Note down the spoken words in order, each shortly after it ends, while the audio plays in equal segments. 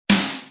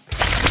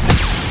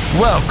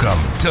Welcome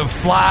to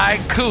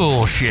Fly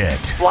Cool Shit.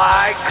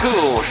 Fly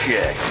Cool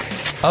Shit.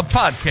 A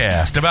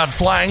podcast about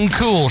flying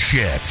cool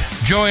shit.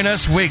 Join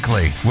us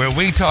weekly where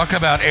we talk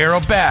about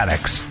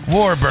aerobatics,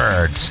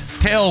 warbirds,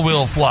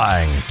 tailwheel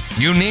flying,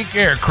 unique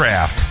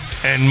aircraft,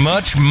 and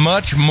much,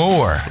 much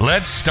more.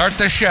 Let's start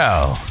the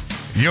show.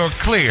 You're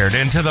cleared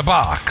into the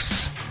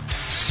box.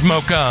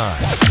 Smoke on.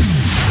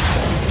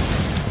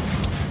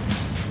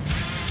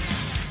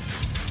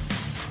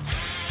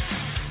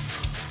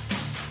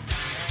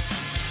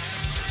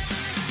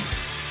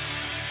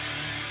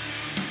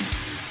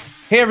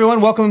 Hey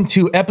everyone, welcome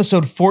to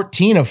episode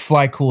 14 of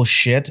Fly Cool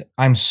Shit.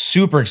 I'm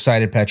super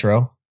excited,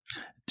 Petro.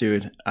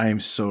 Dude, I am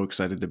so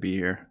excited to be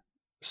here.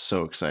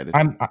 So excited.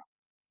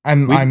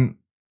 I'm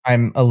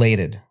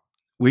elated.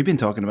 We've been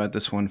talking about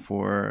this one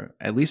for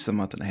at least a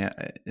month and a half.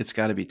 It's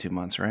got to be 2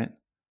 months, right?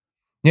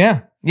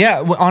 Yeah.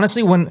 Well,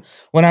 honestly, when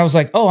I was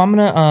like, oh, I'm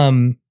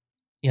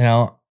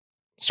gonna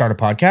start a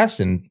podcast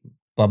and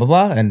blah blah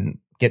blah and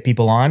get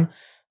people on.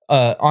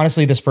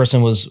 Honestly, this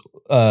person was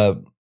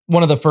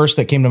one of the first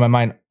that came to my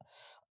mind.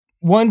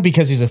 One,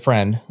 because he's a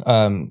friend.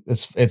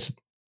 It's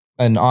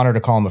an honor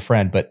to call him a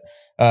friend, but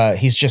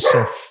he's just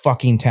so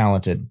fucking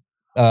talented.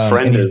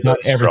 Friend is a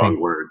strong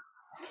word.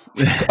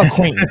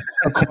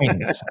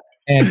 Acquaintance.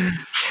 And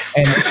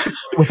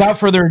without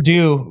further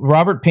ado,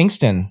 Robert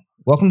Pinkston,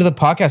 welcome to the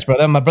podcast,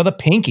 brother. My brother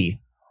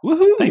Pinky.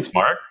 Woohoo! Thanks,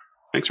 Mark.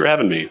 Thanks for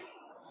having me.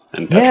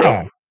 And Petro.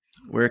 Yeah,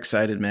 We're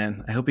excited,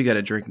 man. I hope you got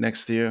a drink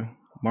next to you.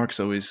 Mark's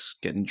always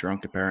getting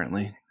drunk,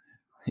 apparently.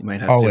 He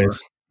might have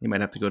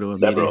to go to a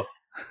meeting.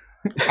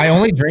 I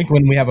only drink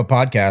when we have a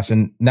podcast,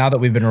 and now that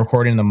we've been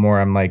recording them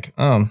more, I'm like,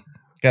 got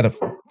a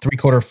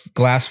 3/4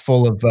 glass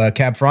full of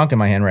Cab Franc in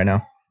my hand right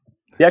now.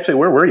 Yeah, actually,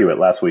 where were you at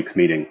last week's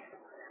meeting?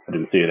 I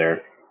didn't see you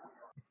there.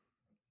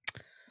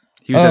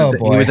 He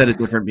was at a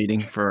different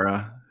meeting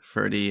for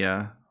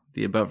the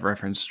above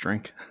referenced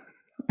drink.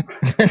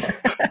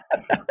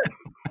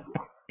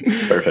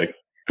 Perfect.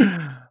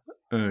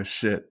 Oh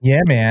shit.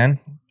 Yeah, man.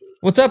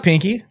 What's up,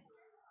 Pinky?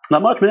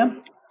 Not much,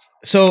 man.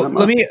 So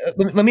let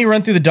me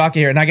run through the docket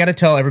here, and I got to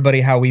tell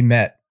everybody how we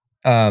met.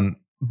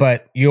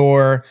 But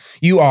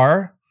you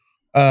are,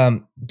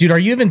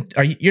 dude.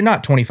 You're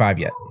not 25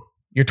 yet.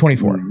 You're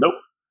 24. Nope.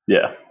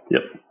 Yeah.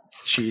 Yep.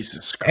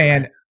 Jesus Christ.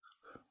 And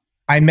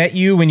I met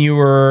you when you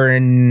were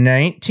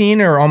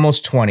 19 or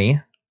almost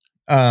 20.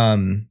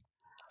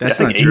 That's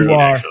not true.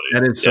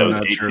 That is so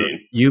not 18. true.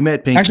 You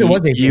met Pinky. Actually, it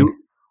was 18.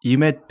 You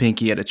met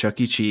Pinky at a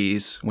Chuck E.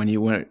 Cheese when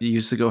you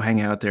used to go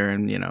hang out there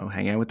and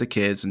hang out with the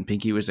kids. And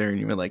Pinky was there, and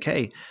you were like,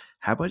 "Hey,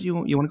 how about you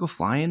want to go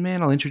flying,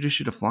 man? I'll introduce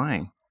you to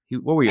flying."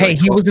 What were you? Hey,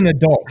 he was an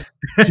adult.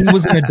 He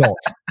was an adult.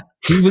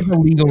 He was a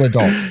legal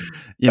adult.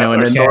 That's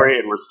our story,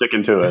 and we're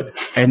sticking to it.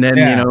 And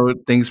then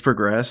things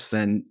progressed.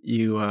 Then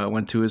you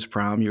went to his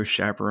prom. You were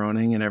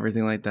chaperoning and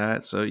everything like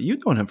that. So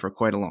you've known him for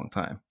quite a long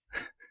time.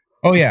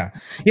 Oh yeah.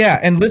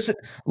 And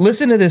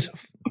listen to this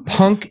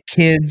punk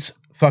kid's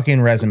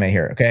fucking resume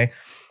here. Okay.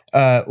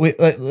 I'm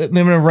going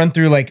to run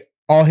through like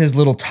all his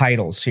little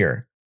titles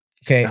here.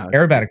 Okay.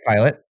 Aerobatic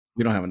pilot.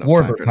 We don't have enough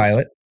time Warbird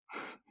pilot.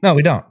 No,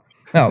 we don't.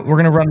 No, we're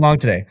going to run long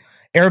today.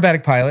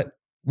 Aerobatic pilot,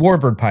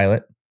 warbird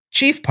pilot,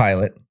 chief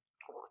pilot,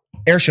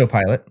 airshow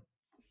pilot,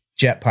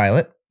 jet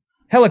pilot,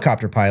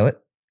 helicopter pilot,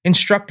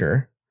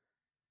 instructor.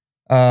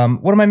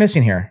 What am I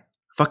missing here?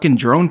 Fucking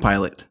drone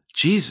pilot.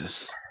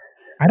 Jesus.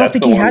 I don't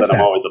think he has that.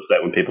 I'm always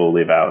upset when people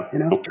leave out.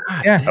 Yeah.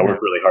 I work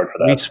really hard for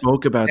that. We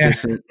spoke about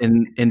this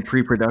in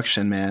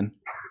pre-production, man.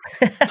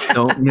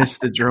 Don't miss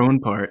the drone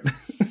part.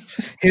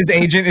 His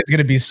agent is going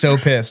to be so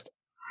pissed.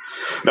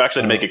 No,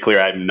 actually, to make it clear,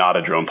 I'm not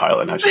a drone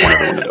pilot. I just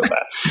want everyone to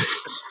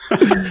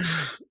know that.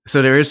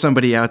 So there is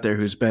somebody out there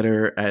who's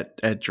better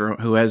at drone,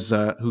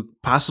 who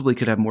possibly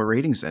could have more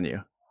ratings than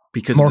you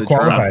because more of the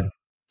qualified. Drone.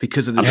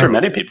 Because of the I'm drone.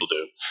 sure many people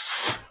do.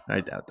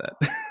 I doubt that.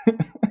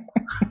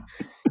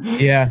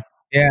 Yeah.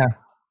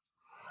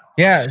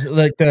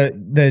 Like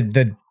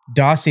the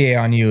dossier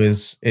on you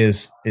is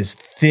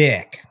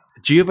thick.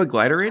 Do you have a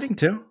glider rating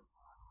too?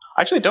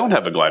 I actually don't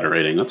have a glider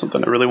rating. That's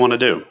something I really want to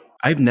do.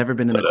 I've never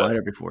been in a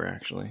glider before.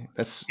 Actually,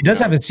 He does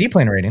have a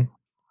seaplane rating.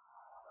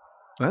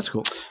 That's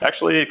cool.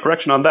 Actually,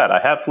 correction on that. I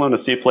have flown a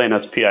seaplane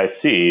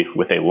SPIC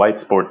with a light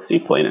sports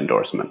seaplane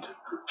endorsement.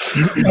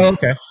 Oh,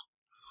 okay.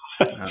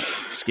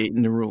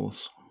 Skating the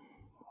rules.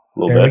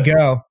 There we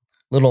go.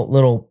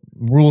 Little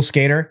rule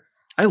skater.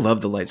 I love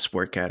the light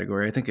sport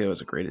category. I think it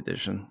was a great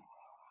addition.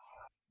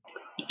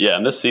 Yeah,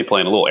 and this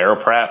seaplane, a little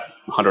Aeroprat,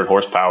 100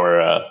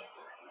 horsepower,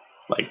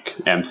 like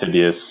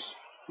amphibious,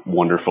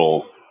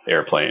 wonderful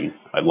airplane.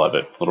 I love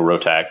it. Little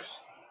Rotax,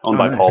 owned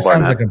by Paul Sounds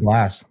Barnett. like a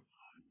blast.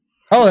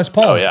 Oh, that's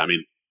Paul. Oh yeah, I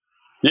mean,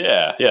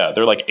 yeah.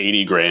 They're like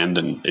 $80,000,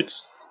 and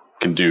it's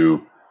can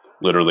do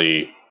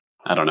literally,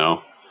 I don't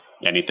know,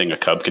 anything a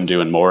Cub can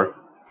do and more.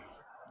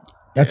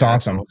 That's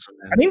awesome.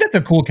 I think that's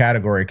a cool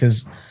category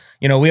because,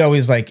 we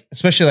always like,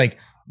 especially like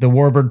the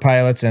warbird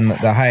pilots and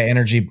the high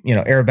energy,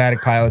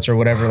 aerobatic pilots or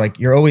whatever. Like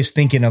you're always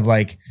thinking of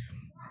like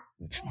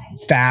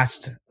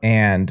fast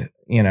and,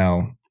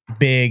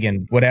 big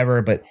and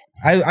whatever, but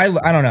I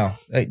don't know.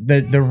 Like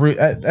the root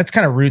that's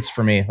kind of roots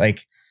for me.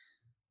 Like,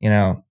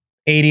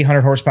 80,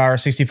 100 horsepower,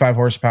 65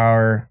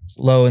 horsepower,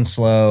 low and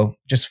slow,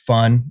 just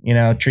fun,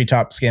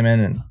 treetop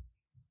skimming, and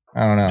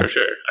I don't know. For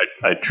sure.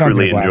 I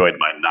truly enjoyed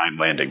my 9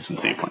 landings in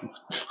seaplanes.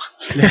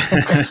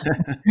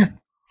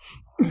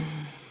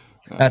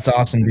 That's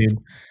awesome, dude.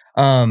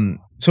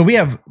 So we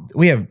have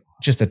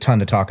just a ton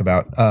to talk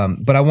about.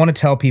 But I want to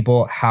tell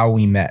people how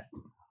we met.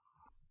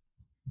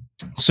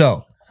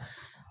 So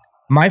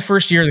my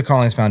first year of the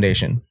Collins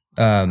Foundation,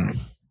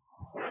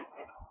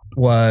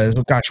 was,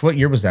 what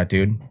year was that,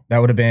 dude? That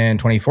would have been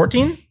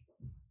 2014?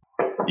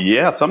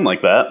 Yeah, something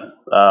like that.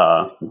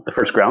 The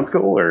first ground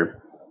school,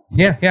 or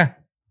yeah.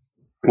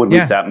 When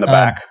we sat in the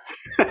back.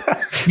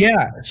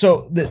 Yeah.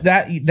 So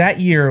that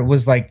year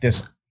was like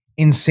this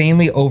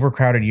insanely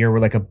overcrowded year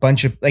where like a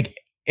bunch of like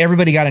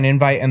everybody got an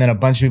invite, and then a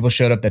bunch of people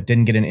showed up that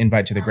didn't get an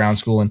invite to the ground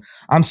school. And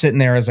I'm sitting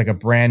there as like a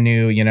brand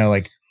new,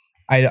 like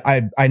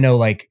I know,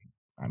 like,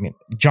 I mean,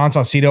 John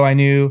Saucedo I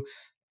knew,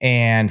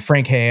 and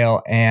Frank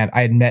Hale, and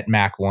I had met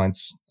Mac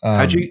once.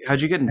 How'd you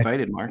get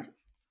invited, Mark?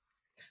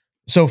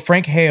 So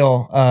Frank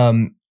Hale,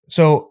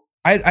 so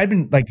I'd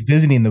been like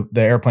visiting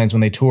the airplanes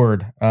when they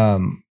toured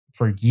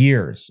for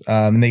years.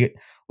 And they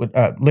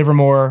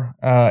Livermore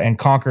and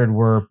Concord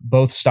were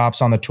both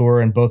stops on the tour,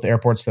 and both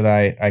airports that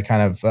I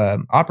kind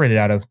of operated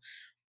out of.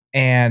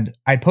 And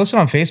I posted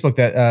on Facebook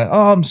that,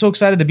 I'm so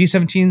excited the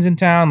B-17's in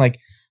town. Like,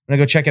 I'm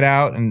gonna go check it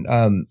out. And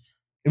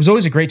it was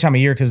always a great time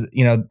of year because,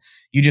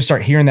 you just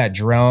start hearing that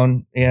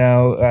drone,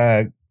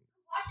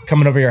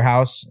 coming over your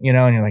house, and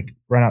you're like,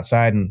 run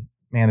outside, and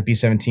man, the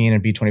B-17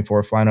 and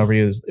B-24 flying over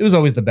you. It was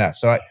always the best.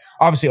 So I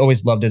obviously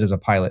always loved it as a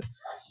pilot.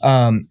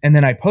 And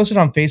then I posted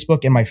on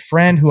Facebook, and my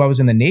friend who I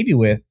was in the Navy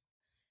with,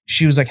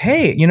 she was like,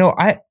 hey,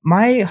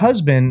 my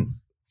husband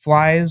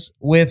flies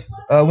with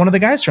one of the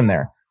guys from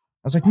there.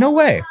 I was like, no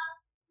way.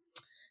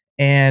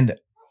 And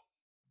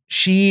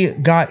she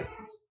got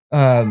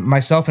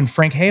myself and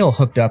Frank Hale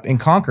hooked up in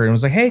Concord, and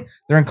was like, hey,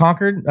 they're in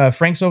Concord.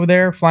 Frank's over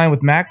there flying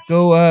with Mac.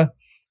 Go,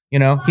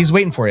 he's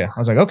waiting for you. I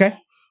was like, okay.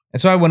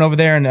 And so I went over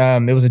there,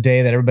 and it was a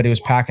day that everybody was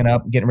packing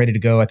up, getting ready to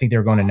go. I think they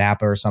were going to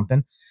Napa or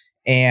something.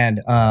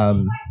 And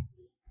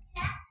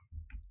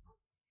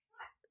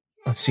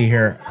let's see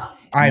here.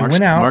 I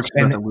went out. Mark's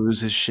about to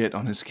lose his shit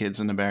on his kids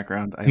in the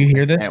background. Do you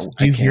hear this?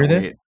 Do you hear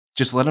this?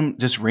 Just let him.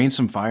 Just rain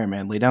some fire,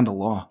 man. Lay down the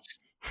law.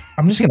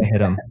 I'm just gonna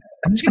hit him.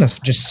 I'm just gonna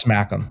just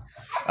smack him.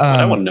 What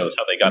I want to know is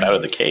how they got out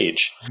of the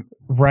cage.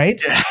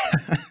 Right?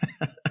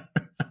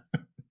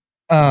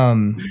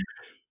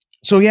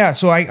 So yeah,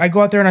 so I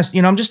go out there,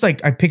 and I'm just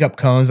like, I pick up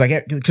cones,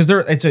 like, because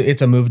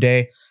it's a move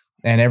day,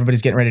 and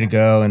everybody's getting ready to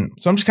go, and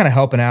so I'm just kind of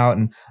helping out,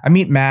 and I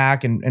meet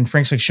Mac, and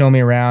Frank's like showing me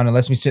around and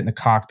lets me sit in the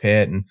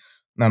cockpit, and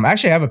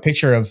actually I have a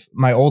picture of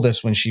my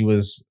oldest when she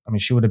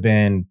would have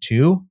been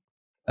 2,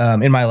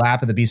 in my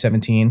lap at the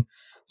B-17,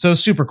 so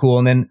super cool.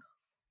 And then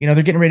they're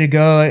getting ready to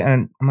go,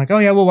 and I'm like, oh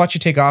yeah, we'll watch you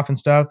take off and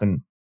stuff,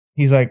 and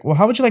he's like, well,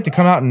 how would you like to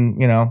come out and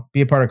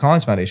be a part of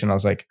Collins Foundation? I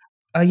was like,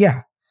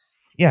 yeah,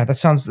 that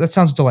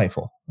sounds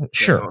delightful.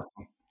 Sure.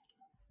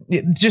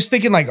 Awesome. Just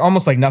thinking like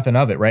almost like nothing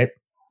of it, right?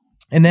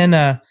 And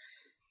then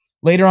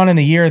later on in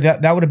the year,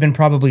 that would have been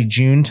probably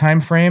June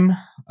timeframe.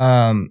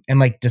 And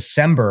like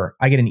December,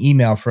 I get an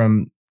email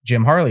from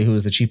Jim Harley, who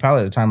was the chief pilot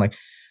at the time, like,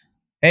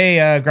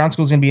 hey, ground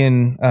school's gonna be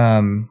in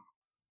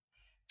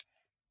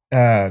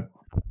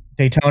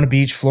Daytona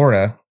Beach,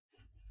 Florida.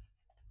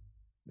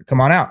 Come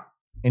on out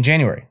in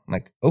January. I'm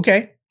like,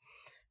 okay.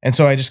 And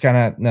so I just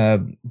kind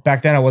of,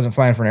 back then I wasn't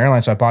flying for an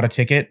airline, so I bought a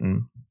ticket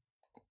and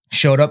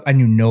showed up. I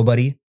knew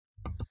nobody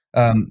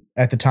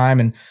at the time,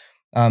 and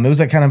it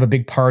was like kind of a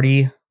big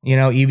party,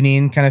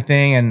 evening kind of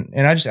thing.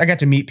 And I got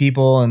to meet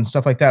people and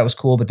stuff like that. It was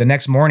cool. But the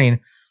next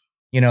morning,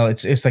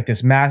 it's like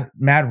this mad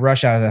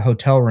rush out of the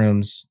hotel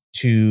rooms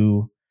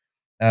to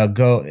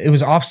go. It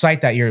was off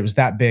site that year. It was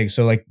that big.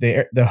 So like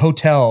the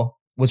hotel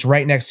was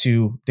right next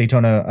to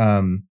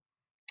Daytona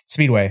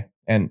Speedway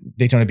and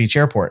Daytona Beach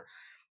Airport.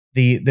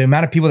 The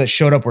amount of people that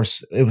showed up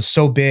it was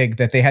so big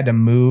that they had to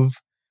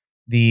move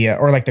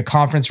or like the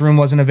conference room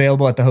wasn't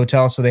available at the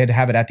hotel, so they had to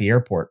have it at the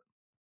airport.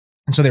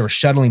 And so they were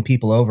shuttling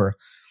people over.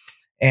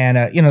 And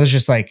there's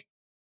just like,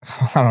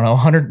 I don't know,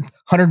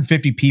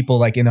 150 people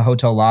like in the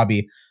hotel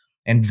lobby,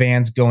 and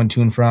vans going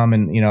to and from,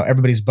 and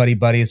everybody's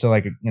buddy. So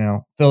like,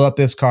 fill up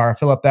this car,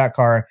 fill up that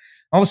car.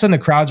 All of a sudden the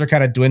crowds are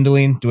kind of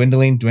dwindling,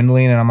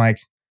 and I'm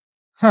like,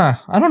 I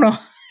don't know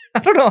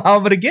how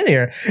I'm gonna get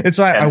here. And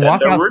so I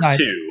walk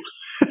outside.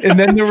 And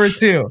then there were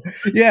 2.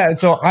 Yeah. And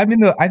so I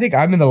think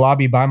I'm in the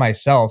lobby by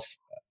myself.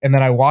 And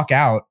then I walk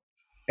out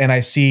and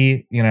I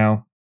see,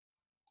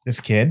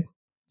 this kid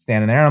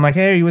standing there. And I'm like,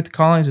 hey, are you with the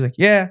Collins? He's like,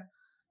 yeah.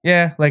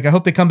 Like, I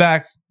hope they come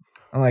back.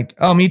 I'm like,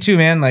 oh, me too,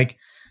 man. Like,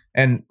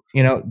 and,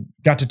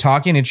 got to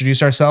talking,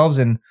 introduce ourselves.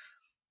 And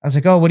I was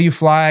like, oh, what do you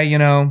fly,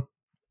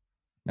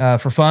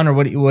 for fun? Or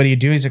what do you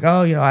do? He's like,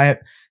 oh, I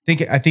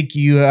think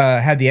you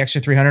had the extra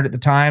 300 at the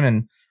time.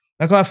 And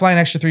like, oh, I fly an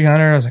extra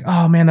 300. I was like,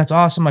 oh man, that's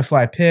awesome. I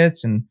fly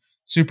Pitts and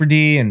Super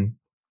D. And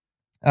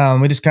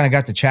we just kind of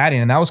got to chatting,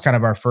 and that was kind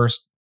of our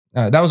first.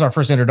 That was our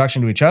first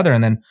introduction to each other,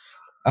 and then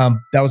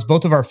that was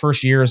both of our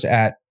first years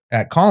at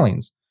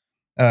Collings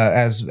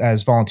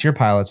as volunteer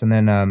pilots, and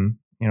then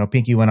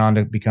Pinky went on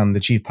to become the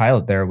chief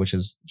pilot there, which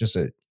is just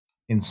an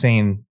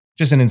insane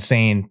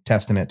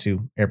testament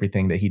to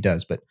everything that he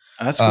does. But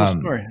that's a cool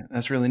story.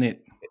 That's really neat.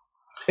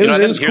 I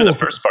didn't hear the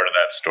first part of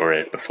that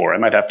story before. I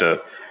might have to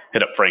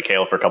hit up Frank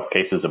Hale for a couple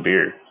cases of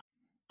beer.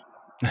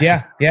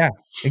 Yeah,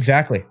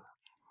 exactly.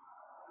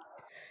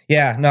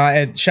 Yeah,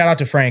 no. Shout out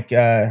to Frank.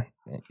 I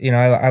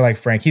like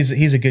Frank.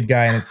 He's a good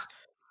guy, and it's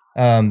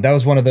that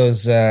was one of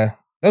those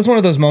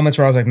moments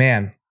where I was like,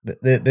 man,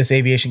 this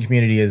aviation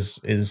community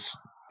is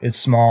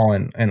small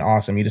and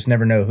awesome. You just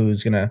never know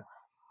who's gonna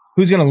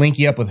link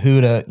you up with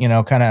who to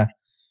kind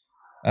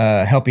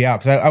of help you out,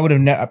 because I would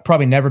have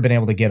probably never been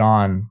able to get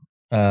on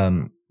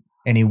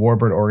any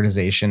Warbird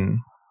organization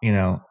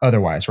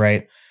otherwise,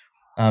 right?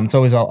 It's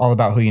always all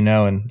about who you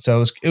know, and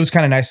so it was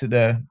kind of nice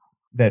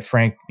that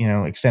Frank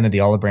extended the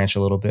olive branch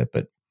a little bit.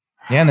 But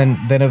yeah, and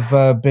then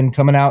have been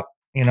coming out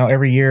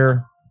every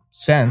year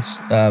since.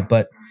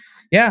 But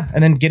yeah,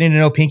 and then getting to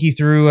know Pinky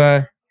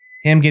through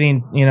him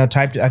getting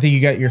typed. I think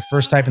you got your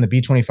first type in the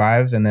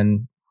B-25, and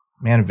then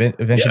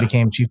eventually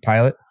became chief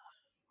pilot.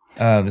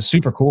 It was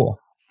super cool.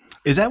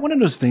 Is that one of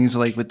those things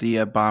like with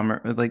the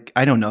bomber? Like,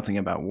 I know nothing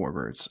about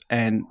warbirds,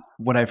 and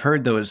what I've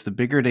heard though is the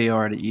bigger they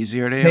are, the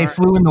easier they are. They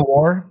flew in the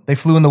war,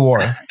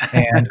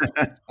 and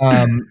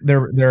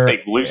they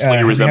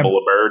loosely resemble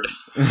a bird.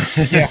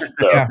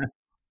 Yeah.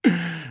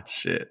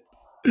 Shit.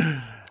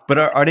 But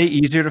are they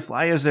easier to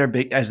fly as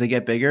they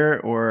get bigger,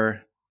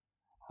 or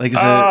like?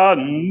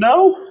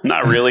 No,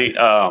 not really.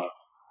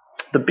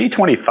 The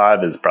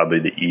B-25 is probably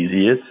the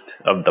easiest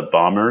of the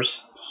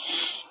bombers,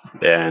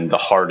 and the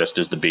hardest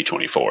is the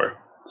B-24.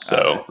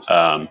 So,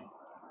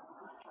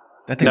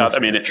 that thing looks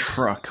like a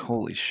truck.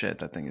 Holy shit,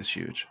 that thing is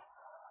huge.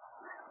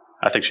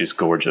 I think she's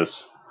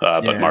gorgeous,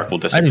 but Mark will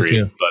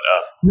disagree.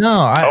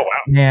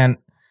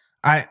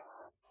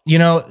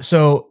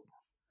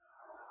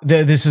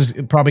 This is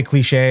probably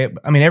cliche.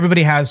 I mean,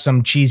 everybody has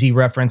some cheesy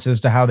references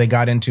to how they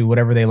got into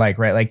whatever they like,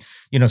 right? Like,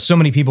 so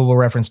many people will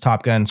reference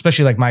Top Gun,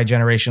 especially like my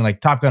generation.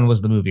 Like, Top Gun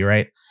was the movie,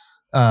 right?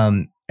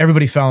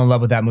 Everybody fell in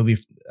love with that movie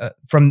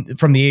from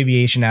the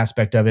aviation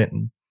aspect of it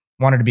and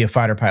wanted to be a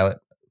fighter pilot.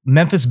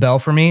 Memphis Belle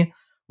for me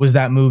was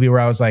that movie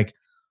where I was like,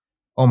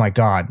 oh my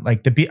God,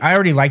 like I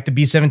already liked the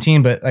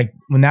B-17, but like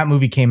when that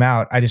movie came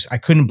out, I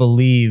couldn't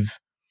believe,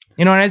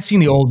 and I'd seen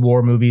the old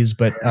war movies,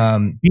 but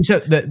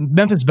the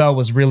Memphis Belle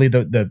was really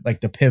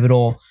the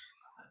pivotal,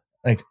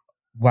 like,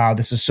 wow,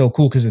 this is so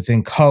cool because it's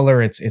in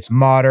color, it's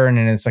modern,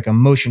 and it's like a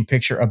motion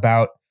picture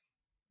about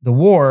the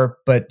war,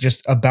 but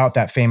just about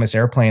that famous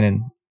airplane.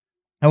 And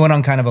I went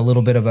on kind of a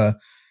little bit of a,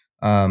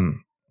 I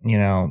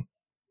don't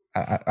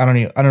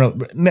know.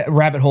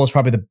 Rabbit hole is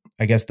probably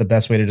the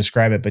best way to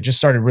describe it, but just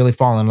started really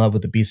falling in love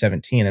with the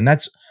B-17. And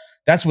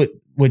that's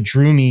what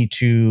drew me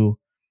to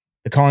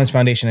the Collins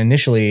Foundation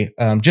initially,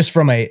 just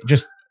from a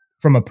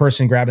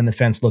person grabbing the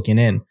fence looking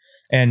in.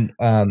 And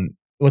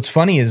what's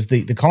funny is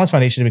the Collins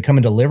Foundation had been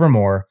coming to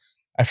Livermore.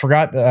 I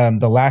forgot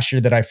the last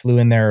year that I flew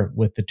in there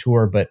with the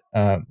tour, but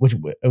which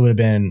it would have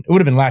been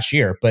last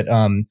year. But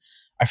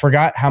I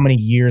forgot how many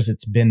years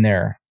it's been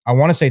there. I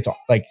want to say it's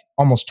like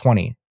almost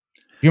 20.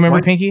 You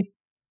remember Pinky?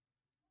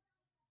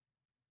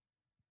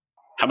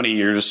 How many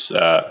years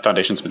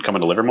Foundation's been coming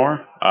to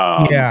Livermore?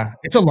 Yeah,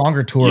 it's a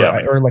longer tour.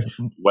 Yeah,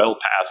 well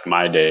past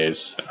my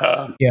days.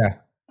 Yeah.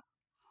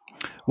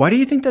 Why do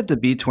you think that the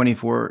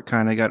B-24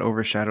 kind of got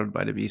overshadowed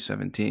by the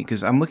B-17?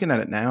 Because I'm looking at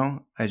it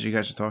now as you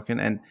guys are talking,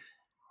 and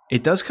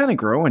it does kind of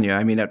grow on you.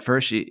 I mean, at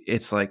first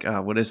it's like,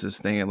 what is this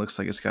thing? It looks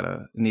like it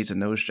needs a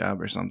nose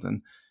job or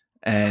something.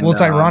 And well, it's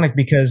ironic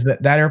because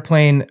that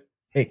airplane,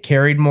 it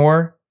carried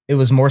more. It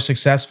was more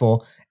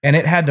successful, and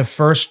it had the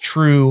first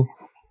true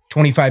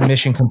 25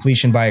 mission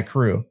completion by a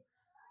crew.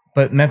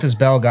 But Memphis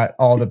Belle got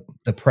all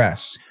the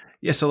press.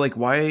 Yeah, so like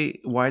why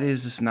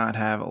does this not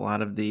have a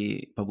lot of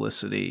the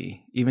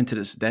publicity? Even to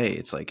this day,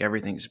 it's like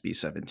everything's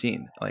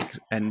B-17. Like,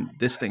 and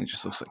this thing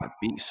just looks like a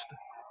beast.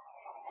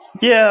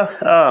 Yeah,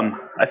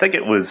 I think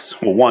it was,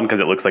 well, one, because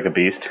it looks like a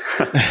beast,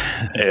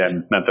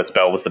 and Memphis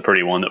Belle was the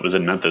pretty one that was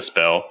in Memphis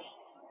Belle.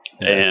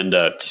 Yeah. And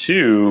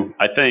two,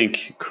 I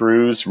think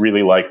crews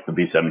really like the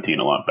B-17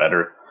 a lot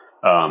better.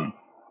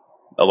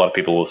 A lot of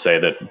people will say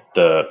that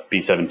the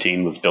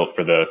B-17 was built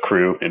for the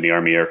crew in the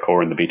Army Air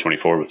Corps, and the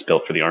B-24 was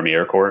built for the Army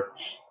Air Corps.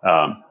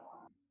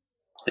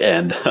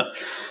 And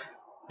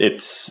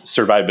its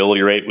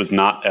survivability rate was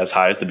not as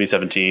high as the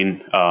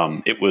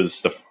B-17. It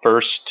was the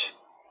first...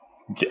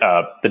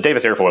 the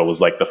Davis airfoil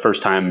was like the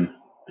first time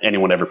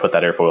anyone ever put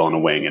that airfoil on a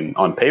wing, and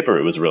on paper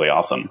it was really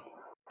awesome,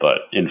 but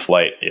in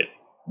flight it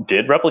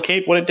did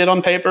replicate what it did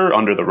on paper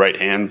under the right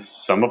hands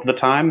some of the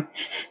time.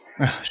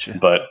 Oh, shit.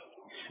 But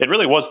it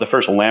really was the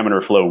first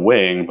laminar flow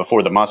wing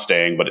before the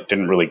Mustang, but it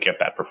didn't really get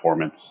that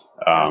performance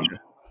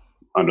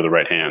under the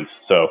right hands.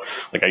 So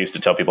like I used to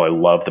tell people I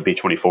love the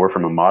B-24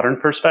 from a modern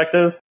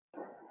perspective,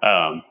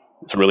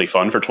 it's really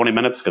fun for 20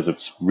 minutes because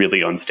it's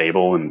really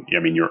unstable, and I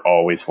mean, you're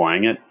always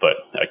flying it, but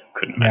I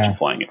couldn't imagine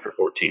flying it for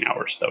 14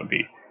 hours. That would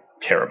be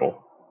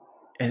terrible.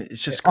 And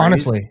it's just crazy.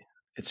 Honestly,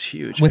 it's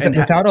huge.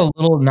 Without a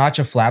little notch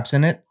of flaps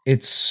in it,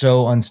 it's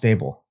so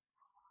unstable.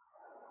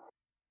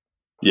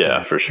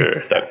 Yeah, for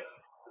sure.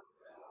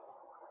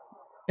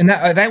 And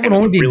that would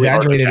only be really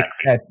exaggerated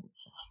at.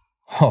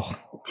 Oh,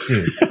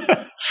 dude.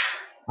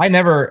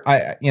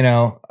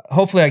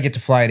 Hopefully I get to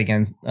fly it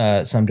again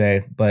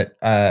someday, but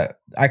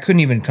I couldn't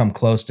even come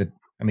close to.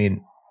 I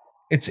mean,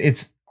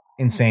 it's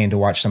insane to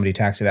watch somebody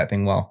taxi that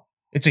thing well.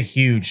 It's a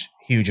huge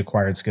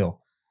acquired skill.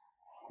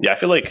 Yeah, I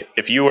feel like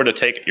if you were to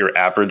take your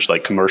average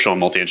like commercial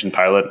multi-engine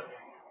pilot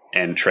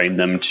and train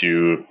them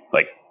to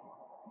like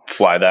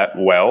fly that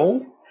well,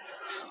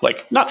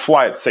 like not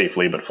fly it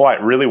safely, but fly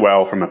it really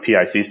well from a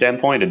PIC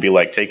standpoint, it'd be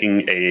like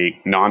taking a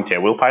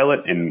non-tailwheel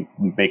pilot and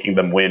making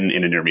them win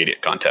in an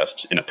intermediate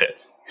contest in a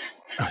pit.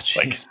 Oh,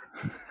 jeez.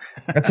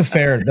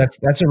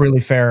 That's a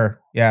really fair.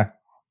 Yeah.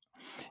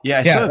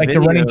 Yeah. The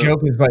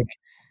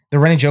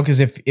running joke is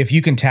if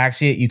you can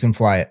taxi it, you can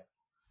fly it.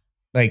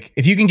 Like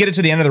if you can get it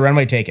to the end of the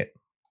runway, take it.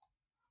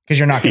 Because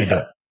you're not going to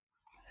do it.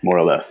 More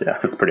or less, yeah.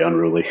 It's pretty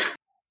unruly.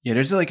 Yeah,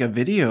 there's like a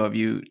video of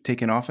you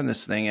taking off in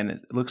this thing, and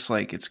it looks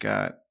like it's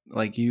got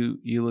like you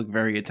look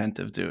very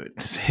attentive to it,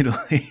 to say the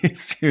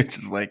least. You're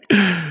just like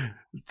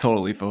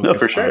totally focused. No,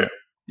 for sure.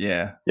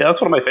 Yeah,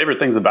 that's one of my favorite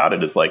things about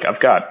it is like I've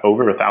got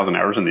over 1,000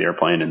 hours in the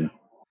airplane, and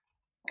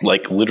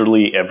like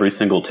literally every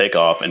single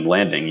takeoff and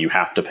landing, you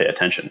have to pay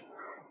attention.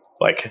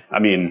 Like, I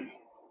mean,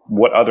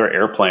 what other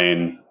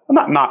airplane?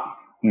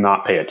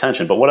 Not pay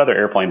attention, but what other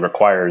airplane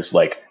requires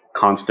like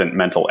constant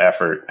mental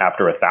effort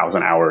after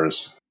 1,000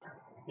 hours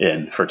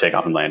in for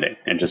takeoff and landing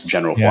and just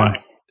general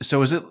flying?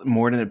 So is it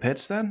more than a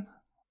pits then?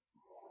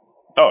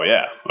 Oh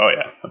yeah.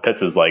 A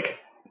pits is like,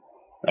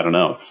 I don't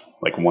know, it's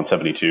like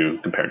 172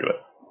 compared to it.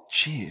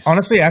 Jeez.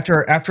 Honestly,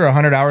 after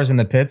 100 hours in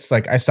the pits,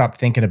 like I stopped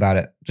thinking about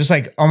it. Just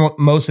like almost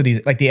most of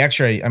these, like the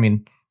X-ray. I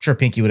mean, sure,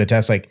 Pinky would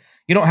attest. Like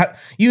you don't have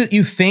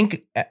you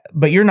think,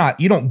 but you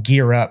don't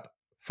gear up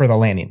for the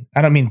landing.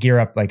 I don't mean gear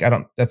up. Like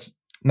that's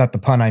not the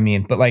pun I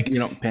mean, but like you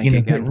don't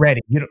get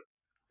ready. You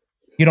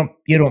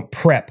don't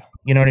prep.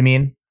 You know what I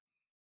mean?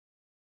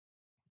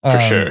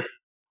 For sure.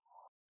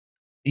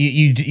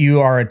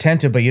 You are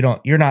attentive, but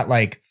you're not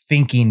like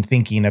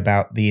thinking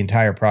about the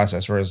entire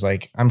process. Whereas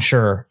like I'm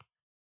sure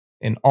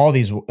in all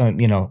these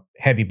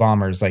heavy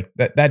bombers, like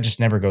that just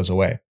never goes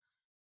away.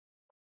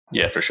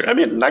 Yeah, for sure. I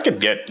mean, I could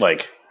get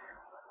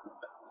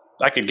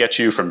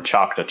you from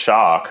chalk to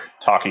chalk,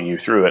 talking you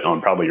through it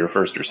on probably your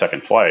first or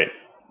second flight,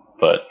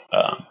 but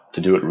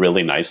to do it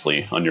really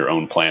nicely on your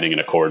own planning and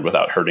accord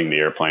without hurting the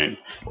airplane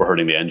or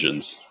hurting the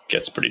engines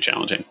gets pretty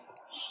challenging.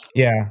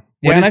 Yeah.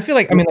 And I feel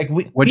like,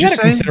 we had a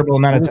considerable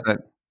amount of time.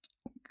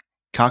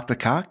 Cock to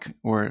cock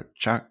or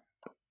chalk?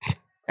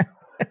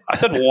 I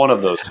said one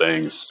of those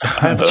things.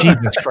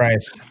 Jesus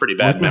Christ. Pretty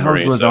bad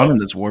memory. What goes on in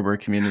this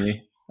Warbird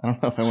community? I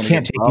don't know if I want to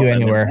Can't take you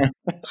anywhere.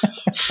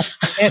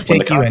 Can't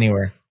take you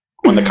anywhere.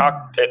 When the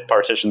cockpit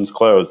partition's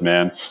closed,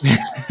 man.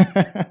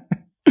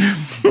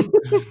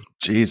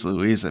 Jeez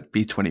Louise, at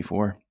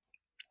B-24.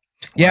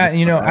 Yeah,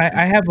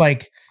 I have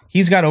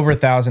he's got over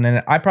 1,000 in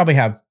it. I probably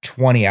have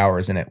 20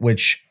 hours in it,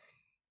 which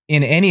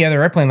in any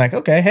other airplane, like,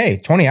 okay, hey,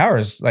 20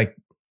 hours, like,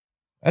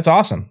 that's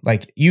awesome.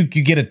 Like, you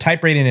get a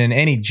type rating in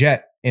any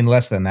jet in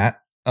less than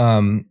that.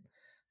 And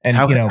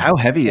how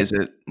heavy is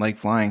it, like,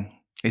 flying?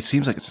 It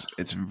seems like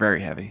it's very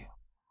heavy.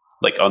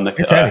 Like on the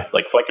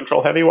like flight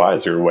control heavy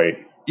wise or weight?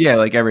 Yeah,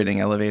 like everything,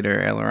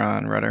 elevator,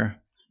 aileron, rudder.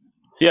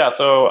 Yeah,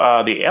 so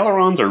the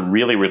ailerons are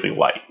really, really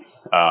light,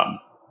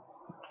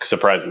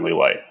 surprisingly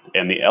light.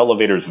 And the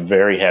elevator is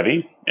very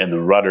heavy, and the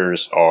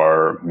rudders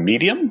are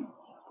medium.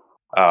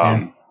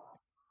 And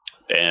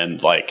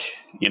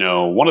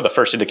one of the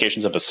first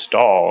indications of a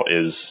stall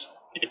is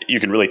you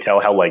can really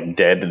tell how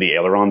dead the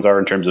ailerons are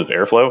in terms of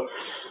airflow.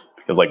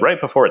 Because right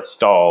before it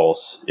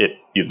stalls,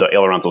 the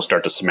ailerons will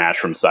start to smash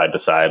from side to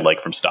side,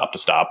 from stop to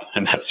stop,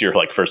 and that's your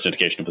first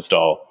indication of a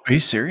stall. Are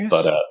you serious?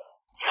 But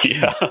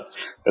yeah,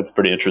 that's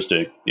pretty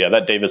interesting. Yeah,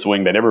 that Davis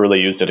wing, they never really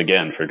used it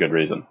again for good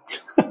reason.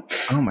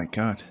 Oh my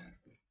god,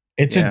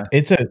 it's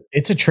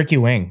a tricky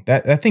wing.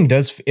 That thing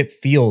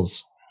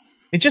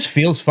it just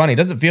feels funny. It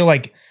doesn't feel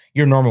like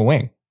your normal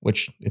wing,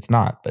 which it's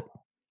not. But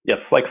yeah,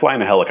 it's like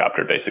flying a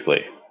helicopter,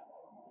 basically,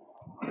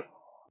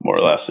 more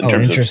or less in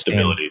terms of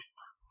stability.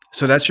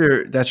 So that's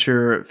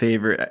your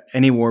favorite.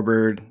 Any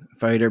Warbird,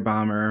 fighter,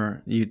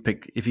 bomber you'd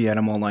pick if you had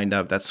them all lined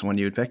up. That's the one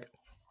you would pick.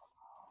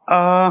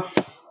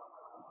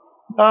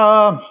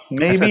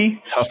 Maybe that's a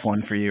tough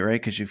one for you,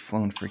 right? Because you've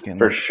flown freaking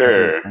for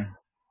sure.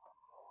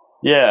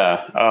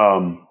 Yeah.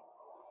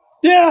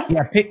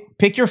 Yeah.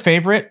 Pick your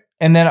favorite,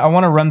 and then I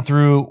want to run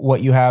through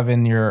what you have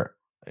in your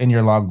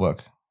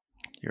logbook.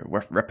 Your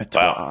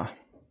repertoire.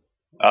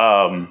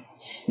 Wow.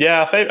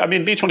 Yeah. I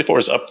mean, B-24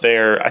 is up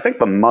there. I think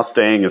the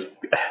Mustang is.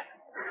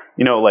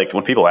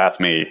 When people ask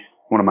me,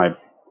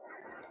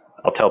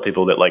 I'll tell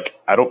people that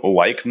I don't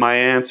like my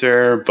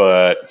answer,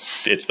 but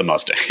it's the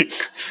Mustang.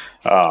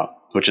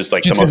 which is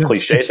like Just the most 'cause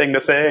cliche it's- thing to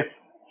say,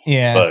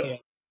 Yeah. but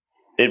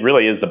it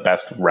really is the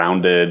best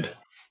rounded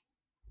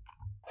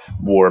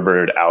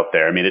warbird out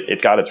there. I mean,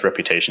 it got its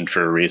reputation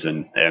for a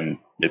reason, and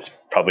it's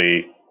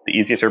probably the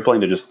easiest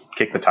airplane to just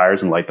kick the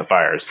tires and light the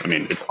fires. I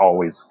mean, it's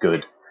always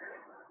good.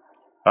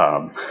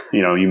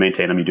 You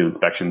maintain them, you do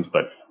inspections,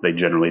 but they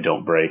generally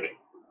don't break.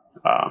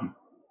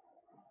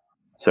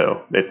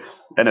 So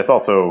it's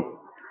also,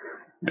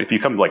 if you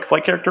come to like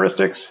flight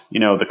characteristics,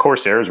 the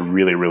Corsair is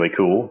really, really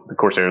cool. The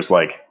Corsair is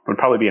would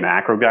probably be an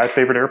acro guy's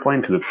favorite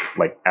airplane because it's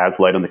like as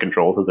light on the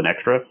controls as an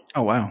extra.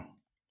 Oh, wow.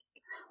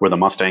 Where the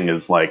Mustang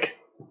is like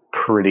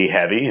pretty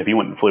heavy. If you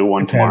went and flew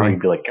one tomorrow,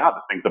 you'd be like, God,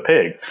 this thing's a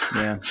pig.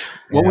 Yeah.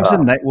 What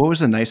was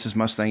the nicest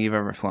Mustang you've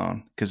ever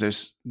flown?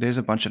 Because there's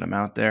a bunch of them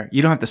out there.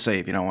 You don't have to say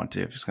if you don't want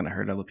to, if it's going to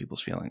hurt other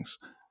people's feelings.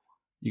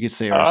 You could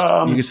say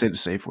you could say the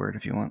safe word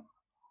if you want.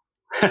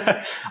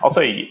 I'll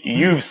say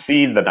you've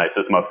seen the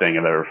nicest Mustang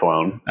I've ever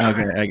flown.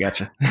 Okay, I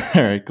gotcha.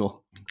 All right,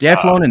 cool. Yeah,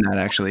 I've flown in that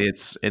actually.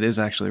 It is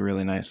actually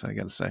really nice. I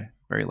got to say,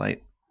 very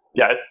light.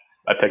 Yeah,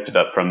 I picked it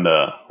up from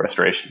the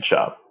restoration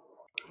shop.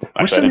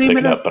 What's Actually, the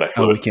name of it? but I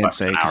flew We it can't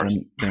say because hours.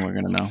 then we're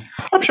gonna know.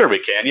 I'm sure we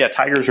can. Yeah,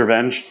 Tiger's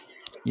Revenge.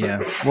 Yeah,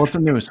 well, it's the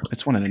newest.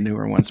 It's one of the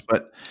newer ones.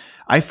 But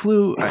I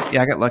flew.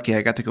 I got lucky.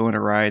 I got to go on a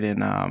ride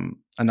in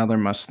another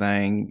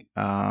Mustang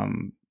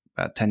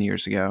about 10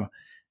 years ago,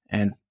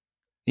 and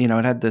it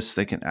had this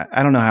thing.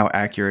 I don't know how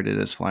accurate it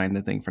is flying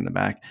the thing from the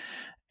back,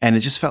 and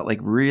it just felt like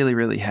really,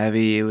 really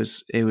heavy. It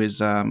was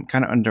kind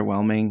of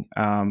underwhelming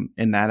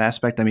in that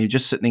aspect. I mean,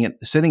 just sitting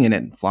in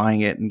it and flying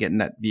it and getting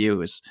that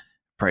view is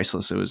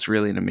priceless. It was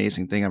really an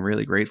amazing thing. I'm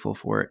really grateful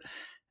for it.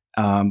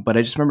 But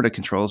I just remember the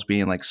controls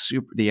being like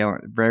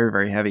very,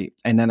 very heavy.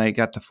 And then I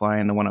got to fly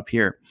in the one up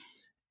here,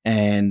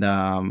 and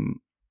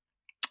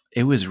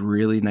it was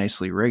really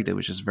nicely rigged. It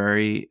was just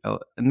very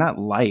not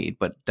light,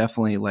 but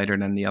definitely lighter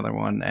than the other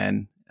one,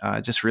 and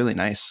just really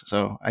nice.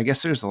 So I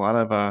guess there's a lot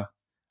of are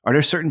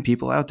there certain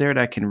people out there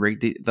that can rig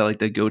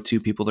the go-to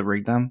people to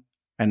rig them?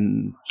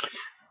 And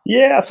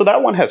yeah, so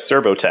that one has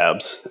servo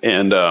tabs,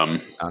 and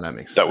that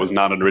makes that was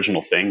not an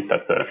original thing.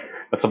 That's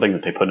something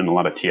that they put in a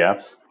lot of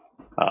TFs.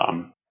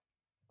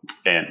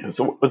 And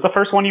so, was the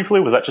first one you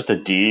flew? Was that just a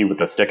D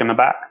with a stick in the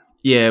back?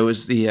 Yeah, it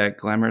was the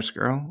Glamorous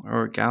Girl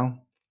or Gal.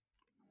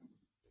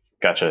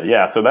 Gotcha.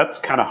 Yeah, so that's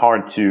kind of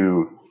hard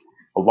to.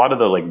 A lot of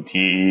the like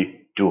D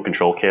dual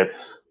control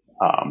kits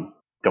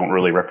don't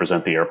really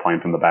represent the airplane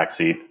from the back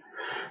seat.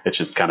 It's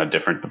just kind of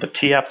different. But the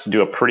TFs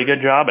do a pretty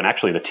good job, and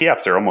actually the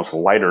TFs are almost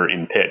lighter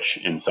in pitch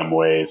in some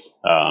ways.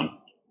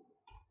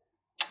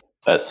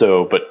 But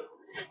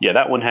yeah,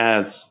 that one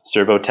has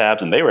servo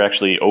tabs, and they were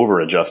actually over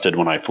adjusted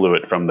when I flew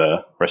it from the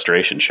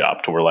restoration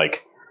shop to where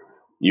like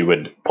you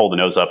would pull the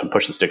nose up and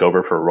push the stick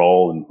over for a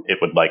roll, and it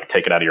would like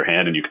take it out of your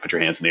hand, and you could put your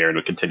hands in the air and it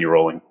would continue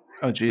rolling.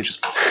 Oh, geez.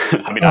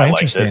 I mean, I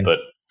liked it, but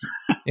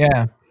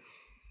yeah.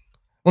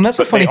 Well, that's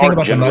the funny thing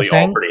about the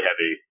Mustang. All pretty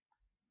heavy.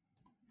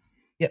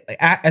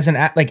 Yeah, as an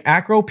like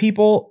acro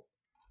people,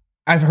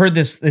 I've heard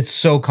this. It's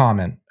so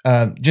common.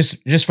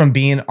 Just from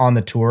being on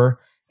the tour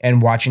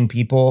and watching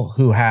people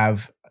who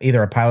have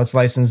either a pilot's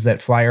license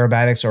that fly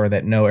aerobatics or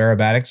that know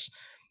aerobatics,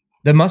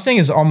 the Mustang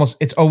is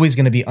it's always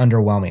going to be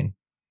underwhelming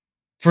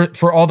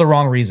for all the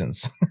wrong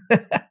reasons.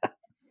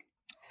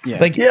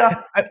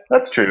 Yeah,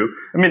 that's true.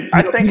 I mean,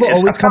 I think people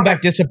always come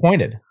back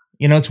disappointed.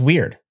 It's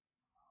weird.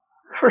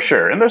 For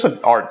sure. And there's an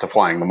art to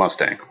flying the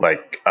Mustang.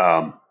 Like,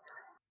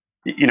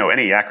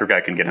 any acro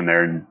guy can get in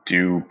there and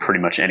do pretty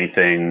much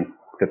anything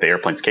that the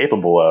airplane's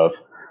capable of.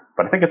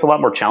 But I think it's a lot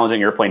more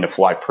challenging airplane to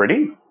fly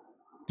pretty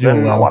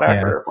than a lot of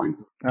acro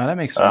airplanes. Oh, that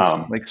makes sense.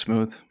 Like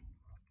smooth.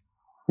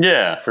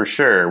 Yeah, for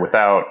sure.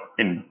 Without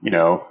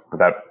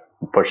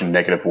pushing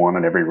 -1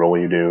 on every roll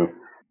you do.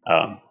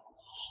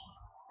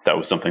 That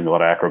was something a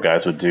lot of acro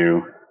guys would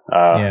do.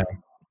 And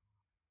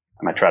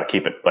I try to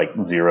keep it like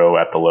 0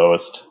 at the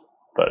lowest.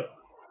 But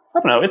I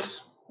don't know.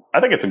 I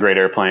think it's a great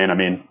airplane. I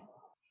mean,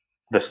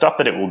 the stuff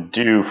that it will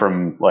do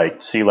from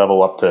like sea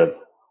level up to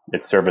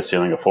its service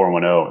ceiling of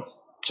 410 is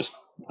just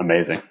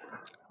amazing.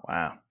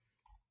 Wow.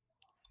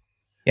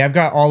 Yeah, I've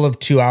got all of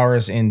 2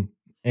 hours in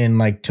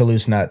like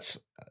Toulouse nuts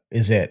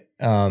is it.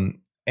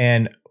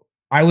 And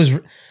I was,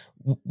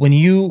 when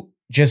you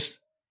just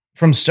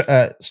from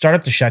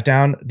startup to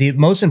shutdown, the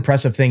most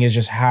impressive thing is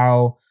just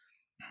how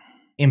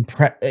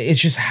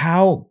it's just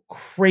how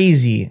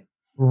crazy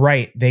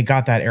right they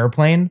got that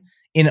airplane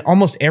in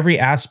almost every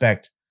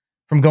aspect,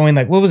 from going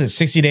like, what was it,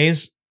 60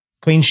 days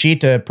clean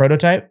sheet to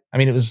prototype. I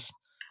mean, it's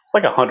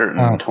like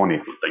 120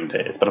 something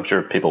days, but I'm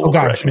sure people will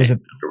correct me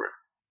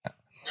afterwards.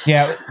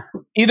 Yeah,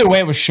 either way,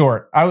 it was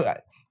short. I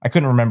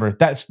couldn't remember.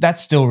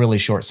 That's still really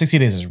short. 60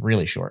 days is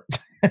really short,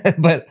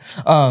 but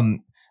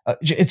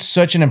it's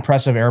such an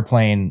impressive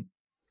airplane.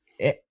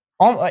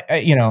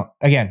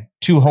 Again,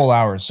 2 whole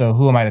hours. So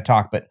who am I to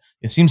talk? But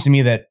it seems to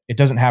me that it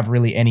doesn't have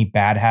really any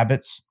bad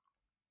habits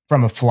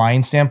from a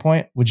flying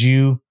standpoint. Would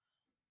you?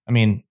 I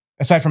mean,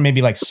 aside from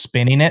maybe like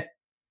spinning it,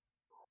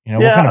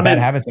 what kind of bad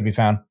habits have you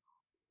found?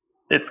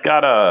 It's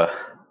got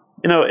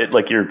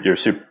like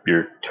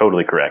you're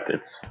totally correct.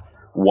 It's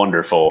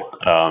wonderful.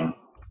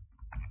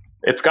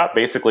 It's got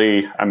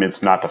basically, I mean,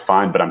 it's not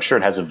defined, but I'm sure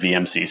it has a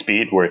VMC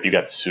speed where if you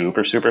get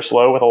super, super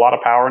slow with a lot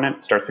of power in it,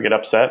 it starts to get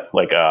upset.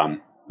 Like,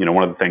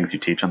 one of the things you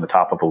teach on the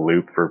top of a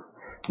loop for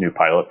new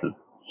pilots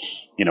is,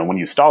 when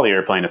you stall the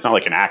airplane, it's not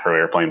like an acro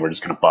airplane where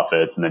just kind of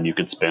buffets and then you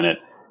could spin it.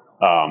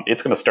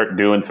 It's going to start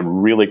doing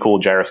some really cool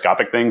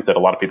gyroscopic things that a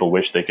lot of people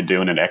wish they could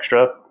do in an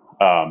extra,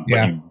 but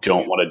you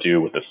don't want to do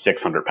with a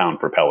 600-pound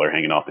propeller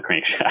hanging off the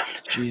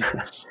crankshaft.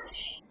 Jesus.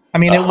 I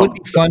mean, it would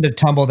be fun to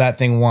tumble that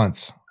thing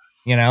once,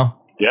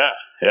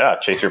 Yeah,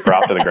 chase your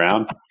prop to the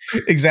ground.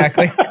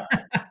 Exactly.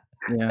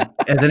 Yeah.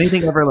 Has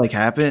anything ever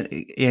happened?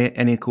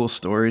 Any cool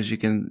stories you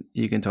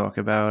can talk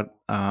about?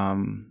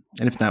 And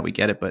if not, we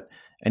get it. But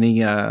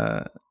any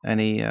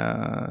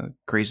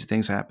crazy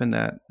things happen?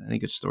 Any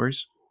good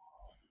stories?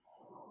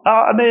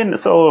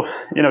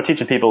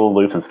 Teaching people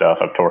loops and stuff.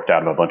 I've torqued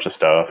out of a bunch of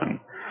stuff, and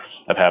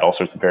I've had all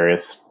sorts of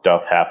various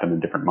stuff happen in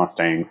different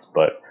Mustangs,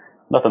 but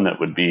nothing that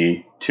would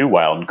be too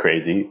wild and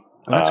crazy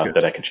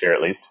that I could share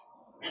at least.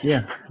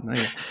 Yeah.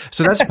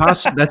 So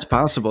that's that's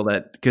possible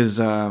that because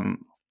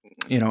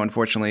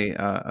unfortunately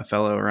a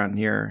fellow around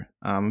here,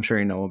 I'm sure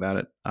you know about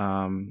it,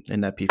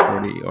 in that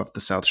P40 off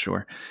the South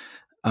Shore,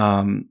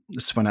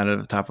 spun out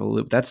of the top of a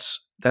loop. That's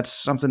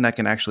something that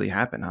can actually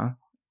happen, huh?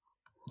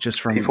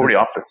 Just from P40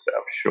 off the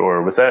South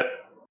Shore. Was that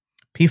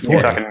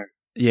P40?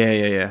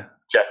 Yeah.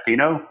 Jeff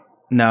Pino?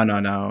 No.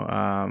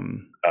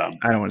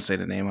 I don't want to say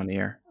the name on the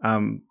air.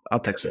 I'll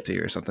text it to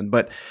you or something.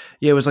 But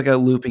yeah, it was like a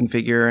looping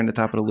figure in the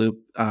top of the loop.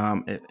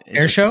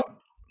 Air show?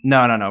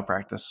 No,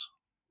 practice.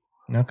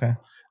 Okay.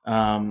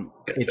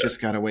 It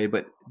just got away,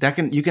 but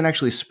you can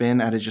actually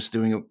spin out of just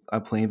doing a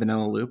plain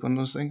vanilla loop on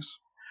those things.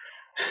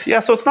 Yeah,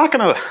 so it's not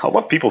going to. A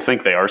lot of people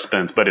think they are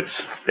spins, but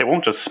it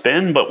won't just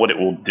spin. But what it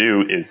will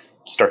do is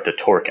start to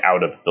torque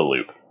out of the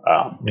loop,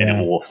 and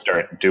it will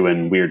start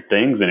doing weird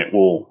things, and it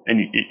will.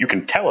 And you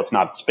can tell it's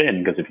not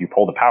spin because if you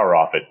pull the power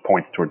off, it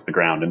points towards the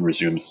ground and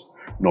resumes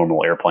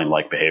normal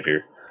airplane-like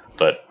behavior.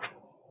 But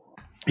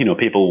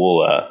people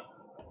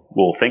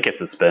will think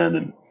it's a spin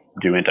and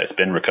do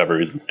anti-spin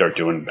recoveries and start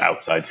doing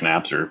outside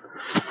snaps or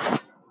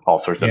all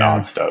sorts of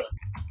odd stuff.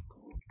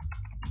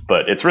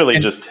 But it's really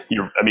an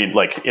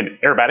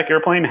aerobatic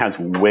airplane has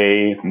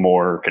way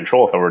more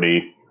control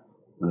authority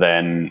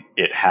than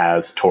it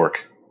has torque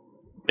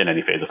in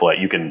any phase of flight.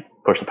 You can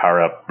push the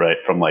power up right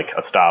from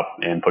a stop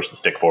and push the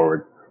stick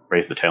forward,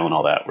 raise the tail and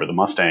all that. Where the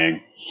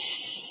Mustang,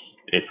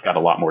 it's got a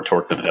lot more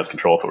torque than it has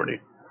control authority.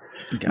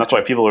 Gotcha. That's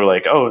why people are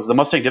like, "Oh, is the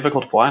Mustang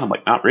difficult to fly?" And I'm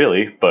like, "Not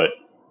really," but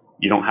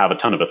you don't have a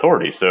ton of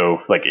authority. So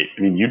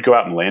you'd go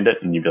out and land it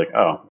and you'd be like,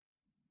 "Oh,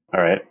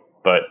 all right,"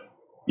 but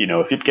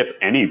if it gets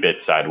any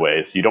bit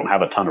sideways, you don't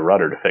have a ton of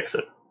rudder to fix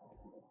it.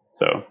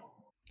 So,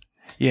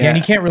 yeah, and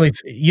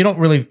you don't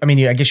really. I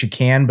mean, I guess you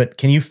can, but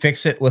can you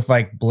fix it with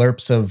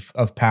blurps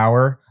of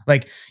power?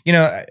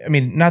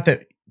 Not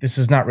that this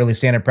is not really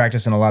standard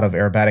practice in a lot of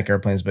aerobatic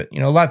airplanes, but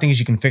a lot of things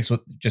you can fix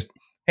with just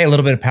a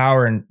little bit of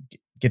power and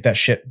get that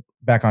shit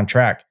back on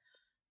track.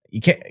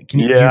 You can't. Do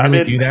you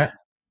really do that?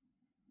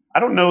 I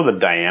don't know the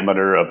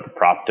diameter of the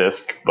prop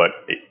disc, but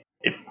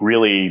it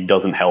really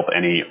doesn't help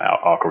any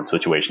awkward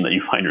situation that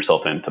you find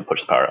yourself in to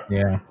push the power up.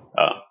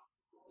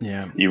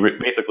 Yeah. You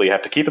basically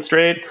have to keep it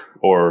straight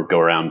or go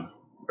around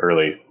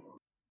early.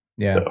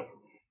 Yeah.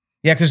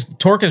 Yeah, because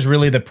torque is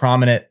really the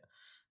prominent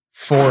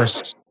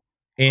force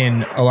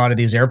in a lot of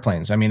these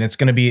airplanes. I mean, it's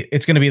going to be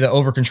the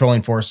over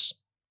controlling force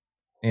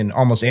in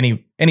almost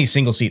any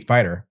single seat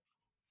fighter.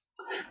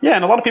 Yeah,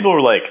 and a lot of people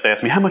were they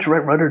asked me, how much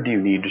right rudder do you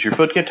need? Does your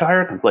foot get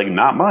tired? It's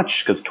not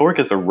much, because torque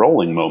is a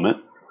rolling moment.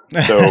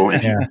 So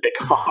if you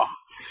take off.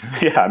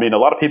 Yeah, I mean, a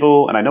lot of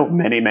people, and I know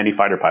many, many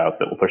fighter pilots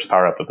that will push the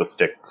power up with the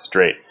stick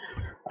straight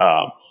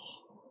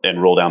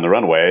and roll down the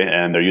runway,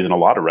 and they're using a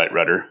lot of right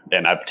rudder.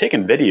 And I've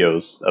taken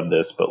videos of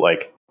this, but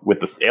with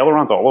the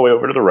ailerons all the way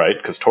over to the right,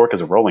 because torque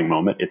is a rolling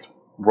moment, it's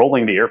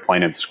rolling the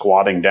airplane and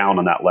squatting down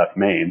on that left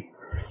main.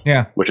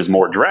 Yeah, which is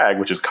more drag,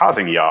 which is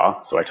causing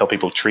yaw. So I tell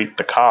people treat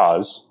the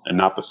cause and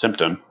not the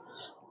symptom.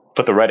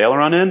 Put the right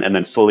aileron in and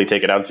then slowly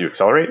take it out as you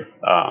accelerate.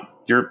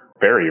 You're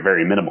very,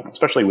 very minimal,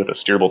 especially with a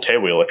steerable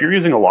tail wheel. If you're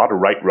using a lot of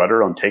right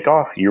rudder on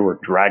takeoff, you are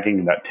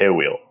dragging that tail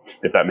wheel,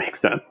 if that makes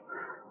sense.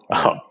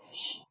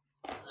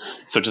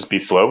 So just be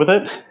slow with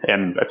it,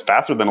 and it's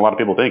faster than a lot of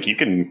people think. You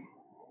can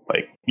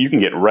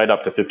get right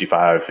up to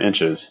 55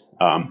 inches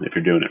if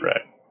you're doing it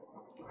right.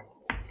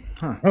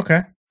 Huh.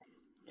 Okay.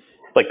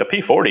 The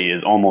P40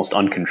 is almost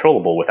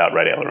uncontrollable without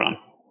right aileron.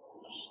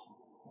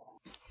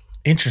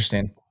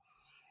 Interesting.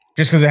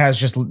 Just because it has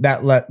just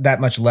that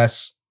much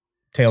less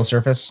tail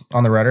surface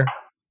on the rudder?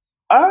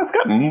 It's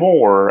got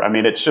more. I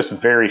mean, it's just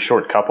very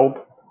short coupled.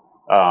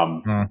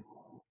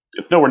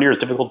 It's nowhere near as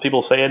difficult as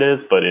people say it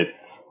is, but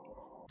it's,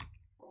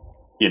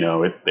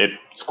 it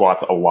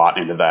squats a lot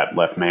into that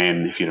left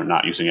main if you're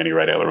not using any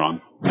right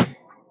aileron.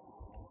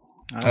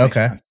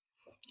 Okay.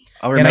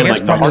 I'll remember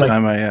next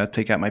time I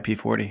take out my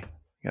P40.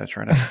 Gotta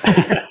try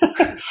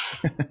that.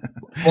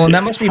 Well, and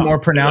that must be more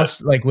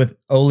pronounced with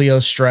oleo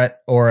strut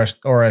or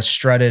a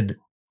strutted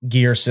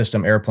gear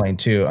system airplane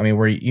too. I mean,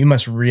 where you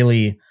must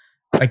really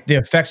Like the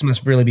effects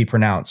must really be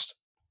pronounced.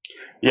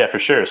 Yeah, for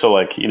sure. So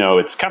like,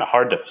 it's kind of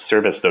hard to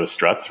service those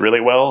struts really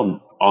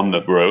well on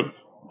the road.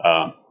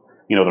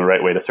 The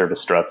right way to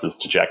service struts is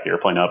to jack the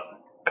airplane up,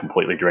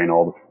 completely drain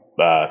all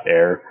the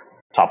air,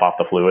 top off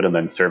the fluid, and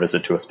then service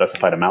it to a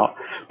specified amount.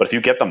 But if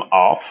you get them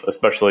off,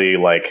 especially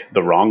like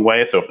the wrong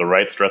way, so if the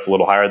right strut's a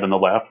little higher than the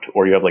left,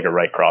 or you have like a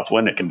right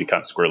crosswind, it can be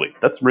kind of squirrely.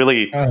 That's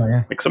really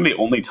like some of the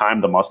only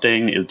time the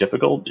Mustang is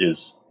difficult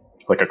is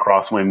like a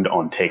crosswind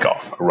on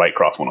takeoff, a right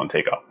crosswind on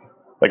takeoff.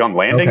 Like on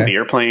landing, the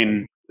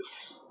airplane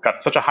it's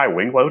got such a high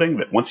wing loading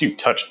that once you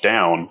touch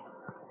down,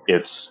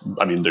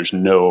 there's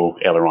no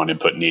aileron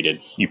input needed.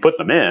 You put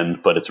them in,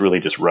 but it's really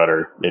just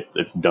rudder.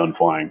 It's done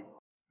flying.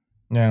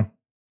 Yeah.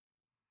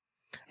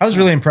 I was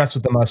really impressed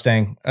with the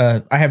Mustang.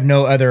 I have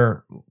no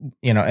other,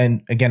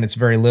 and again, it's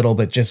very little,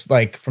 but just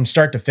like from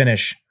start to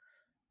finish,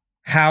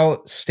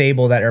 how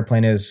stable that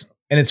airplane is.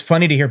 And it's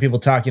funny to hear people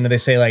talk, they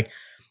say like,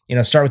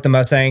 start with the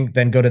Mustang,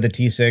 then go to the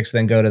T6,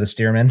 then go to the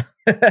Stearman,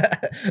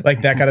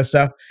 like that kind of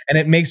stuff. And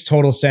it makes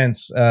total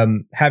sense.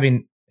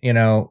 Having,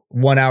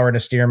 1 hour in a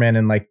Stearman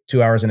and like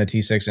 2 hours in a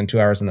T6 and 2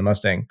 hours in the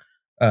Mustang.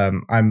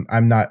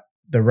 I'm not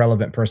the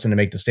relevant person to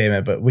make the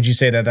statement, but would you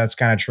say that that's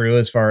kind of true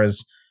as far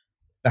as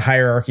the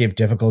hierarchy of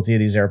difficulty of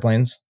these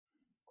airplanes?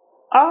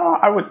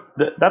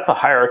 That's a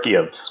hierarchy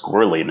of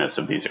squirreliness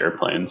of these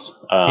airplanes.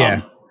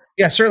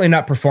 Yeah, certainly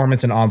not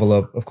performance and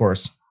envelope, of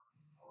course.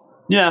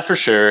 Yeah, for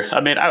sure. I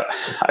mean,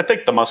 I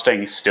think the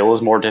Mustang still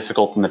is more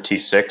difficult than the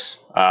T6.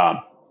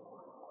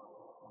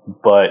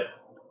 But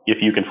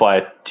if you can fly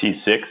a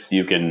T6,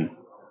 you can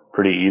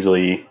pretty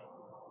easily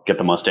get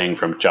the Mustang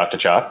from chock to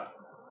chock.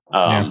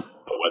 But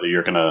whether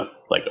you're going to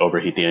like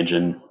overheat the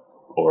engine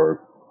or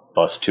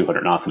bust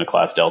 200 knots in a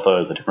class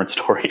Delta is a different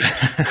story.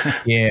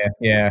 Yeah,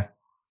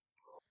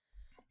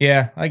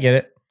 I get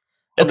it.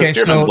 And the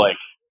Stearman's like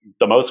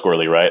the most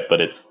squirrely, right?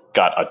 But it's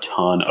got a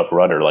ton of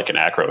rudder like an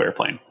acro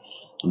airplane.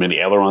 I mean, the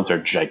ailerons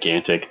are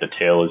gigantic. The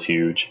tail is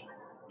huge.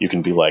 You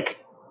can be like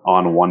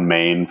on one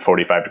main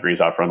 45 degrees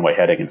off runway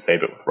heading and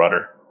save it with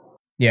rudder.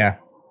 Yeah.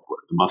 With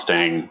the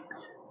Mustang,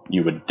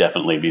 you would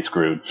definitely be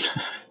screwed.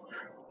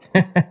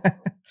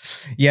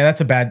 Yeah,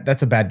 that's a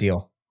bad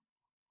deal.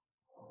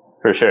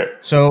 For sure.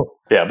 So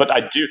yeah, but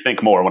I do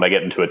think more when I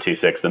get into a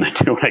T6 than I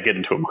do when I get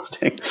into a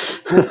Mustang.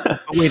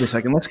 Wait a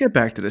second. Let's get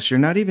back to this. You're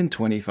not even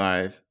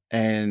 25,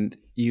 and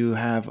you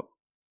have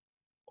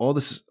all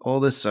this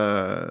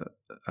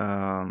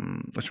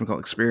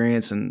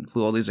experience and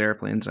flew all these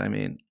airplanes. I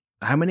mean,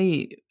 how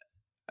many?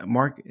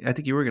 Mark, I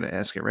think you were going to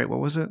ask it, right? What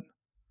was it?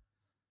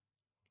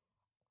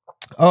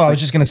 Oh, I was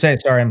just going to say.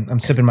 Sorry, I'm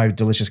sipping my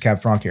delicious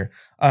Cab Franc here.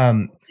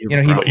 He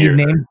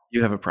named.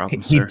 You have a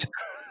problem, sir.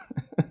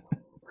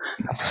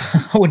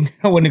 I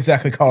wouldn't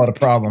exactly call it a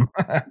problem.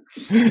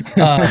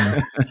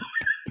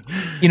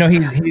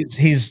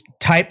 He's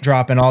type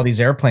dropping all these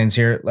airplanes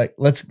here. Like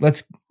let's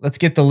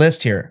get the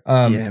list here.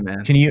 Yeah,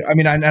 man. Can you? I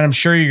mean, I'm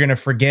sure you're gonna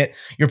forget.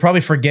 You'll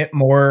probably forget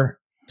more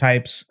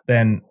types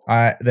than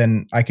I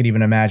could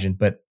even imagine.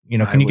 But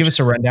can you give us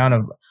a rundown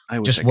of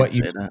just what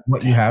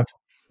you have?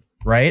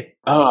 Right?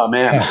 Oh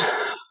man,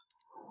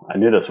 I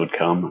knew this would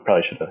come. I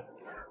probably should have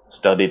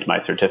studied my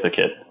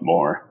certificate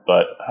more,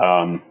 but.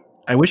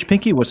 I wish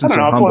Pinky wasn't so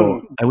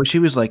humble. I wish he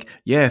was like,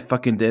 yeah, I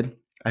fucking did.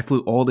 I flew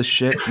all this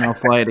shit and I'll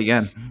fly it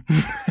again.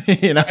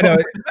 I know.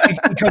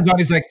 He comes on,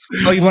 he's like,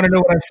 oh, you want to know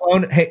what I've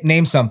flown? Hey,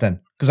 name something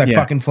because I've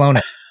fucking flown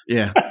it.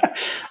 Yeah.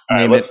 All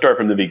right, let's start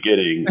from the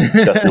beginning.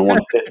 Cessna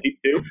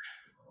 152,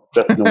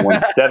 Cessna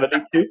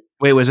 172.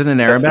 Wait, was it an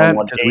Aerobat?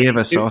 Because we have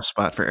a soft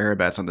spot for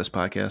Aerobats on this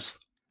podcast.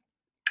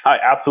 I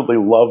absolutely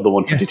love the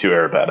 152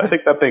 Aerobat. I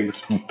think that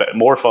thing's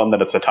more fun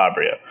than a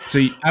Citabria. So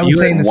I was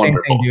saying the same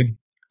thing, dude.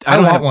 I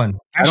want one.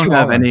 I don't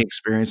have any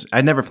experience.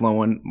 I'd never flown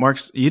one.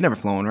 Mark's, you never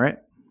flown, right?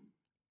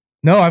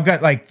 No, I've got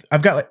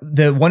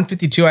the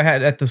 152 I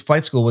had at the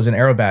flight school was an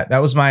Aerobat. That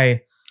was my.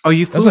 Oh,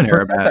 you flew an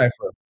Aerobat?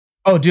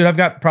 Oh, dude, I've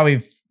got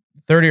probably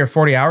 30 or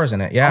 40 hours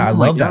in it. Yeah, I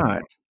love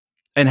that.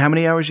 And how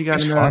many hours you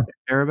got in the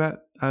Aerobat,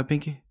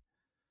 Pinky?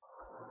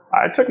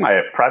 I took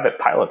my private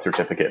pilot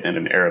certificate in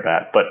an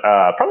Aerobat, but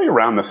probably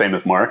around the same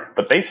as Mark.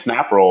 But they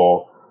snap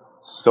roll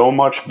so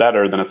much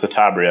better than a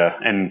Citabria,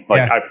 and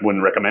I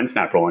wouldn't recommend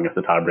snap rolling a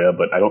Citabria,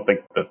 but I don't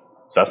think the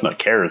Cessna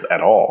cares at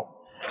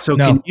all. So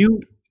could you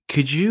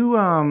do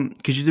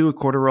a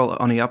quarter roll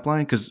on the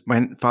upline? Because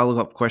my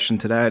follow-up question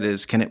to that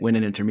is, can it win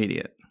an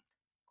intermediate?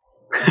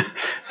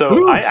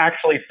 So I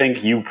actually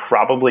think you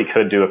probably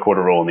could do a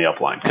quarter roll in the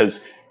upline,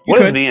 because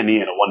what is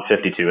VNE in a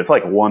 152? It's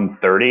like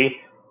 130,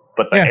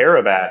 but the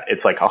Aerobat,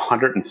 it's like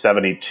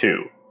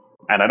 172.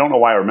 And I don't know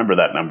why I remember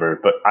that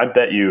number, but I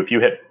bet you if you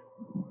hit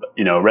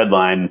red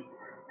line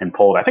and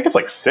pulled, I think it's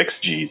like 6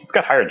 Gs. It's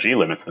got higher G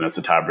limits than a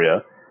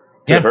Citabria.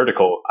 To the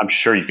vertical, I'm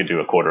sure you could do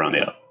a quarter on the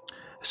up.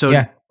 So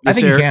I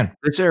think you can.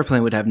 This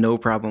airplane would have no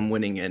problem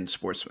winning in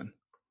Sportsman.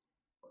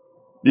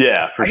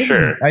 Yeah, for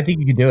sure. I think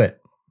you could do it.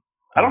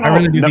 I don't know. I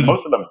really do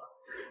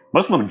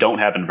most of them don't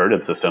have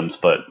inverted systems,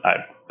 but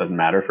it doesn't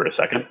matter for a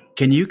second.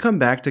 Can you come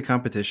back to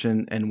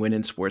competition and win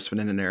in Sportsman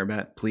in an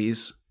Aerobat,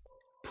 please?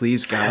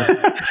 Please, God.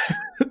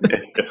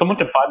 If someone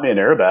can find me an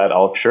Aerobat,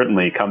 I'll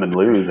certainly come and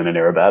lose in an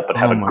Aerobat, but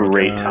have Oh a my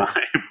great God.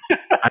 time.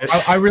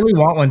 I really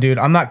want one, dude.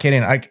 I'm not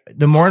kidding.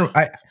 The more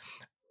I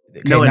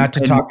okay, No, not to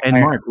talk. and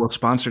Mark, we'll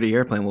sponsor the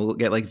airplane. We'll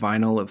get like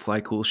vinyl of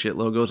Fly Cool Shit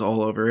logos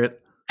all over it.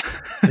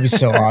 It'd be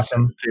so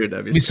awesome. Dude,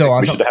 that'd It'd be so We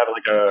awesome. should have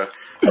like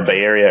a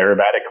Bay Area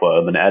Aerobatic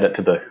club and add it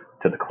to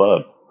the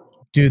club.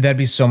 Dude, that'd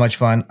be so much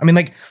fun. I mean,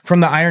 like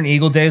from the Iron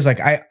Eagle days, like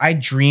I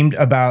dreamed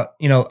about,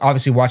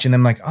 obviously watching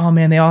them like, oh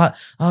man,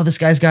 this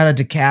guy's got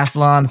a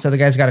decathlon, this other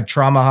guy's got a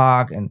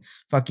Traumahawk, and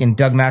fucking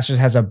Doug Masters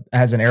has an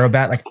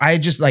Aerobat. Like I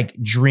just like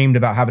dreamed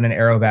about having an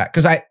Aerobat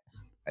because I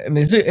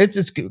mean,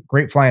 it's a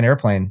great flying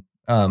airplane.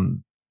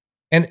 And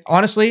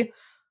honestly,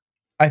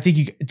 I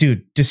think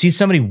to see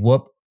somebody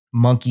whoop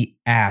monkey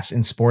ass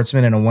in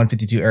Sportsman in a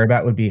 152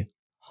 Aerobat would be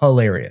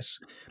hilarious.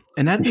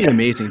 And that'd be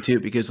amazing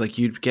too, because like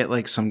you'd get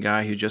like some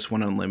guy who just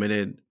went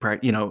unlimited,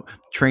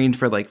 trained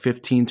for like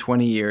 15,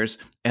 20 years,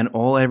 and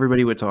all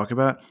everybody would talk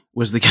about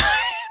was the guy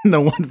in the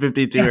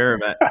 152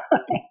 Aerobat.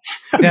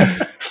 Yeah.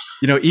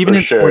 Even For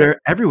in sure. Florida,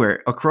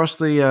 everywhere across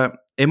the,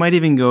 it might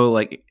even go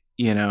like,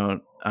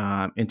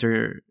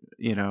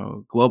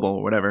 global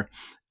or whatever.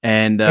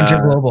 And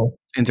Interglobal.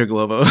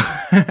 Interglobo.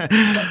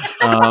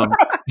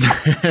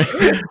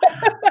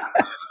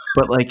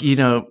 But like, you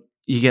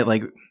get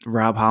like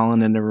Rob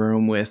Holland in the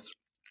room with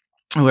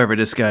whoever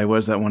this guy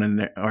was that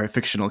wanted our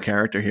fictional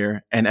character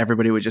here, and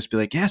everybody would just be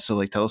like, yeah, so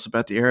like tell us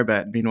about the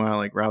Aerobat. Meanwhile,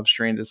 like Rob's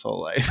trained his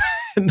whole life.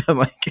 And I'm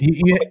like,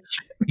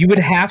 you would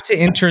have to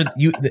enter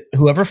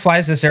whoever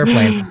flies this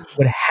airplane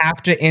would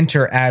have to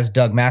enter as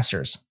Doug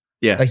Masters.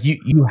 yeah, Like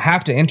you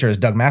have to enter as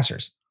Doug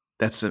Masters.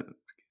 that's it.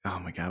 Oh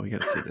my God, we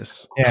got to do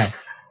this. Yeah.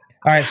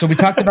 All right. So we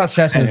talked about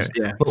Cessnas, Anyway,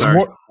 yeah, but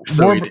sorry.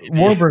 Sorry, Dave.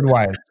 Warbird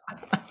wise,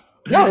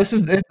 no. This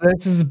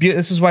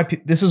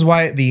is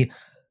why the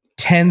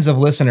tens of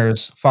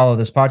listeners follow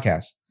this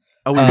podcast.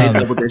 Oh, we made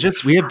double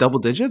digits. We have double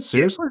digits.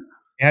 Seriously?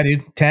 Yeah,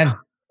 dude. 10.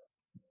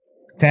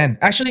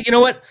 Actually, you know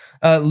what?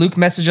 Luke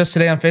messaged us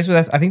today on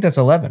Facebook. I think that's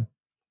 11.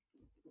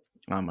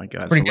 Oh my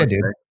God, Pretty good, dude.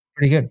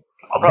 Pretty good.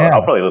 I'll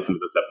probably listen to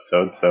this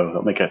episode, so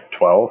I'll make it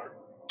 12.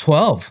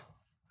 12.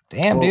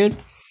 Damn, Well, dude.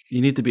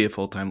 You need to be a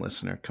full-time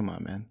listener. Come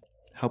on, man.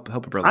 Help a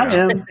brother I out.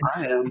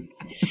 am.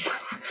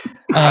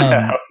 I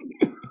am.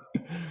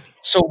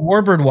 So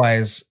Warbird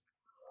wise,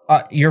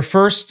 what was your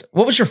first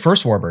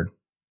Warbird?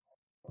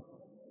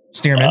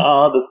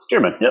 Stearman. The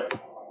Stearman. Yep.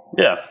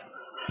 Yeah.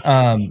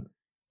 I and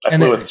flew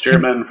then- a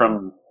Stearman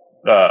from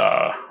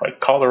like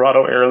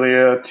Colorado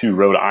area to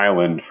Rhode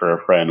Island for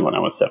a friend when I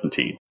was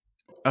 17.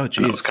 Oh, And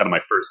that was geez. kind of my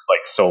first like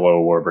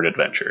solo Warbird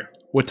adventure.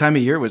 What time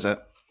of year was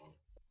that?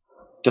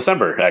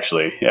 December,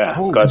 actually. Yeah.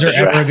 Glad Is there to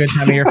ever a draft. good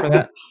time of year for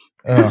that?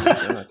 Ugh.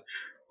 God.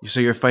 So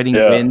you're fighting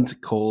Yeah. wind,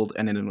 cold,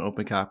 and in an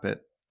open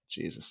cockpit.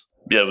 Jesus.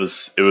 Yeah, it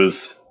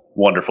was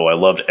wonderful. I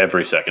loved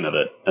every second of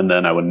it, and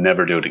then I would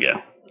never do it again.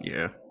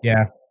 Yeah.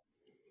 Yeah.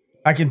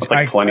 I can. It's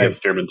like plenty of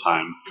Stearman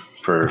time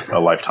for a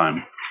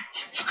lifetime.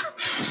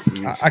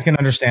 I can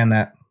understand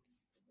that.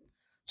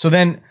 So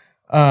then,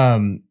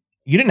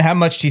 you didn't have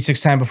much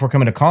T6 time before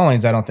coming to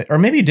Collins, I don't think, or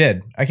maybe you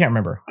did. I can't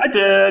remember. I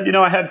did.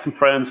 I had some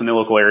friends in the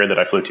local area that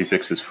I flew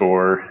T6s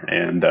for,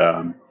 and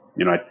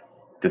I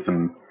did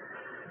some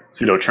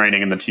pseudo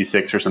training in the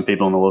T6 for some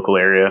people in the local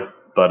area.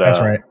 But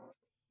That's right.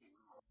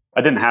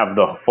 I didn't have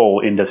the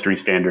full industry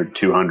standard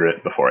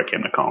 200 before I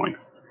came to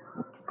Collins.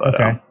 But,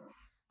 Okay.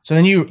 So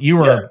then you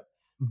were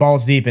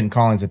balls deep in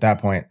Collins at that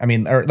point. I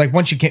mean, or like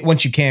once you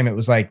came, it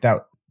was like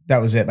that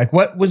was it. Like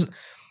what was?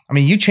 I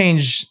mean, you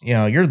changed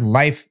your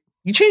life.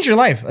 You changed your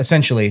life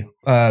essentially.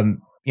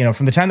 From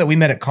the time that we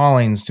met at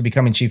Collins to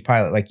becoming chief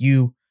pilot, like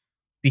you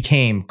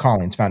became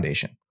Collins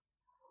Foundation.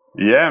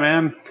 yeah,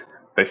 man.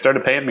 They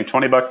started paying me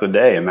 $20 a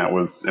day, and that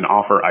was an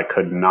offer I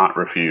could not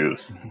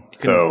refuse.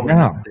 So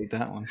No. Take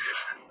that one.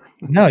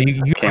 No,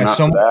 you Came got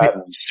out to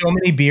that. so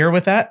many beer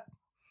with that.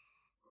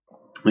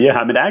 yeah,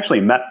 I mean, I actually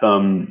met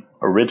them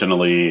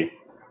originally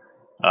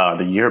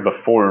the year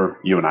before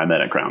you and I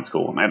met at ground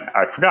school. And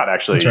I forgot,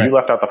 actually, That's right. you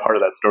left out the part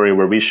of that story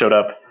where we showed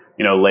up,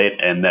 late,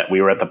 and that we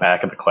were at the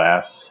back of the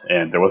class,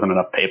 and there wasn't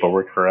enough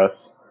paperwork for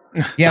us.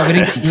 Yeah, we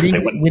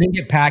didn't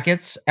get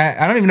packets.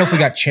 I don't even know if we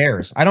got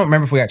chairs. I don't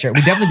remember if we got chairs.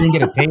 We definitely didn't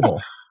get a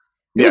table.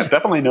 Yeah,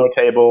 definitely no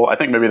table. I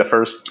think maybe the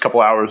first couple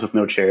hours with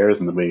no chairs,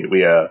 and then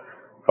we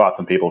fought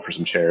some people for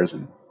some chairs.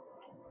 And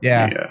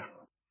Yeah.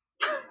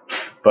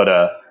 But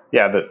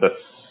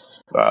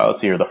let's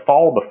see here. The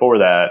fall before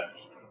that,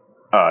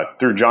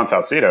 through John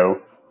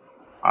Salcedo,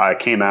 I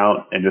came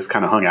out and just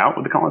kind of hung out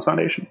with the Collins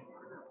Foundation.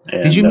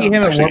 And, Did you meet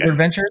him at actually, Warbird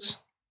Adventures?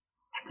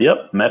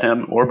 Yep, met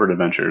him at Warbird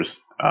Adventures.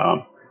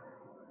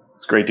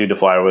 It's a great dude to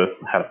fly with.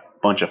 Had a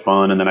bunch of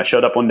fun, and then I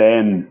showed up one day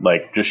and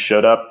just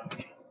showed up,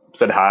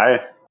 said hi.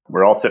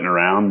 We're all sitting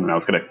around, and I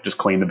was gonna just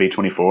clean the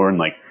B-24 and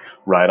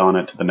ride on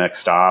it to the next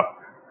stop.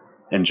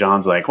 And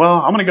John's like, "Well,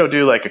 I'm gonna go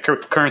do a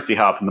currency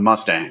hop in the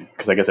Mustang,"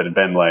 because I guess it had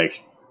been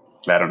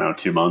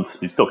 2 months.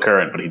 He's still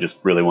current, but he just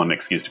really wanted an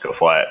excuse to go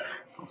fly it.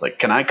 I was like,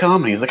 "Can I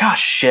come?" And he's like, "Oh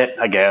shit,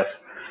 I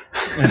guess."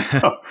 And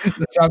so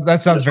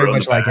That sounds very rode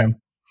much the like back. him.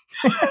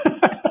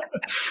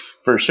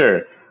 for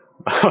sure.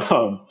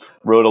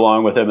 Rode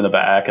along with him in the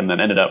back, and then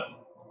ended up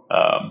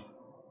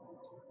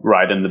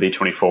riding the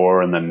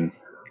B-24, and then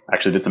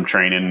actually did some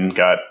training.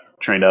 Got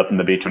trained up in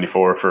the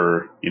B-24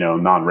 for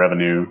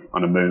non-revenue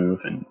on a move,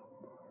 and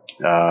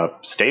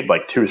stayed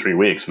like 2 or 3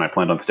 weeks when I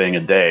planned on staying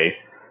a day,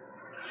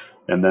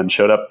 and then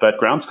showed up at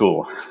ground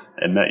school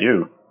and met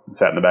you and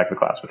sat in the back of the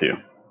class with you.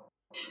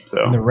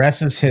 So And the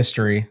rest is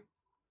history.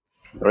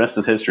 the rest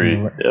is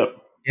history.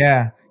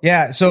 Yep.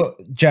 Yeah. So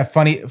Jeff,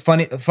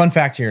 fun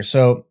fact here.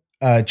 So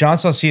John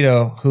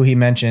Salcido, who he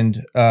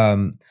mentioned,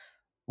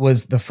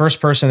 was the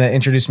first person that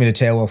introduced me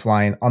to tailwheel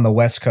flying on the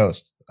West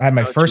Coast. I had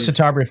my first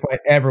Citabria flight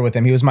ever with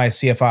him. He was my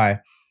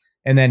CFI.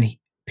 And then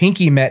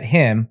Pinky met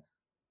him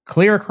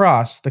clear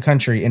across the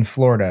country in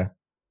Florida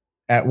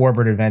at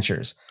Warbird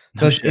Adventures.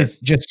 So it's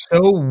just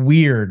so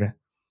weird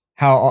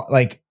how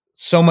like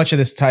so much of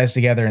this ties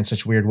together in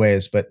such weird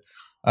ways. But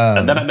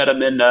and then I met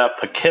him in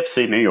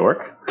Poughkeepsie, New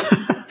York.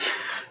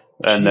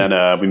 And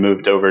then we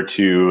moved over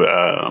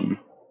to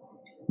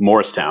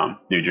Morristown,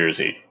 New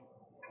Jersey.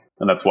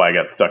 And that's why I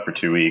got stuck for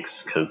 2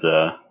 weeks, because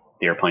the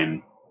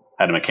airplane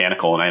had a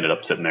mechanical, and I ended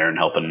up sitting there and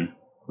helping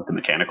with the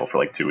mechanical for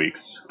like 2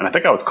 weeks. And I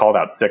think I was called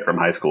out sick from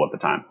high school at the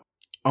time.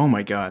 Oh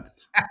my God.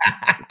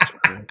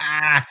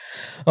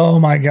 Oh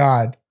my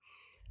God.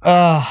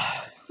 I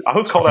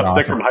was called out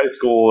sick from high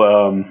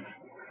school.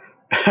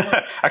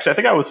 Actually, I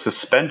think I was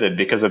suspended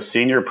because of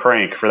senior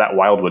prank for that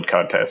Wildwood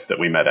contest that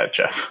we met at,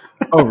 Jeff.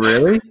 Oh,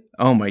 really?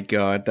 Oh my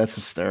God. That's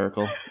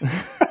hysterical.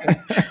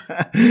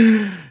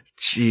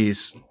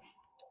 Jeez.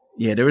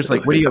 Yeah, there was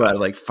like, what do you got,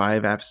 like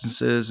 5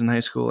 absences in high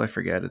school? I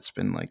forget. It's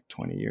been like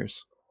 20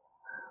 years.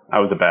 I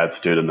was a bad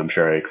student. I'm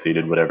sure I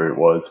exceeded whatever it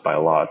was by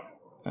a lot.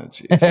 Oh,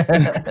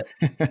 jeez.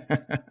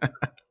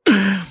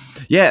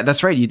 Yeah,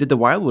 that's right. You did the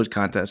Wildwood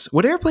contest.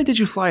 What airplane did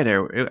you fly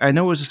there? I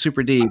know it was a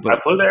Super D, but I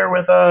flew there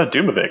with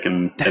Dumovic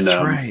and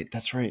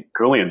That's right.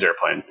 Goulian's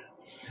airplane.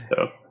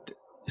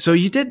 So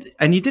you did,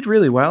 and you did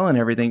really well and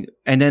everything.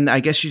 And then I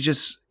guess you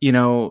just, the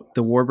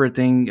Warbird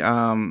thing,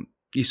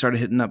 you started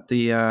hitting up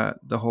the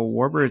whole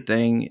Warbird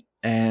thing,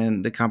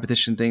 and the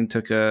competition thing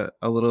took a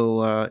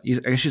little. I guess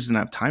you just didn't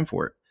have time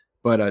for it.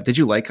 But did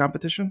you like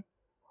competition?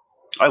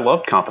 I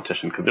loved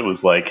competition because it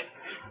was like,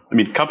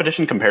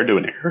 competition compared to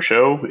an air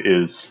show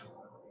is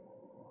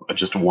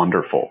just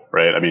wonderful,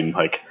 right?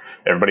 Like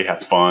everybody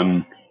has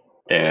fun,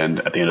 and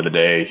at the end of the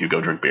day, you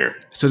go drink beer.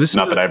 So this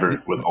not that I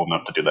ever was old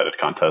enough to do that at a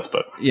contest,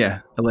 but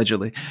yeah,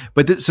 allegedly.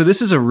 But so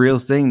this is a real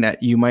thing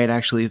that you might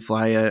actually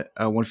fly a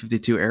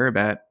 152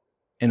 Aerobat.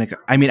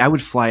 I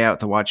would fly out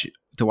to watch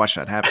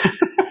that happen.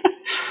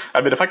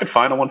 If I could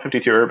find a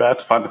 152 Aerobat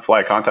to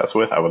fly a contest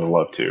with, I would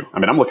love to.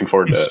 I'm looking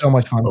forward to so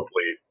much fun.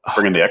 Hopefully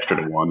bringing the extra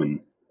to one and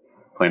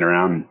playing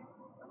around and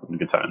having a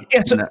good time.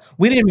 Yeah, so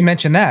we didn't even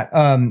mention that.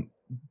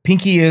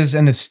 Pinky is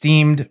an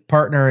esteemed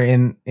partner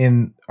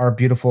in our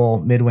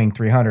beautiful Midwing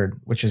 300,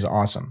 which is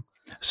awesome.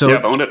 So yeah,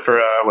 I've owned it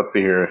for let's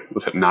see here.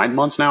 Was it 9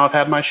 months now? I've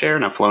had my share,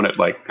 and I've flown it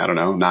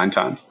 9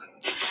 times.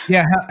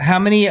 Yeah, how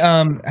many?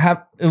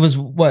 It was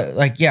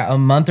a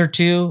month or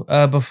two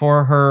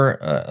before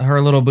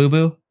her little boo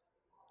boo.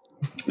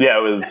 Yeah,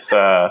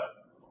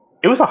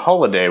 it was a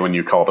holiday when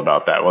you called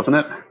about that, wasn't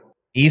it?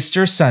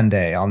 Easter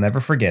Sunday. I'll never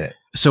forget it.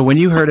 So when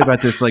you heard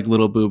about this like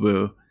little boo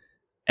boo,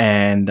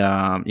 and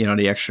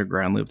the extra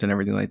ground loop and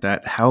everything like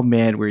that, how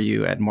mad were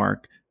you at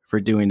Mark for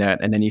doing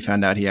that? And then you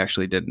found out he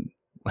actually didn't.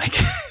 Like,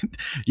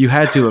 you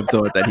had to have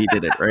thought that he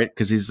did it, right?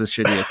 Because he's the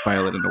shittiest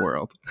pilot in the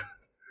world.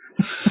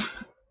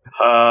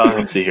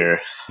 Let's see here.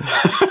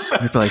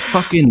 You'd be like,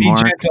 fucking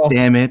Mark, gentle.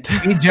 Damn it.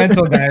 Be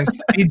gentle, guys.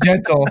 Be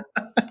gentle.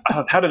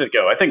 How did it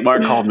go? I think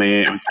Mark called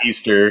me. It was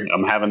Easter.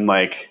 I'm having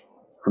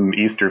some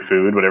Easter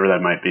food, whatever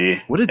that might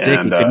be. What a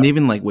dick. He couldn't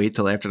even wait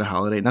till after the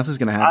holiday. Nothing's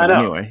going to happen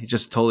anyway. He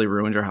just totally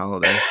ruined your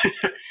holiday.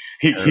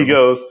 He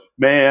goes,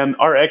 man,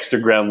 our extra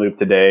ground loop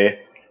today.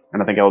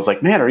 And I think I was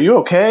like, man, are you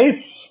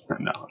okay?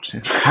 No.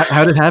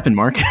 How did it happen,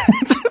 Mark?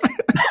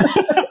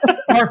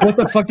 Mark, what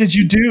the fuck did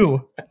you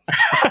do?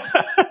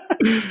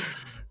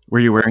 Were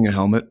you wearing a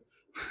helmet?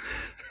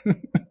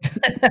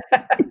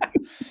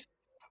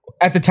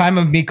 At the time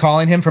of me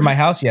calling him from my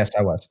house, yes,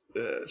 I was.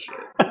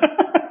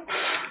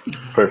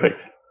 Perfect.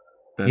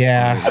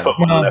 That's I put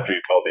one on after you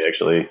called me,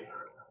 actually.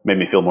 Made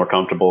me feel more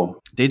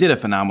comfortable. They did a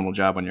phenomenal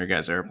job on your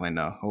guys' airplane,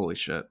 though. Holy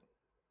shit.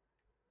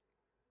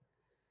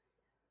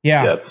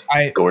 Yeah, it's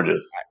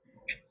gorgeous.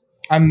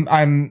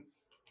 I'm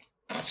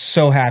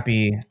so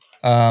happy.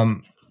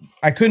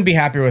 I couldn't be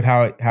happier with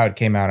how it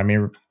came out.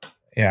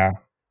 Yeah.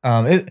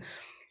 It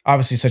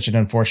obviously such an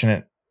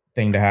unfortunate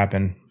thing to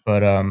happen,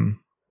 but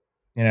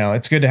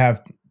it's good to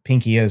have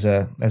Pinky as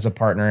a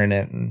partner in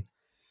it, and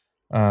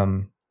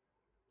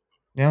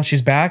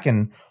she's back,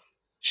 and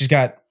she's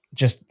got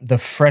just the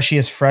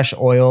freshest fresh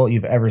oil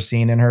you've ever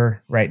seen in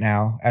her right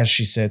now as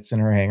she sits in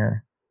her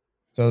hangar.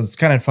 So it's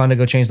kind of fun to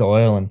go change the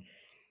oil and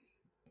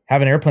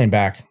have an airplane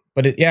back.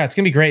 But it's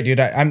gonna be great, dude.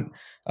 I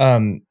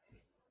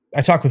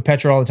talk with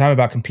Petra all the time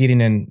about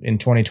competing in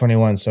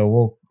 2021,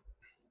 so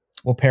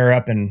we'll pair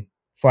up and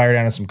fly her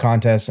down to some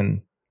contests,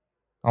 and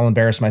I'll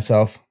embarrass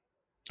myself.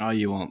 Oh,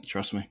 you won't.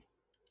 Trust me.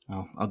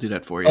 I'll do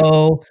that for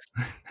you.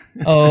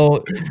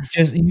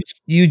 Just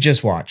you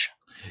just watch.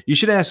 You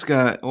should ask.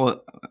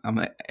 Well,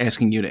 I'm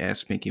asking you to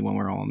ask Pinky when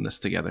we're all in this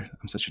together.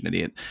 I'm such an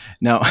idiot.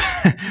 No.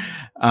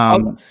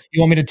 You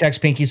want me to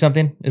text Pinky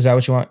something? Is that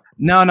what you want?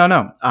 No.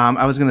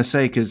 I was going to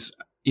say, because,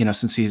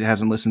 since he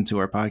hasn't listened to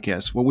our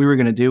podcast, what we were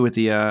going to do with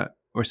the,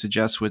 or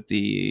suggest with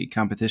the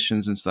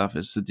competitions and stuff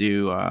is to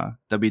do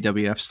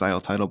WWF style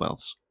title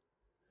belts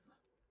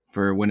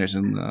for winners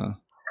and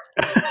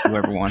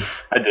whoever won.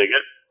 I dig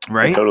it.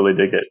 Right? I totally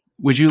dig it.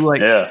 Would you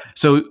Yeah.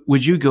 So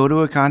would you go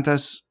to a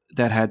contest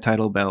that had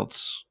title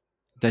belts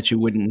that you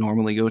wouldn't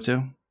normally go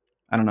to?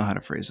 I don't know how to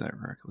phrase that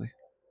correctly.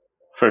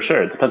 For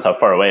sure. It depends how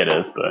far away it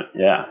is, but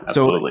yeah,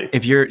 absolutely.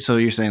 So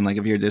you're saying, like,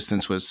 if your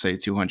distance was, say,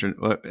 200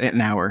 an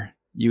hour,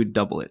 you would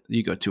double it.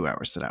 You go 2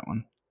 hours to that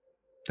one.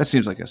 That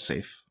seems like a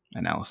safe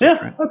analysis. Yeah,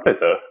 right? I'd say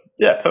so.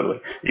 Yeah, totally.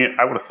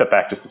 I want to step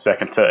back just a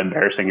second to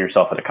embarrassing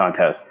yourself at a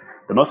contest.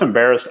 The most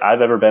embarrassed I've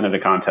ever been at a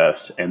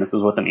contest, and this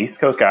is with an East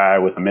Coast guy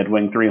with a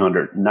mid-wing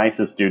 300,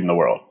 nicest dude in the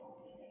world.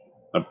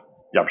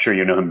 I'm sure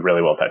you know him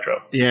really well,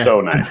 Petro. Yeah. So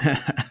nice.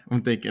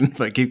 I'm thinking,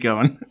 but keep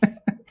going.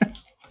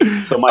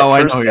 So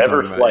my first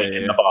ever flight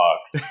in the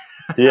box.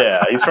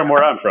 Yeah, he's from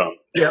where I'm from.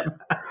 Yeah.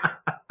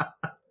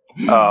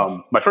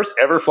 My first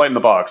ever flight in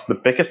the box, the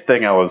biggest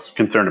thing I was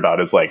concerned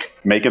about is like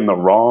making the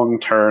wrong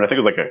turn. I think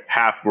it was like a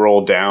half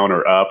roll down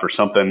or up or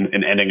something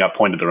and ending up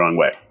pointed the wrong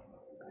way.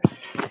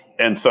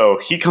 And so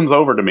he comes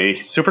over to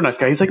me, super nice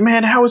guy. He's like,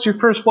 man, how was your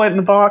first flight in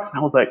the box? And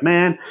I was like,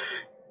 man,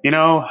 I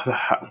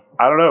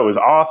don't know. It was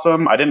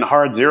awesome. I didn't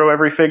hard zero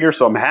every figure,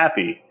 so I'm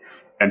happy.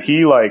 And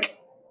he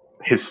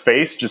his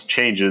face just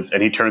changes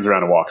and he turns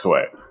around and walks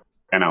away.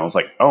 And I was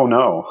like, oh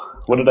no,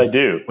 what did I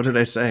do? What did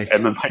I say?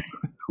 And then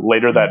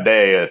later that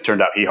day, it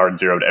turned out he hard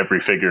zeroed every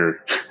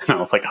figure. And I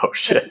was like, oh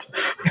shit.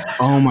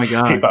 Oh my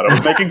God. He thought I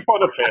was making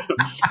fun of him.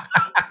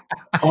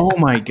 Oh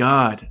my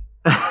God.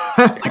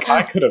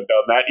 I could have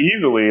done that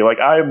easily.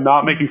 I am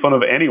not making fun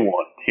of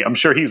anyone. I'm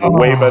sure he's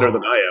way better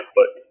than I am,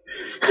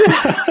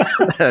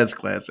 but that's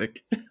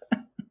classic.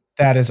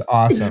 That is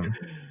awesome.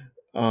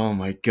 Oh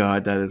my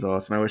God, that is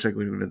awesome. I wish I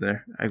could have been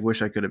there. I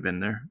wish I could have been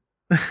there.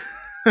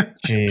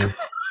 Jeez.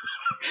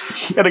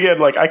 And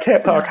again, I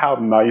can't talk how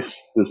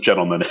nice this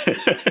gentleman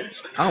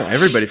is. Oh,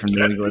 everybody from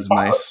New England is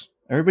nice.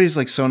 Everybody's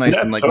so nice.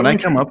 Yeah, And when I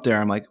come up there,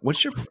 I'm like,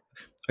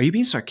 are you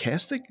being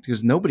sarcastic?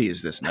 Because nobody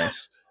is this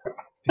nice.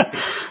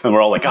 And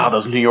we're all like,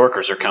 those New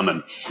Yorkers are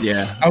coming.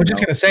 Yeah. I was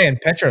just going to say, and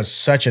Petro's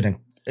such an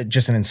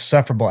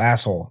insufferable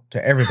asshole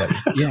to everybody.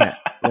 Yeah.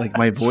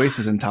 My voice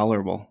is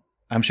intolerable.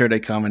 I'm sure they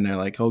come and they're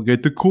like, I'll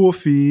get the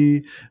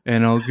coffee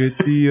and I'll get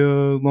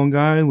the Long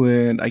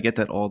Island. I get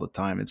that all the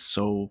time. It's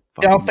so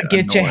fucking Don't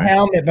forget your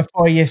helmet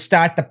before you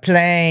start the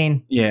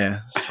plane. Yeah.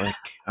 It's like,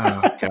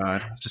 oh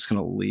God, I'm just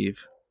going to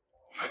leave.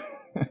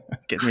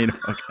 Get me the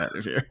fuck out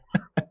of here.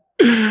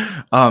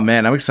 Oh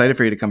man, I'm excited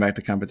for you to come back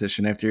to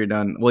competition after you're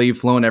done. Well, you've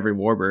flown every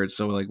Warbird,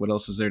 so what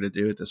else is there to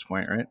do at this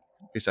point, right?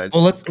 Besides,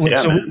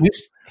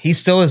 he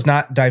still has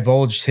not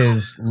divulged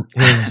his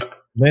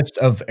list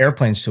of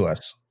airplanes to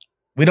us.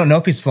 We don't know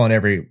if he's flown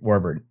every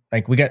Warbird.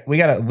 We got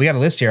a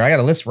list here. I got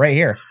a list right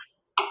here.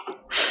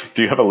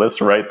 Do you have a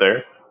list right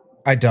there?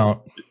 I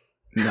don't.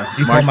 No.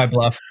 You call my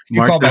bluff.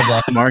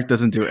 Mark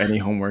doesn't do any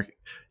homework.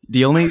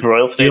 The only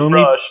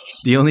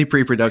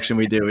pre-production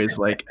we do is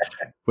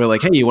we're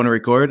like, hey, you want to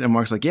record? And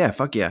Mark's like, yeah,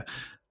 fuck yeah.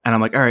 And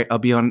I'm like, all right, I'll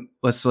be on.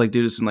 Let's do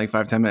this in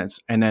 5-10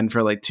 minutes. And then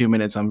for 2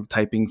 minutes, I'm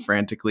typing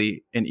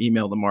frantically an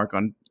email to Mark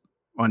on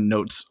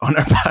notes on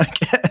our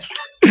podcast.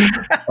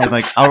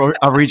 And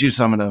I'll read you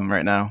some of them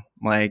right now.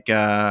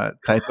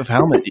 Type of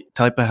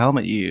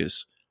helmet you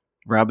use.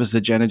 Rob is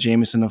the Jenna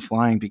Jameson of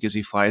flying because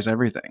he flies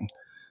everything.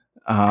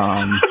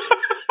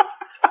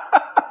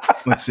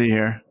 Let's see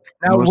here.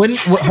 Now,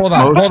 hold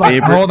on.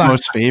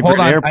 Most favorite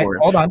airport.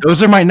 Hold on.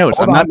 Those are my notes.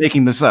 I'm not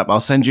making this up. I'll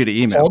send you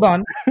the email.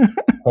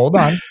 Hold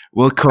on.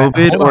 Will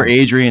COVID or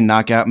Adrian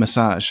knock out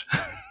massage?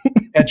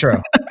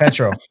 Petro,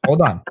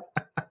 hold on.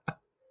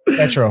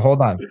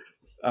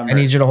 I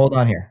need you to hold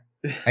on here.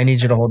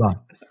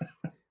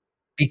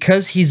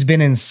 Because he's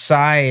been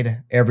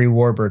inside every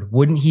Warbird,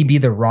 wouldn't he be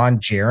the Ron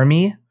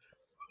Jeremy?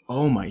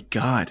 Oh my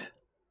God.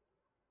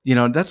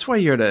 That's why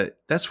you're the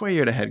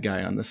head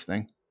guy on this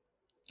thing.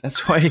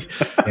 That's why.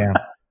 Yeah.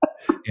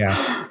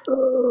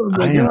 Oh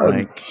I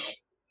am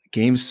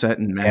game, set,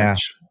 and match.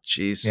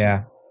 Yeah. Jeez.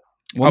 Yeah.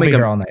 I'll be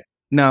here all night.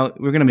 No,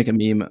 we're gonna make a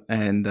meme,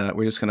 and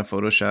we're just gonna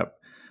Photoshop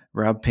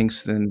Rob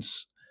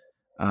Pinkston's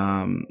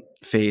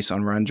face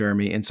on Ron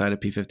Jeremy inside a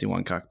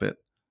P-51 cockpit.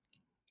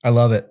 I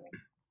love it.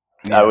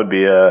 I would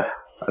be I'd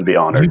be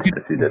honored if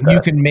you did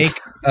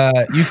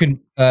that. You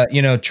can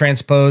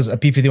transpose a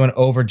P-51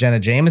 over Jenna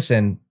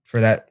Jameson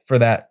for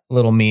that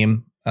little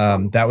meme.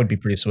 That would be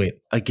pretty sweet.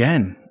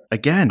 Again.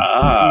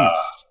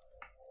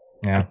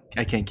 Yeah.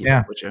 I can't keep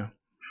up with you.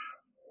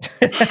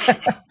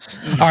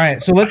 All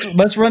right, so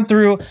let's run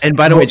through. And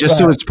by the way, just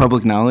so it's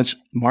public knowledge,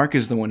 Mark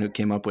is the one who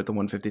came up with the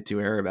 152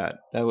 Aerobat.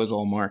 That was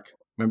all Mark.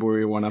 Remember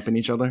we were one-upping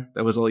each other?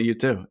 That was all you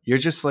too. You're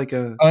just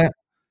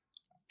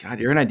God,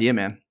 you're an idea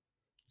man.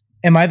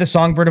 Am I the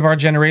songbird of our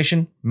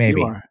generation?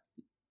 Maybe. You are.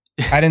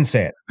 I didn't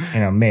say it.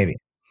 Maybe.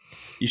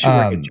 You should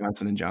work at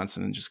Johnson and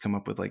Johnson and just come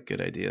up with like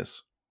good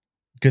ideas.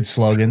 Good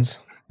slogans.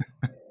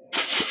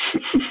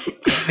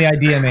 The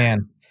idea,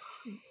 man.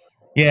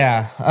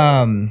 Yeah.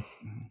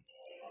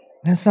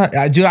 That's not,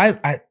 dude.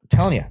 I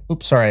telling you.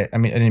 Oops, sorry. I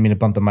didn't mean to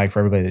bump the mic for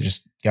everybody that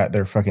just got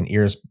their fucking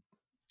ears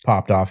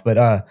popped off.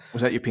 But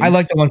was that your penis? I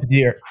like the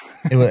 150.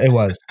 It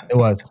was.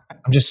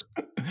 I'm just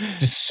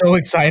so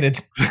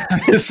excited.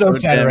 so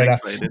excited right now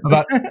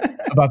about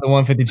the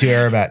 152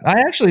 Aerobat. I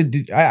actually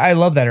do, I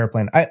love that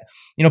airplane.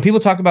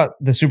 People talk about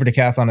the Super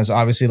Decathlon as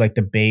obviously like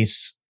the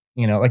base.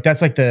 Like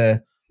that's like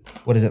the,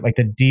 what is it, like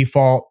the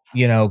default,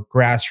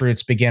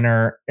 grassroots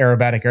beginner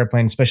aerobatic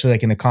airplane, especially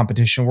like in the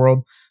competition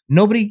world.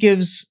 Nobody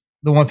gives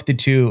the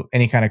 152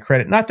 any kind of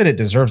credit. Not that it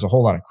deserves a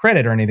whole lot of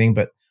credit or anything,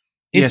 but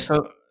it's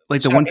so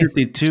like the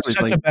 152 is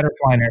such like a better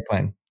flying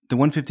airplane. The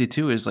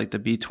 152 is like the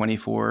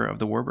B-24 of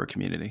the Warbird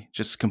community,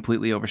 just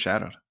completely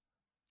overshadowed.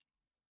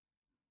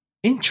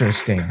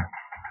 Interesting.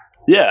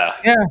 Yeah.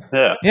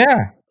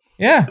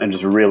 And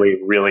just really,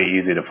 really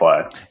easy to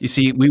fly. You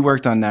see, we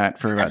worked on that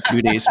for about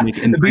 2 days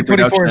in the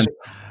pre-production.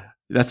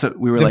 That's what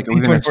we were like.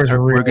 We're going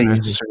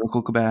to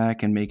circle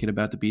back and make it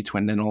about the B-20.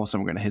 And then all of a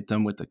sudden, we're going to hit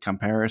them with the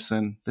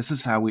comparison. This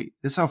is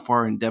how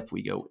far in depth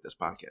we go with this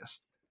podcast.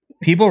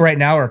 People right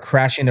now are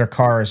crashing their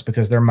cars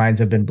because their minds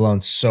have been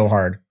blown so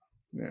hard.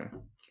 Yeah,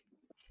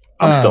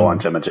 I'm still on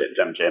Gemma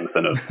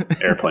Jameson of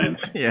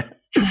airplanes. Yeah,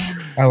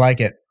 I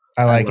like it.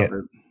 I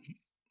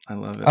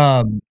love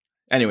it.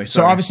 Anyway,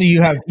 so obviously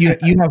you have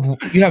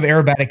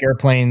aerobatic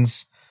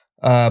airplanes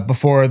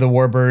before the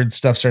Warbird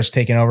stuff starts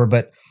taking over,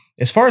 but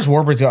as far as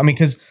Warbirds go,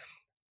 because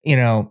you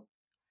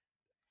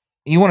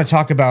want to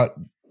talk about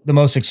the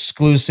most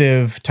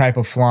exclusive type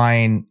of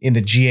flying in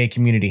the GA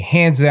community,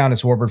 hands down,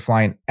 it's Warbird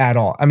flying at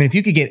all. If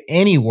you could get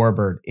any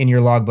Warbird in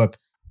your logbook,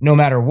 no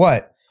matter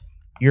what,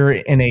 you're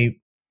in a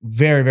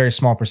very, very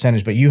small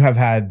percentage, but you have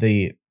had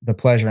the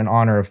pleasure and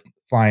honor of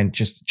flying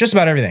just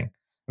about everything.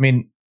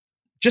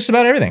 Just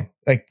about everything.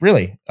 Like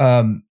really,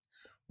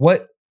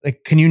 what?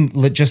 Like, can you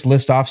just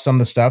list off some of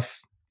the stuff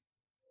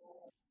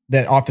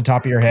that off the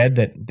top of your head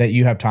that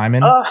you have time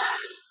in?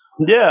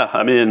 Yeah,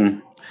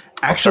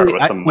 actually,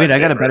 I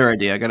got a better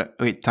idea.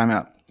 Time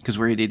out, because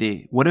we're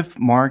ADD. What if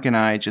Mark and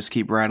I just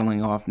keep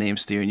rattling off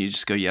names to you, and you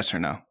just go yes or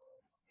no?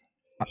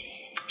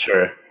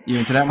 Sure. You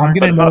into that, Mark?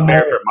 It's not fair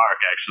for Mark,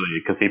 actually,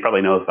 because he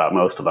probably knows about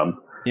most of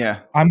them. Yeah.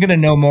 I'm going to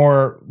know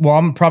more. Well,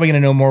 I'm probably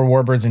going to know more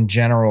Warbirds in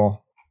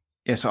general.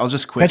 Yeah, so I'll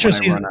just quit when I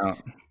run out.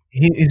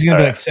 He's going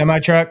to be like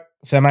semi-truck.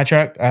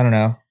 I don't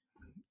know.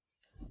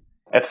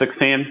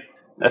 F-16,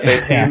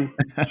 F-18,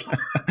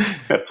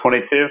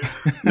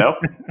 F-22. No?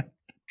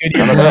 Good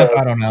year blip.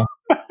 I don't know.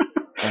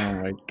 Oh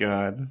my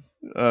god.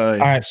 All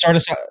right, start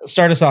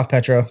us off,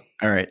 Petro.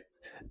 All right.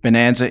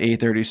 Bonanza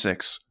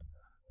A36.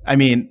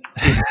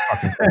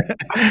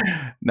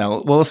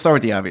 No, we'll start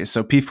with the obvious.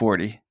 So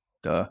P40.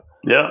 Duh.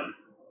 Yeah.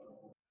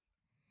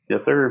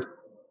 Yes, sir.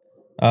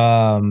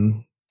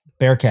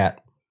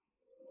 Bearcat.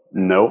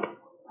 Nope.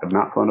 I've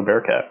not flown a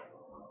Bearcat.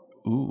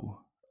 Ooh.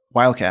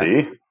 Wildcat.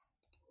 See?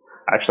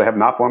 I actually have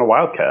not flown a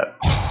Wildcat.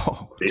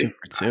 Oh, see?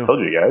 I told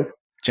you guys.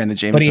 Jenna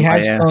Jameson. But he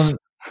has flown.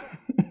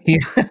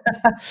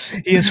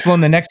 He has flown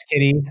the next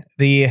kitty,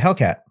 the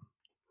Hellcat.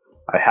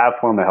 I have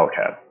flown the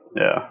Hellcat.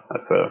 Yeah,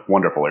 that's a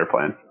wonderful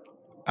airplane.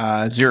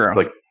 Zero.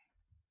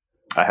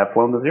 I have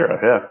flown the Zero.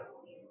 Yeah.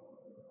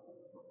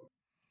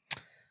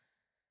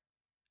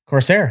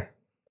 Corsair.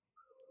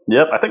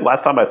 Yep. I think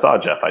last time I saw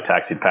Jeff, I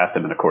taxied past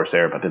him in a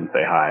Corsair, but didn't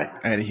say hi.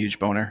 I had a huge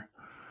boner.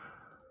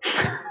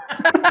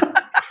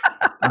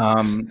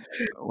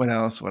 What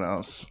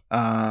else?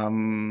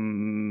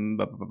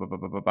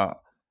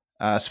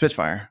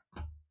 Spitfire.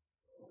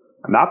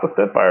 Not the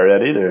Spitfire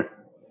yet either.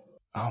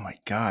 Oh my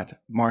God,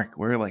 Mark,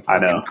 we're like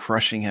fucking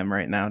crushing him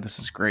right now. This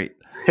is great.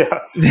 Yeah,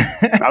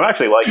 I'm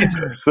actually liking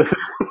this. This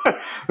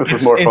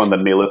is more fun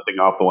than me listing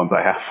off the ones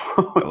I have.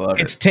 I love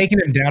it's taking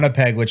him down a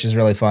peg, which is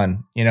really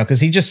fun,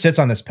 because he just sits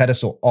on this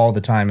pedestal all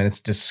the time, and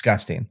it's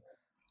disgusting.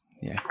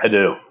 Yeah, I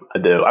do.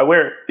 I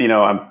wear,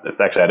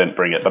 it's actually, I didn't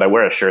bring it, but I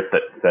wear a shirt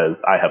that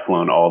says I have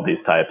flown all of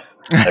these types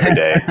every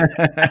day.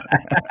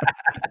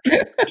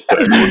 So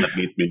everyone that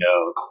meets me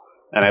knows.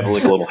 And I have a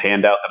little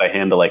handout that I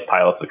hand to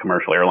pilots of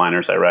commercial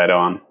airliners I ride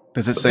on.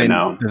 Does it say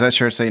no? Does that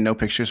shirt say no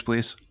pictures,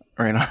 please?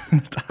 Right on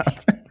the top.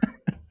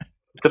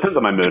 It depends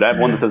on my mood. I have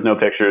one that says no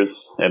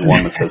pictures and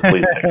one that says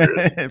please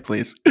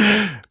pictures.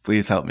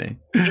 Please help me.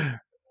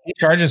 He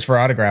charges for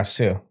autographs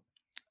too.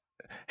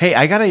 Hey,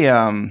 I got a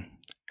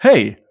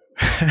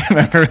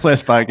remember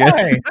last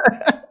podcast?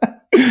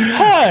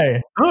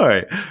 Hi. All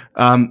right.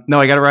 No,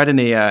 I got to ride in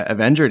the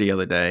Avenger the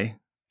other day.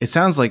 It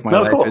sounds like my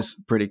life is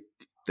pretty.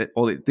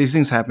 These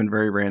things happen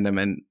very random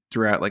and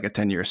throughout a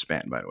 10-year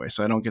span, by the way.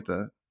 So I don't get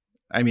to.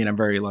 I'm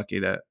very lucky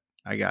that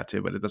I got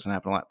to, but it doesn't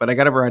happen a lot. But I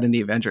got to ride in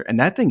the Avenger, and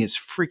that thing is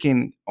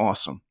freaking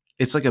awesome.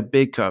 It's like a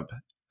big Cub.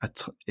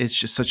 It's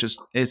just such a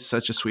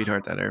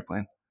sweetheart, that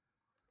airplane.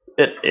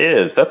 It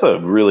is. That's a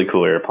really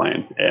cool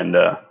airplane, and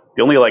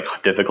The only like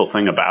difficult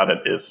thing about it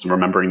is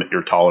remembering that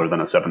you're taller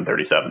than a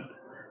 737,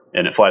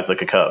 and it flies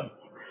like a cub.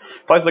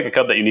 It flies like a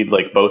cub that you need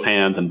like both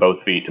hands and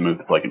both feet to move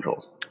the flight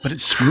controls. But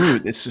it's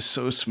smooth. It's just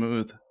so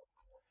smooth.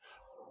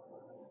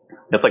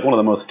 It's like one of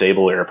the most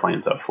stable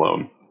airplanes I've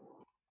flown.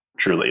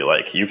 Truly,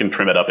 like you can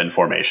trim it up in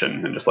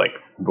formation and just like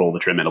roll the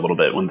trim in a little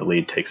bit when the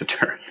lead takes a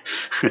turn.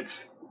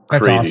 That's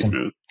crazy awesome.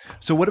 smooth.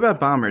 So what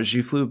about bombers?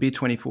 You flew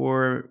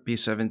B-24,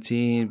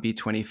 B-17,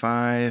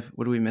 B-25.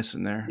 What are we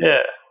missing there?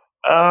 Yeah.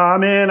 I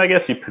mean, I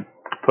guess you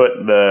put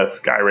the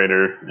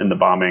Skyraider in the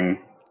bombing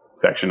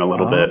section a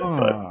little bit,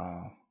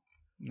 but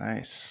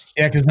nice.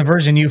 Yeah, because the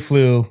version you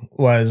flew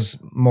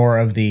was more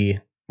of the,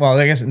 well,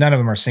 I guess none of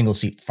them are single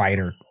seat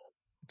fighter.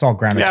 It's all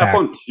ground attack. I've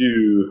flown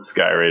 2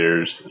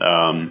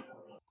 Skyraiders.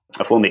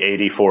 I've flown the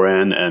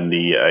 84N and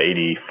the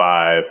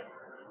 85,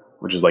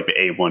 which is like the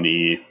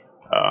A1E.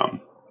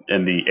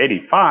 And the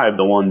 85,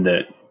 the one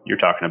that you're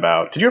talking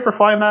about, did you ever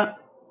fly in that?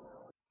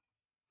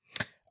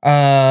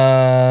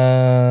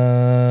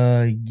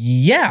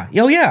 Yeah.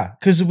 Oh, yeah.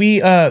 Because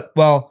we,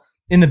 well,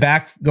 in the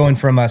back going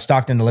from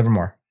Stockton to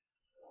Livermore.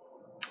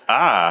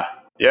 Ah,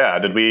 yeah.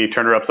 Did we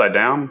turn her upside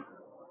down?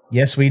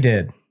 Yes, we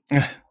did.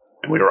 And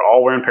we were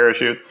all wearing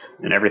parachutes,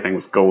 and everything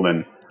was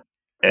golden.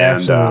 And,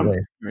 Absolutely.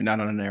 You're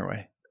not on an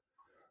airway.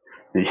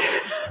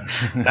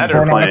 that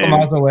 4 nautical airplane,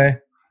 miles away.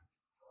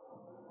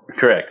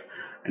 correct.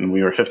 And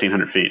we were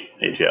 1,500 feet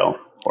AGL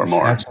or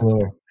more.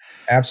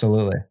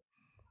 Absolutely.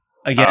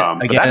 Again,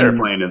 but that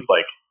airplane is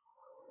like,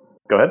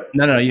 go ahead.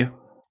 No, you.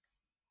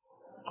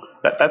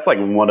 That's like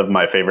one of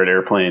my favorite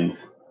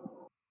airplanes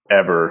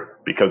ever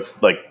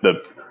because like the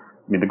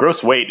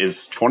gross weight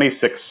is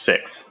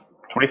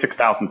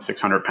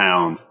 26,600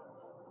 pounds,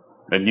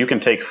 and you can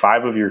take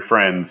 5 of your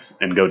friends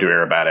and go do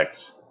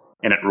aerobatics,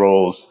 and it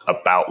rolls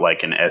about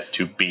like an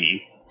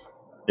S2B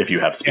if you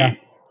have speed. Yeah.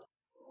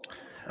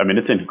 I mean,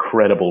 it's an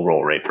incredible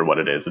roll rate for what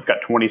it is. It's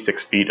got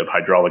 26 feet of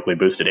hydraulically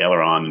boosted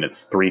aileron, and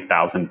it's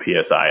 3,000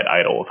 psi at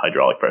idle of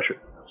hydraulic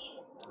pressure.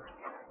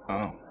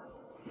 Oh,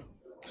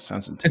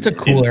 sounds intense.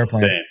 It's a cool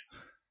airplane.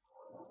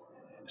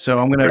 So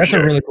I'm gonna. That's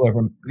a really cool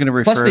airplane. I'm gonna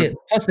refer.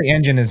 Plus the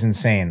engine is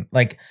insane.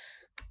 Like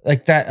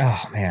that.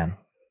 Oh man.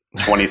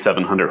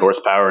 2,700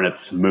 horsepower, and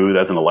it's smooth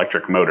as an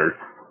electric motor.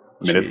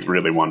 I mean, it's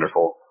really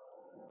wonderful.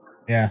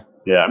 Yeah.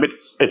 Yeah, I mean,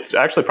 it's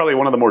actually probably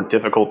one of the more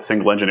difficult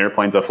single engine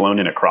airplanes I've flown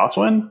in a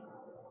crosswind.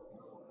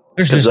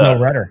 There's just no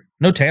rudder,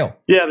 no tail.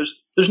 Yeah,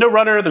 there's no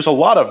rudder. There's a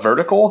lot of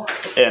vertical,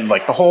 and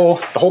like the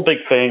whole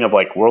big thing of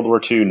like World War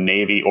II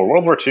Navy or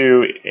World War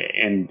II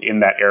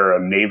in that era,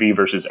 Navy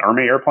versus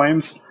Army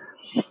airplanes,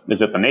 is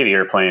that the Navy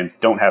airplanes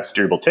don't have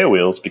steerable tail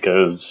wheels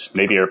because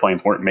Navy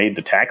airplanes weren't made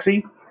to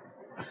taxi,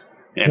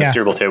 and a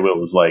steerable tail wheel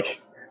was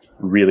like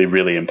really,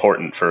 really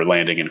important for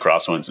landing in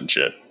crosswinds and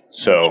shit.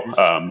 So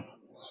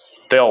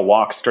they all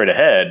walk straight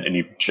ahead, and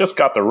you've just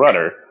got the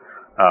rudder.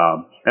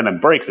 And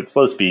then brakes at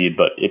slow speed,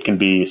 but it can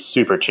be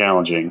super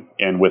challenging.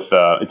 And with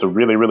it's a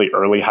really, really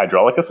early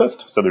hydraulic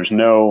assist, so there's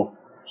no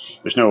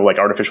like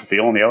artificial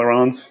feel in the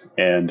ailerons,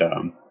 and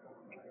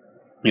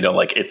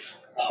like it's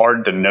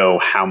hard to know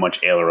how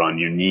much aileron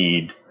you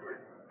need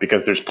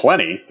because there's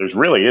plenty. There's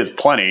really is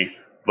plenty,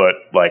 but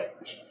like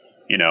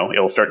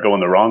it'll start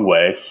going the wrong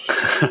way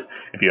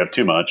if you have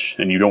too much,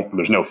 and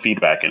there's no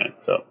feedback in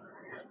it. So,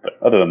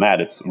 but other than that,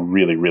 it's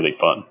really, really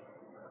fun.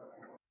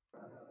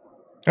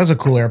 That was a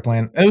cool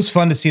airplane. It was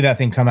fun to see that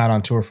thing come out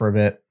on tour for a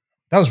bit.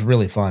 That was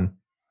really fun.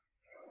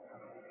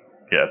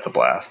 Yeah, it's a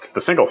blast.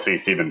 The single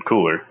seat's even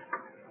cooler.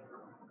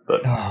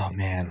 But oh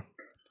man.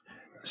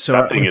 So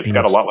that thing, it's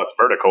got a lot less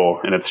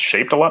vertical, and it's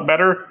shaped a lot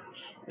better.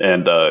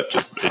 And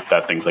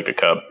that thing's like a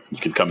cub. You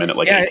can come in at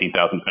like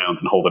 18,000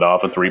 pounds and hold it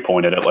off and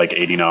 3-point it at like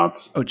 80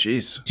 knots. Oh,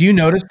 geez. Do you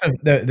notice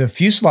the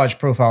fuselage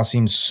profile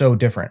seems so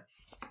different?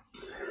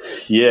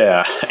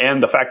 Yeah,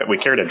 and the fact that we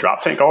carried a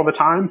drop tank all the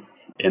time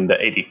in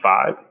the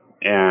 85.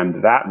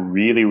 And that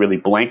really, really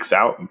blanks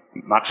out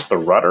not just the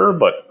rudder,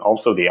 but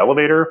also the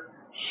elevator.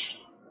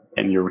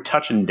 And you're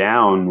touching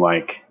down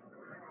like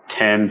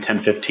 10,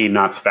 15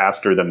 knots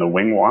faster than the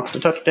wing wants to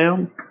touch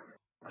down.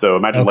 So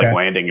imagine like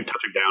landing and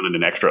touching down in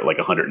an extra at like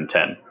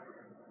 110.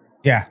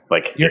 Yeah.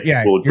 Like you're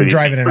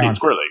driving it pretty on.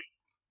 squirrely.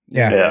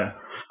 Yeah. I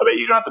mean,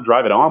 you don't have to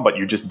drive it on, but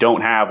you just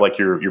don't have like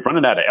you're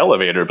running out of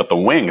elevator, but the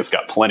wing has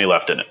got plenty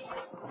left in it.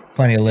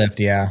 Plenty of lift,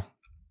 yeah.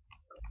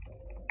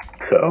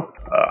 So,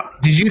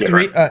 did you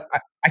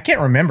I can't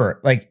remember.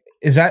 Like,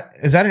 is that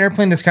an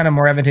airplane that's kind of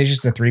more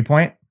advantageous to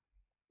 3-point?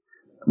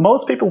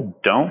 Most people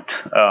don't,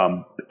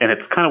 and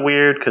it's kind of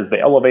weird because the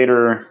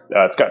elevator,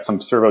 it's got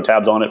some servo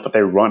tabs on it, but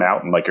they run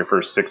out in like your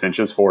first 6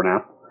 inches,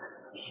 4.5.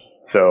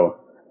 So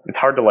it's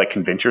hard to like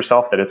convince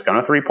yourself that it's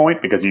gonna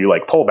 3-point because you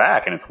like pull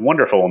back and it's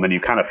wonderful, and then you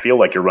kind of feel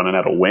like you're running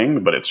out of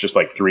wing, but it's just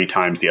like 3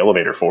 times the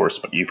elevator force,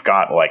 but you've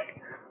got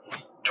like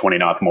 20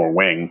 knots more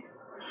wing.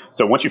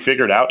 So once you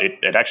figure it out,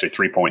 it actually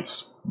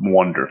 3-points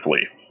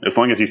wonderfully. As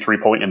long as you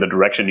 3-point in the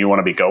direction you want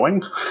to be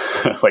going.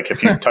 Like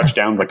if you touch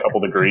down a couple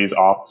degrees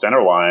off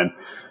center line,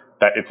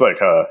 that it's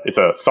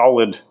a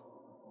solid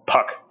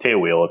puck tail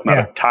wheel. It's not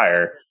a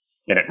tire,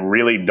 and it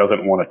really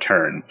doesn't want to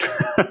turn.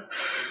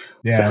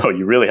 Yeah. So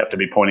you really have to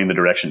be pointing the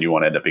direction you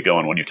want to end up be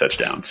going when you touch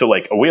down. So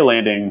like a wheel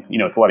landing,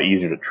 it's a lot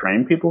easier to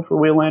train people for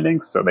wheel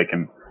landings so they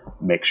can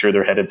make sure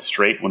they're headed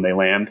straight when they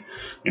land.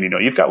 And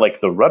you've got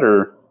like the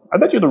rudder. I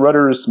bet you the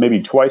rudder is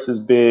maybe twice as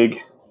big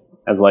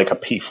as like a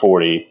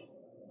P40,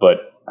 but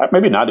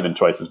maybe not even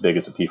twice as big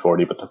as a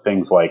P40, but the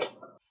thing's like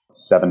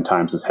 7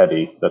 times as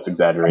heavy. That's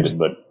exaggerated,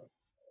 but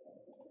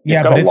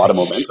it's got a lot of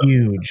momentum.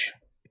 Huge.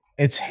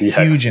 It's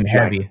huge and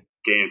heavy.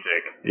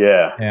 Gigantic.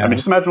 Yeah. I mean,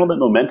 just imagine all that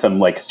momentum,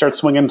 like start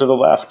swinging to the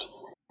left.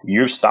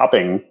 You're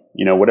stopping,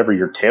 whatever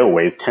your tail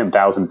weighs,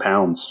 10,000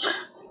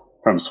 pounds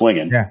from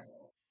swinging. Yeah.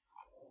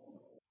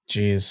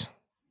 Jeez.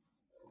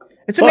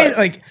 It's amazing.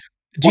 Like,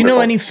 do you know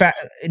any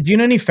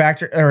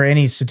factor or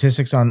any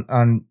statistics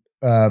on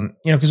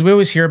because we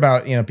always hear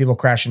about, people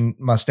crashing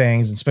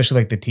Mustangs,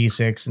 especially like the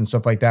T6 and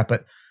stuff like that,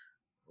 but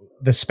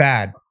the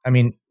SPAD, I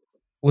mean,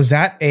 was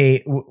that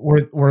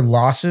were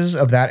losses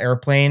of that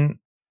airplane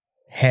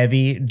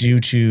heavy due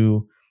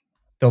to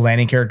the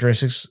landing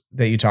characteristics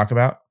that you talk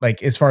about?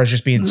 Like, as far as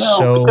just being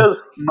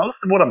because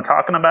most of what I'm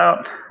talking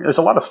about, there's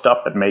a lot of stuff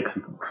that makes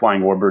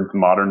flying warbirds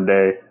modern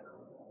day,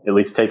 at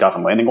least takeoff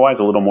and landing wise,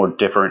 a little more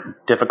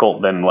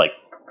difficult than like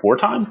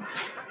wartime.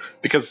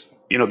 Because,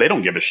 they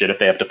don't give a shit if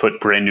they have to put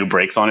brand new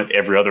brakes on it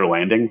every other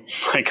landing.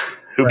 Like,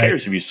 who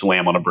cares if you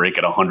slam on a brake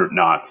at 100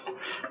 knots?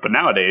 But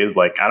nowadays,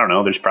 like, I don't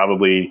know, there's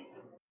probably,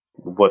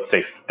 let's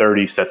say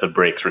 30 sets of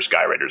brakes for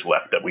Skyraiders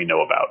left that we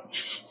know about,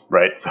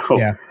 right? So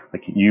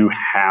like you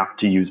have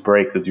to use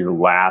brakes as your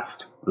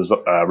last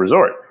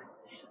resort.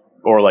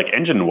 Or like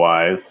engine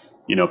wise,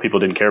 people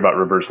didn't care about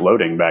reverse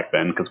loading back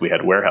then because we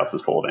had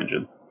warehouses full of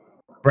engines.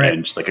 Right.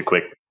 And just like a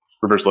quick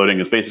reverse loading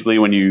is basically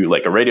when you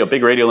like a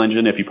big radial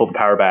engine, if you pull the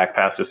power back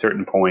past a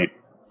certain point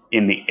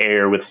in the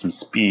air with some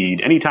speed,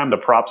 anytime the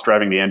prop's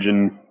driving the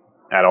engine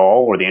at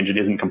all, or the engine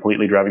isn't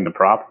completely driving the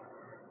prop,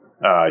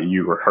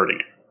 you were hurting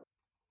it.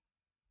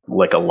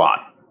 Like a lot.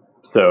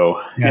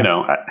 So,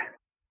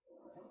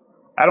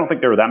 I don't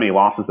think there were that many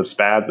losses of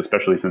SPADs,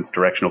 especially since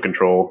directional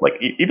control. Like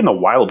even the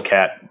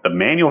Wildcat, the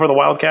manual for the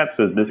Wildcat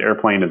says this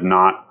airplane is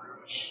not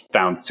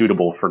found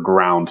suitable for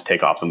ground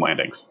takeoffs and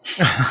landings.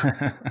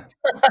 It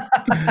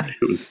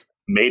was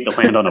made to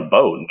land on a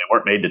boat, and they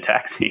weren't made to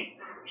taxi.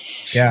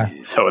 Yeah.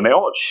 So, and they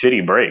all have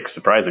shitty brakes,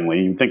 surprisingly.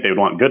 You'd think they would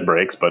want good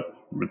brakes, but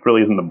it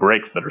really isn't the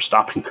brakes that are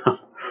stopping them.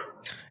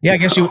 Yeah, I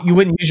guess you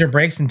wouldn't use your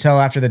brakes until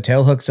after the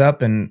tail hooks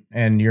up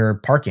and you're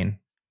parking.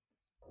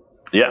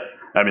 Yeah.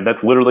 I mean,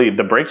 that's literally,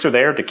 the brakes are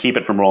there to keep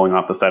it from rolling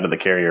off the side of the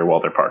carrier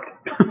while they're parked.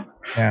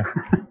 Yeah.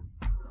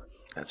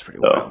 That's pretty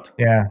wild.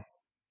 Yeah.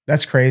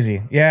 That's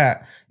crazy.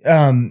 Yeah.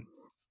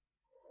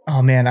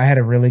 Oh man, I had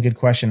a really good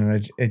question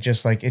and it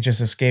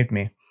just escaped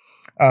me.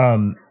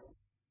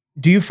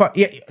 Do you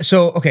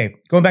so okay,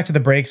 going back to the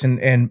brakes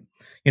and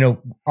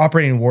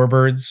operating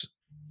warbirds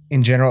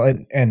in general,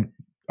 and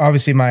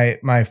obviously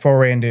my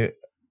foray into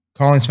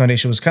Collins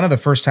Foundation was kind of the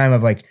first time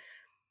of like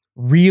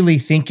really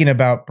thinking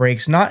about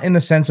brakes, not in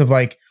the sense of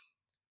like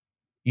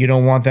you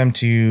don't want them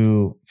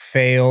to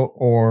fail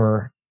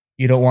or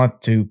you don't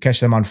want to catch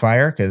them on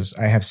fire, because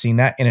I have seen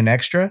that in an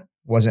extra.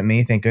 Wasn't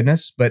me, thank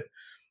goodness. But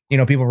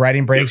people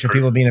riding brakes or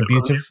people being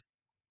abusive.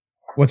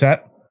 What's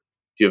that?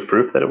 Do you have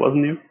proof that it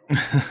wasn't you?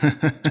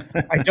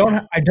 I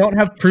don't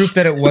have proof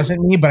that it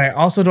wasn't me, but I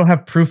also don't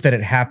have proof that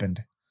it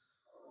happened.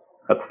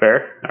 That's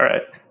fair. All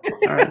right.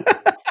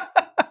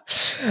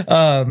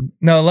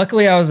 No,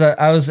 luckily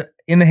I was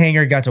in the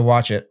hangar, got to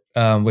watch it,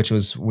 which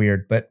was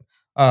weird. But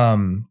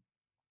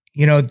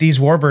these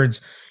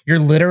warbirds, you're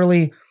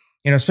literally,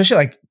 especially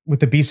like with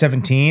the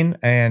B-17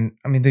 and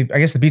I mean, I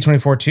guess the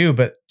B-24 too,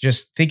 but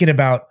just thinking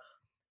about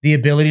the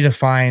ability to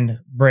find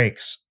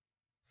brakes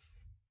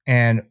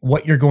and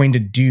what you're going to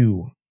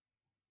do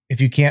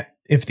if you can't,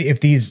 if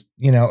these,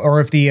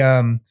 or if the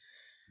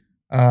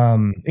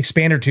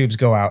expander tubes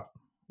go out,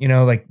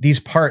 like these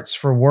parts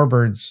for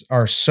warbirds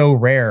are so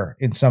rare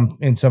in some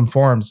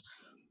forms.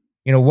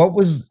 What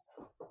was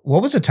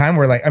a time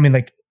where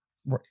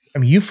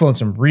you've flown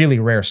some really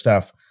rare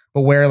stuff,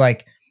 but where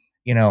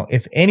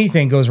if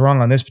anything goes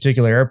wrong on this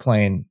particular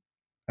airplane,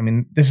 I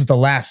mean, this is the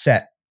last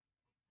set.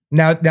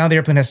 Now the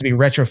airplane has to be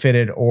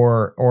retrofitted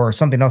or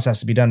something else has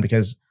to be done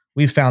because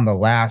we've found the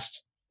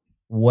last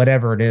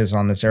whatever it is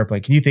on this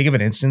airplane. Can you think of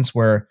an instance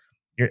where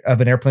of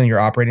an airplane you're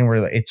operating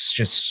where it's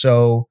just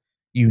so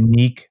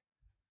unique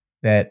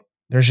that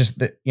there's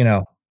just it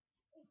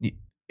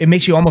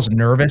makes you almost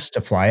nervous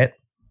to fly it?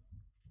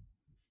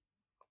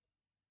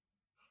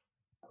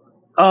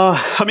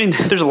 I mean,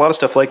 there's a lot of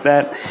stuff like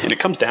that, and it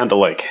comes down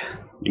to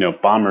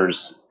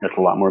bombers. That's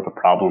a lot more of a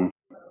problem,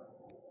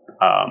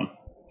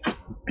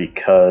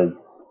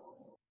 because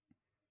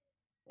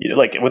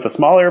with a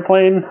small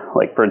airplane,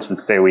 like for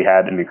instance, say we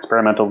had an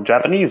experimental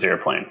Japanese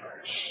airplane,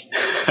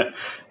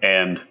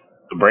 and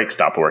the brakes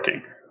stopped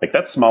working. Like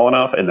that's small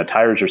enough, and the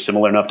tires are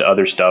similar enough to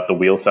other stuff, the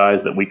wheel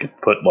size, that we could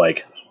put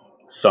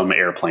some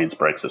airplane's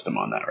brake system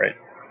on that, right?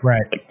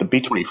 Right. Like the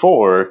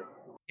B-24.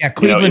 Yeah,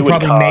 Cleveland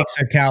probably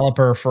makes a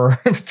caliper for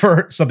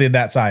something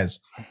that size.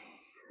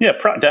 Yeah,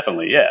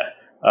 definitely. Yeah,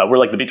 we're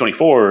like the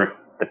B-24.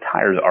 The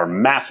tires are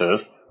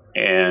massive,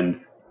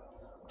 And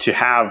to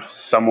have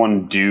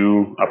someone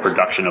do a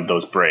production of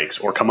those brakes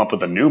or come up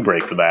with a new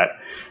brake for that,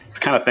 it's the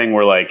kind of thing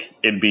where like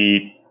it'd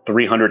be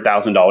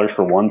 $300,000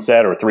 for one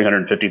set or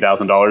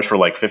 $350,000 for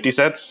like 50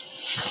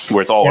 sets,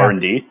 where it's all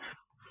R&D.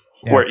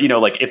 Yeah. Where,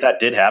 like if that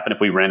did happen, if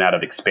we ran out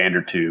of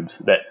expander tubes,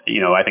 that,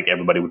 I think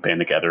everybody would band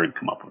together and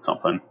come up with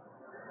something.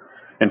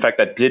 In fact,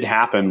 that did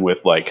happen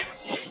with like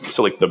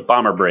the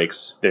bomber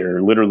brakes.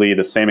 They're literally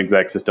the same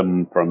exact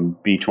system from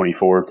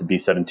B-24 to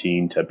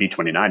B-17 to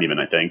B-29 even,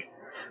 I think.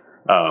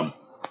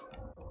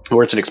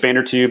 Where it's an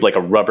expander tube, like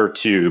a rubber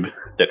tube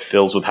that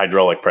fills with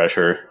hydraulic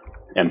pressure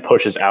and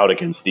pushes out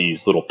against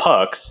these little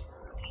pucks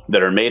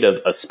that are made of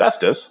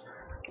asbestos,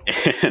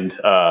 and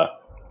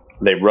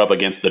they rub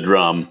against the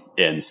drum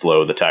and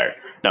slow the tire.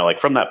 Now, like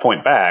from that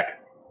point back,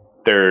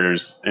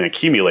 there's an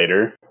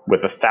accumulator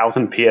with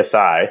 1,000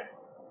 PSI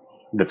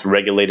that's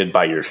regulated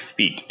by your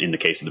feet in the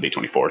case of the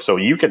B-24. So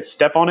you could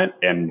step on it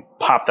and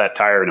pop that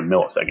tire in a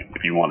millisecond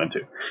if you wanted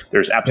to.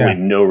 There's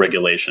absolutely no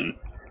regulation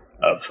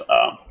of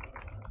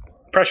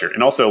pressure.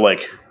 And also,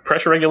 like,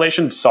 pressure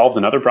regulation solves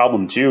another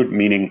problem too,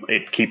 meaning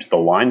it keeps the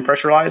line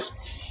pressurized.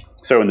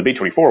 So in the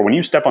B-24, when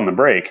you step on the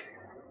brake,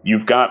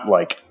 you've got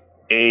like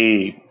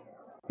a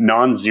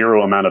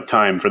non-zero amount of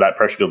time for that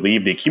pressure to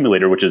leave the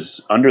accumulator, which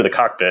is under the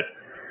cockpit,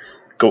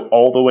 go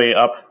all the way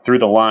up through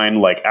the line,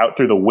 like out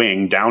through the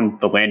wing, down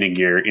the landing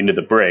gear into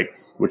the brake,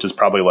 which is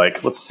probably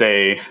like, let's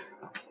say,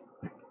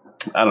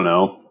 I don't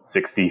know,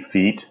 60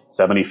 feet,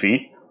 70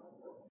 feet.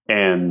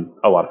 And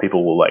a lot of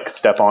people will like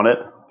step on it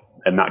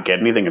and not get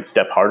anything and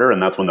step harder.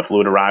 And that's when the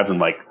fluid arrives and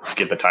like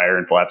skid the tire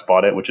and flat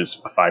spot it, which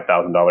is a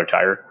 $5,000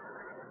 tire.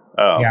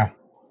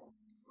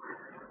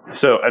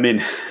 So, I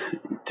mean,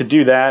 to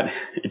do that,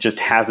 it just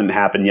hasn't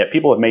happened yet.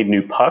 People have made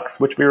new pucks,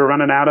 which we were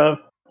running out of.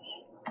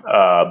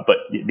 But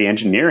the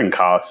engineering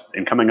costs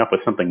and coming up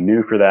with something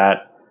new for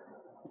that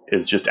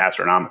is just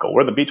astronomical.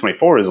 Where the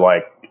B-24 is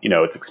like,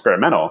 it's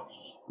experimental,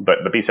 but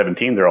the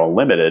B-17s are all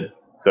limited.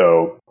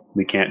 So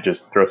we can't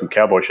just throw some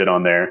cowboy shit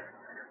on there.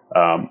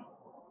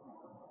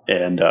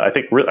 I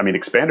think,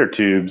 expander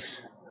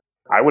tubes,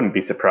 I wouldn't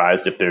be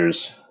surprised if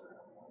there's,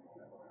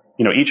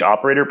 each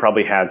operator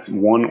probably has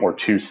one or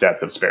two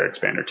sets of spare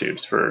expander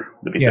tubes for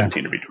the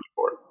B-17 or B-24.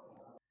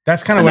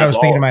 That's kind of what I was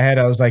thinking in my head.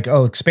 I was like,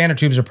 oh, expander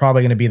tubes are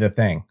probably going to be the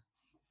thing.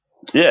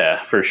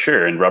 Yeah, for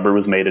sure. And rubber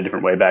was made a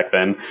different way back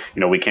then.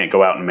 We can't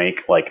go out and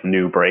make like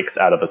new brakes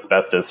out of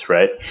asbestos,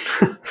 right?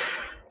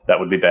 That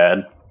would be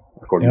bad,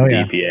 according to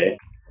the EPA.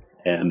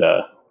 And,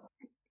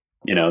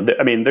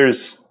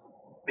 there's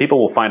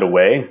people will find a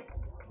way,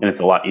 and it's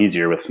a lot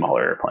easier with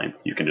smaller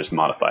airplanes. You can just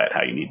modify it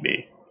how you need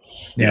be.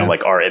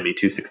 Like our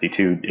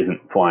ME-262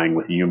 isn't flying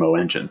with UMO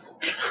engines.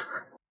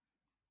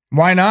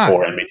 Why not?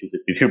 Or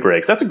ME-262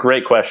 brakes? That's a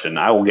great question.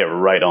 I will get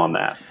right on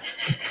that.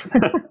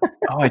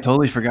 I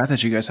totally forgot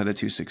that you guys had a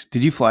 260.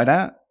 Did you fly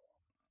that?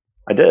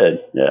 I did,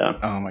 yeah.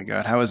 Oh my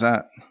God. How was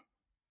that?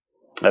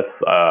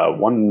 That's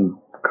one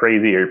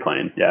crazy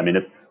airplane. Yeah, I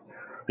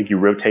think you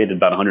rotated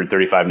about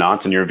 135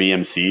 knots and your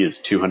VMC is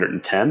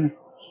 210.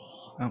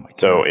 Oh my God.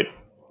 So it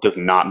does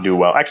not do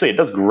well. Actually, it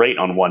does great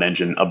on one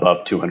engine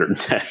above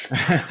 210,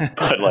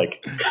 but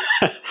like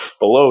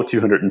below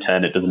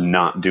 210, it does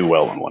not do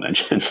well on one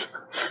engine.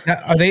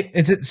 Now,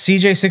 is it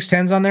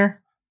CJ610s on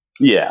there?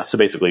 Yeah. So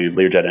basically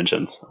Learjet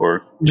engines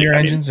or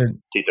engines or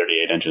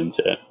T-38 engines.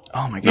 Yeah.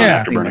 Oh my God.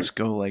 Yeah. They must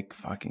go like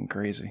fucking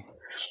crazy.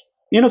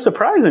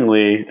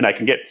 Surprisingly, and I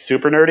can get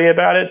super nerdy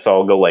about it. So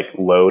I'll go like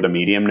low to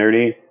medium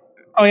nerdy.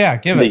 Oh yeah.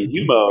 Give it.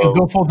 UMO,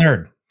 go full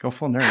nerd. Go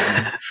full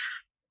nerd.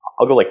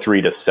 I'll go like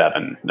 3 to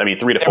 7. 3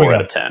 to 4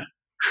 out of 10.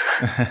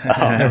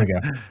 There we go.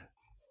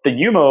 The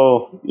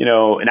UMO,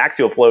 an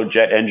axial flow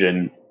jet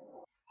engine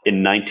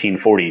in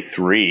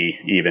 1943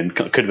 even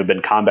could have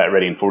been combat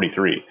ready in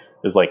 43.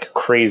 Is like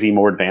crazy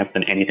more advanced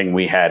than anything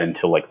we had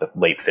until like the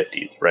late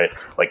 50s, right?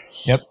 Like,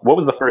 What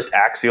was the first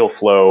axial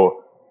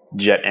flow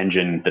jet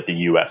engine that the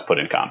U.S. put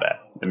in combat?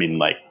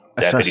 Like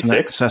the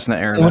F-86? Cessna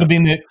Air. It would have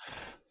been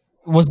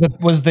was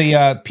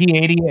the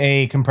P-80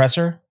 a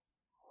compressor?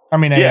 It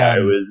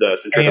was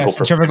centrifugal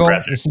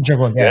compressor.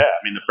 Centrifugal, yeah.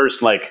 The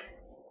first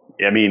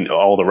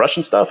all the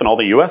Russian stuff and all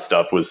the U.S.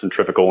 stuff was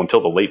centrifugal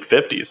until the late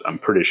 50s, I'm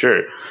pretty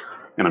sure.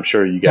 And I'm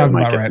sure you guys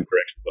might get some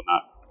corrections on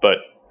that. But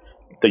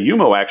the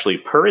UMO actually,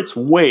 per its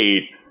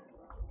weight,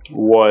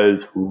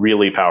 was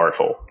really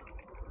powerful.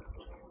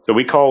 So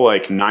we call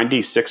like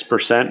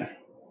 96%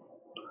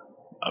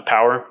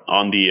 power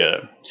on the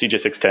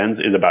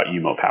CJ610s is about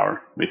UMO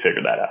power. We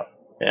figured that out.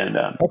 And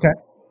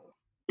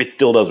it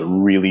still does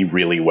really,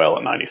 really well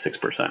at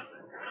 96%.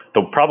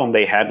 The problem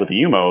they had with the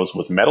UMOs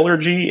was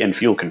metallurgy and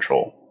fuel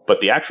control.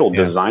 But the actual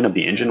design of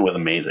the engine was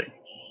amazing.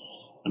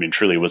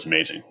 Truly was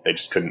amazing. They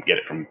just couldn't get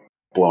it from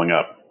blowing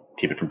up,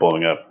 keep it from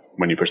blowing up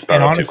when you push the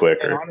power up too quick.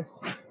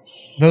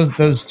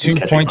 Those 2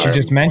 points you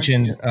just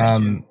mentioned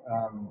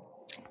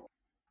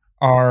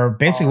are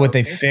basically what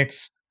they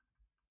fixed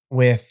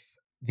with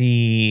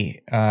the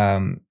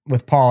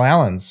with Paul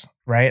Allen's,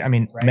 right?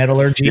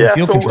 Metallurgy and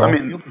fuel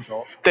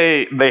control.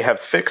 They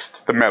have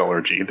fixed the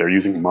metallurgy. They're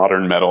using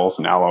modern metals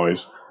and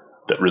alloys.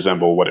 that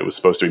resemble what it was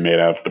supposed to be made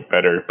out of, but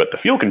better. But the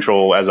fuel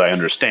control, as I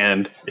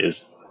understand,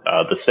 is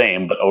the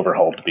same, but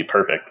overhauled to be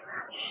perfect.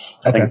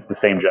 I think it's the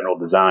same general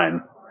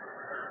design,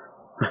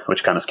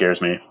 which kind of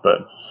scares me, but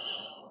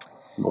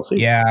we'll see.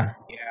 Yeah.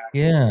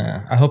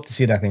 I hope to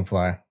see that thing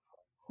fly.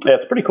 Yeah,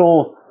 it's pretty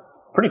cool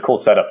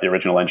setup, the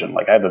original engine.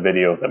 Like, I have a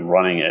video of them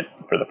running it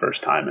for the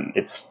first time, and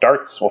it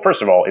starts, well,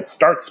 first of all, it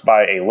starts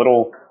by a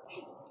little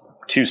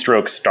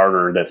 2-stroke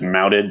starter that's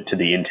mounted to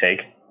the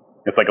intake.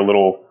 It's like a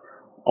little,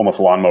 almost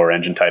lawnmower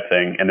engine type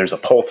thing, and there's a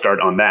pull start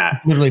on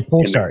that. Literally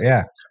pull start,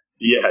 yeah.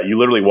 Yeah, you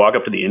literally walk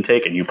up to the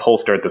intake and you pull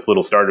start this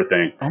little starter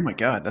thing. Oh my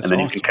god, that's and then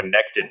awesome. You can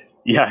connect it.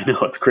 Yeah, I know,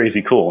 it's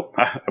crazy cool.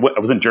 I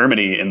was in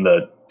Germany in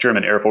the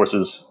German Air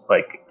Force's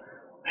like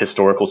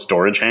historical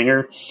storage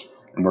hangar,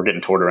 and we're getting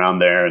toured around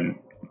there, and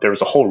there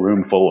was a whole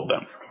room full of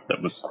them.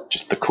 That was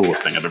just the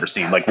coolest thing I've ever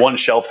seen. Like, one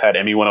shelf had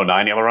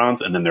ME-109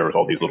 ailerons, and then there was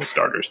all these little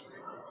starters.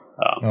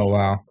 Oh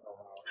wow!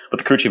 But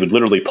the crew chief would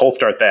literally pull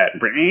start that,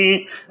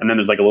 and then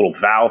there's like a little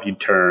valve you'd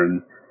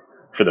turn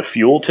for the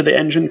fuel to the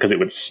engine, because it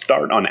would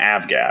start on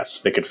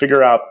avgas. They could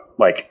figure out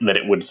like that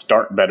it would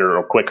start better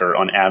or quicker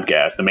on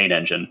avgas, the main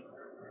engine,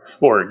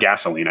 or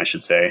gasoline, I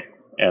should say.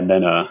 And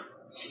then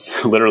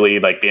literally,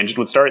 like, the engine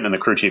would start, and then the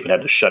crew chief would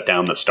have to shut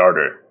down the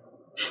starter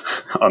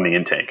on the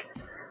intake.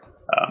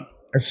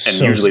 And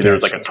so usually scary.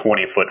 there's like a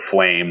 20-foot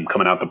flame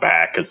coming out the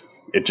back, because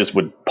it just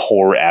would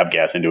pour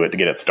avgas into it to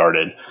get it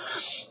started.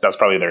 That's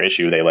probably their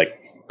issue. They like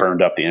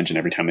burned up the engine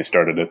every time they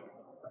started it.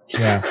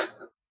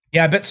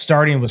 Yeah, I bet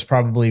starting was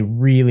probably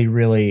really,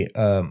 really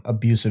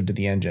abusive to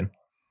the engine.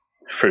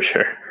 For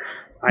sure.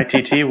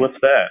 ITT, what's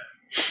that?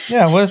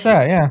 Yeah, what is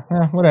that?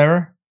 Yeah,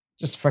 whatever.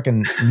 Just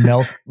fucking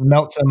melt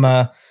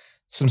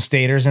some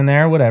stators in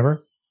there,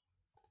 whatever.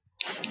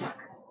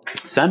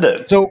 Send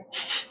it. So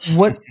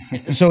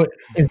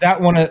is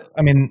that one of,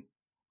 I mean,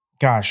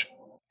 gosh,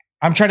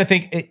 I'm trying to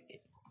think,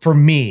 for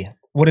me,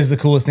 what is the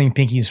coolest thing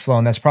Pinky's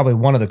flown? That's probably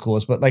one of the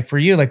coolest, but like for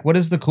you, like what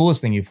is the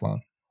coolest thing you've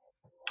flown?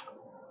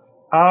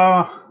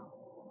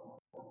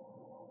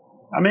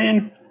 I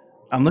mean,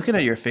 I'm looking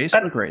at your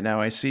Facebook right now.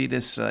 I see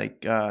this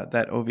like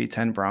that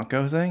OV10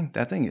 Bronco thing.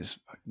 That thing is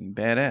fucking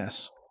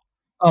badass.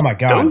 Oh my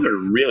god, those are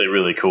really,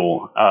 really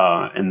cool.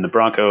 And the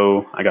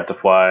Bronco I got to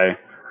fly,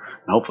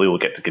 and hopefully we'll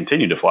get to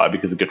continue to fly,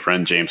 because a good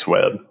friend James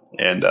Webb,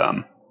 and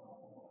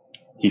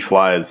he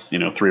flies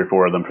 3 or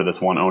 4 of them for this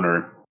one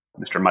owner,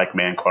 Mr. Mike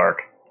Manclark.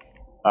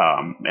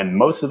 And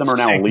most of them are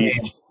now Sick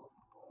leased. name.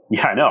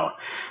 Yeah, I know.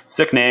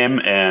 Sick name.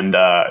 And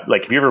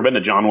like, have you ever been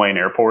to John Wayne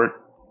Airport?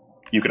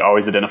 You could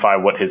always identify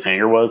what his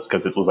hangar was,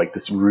 because it was like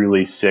this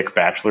really sick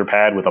bachelor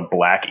pad with a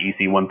black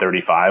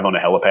EC-135 on a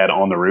helipad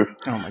on the roof.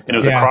 Oh my god! And it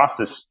was across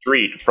the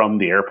street from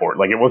the airport.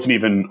 Like, it wasn't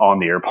even on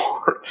the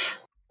airport.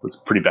 It was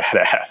pretty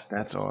badass.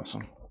 That's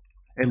awesome.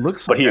 It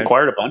looks But like he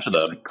acquired a bunch of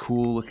them. a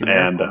cool looking.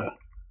 And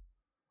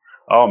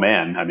oh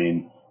man, I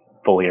mean,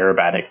 fully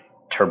aerobatic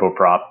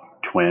turboprop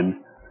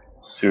twin,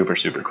 super,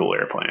 super cool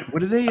airplane.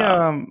 What do they?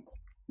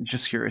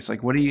 Just curious.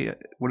 Like, what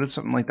did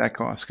something like that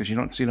cost? Because you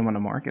don't see them on the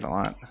market a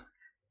lot.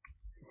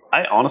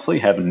 I honestly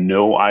have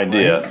no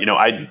idea.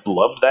 I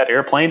loved that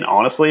airplane,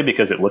 honestly,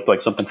 because it looked like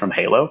something from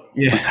Halo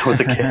since I was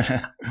a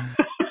kid.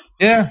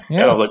 Yeah.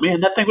 And I was like,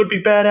 man, that thing would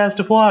be badass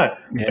to fly.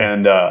 Yeah.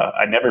 And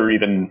I never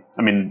even,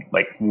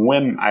 like,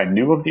 when I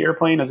knew of the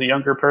airplane as a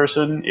younger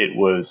person, it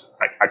was,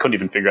 I couldn't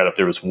even figure out if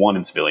there was one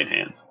in civilian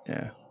hands.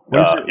 Yeah.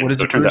 What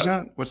is it cruise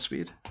at? What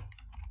speed?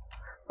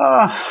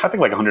 I think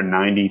like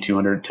 190,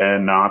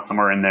 210 knots,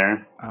 somewhere in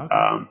there.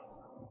 Okay.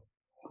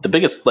 The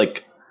biggest,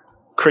 like,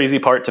 crazy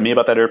part to me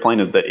about that airplane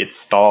is that it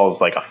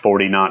stalls like a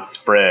 40-knot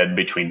spread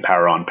between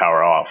power on,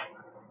 power off.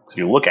 So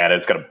you look at it,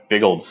 it's got a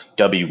big old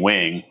stubby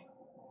wing.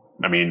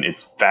 I mean,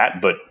 it's fat,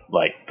 but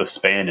like the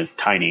span is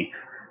tiny.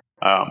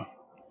 And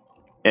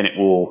it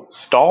will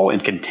stall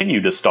and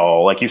continue to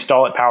stall. Like, you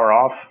stall at power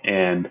off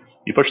and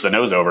you push the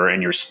nose over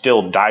and you're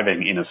still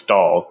diving in a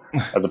stall,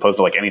 as opposed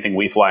to like anything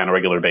we fly on a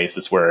regular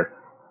basis where,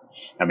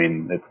 I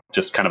mean, it's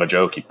just kind of a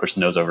joke. You push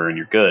the nose over and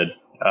you're good.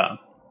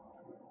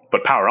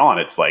 But power on,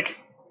 it's like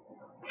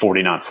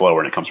 40 knots slower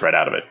and it comes right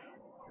out of it.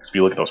 So if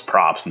you look at those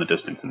props in the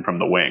distance and from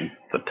the wing,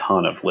 it's a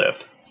ton of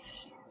lift.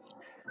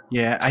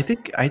 Yeah, I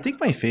think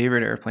my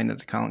favorite airplane that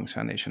the Collins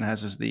Foundation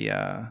has is the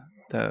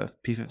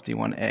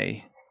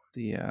P-51A,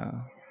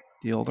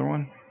 the older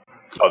one.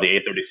 Oh, the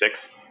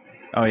A36?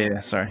 Oh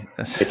yeah, sorry.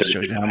 That shows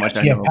you how much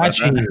I The know about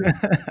Apache.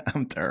 that.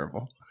 I'm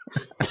terrible.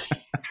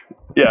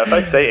 Yeah, if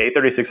I say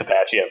A36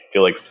 Apache, I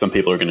feel like some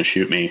people are going to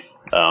shoot me.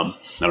 I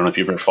don't know if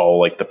you ever follow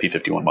like the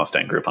P-51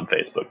 Mustang group on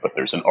Facebook, but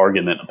there's an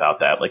argument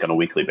about that like on a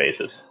weekly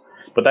basis.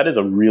 But that is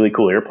a really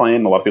cool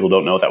airplane. A lot of people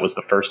don't know that was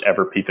the first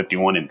ever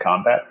P-51 in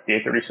combat, the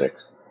A36.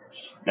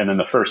 And then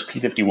the first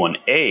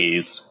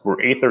P-51As were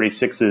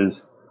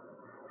A36s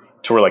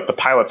to where like the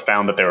pilots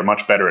found that they were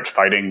much better at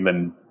fighting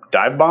than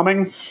dive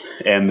bombing,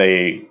 and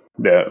the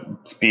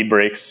speed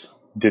brakes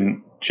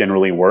didn't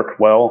generally work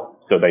well,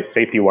 so they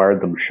safety wired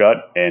them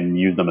shut and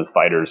used them as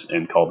fighters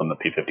and called them the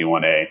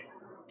P-51A.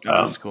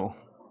 That's cool.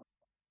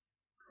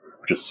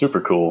 Which is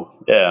super cool.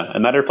 Yeah,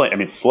 and that airplane, I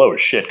mean, it's slow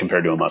as shit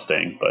compared to a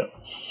Mustang, but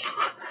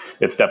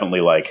it's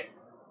definitely like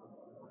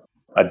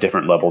a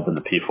different level than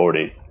the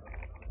P40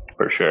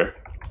 for sure.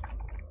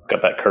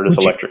 Got that Curtis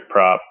Electric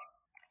prop.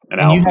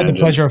 And you had the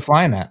pleasure of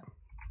flying that.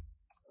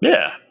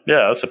 Yeah,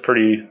 that's a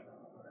pretty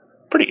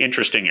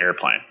interesting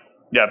airplane.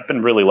 Yeah, I've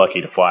been really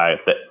lucky to fly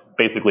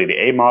basically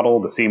the A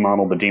model, the C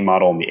model, the D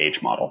model, and the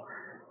H model,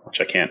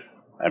 which I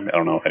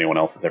don't know if anyone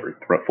else has ever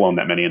flown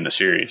that many in the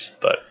series,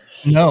 but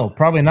no,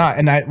 probably not.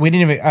 And we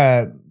didn't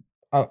even.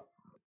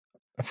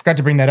 I forgot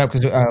to bring that up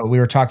because we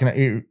were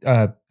talking.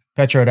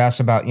 Petro had asked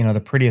about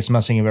the prettiest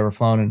Mustang you've ever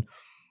flown, and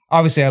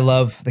obviously I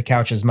love the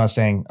Couch's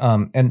Mustang.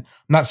 And I'm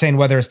not saying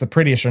whether it's the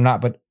prettiest or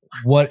not, but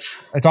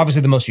it's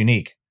obviously the most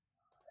unique.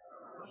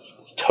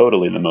 It's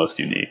totally the most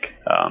unique.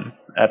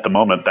 At the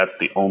moment, that's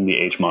the only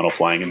H model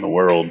flying in the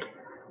world,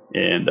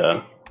 and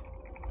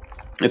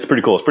it's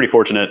pretty cool. It's pretty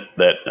fortunate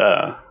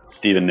that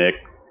Steve and Nick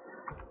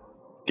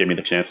gave me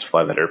the chance to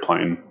fly that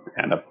airplane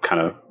and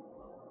kind of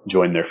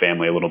join their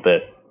family a little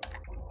bit.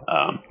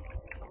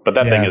 But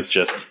that thing is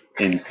just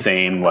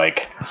insane,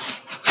 like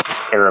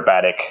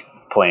aerobatic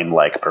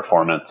plane-like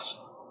performance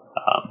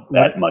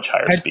at much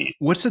higher speed.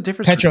 What's the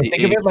difference? Petro,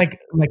 think of it like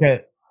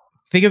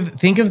think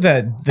of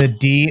the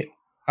D.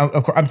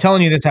 Of course, I'm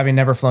telling you this having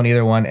never flown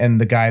either one, and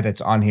the guy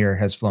that's on here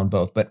has flown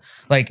both. But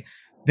like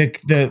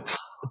the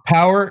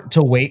power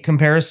to weight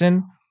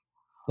comparison,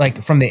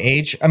 like from the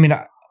H, I mean,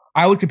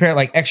 I would compare it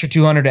like extra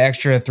 200 to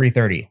extra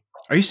 330.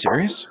 Are you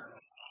serious?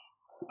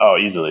 Oh,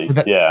 easily.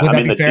 I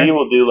mean, the D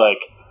will do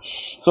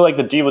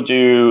the D will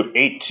do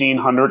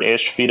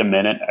 1,800-ish feet a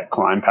minute at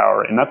climb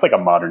power, and that's like a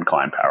modern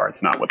climb power.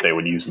 It's not what they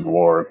would use in the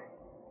war.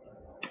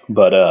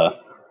 But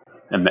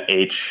and the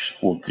H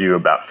will do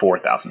about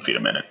 4,000 feet a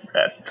minute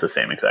at the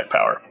same exact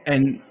power.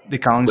 And the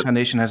Collins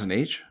Foundation has an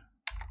H?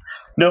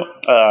 No,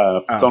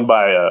 it's owned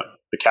by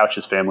the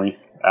Couch's family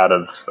out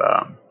of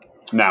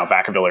now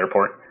Vacaville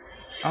Airport.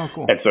 Oh,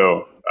 cool. And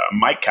so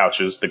Mike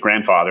Couch's,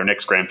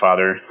 Nick's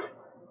grandfather,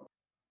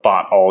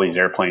 bought all these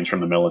airplanes from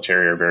the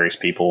military or various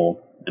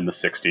people in the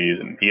 60s,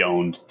 and he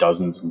owned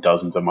dozens and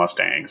dozens of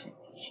Mustangs.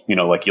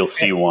 Like you'll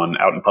see one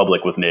out in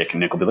public with Nick, and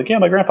Nick will be like, yeah,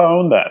 my grandpa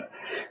owned that.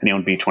 And he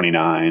owned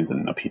B-29s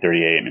and a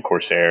P-38 and a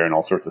Corsair and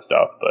all sorts of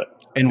stuff.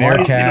 And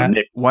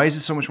why is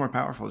it so much more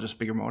powerful? Just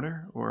bigger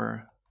motor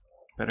or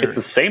better? It's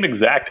the same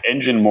exact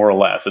engine, more or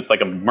less. It's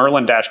like a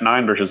Merlin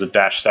 -9 versus a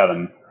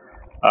 -7.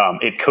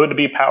 It could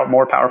be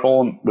more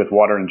powerful with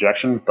water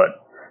injection, but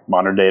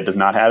modern day it does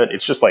not have it.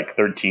 It's just like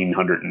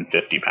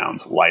 1,350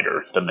 pounds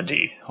lighter than the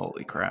D.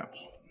 Holy crap.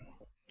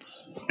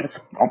 It's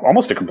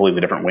almost a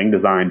completely different wing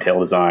design, tail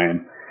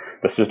design.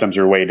 The systems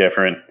are way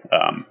different.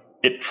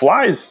 It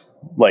flies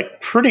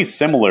like pretty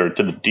similar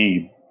to the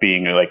D,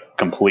 being a like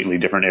completely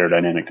different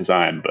aerodynamic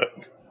design, but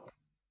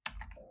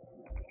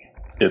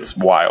it's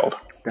wild.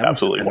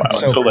 Absolutely wild.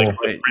 So cool. Like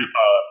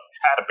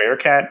had a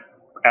Bearcat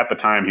at the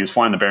time. He was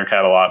flying the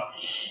Bearcat a lot,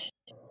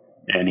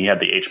 and he had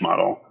the H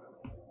model.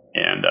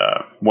 And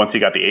once he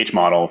got the H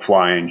model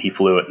flying, he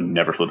flew it and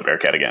never flew the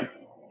Bearcat again.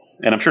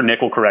 And I'm sure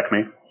Nick will correct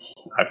me.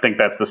 I think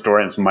that's the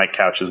story. It's Mike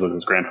Couch's was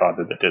his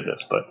grandfather that did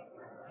this, but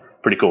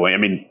pretty cool. I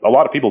mean, a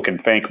lot of people can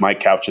thank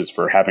Mike Couch's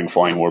for having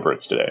flying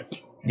warbirds today.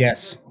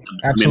 Yes,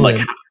 absolutely. I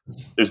mean,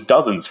 there's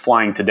dozens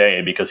flying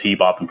today because he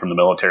bought them from the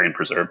military and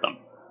preserved them.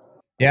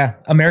 Yeah,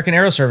 American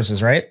Aero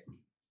Services, right?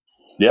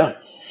 Yeah,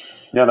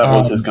 that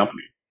was his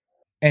company.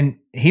 And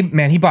he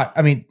bought.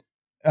 I mean,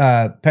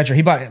 Petro,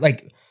 he bought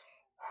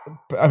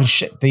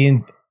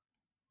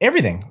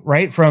everything,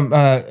 right? From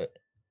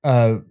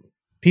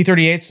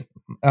P-38s,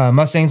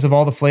 Mustangs of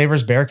all the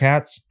flavors,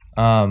 Bearcats,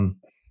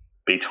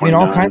 B-29s,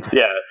 all kinds.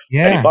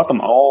 Yeah. He bought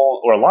them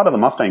all, or a lot of the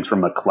Mustangs from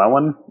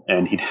McClellan,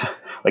 and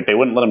they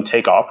wouldn't let him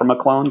take off from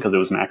McClellan because it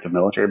was an active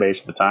military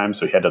base at the time,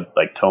 so he had to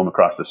like tow him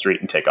across the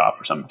street and take off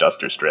for some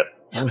duster strip.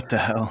 What the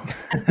hell?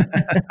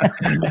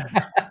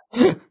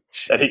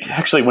 And he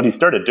actually, when he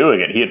started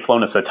doing it, he had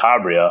flown a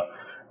Citabria,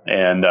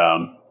 and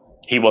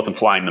he wasn't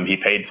flying them. He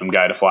paid some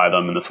guy to fly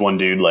them, and this one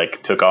dude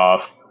like took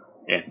off,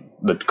 and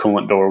the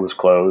coolant door was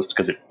closed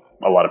because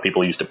a lot of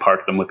people used to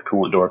park them with the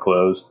coolant door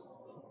closed.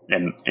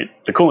 And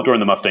the coolant door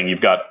in the Mustang,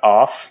 you've got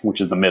off, which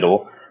is the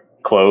middle,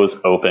 close,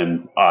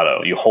 open,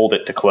 auto. You hold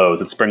it to close.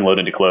 It's spring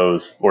loaded to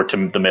close, or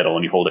to the middle,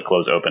 and you hold it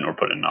close, open, or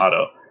put it in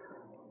auto.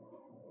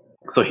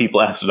 So he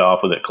blasted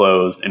off with it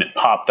closed, and it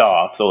popped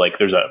off. So like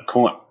there's a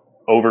coolant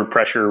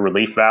overpressure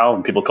relief valve,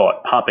 and people call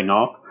it popping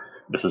off.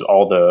 This is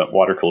all the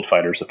water-cooled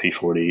fighters, the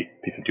P-40,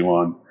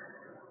 P-51,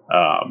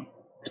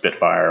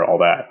 Spitfire, all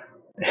that.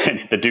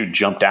 And the dude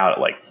jumped out at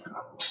like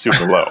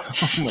super low.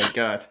 Oh my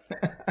God.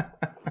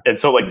 And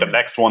so like the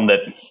next one that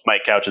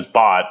Mike Couch's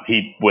bought,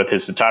 he, with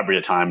his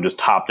Citabria time, just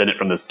hopped in it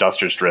from this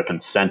duster strip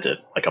and sent it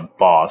like a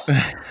boss. Like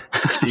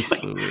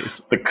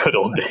the good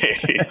old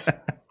days.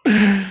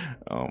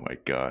 Oh my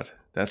God.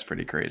 That's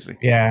pretty crazy.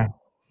 Yeah.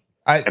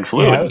 And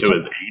flew into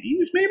his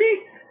 80s,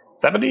 maybe?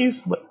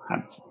 70s?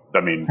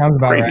 I mean, sounds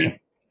about crazy. Right.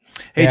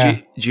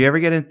 Hey, did you ever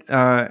get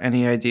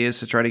any ideas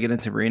to try to get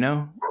into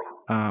Reno?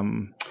 I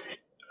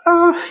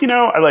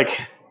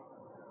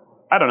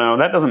don't know.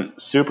 That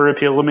doesn't super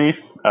appeal to me.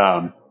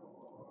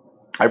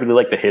 I really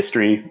like the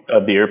history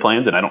of the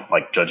airplanes, and I don't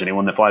like judge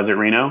anyone that flies at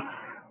Reno,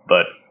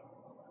 but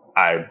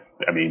I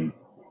mean,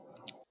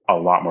 a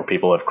lot more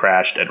people have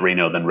crashed at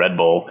Reno than Red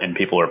Bull, and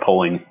people are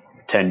pulling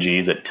 10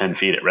 Gs at 10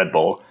 feet at Red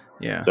Bull.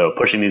 Yeah. So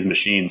pushing these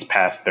machines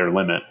past their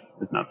limit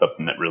is not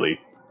something that really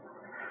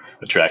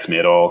attracts me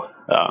at all.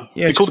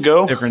 Yeah, it's cool to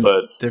go, different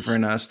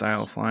but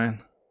style of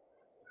flying.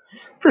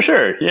 For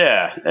sure,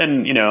 yeah.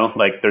 And,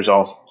 like there's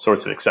all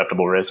sorts of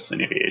acceptable risks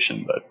in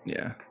aviation, but,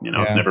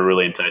 it's never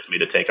really enticed me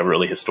to take a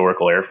really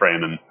historical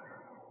airframe and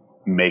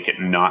make it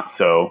not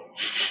so.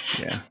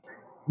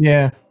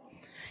 Yeah.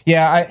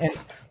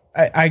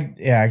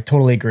 I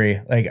totally agree.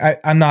 Like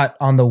I'm not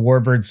on the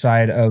Warbird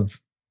side of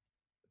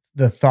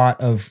the thought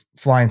of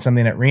flying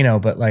something at Reno,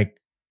 but like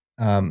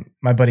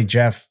my buddy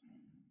Jeff,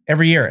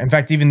 every year, in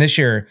fact, even this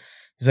year,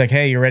 he's like,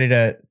 "Hey, you ready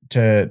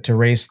to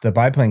race the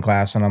biplane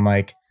class?" And I'm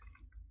like,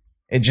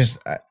 it just,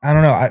 I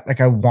don't know.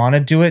 I want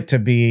to do it to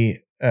be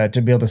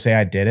able to say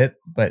I did it,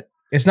 but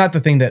it's not the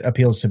thing that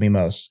appeals to me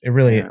most. It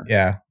really,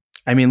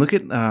 I mean, look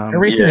at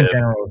racing in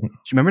general. do you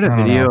remember that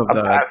video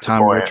know. of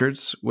Tom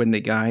Richards when the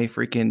guy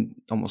freaking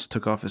almost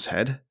took off his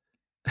head?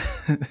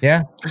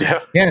 Yeah.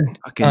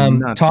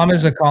 Nuts, Tom man.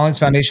 is a Collins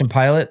Foundation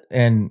pilot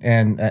and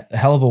a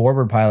hell of a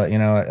Warbird pilot.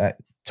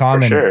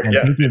 Tom and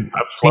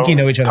Pinky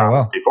know each other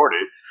well. P40.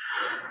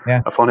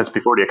 Yeah, I've flown his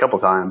P40 a couple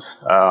times.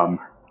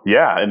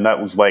 And that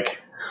was like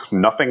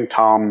nothing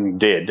Tom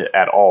did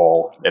at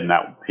all, and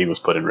that he was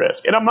put in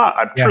risk. And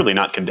I'm truly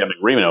not condemning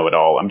Reno at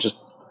all. I'm just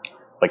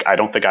like, I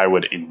don't think I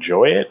would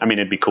enjoy it. I mean,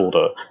 it'd be cool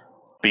to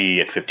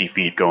be at 50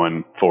 feet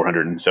going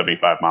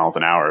 475 miles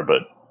an hour,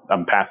 but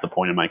I'm past the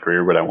point in my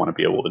career where I want to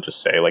be able to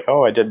just say like,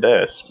 oh, I did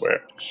this,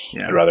 where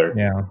I'd rather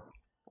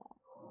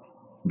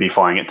be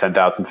flying at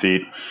 10,000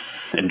 feet,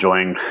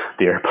 enjoying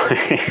the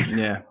airplane.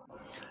 Yeah.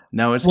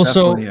 No, it's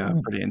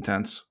definitely pretty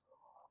intense.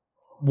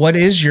 What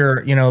is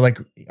your,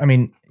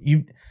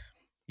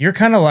 you're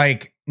kind of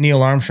like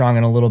Neil Armstrong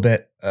in a little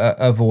bit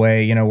of a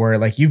way, where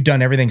like you've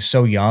done everything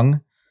so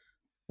young,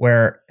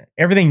 where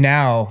everything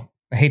now,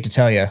 I hate to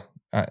tell you,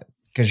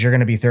 because you're going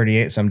to be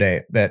 38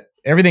 someday, that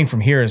everything from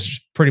here is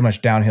pretty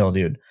much downhill,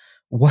 dude.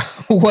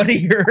 What are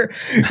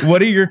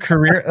your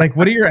career, like,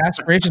 what are your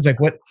aspirations? Like,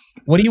 what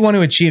do you want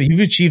to achieve? You've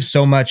achieved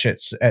so much at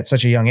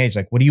such a young age.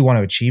 Like, what do you want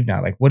to achieve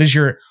now? Like, what is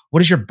your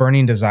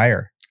burning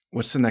desire?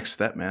 What's the next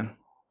step, man?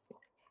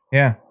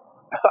 Yeah.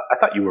 I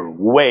thought you were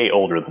way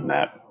older than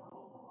that.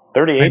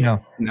 38? I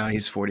know. No,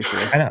 he's 44.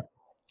 I know.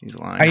 He's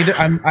lying.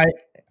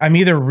 I'm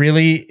either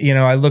really,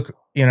 I look,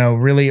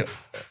 really,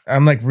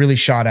 I'm like really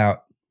shot out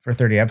for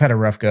 30. I've had a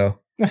rough go.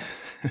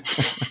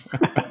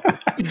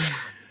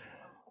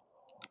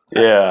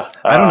 Yeah.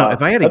 I don't know.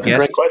 If I had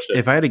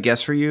a a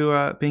guess for you,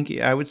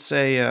 Pinky, I would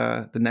say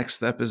the next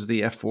step is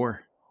the F4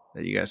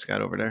 that you guys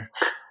got over there.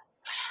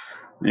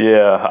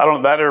 Yeah.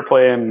 That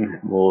airplane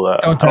will.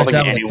 Don't touch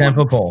that with a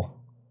tempo pole.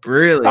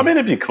 Really? I mean,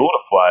 it'd be cool to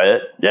fly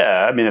it.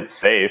 Yeah. I mean, it's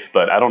safe,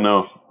 but I don't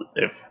know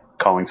if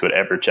Collings would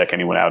ever check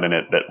anyone out in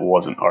it that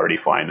wasn't already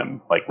flying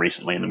them like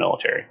recently in the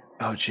military.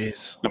 Oh,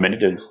 jeez. I mean,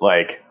 it is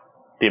like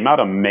the amount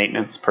of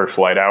maintenance per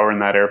flight hour in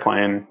that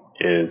airplane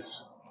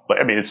is.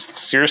 I mean, it's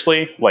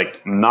seriously,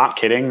 like, not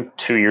kidding,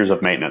 2 years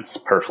of maintenance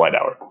per flight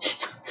hour.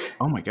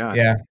 Oh, my God.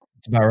 Yeah,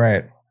 it's about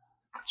right.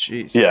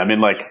 Jeez. Yeah, I mean,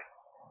 like,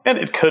 and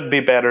it could be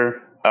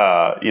better.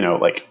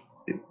 Like,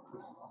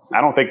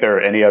 I don't think there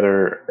are any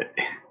other...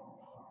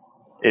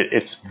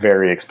 It's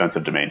very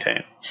expensive to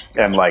maintain.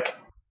 And, like,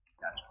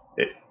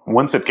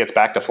 once it gets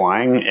back to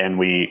flying and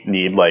we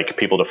need, like,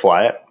 people to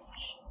fly it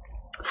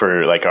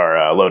for, like,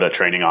 our LOTA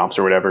training ops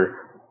or whatever,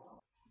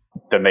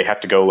 then they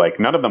have to go, like,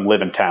 none of them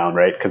live in town,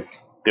 right?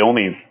 Because the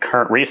only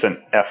recent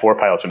F4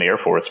 pilots from the Air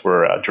Force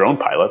were drone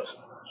pilots,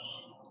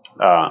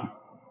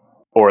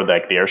 or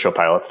like the airshow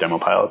pilots, demo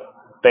pilots.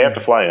 They have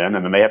to fly in,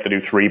 and then they have to do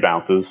 3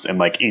 bounces, and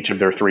like each of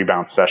their 3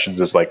 bounce sessions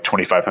is like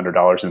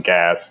 $2,500 in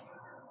gas,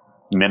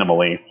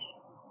 minimally.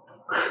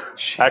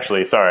 Jeez.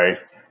 Actually, sorry,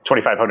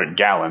 2,500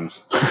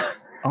 gallons.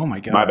 Oh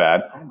my God, my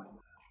bad.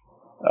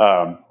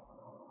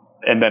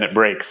 And then it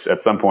breaks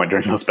at some point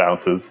during those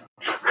bounces.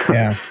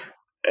 Yeah,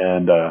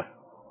 and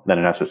then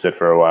it has to sit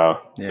for a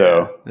while. Yeah,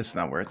 so it's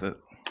not worth it.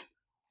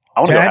 I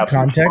want to go have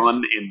some fun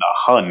in the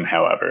Hun,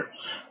 however.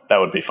 That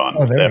would be fun.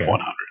 Oh, the F100.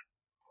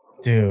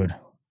 Dude.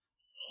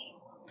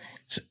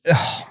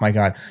 Oh my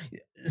God.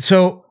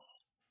 So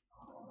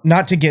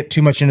not to get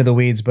too much into the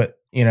weeds, but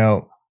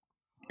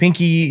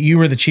Pinky, you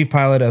were the chief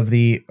pilot of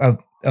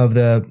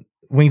the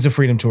Wings of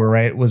Freedom tour,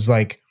 right? It was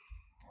like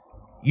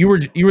you were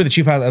the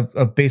chief pilot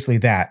of basically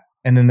that.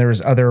 And then there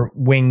was other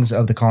wings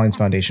of the Collins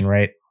Foundation,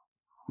 right?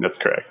 That's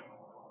correct.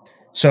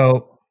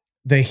 So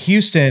the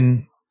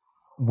Houston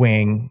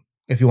wing,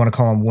 if you want to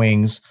call them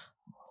wings,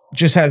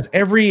 just has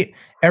every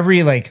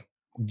like,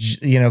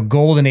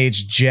 golden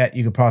age jet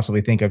you could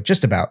possibly think of,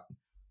 just about.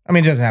 I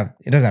mean, it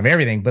doesn't have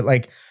everything, but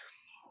like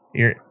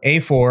your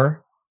A4,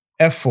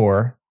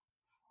 F4,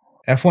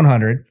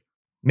 F100,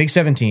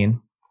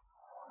 MiG-17.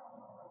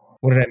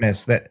 What did I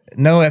miss? That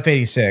no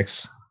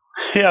F-86.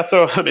 Yeah.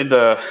 So I mean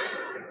the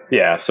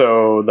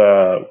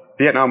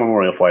Vietnam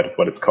Memorial Flight is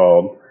what it's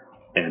called.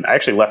 And I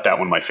actually left out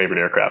one of my favorite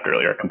aircraft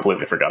earlier. I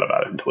completely forgot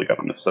about it until we got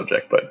on this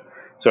subject. But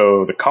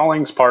so the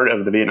Collings part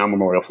of the Vietnam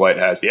Memorial Flight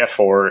has the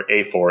F4,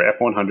 A4,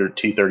 F-100,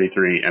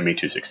 T-33,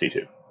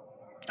 ME-262.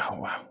 Oh,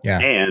 wow. Yeah.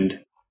 And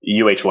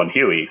UH-1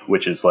 Huey,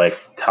 which is like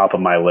top of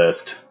my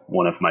list,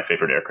 one of my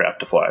favorite aircraft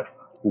to fly.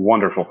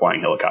 Wonderful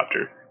flying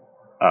helicopter.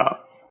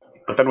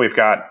 But then we've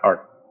got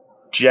our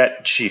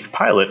jet chief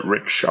pilot,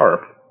 Rick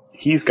Sharp.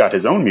 He's got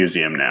his own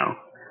museum now.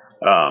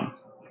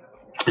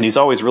 And he's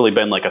always really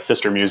been like a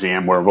sister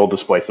museum where we'll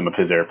display some of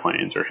his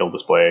airplanes, or he'll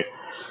display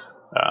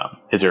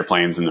his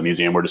airplanes in the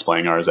museum we're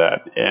displaying ours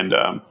at. And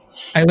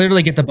I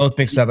literally get them both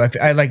mixed up.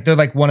 I like they're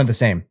like one and the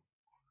same.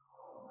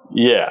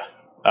 yeah,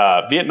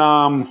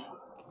 Vietnam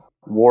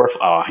War.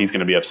 Oh, he's going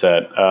to be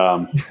upset.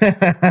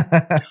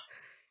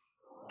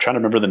 Trying to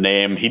remember the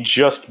name. He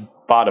just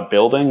bought a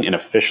building and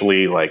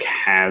officially like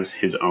has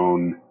his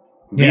own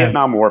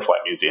Vietnam War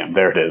Flight Museum.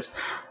 There it is.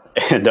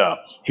 And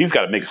he's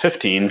got a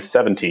MiG-15,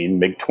 17,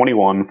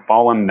 MiG-21,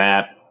 Fallen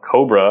Nat,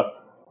 Cobra,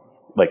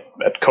 like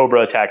a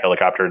Cobra attack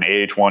helicopter, an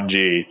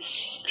AH-1G,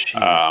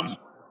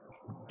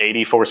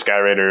 84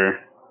 Skyraider,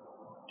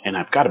 and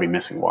I've got to be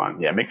missing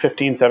one. Yeah,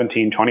 MiG-15,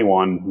 17,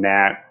 21,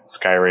 Nat,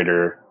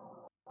 Skyraider,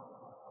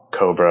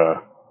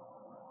 Cobra.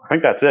 I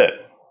think that's it.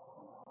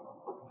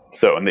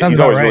 So, and he's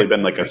always really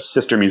been like a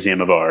sister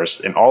museum of ours,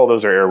 and all of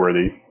those are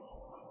airworthy.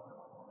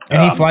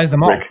 And he flies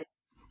them all.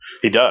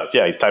 He does,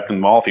 yeah. He's typing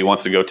them all. If he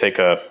wants to go take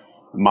a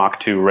Mach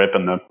 2 rip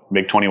in the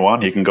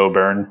MiG-21, he can go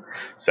burn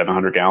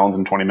 700 gallons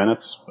in 20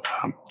 minutes.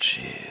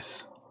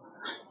 Jeez.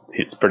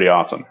 It's pretty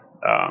awesome.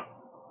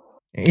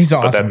 He's an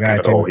awesome guy,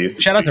 too.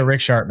 Shout out to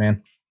Rick Sharp,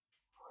 man.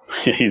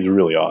 He's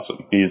really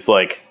awesome. He's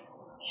like,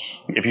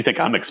 if you think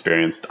I'm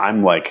experienced,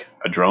 I'm like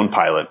a drone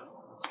pilot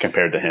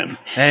compared to him.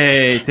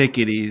 Hey, take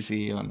it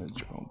easy on the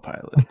drone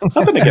pilots.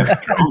 Nothing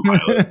against drone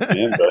pilots,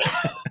 man, but...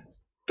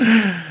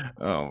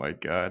 Oh, my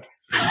God.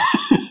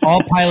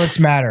 All pilots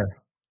matter.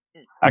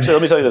 Actually,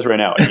 let me tell you this right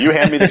now. If you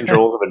hand me the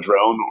controls of a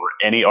drone or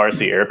any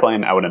RC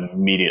airplane, I would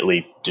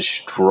immediately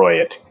destroy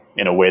it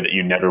in a way that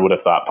you never would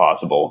have thought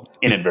possible,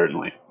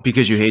 inadvertently.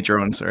 Because you hate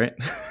drones, right?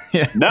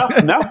 Yeah. No.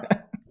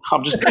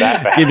 I'm just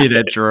that bad. Give me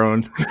that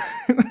drone.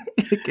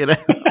 Get out.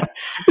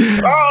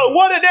 Oh,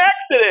 what an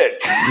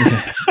accident!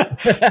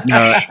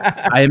 No,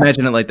 I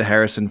imagine it like the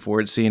Harrison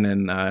Ford scene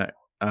in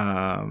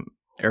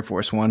Air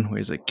Force One, where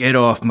he's like, "Get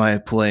off my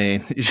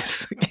plane." You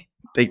just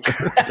take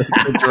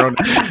the drone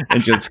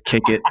and just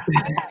kick it.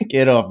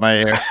 Get off my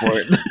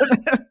airport.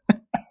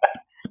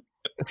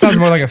 It sounds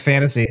more like a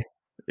fantasy.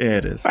 Yeah,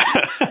 it is.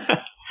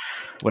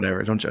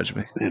 Whatever. Don't judge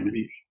me.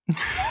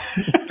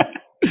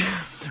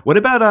 What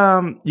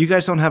about you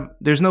guys don't have?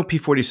 There's no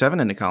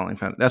P-47 in the Collins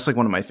Foundation. That's like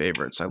one of my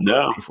favorites. I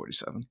love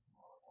P-47.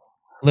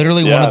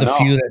 Literally one of the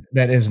few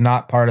that is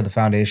not part of the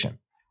foundation.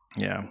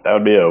 Yeah, that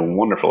would be a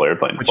wonderful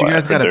airplane. But you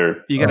guys got a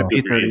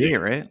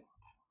P-38, right?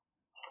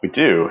 We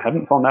do.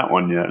 Haven't flown that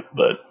one yet,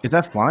 but is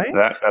that flying?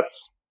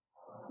 That's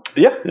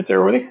it's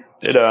airworthy.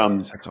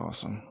 That's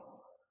awesome.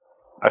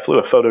 I flew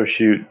a photo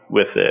shoot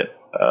with it.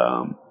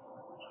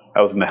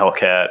 I was in the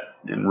Hellcat,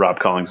 and Rob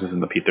Collings was in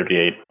the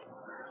P-38.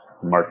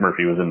 Mark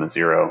Murphy was in the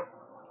Zero,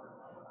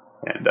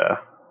 and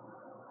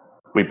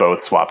we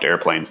both swapped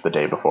airplanes the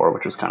day before,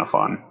 which was kind of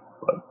fun.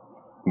 But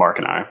Mark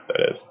and I,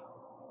 that is.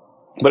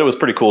 But it was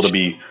pretty cool to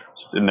be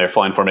in there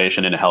flying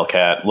formation in a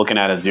Hellcat, looking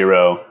at a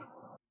Zero,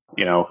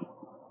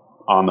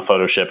 on the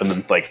photo ship, and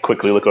then like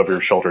quickly look over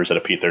your shoulders at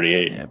a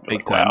P-38. Yeah,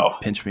 big time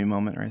pinch me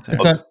moment right there.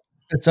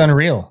 It's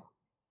unreal.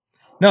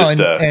 No, just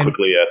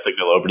quickly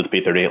signal over to the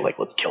P-38, like,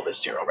 let's kill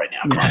this Zero right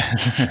now. Come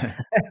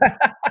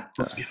on.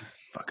 Let's get him.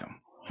 Fuck him.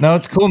 No,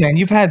 it's cool, man.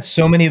 You've had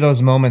so many of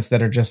those moments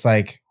that are just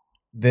like,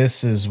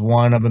 this is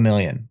one of a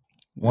million,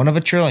 one of a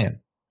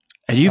trillion.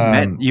 And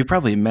you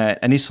probably met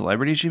any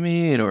celebrities you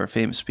meet or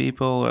famous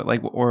people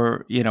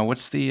or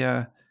what's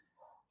the,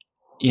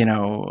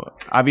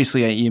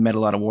 obviously you met a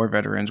lot of war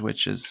veterans,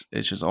 which is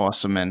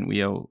awesome. And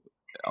we owe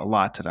a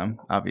lot to them,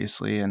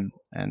 obviously.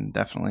 And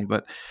definitely,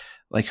 but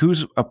like,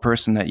 who's a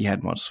person that you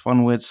had most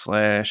fun with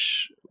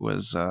 /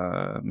 was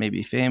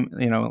maybe famous,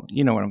 you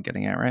know what I'm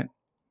getting at, right?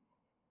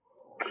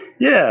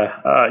 Yeah.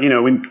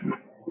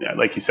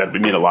 Like you said, we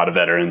meet a lot of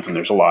veterans, and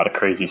there's a lot of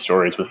crazy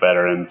stories with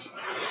veterans.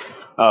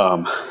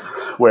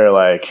 Where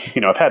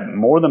I've had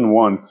more than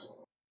once.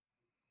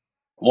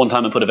 One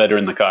time I put a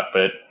veteran in the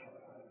cockpit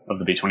of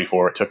the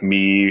B-24. It took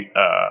me,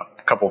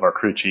 a couple of our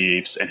crew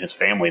chiefs, and his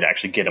family to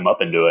actually get him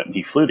up into it. And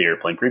he flew the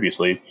airplane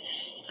previously.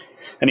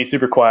 And he's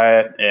super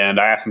quiet, and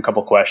I asked him a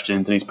couple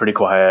questions, and he's pretty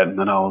quiet. And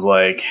then I was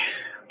like,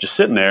 just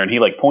sitting there, and he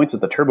points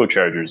at the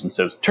turbochargers and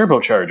says,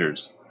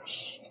 "Turbochargers."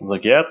 I was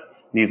like, "Yep."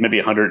 And he's maybe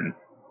about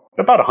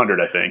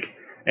 100, I think.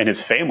 And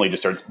his family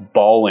just starts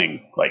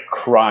bawling,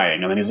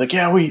 crying. And then he's like,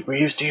 "Yeah, we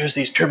used to use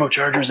these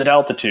turbochargers at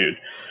altitude."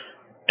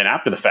 And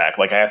after the fact,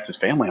 I asked his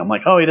family, I'm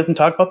like, "Oh, he doesn't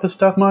talk about this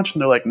stuff much?"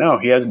 And they're like, "No,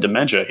 he has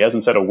dementia. He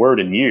hasn't said a word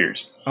in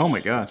years." Oh, my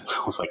God.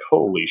 I was like,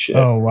 holy shit.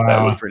 Oh, wow.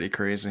 That was pretty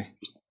crazy.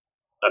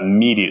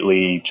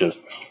 Immediately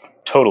just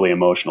totally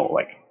emotional.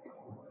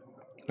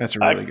 That's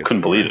really good.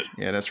 Couldn't believe it.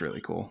 Yeah, that's really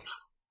cool.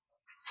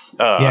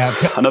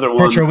 Another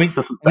one. Petro, we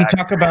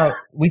talk about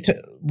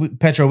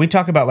Petro. We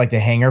talk about like the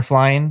hangar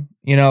flying,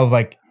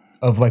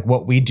 of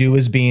what we do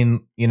as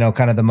being,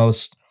 kind of the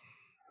most,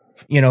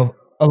 a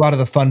lot of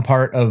the fun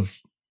part of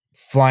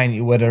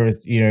flying, whether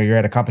it's, you're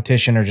at a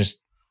competition or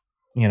just,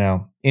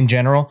 in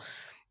general,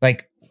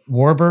 like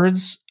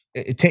Warbirds.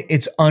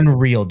 It's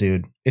unreal,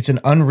 dude. It's an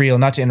unreal.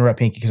 Not to interrupt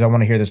Pinky because I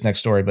want to hear this next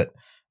story, but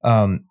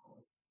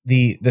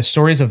the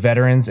stories of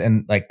veterans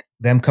and like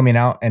them coming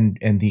out and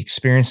the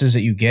experiences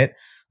that you get.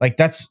 Like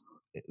that's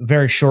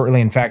very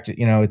shortly. In fact,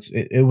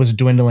 it was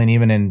dwindling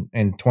even in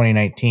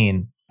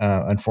 2019,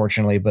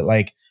 unfortunately. But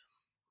like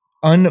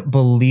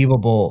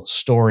unbelievable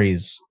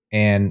stories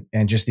and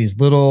just these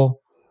little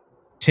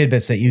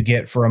tidbits that you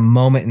get for a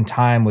moment in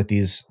time with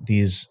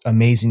these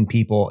amazing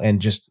people,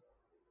 and just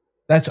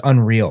that's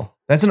unreal.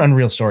 That's an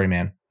unreal story,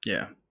 man.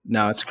 Yeah,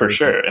 no, it's for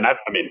sure. And I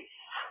mean,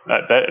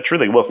 that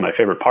truly was my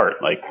favorite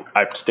part. Like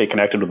I stay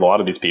connected with a lot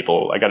of these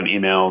people. I got an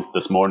email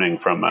this morning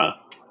from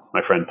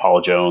my friend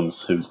Paul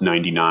Jones, who's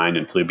 99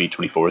 and flew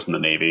B-24s in the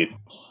Navy.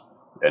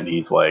 And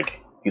he's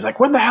like,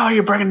 when the hell are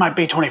you bringing my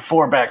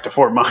B-24 back to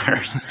Fort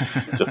Myers?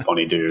 He's a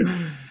funny dude.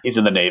 He's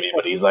in the Navy,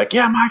 but he's like,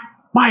 yeah,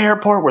 my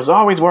airport was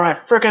always where I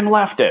frickin'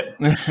 left it.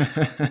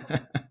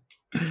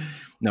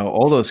 No,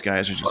 all those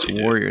guys are just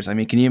warriors. I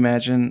mean, can you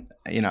imagine,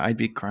 I'd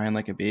be crying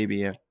like a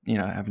baby,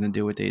 having to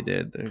do what they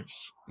did. They're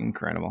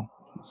incredible.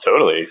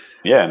 Totally.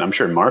 Yeah, and I'm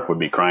sure Mark would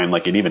be crying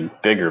like an even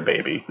bigger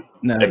baby.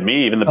 No. And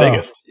me, even the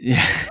biggest.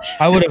 Yeah.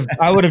 I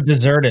would have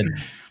deserted.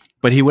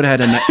 But he would have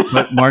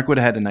but Mark would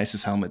have had the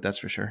nicest helmet, that's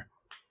for sure.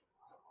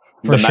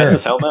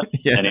 Nicest helmet?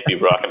 Yeah. And he'd be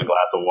rocking a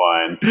glass of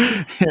wine.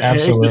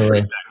 Absolutely.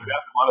 A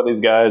lot of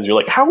these guys, you're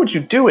like, how would you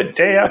do it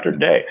day after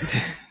day?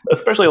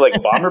 Especially like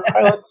bomber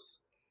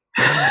pilots.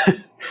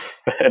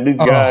 And these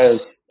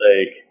guys,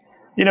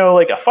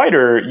 like a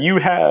fighter, you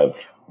have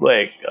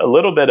like a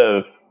little bit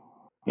of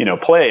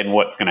play in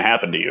what's going to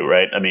happen to you,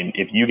 right? I mean,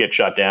 if you get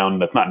shot down,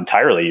 that's not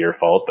entirely your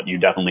fault, but you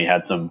definitely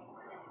had some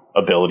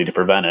ability to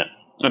prevent it.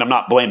 And I'm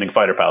not blaming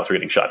fighter pilots for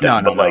getting shot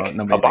down, but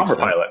a bomber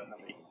pilot,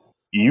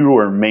 you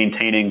are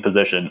maintaining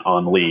position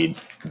on lead.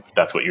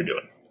 That's what you're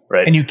doing,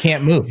 right? And you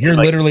can't move. You're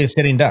literally a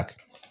sitting duck.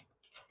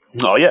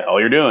 Oh yeah, all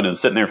you're doing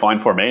is sitting there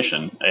flying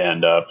formation.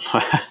 And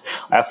I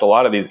asked a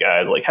lot of these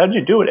guys, like, how did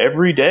you do it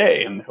every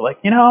day? And they're like,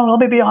 let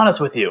me be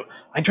honest with you.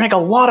 I drank a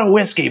lot of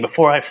whiskey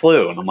before I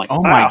flew. And I'm like, oh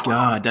wow. My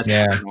God, that's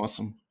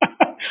awesome.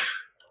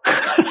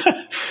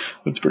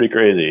 That's pretty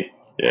crazy.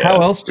 Yeah, how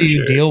else do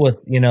you deal with,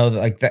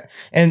 like that?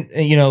 And,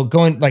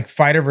 going like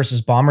fighter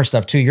versus bomber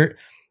stuff too. You're,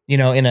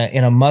 in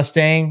a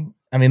Mustang.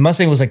 I mean,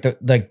 Mustang was like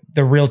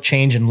the real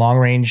change in long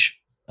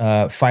range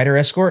fighter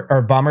escort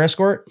or bomber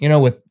escort,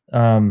 with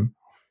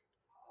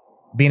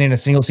being in a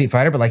single seat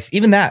fighter. But like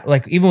even that,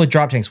 like even with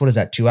drop tanks, what is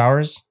that? 2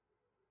 hours?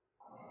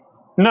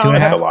 No,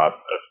 it had a lot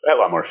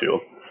more fuel.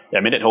 Yeah,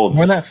 I mean, it holds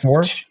more than that.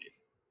 4.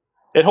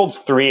 It holds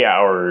 3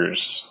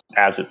 hours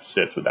as it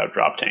sits without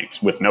drop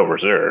tanks, with no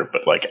reserve,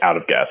 but like out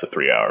of gas at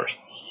 3 hours.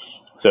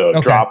 So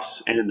it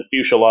drops in the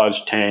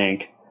fuselage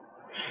tank.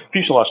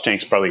 Fuselage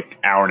tank's probably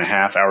hour and a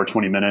half, hour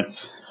 20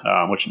 minutes,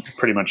 which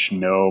pretty much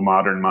no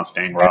modern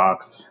Mustang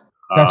rocks.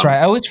 That's right.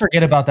 I always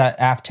forget about that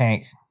aft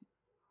tank.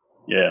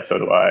 Yeah, so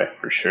do I,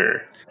 for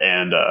sure.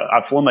 And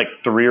I've flown like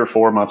 3 or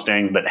 4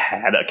 Mustangs that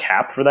had a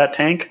cap for that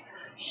tank,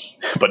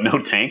 but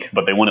no tank,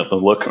 but they want it to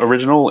look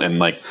original, and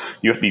like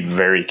you have to be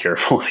very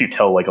careful if you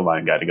tell like a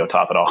line guy to go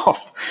top it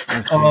off.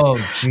 Oh,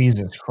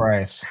 Jesus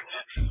Christ.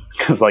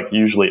 Because like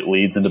usually it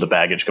leads into the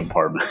baggage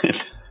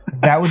compartment.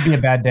 That would be a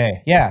bad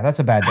day. Yeah, that's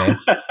a bad day.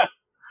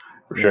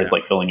 For sure. It's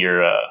like filling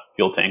your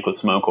fuel tank with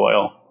smoke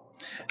oil.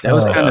 That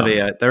was kind of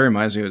that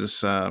reminds me of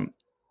this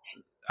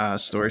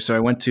story. So I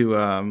went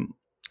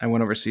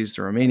overseas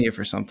to Romania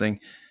for something,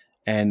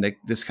 and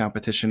this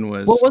competition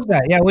was. What was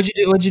that? Yeah,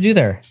 what'd you do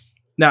there?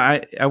 No,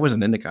 I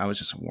wasn't in I was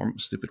just a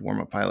stupid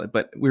warm-up pilot.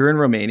 But we were in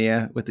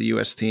Romania with the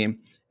U.S. team,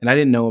 and I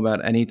didn't know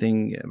about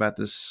anything about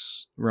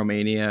this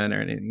Romania and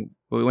or anything.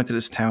 But we went to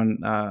this town,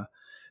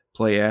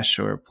 Ploiești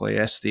or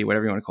Ploiești,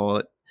 whatever you want to call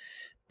it.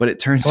 But it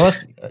turns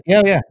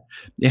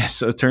yeah.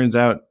 So it turns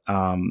out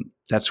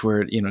that's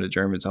where the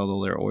Germans held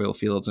all their oil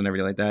fields and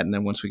everything like that. And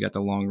then once we got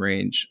the long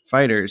range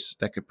fighters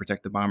that could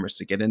protect the bombers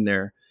to get in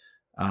there,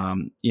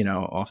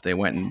 off they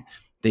went, and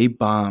they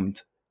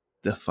bombed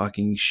the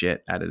fucking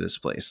shit out of this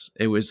place.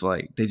 It was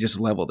like they just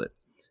leveled it.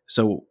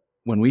 So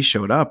when we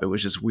showed up, it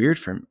was just weird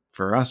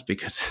for us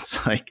because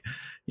it's like,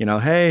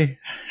 hey,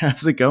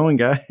 how's it going,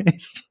 guys?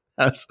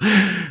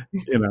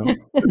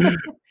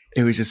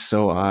 It was just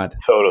so odd.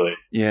 Totally.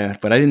 Yeah,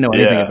 but I didn't know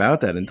anything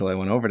about that until I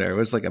went over there. It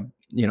was like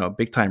a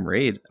big time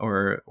raid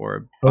or it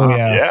was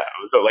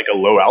like a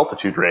low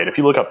altitude raid. If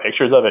you look up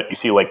pictures of it, you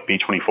see like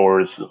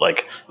B-24s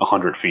like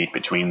 100 feet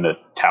between the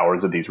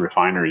towers of these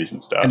refineries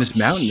and stuff. And it's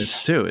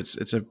mountainous too.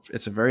 It's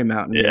a very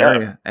mountainous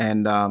area.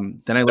 And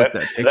then I looked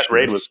at pictures. That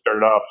raid was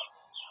started off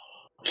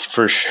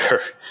for sure.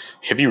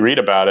 If you read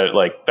about it,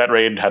 like that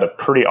raid had a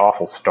pretty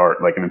awful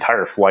start. Like an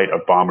entire flight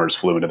of bombers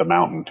flew into the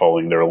mountain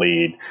following their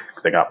lead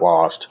because they got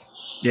lost.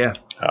 Yeah.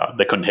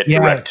 They couldn't hit Yeah.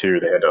 direct too.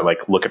 They had to like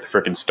look at the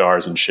freaking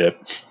stars and shit.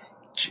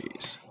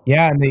 Jeez.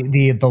 Yeah, and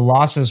the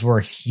losses were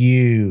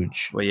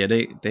huge. Well, yeah,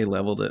 they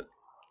leveled it,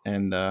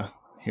 and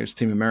here's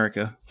Team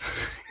America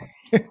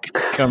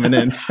coming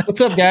in.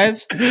 What's up,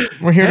 guys?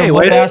 We're here Hey, to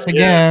wait, whoop ass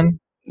again.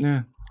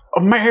 Yeah.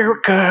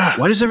 America.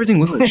 Why does everything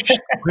look like?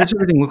 Why does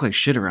everything look like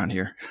shit around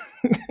here?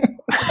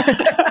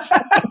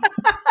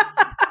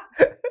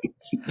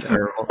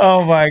 Terrible.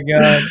 Oh my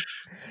god.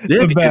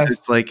 Yeah, The because best.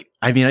 it's like,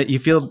 I mean, you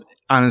feel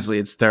honestly,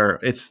 it's terrible.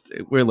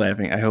 We're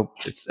laughing. I hope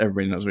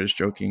everybody knows we're just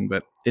joking,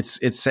 but it's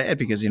sad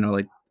because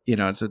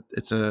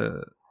it's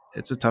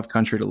a tough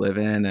country to live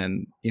in,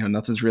 and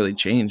nothing's really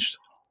changed.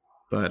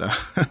 But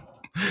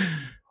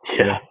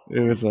Yeah,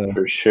 it was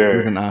for sure. it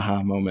was an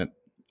aha moment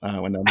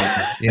when that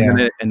happened.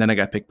 Yeah. And then I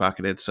got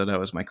pickpocketed, so that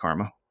was my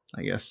karma,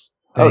 I guess.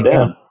 There Oh, you go.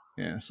 damn.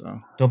 Yeah, so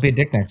Don't be a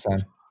dick next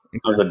time.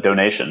 It was a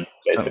donation,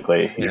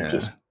 basically. You're yeah.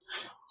 just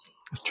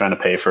trying to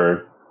pay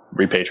for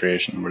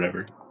repatriation or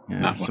whatever. yeah,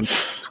 Not some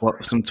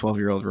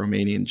 12-year-old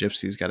Romanian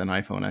gypsy's got an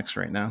iPhone X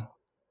right now,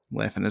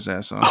 laughing his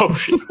ass off. Oh,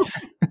 shit.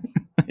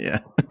 Yeah,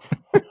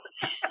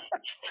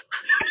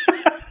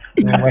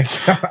 Oh my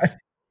god.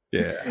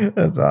 yeah.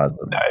 That's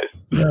awesome. Nice.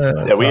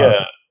 That's Yeah,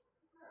 awesome.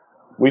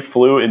 we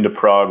flew into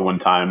Prague one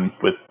time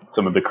with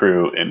some of the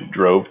crew and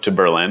drove to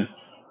Berlin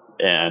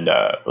and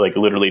like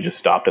literally just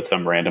stopped at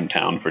some random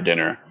town for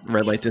dinner.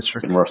 Red light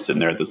district. And we're sitting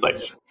there at this like,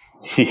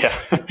 yeah,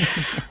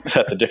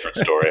 that's a different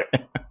story.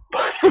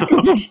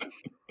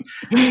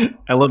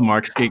 I love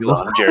Mark's giggle.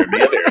 On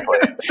Jeremy of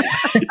airplanes.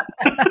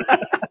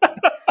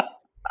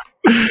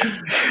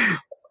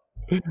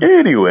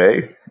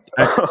 Anyway,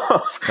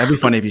 That'd be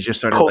funny if you just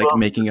started Hold like on.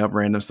 making up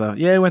random stuff.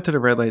 Yeah, I went to the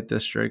red light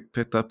district,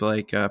 picked up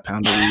like a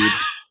pound of weed,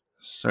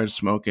 started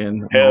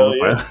smoking. Hell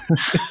yeah.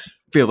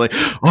 Feel like,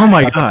 oh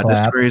my That's god,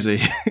 that's clap.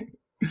 crazy.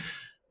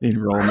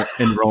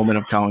 Enrollment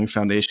of Collins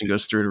Foundation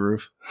goes through the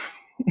roof.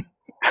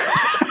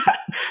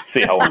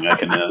 see how long I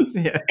can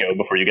Yeah. go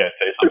before you guys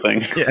say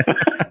something.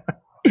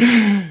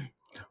 Yeah.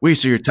 Wait,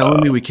 so you're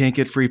telling me we can't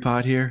get free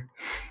pot here?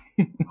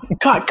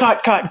 Cut.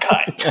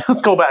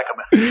 Let's go back a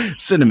minute.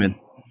 Cinnamon.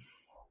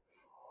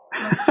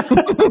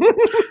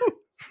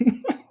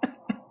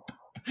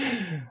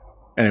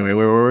 Anyway,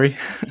 where were we?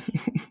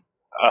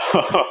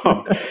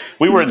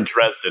 We were in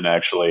Dresden,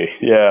 actually.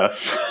 Yeah,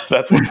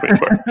 that's where we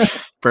were.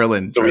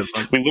 Berlin. So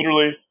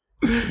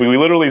we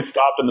literally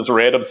stopped in this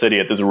random city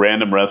at this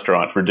random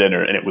restaurant for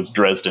dinner, and it was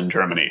Dresden,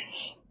 Germany.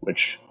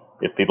 Which,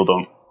 if people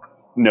don't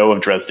know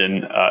of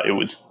Dresden, it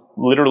was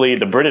literally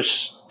the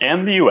British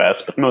and the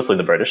U.S., but mostly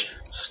the British,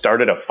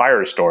 started a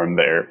firestorm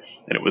there,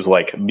 and it was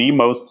like the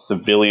most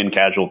civilian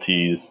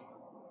casualties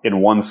in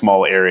one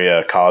small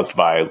area caused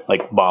by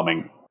like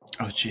bombing.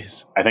 Oh,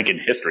 jeez. I think in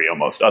history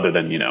almost, other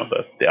than,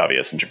 the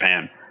obvious in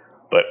Japan.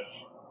 But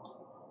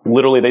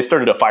literally they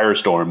started a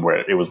firestorm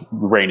where it was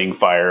raining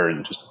fire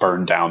and just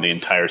burned down the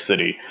entire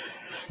city.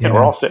 And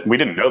we're all sitting, we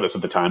didn't know this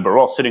at the time, but we're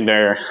all sitting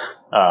there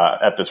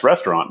at this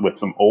restaurant with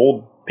some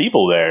old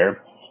people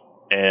there.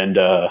 And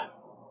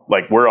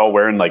like we're all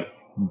wearing like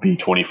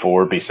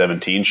B-24,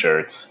 B-17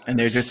 shirts. And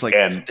they're just like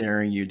And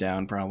staring you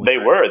down, probably.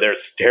 They're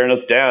staring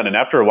us down. And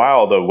after a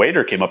while, the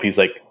waiter came up. He's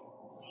like,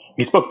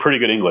 he spoke pretty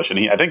good English, and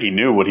I think he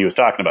knew what he was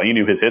talking about. He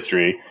knew his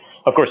history.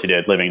 Of course he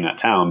did, living in that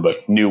town,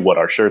 but knew what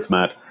our shirts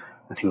meant.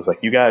 And he was like,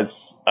 you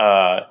guys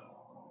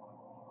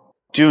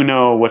do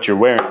know what you're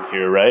wearing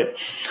here, right?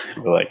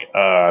 And we're like,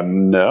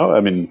 no.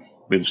 I mean,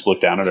 we just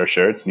looked down at our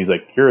shirts, and he's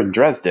like, you're in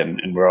Dresden.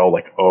 And we're all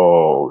like,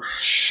 oh,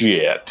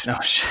 shit. Oh,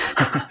 shit.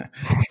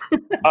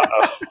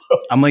 Uh-oh.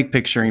 I'm like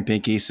picturing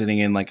Pinky sitting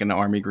in like an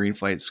Army Green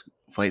flight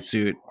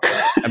suit,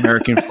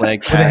 American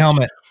flag With a patch,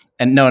 helmet.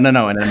 and no, and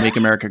a Make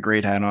America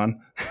Great hat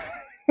on.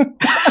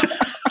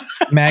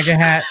 MAGA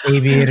hat,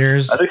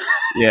 aviators, I think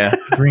Yeah,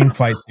 green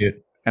fight suit.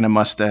 and a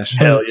mustache.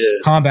 Hell Boots, yeah.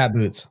 combat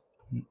boots.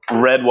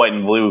 Red, white,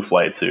 and blue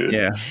flight suit.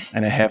 Yeah,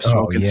 and a half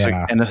smoking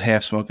yeah.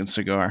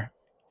 cigar.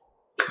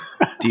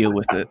 Deal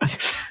with it.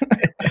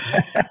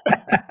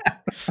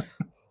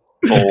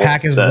 The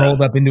pack is set.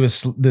 rolled up into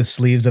the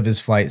sleeves of his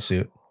flight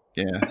suit.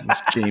 Yeah,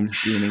 it's James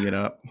Deaning it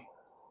up.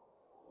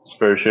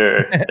 For sure.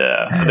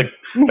 Yeah.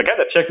 The guy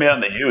that checked me out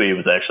in the Huey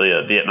was actually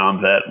a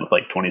Vietnam vet with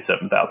like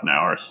 27,000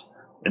 hours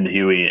in the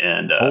Huey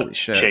and Holy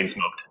shit. chain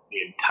smoked the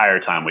entire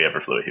time we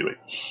ever flew a Huey.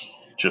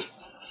 Just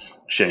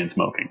chain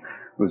smoking.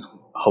 It was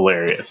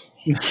hilarious.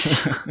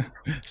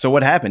 So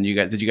what happened?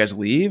 Did you guys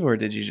leave, or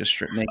did you just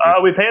strip naked?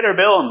 We paid our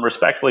bill and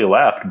respectfully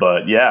left,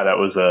 but yeah, that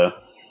was a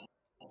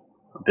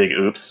big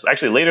oops.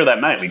 Actually, later that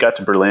night, we got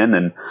to Berlin,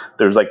 and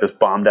there was like this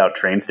bombed out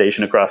train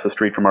station across the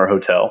street from our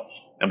hotel,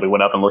 and we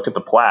went up and looked at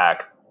the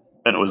plaque,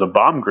 and it was a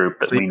bomb group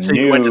that we So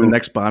knew. you went to the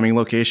next bombing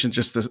location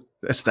just to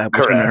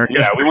establish Correct. America?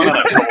 Yeah, we went on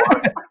a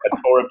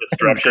tour of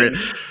destruction,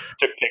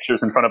 took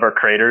pictures in front of our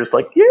craters,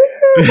 like, yeah,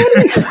 buddy.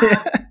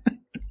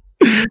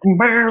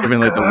 Giving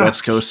like the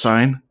West Coast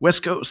sign.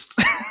 West Coast.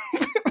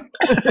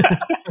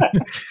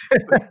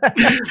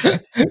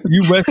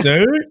 You wet,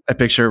 sir? I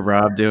picture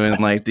Rob doing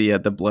like the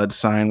blood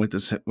sign with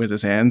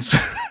his hands.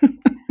 Got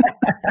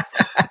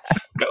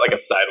like a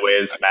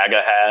sideways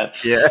MAGA hat.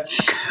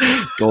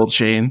 Yeah. Gold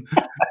chain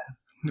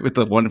with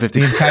the 150.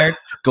 The entire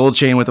Gold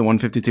chain with the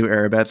 152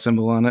 Arabat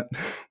symbol on it.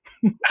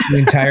 the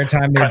entire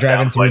time they're Cut driving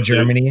down through flight suit.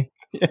 Germany.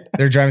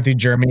 They're driving through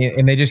Germany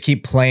and they just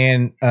keep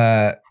playing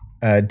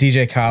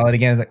DJ Khaled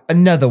again. It's like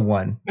another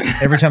one.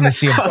 Every time they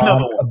see a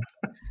bomb,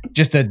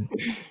 just a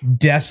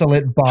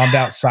desolate bombed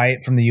out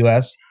site from the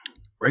US.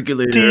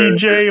 Regulator.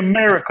 DJ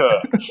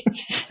America.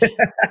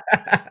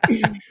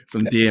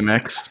 Some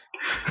DMX.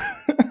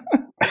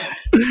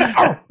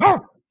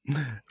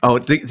 Oh,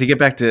 to get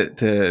back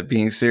to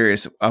being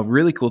serious, a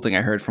really cool thing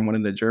I heard from one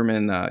of the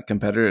German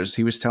competitors,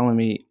 he was telling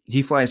me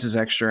he flies his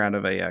extra out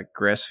of a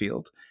grass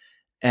field.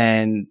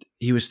 And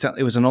he was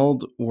it was an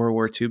old World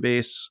War II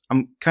base.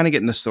 I'm kind of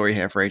getting the story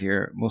half right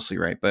here, mostly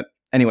right. But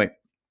anyway,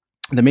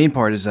 the main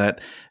part is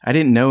that I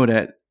didn't know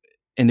that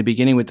in the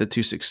beginning with the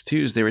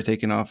 262s, they were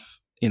taking off,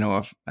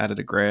 off out of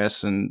the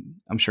grass. And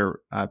I'm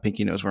sure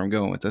Pinky knows where I'm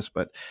going with this,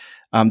 but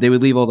they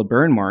would leave all the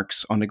burn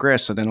marks on the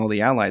grass. So then all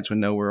the Allies would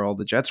know where all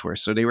the jets were.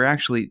 So they were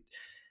actually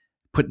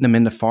putting them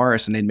in the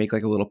forest, and they'd make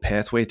like a little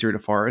pathway through the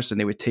forest, and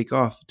they would take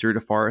off through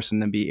the forest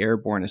and then be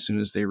airborne as soon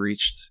as they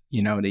reached,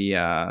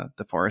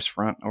 the forest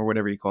front or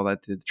whatever you call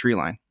that, the tree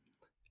line.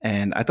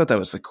 And I thought that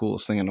was the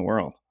coolest thing in the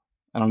world.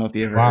 I don't know if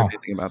you ever heard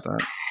anything about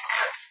that.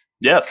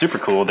 Yeah, super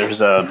cool.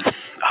 There's I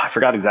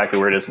forgot exactly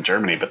where it is in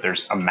Germany, but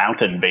there's a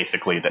mountain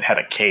basically that had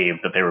a cave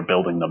that they were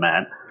building them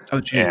at.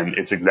 Oh, geez. And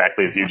it's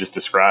exactly as you just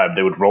described.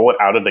 They would roll it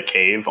out of the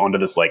cave onto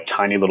this like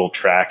tiny little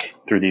track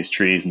through these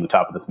trees in the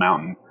top of this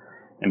mountain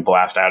and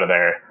blast out of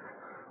there.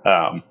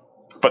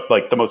 But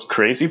like the most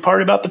crazy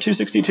part about the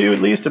 262, at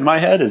least in my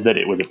head, is that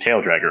it was a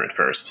tail dragger at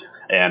first.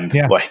 And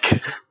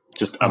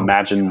just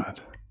imagine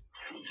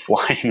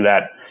flying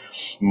that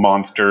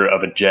monster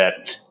of a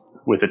jet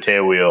with a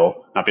tail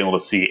wheel, not being able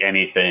to see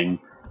anything.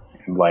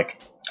 And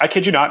like, I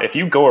kid you not, if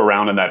you go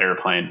around in that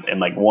airplane and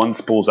like one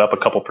spools up a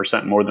couple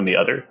percent more than the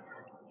other,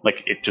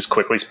 like it just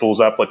quickly spools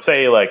up. Let's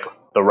say like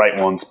the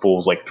right one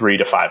spools like 3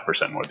 to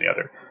 5% more than the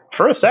other.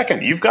 For a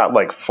second, you've got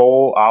like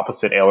full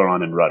opposite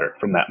aileron and rudder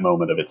from that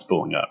moment of it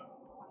spooling up.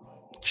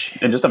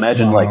 And just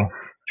imagine like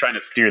trying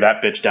to steer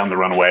that bitch down the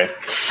runway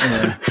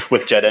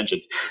with jet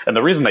engines. And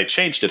the reason they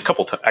changed it,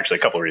 actually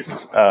a couple of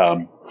reasons.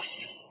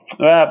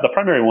 The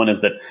primary one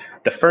is that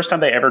the first time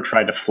they ever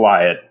tried to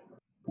fly it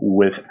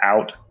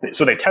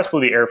so they test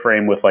flew the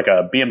airframe with like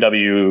a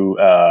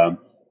BMW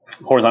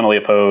horizontally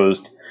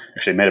opposed,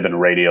 actually it may have been a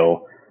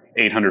radial,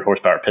 800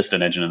 horsepower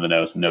piston engine in the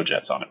nose, no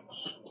jets on it.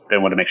 They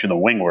wanted to make sure the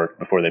wing worked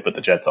before they put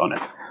the jets on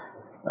it.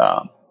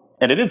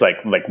 And it is like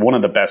one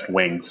of the best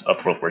wings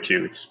of World War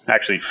II. It's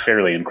actually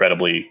fairly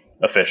incredibly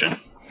efficient.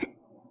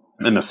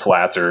 And the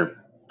slats are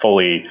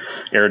fully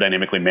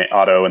aerodynamically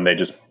auto, and they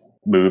just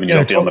move and you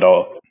don't feel them at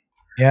all.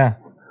 Yeah.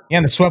 Yeah,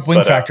 and the swept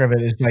wing factor of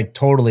it is like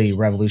totally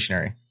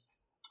revolutionary.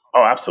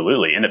 Oh,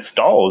 absolutely. And it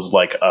stalls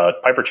like a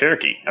Piper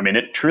Cherokee. I mean,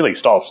 it truly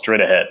stalls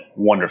straight ahead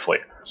wonderfully.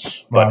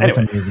 But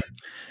anyway,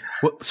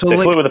 they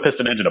flew with a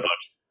piston engine above.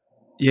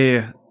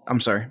 Yeah. I'm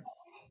sorry.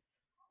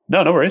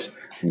 No worries.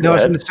 I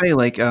was going to say,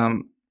 like,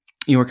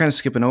 we're kind of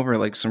skipping over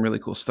like some really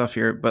cool stuff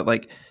here, but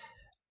like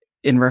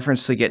in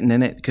reference to getting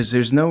in it, because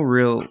there's no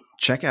real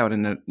checkout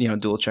in the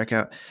dual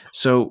checkout.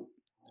 So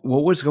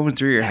what was going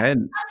through your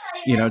head,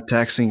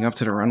 taxiing up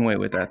to the runway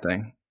with that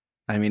thing?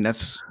 I mean,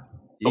 it's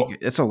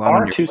a lot.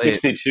 Our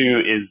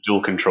 262 is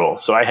dual control,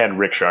 so I had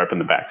Rick Sharp in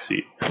the back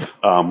seat,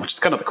 which is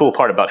kind of the cool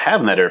part about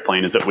having that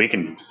airplane is that we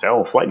can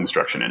sell flight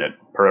instruction in it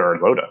per our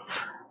LOTA.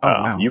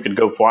 Wow. You can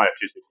go fly at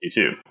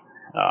 262,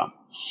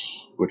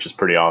 which is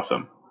pretty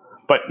awesome.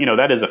 But,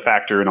 that is a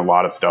factor in a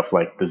lot of stuff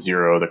like the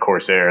Zero, the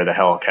Corsair, the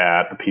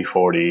Hellcat, the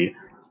P-40,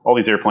 all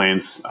these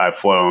airplanes I've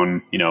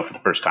flown, for the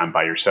first time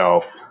by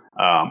yourself.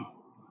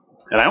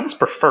 And I almost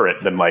prefer it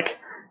than like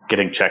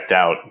getting checked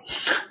out.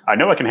 I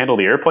know I can handle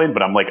the airplane,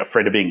 but I'm like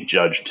afraid of being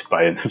judged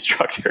by an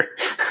instructor.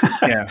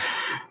 Yeah.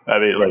 I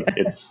mean, like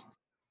it's,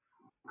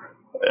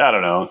 I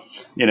don't know,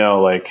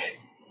 like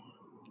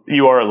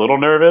you are a little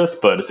nervous,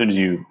 but as soon as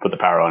you put the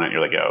power on it,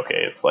 you're like, yeah,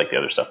 okay, it's like the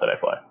other stuff that I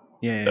fly.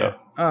 Yeah. So,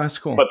 oh, that's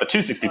cool. But the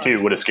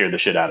 262 would have scared the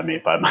shit out of me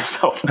by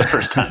myself the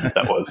first time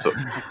that was. So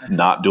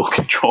not dual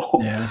control.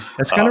 Yeah.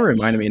 That's kind of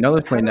reminded me.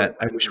 Another plane that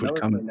I wish would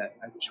come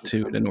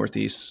to the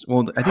Northeast.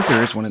 Well, I think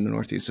there is one in the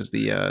Northeast. Is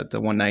the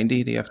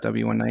 190, the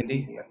FW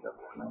 190.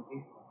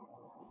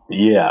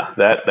 Yeah,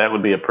 that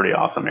would be a pretty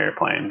awesome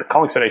airplane. The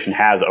Calling Station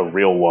has a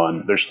real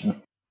one.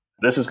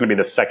 This is going to be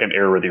the second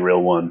airworthy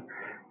real one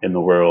in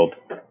the world.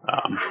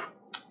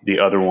 The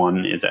other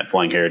one is at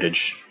Flying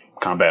Heritage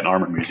Combat and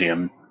Armor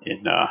Museum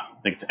in I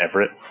think it's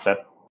Everett. Is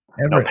that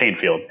Everett? No,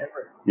 Painfield.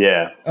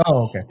 Yeah.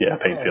 Oh, okay. Yeah,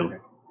 Painfield.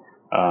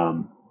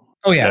 Paul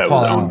was Allen.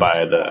 owned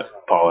by the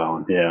Paul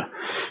Allen. Yeah,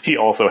 he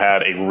also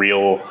had a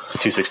real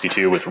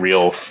 262 with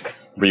real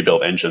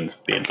rebuilt engines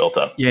being built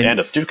up, and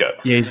a Stuka.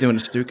 Yeah, he's doing a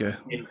Stuka.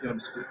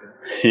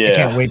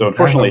 Yeah. So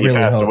unfortunately, he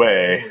passed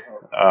away,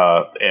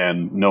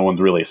 and no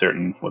one's really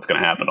certain what's going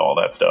to happen to all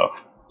that stuff.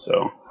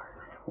 So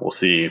we'll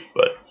see,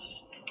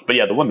 But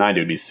yeah, the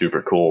 190 would be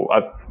super cool.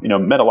 I've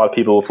met a lot of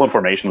people, flown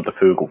formation with the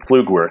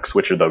Flugworks,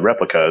 which are the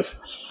replicas.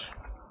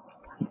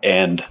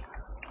 and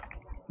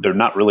they're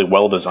not really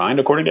well designed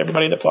according to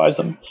everybody that flies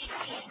them.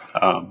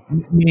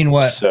 Meaning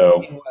what?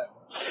 So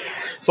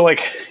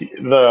like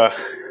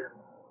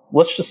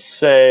let's just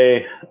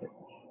say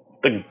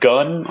the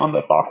gun on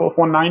the Focke-Wulf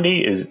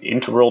 190 is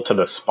integral to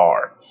the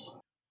spar.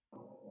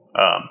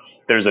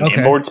 There's an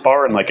inboard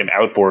spar and like an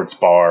outboard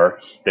spar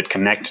that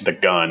connect to the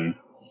gun,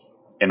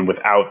 and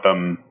without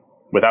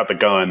the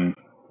gun,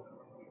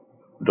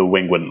 the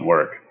wing wouldn't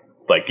work.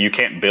 Like, you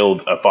can't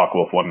build a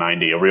Focke-Wulf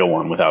 190, a real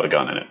one, without a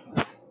gun in it.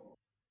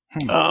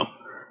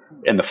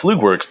 And the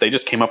Flugworks, they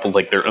just came up with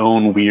like their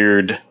own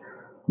weird,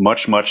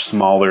 much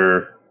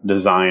smaller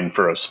design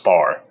for a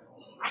spar.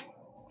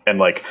 And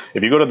like,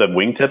 if you go to the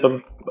wingtip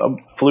of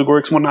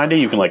Flugworks 190,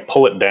 you can like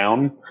pull it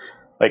down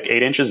like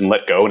 8 inches and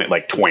let go, and it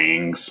like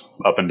twangs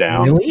up and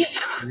down. Really?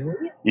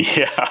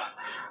 Yeah,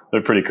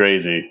 they're pretty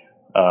crazy.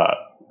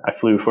 I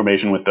flew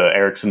formation with the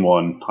Ericsson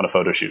one on a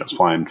photo shoot. I was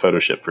flying photo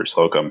ship for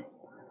Slocum,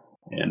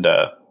 and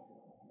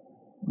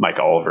Mike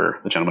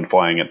Oliver, the gentleman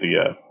flying at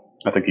the,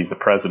 I think he's the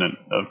president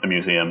of the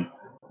museum,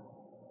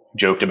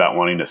 joked about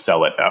wanting to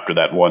sell it after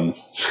that 1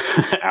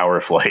 hour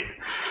flight.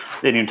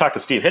 And you can talk to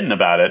Steve Hinton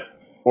about it,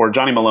 or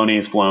Johnny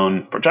Maloney's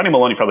flown. Johnny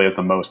Maloney probably has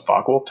the most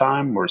Focke-Wulf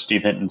time, where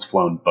Steve Hinton's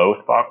flown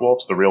both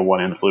Focke-Wulfs, the real one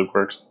and the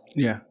Flugworks.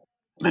 Yeah.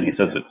 And he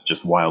says it's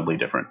just wildly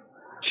different.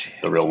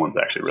 Jeez. The real one's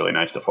actually really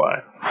nice to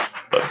fly.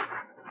 But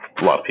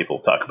a lot of people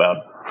talk about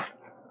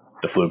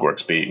the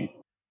Flugworks being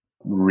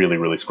really,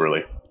 really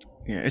squirrely.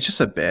 Yeah, it's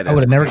just a badass. I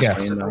would have never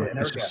guessed.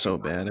 It's just so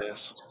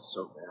badass.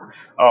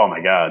 Oh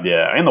my god,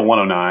 yeah. And the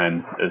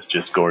 109 is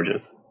just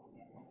gorgeous.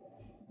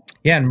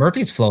 Yeah, and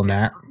Murphy's flown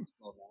that.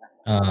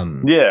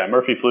 Yeah,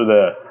 Murphy flew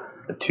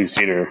the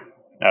 2-seater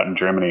out in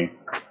Germany.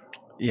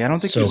 Yeah, I don't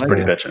think So he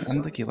pretty liked it. I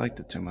don't think he liked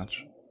it too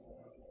much.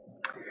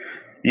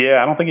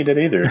 Yeah, I don't think he did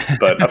either.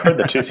 But I've heard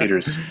the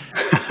 2-seaters.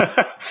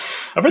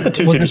 I've heard the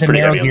 2-seaters it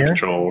pretty narrow heavy on gear? the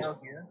controls.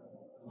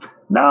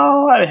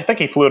 No, I think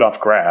he flew it off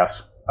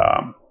grass.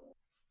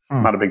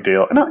 Not a big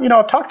deal. And, you know,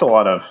 I've talked to a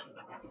lot of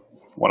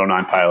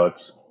 109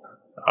 pilots.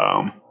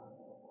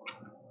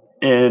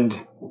 And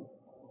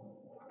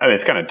I mean,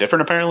 it's kind of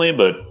different apparently,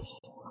 but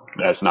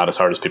it's not as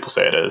hard as people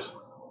say it is.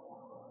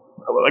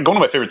 Like, one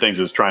of my favorite things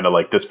is trying to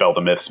like dispel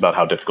the myths about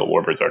how difficult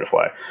warbirds are to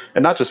fly,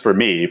 and not just for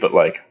me, but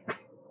like,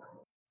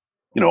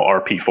 you know,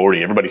 our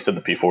P40. Everybody said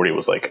the P40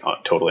 was like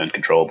totally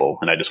uncontrollable,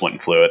 and I just went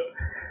and flew it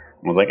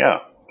and was like, oh,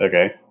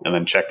 okay, and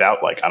then checked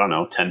out like, I don't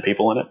know, 10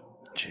 people in it.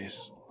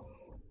 Jeez.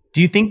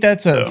 Do you think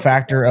that's a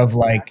factor of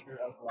like,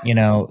 you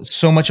know,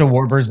 so much of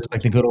Warbirds is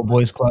like the good old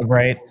boys club,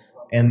 right?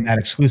 And that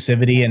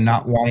exclusivity and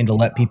not wanting to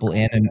let people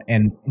in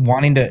and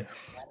wanting to,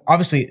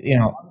 obviously, you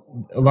know,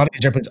 a lot of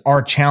these airplanes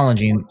are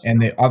challenging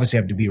and they obviously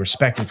have to be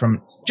respected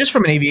from just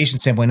from an aviation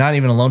standpoint, not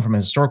even alone from a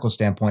historical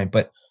standpoint.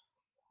 But,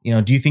 you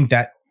know, do you think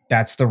that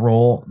that's the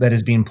role that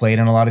is being played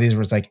in a lot of these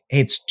where it's like, hey,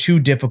 it's too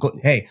difficult.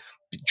 Hey,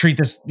 treat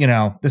this, you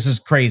know, this is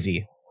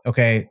crazy.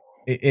 Okay.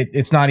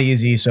 It's not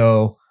easy.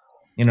 So,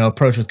 you know,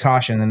 approach with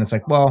caution. And it's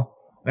like, well,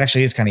 it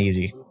actually is kind of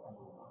easy.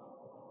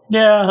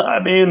 Yeah.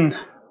 I mean,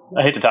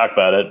 I hate to talk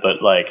about it,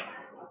 but like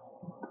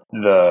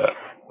the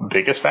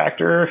biggest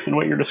factor in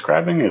what you're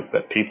describing is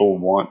that people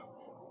want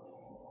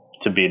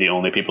to be the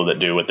only people that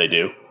do what they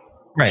do.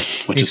 Right.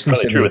 Which is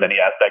probably true with any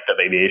aspect of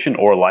aviation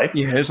or life.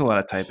 Yeah, there's a lot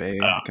of type A,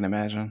 I can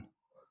imagine.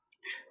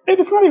 And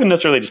it's not even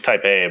necessarily just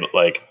type A, but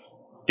like,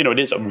 you know, it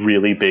is a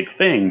really big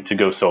thing to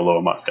go solo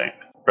a Mustang,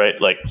 right?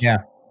 Like,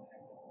 yeah,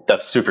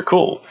 that's super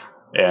cool.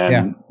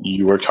 And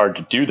you worked hard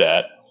to do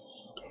that.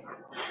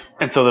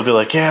 And so they'll be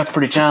like, yeah, it's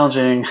pretty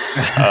challenging.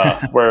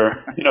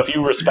 Where, you know, if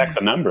you respect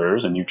the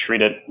numbers and you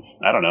treat it,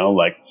 I don't know,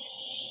 like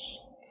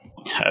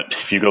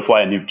if you go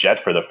fly a new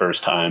jet for the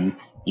first time,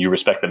 you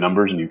respect the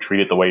numbers and you treat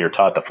it the way you're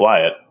taught to fly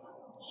it,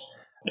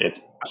 it's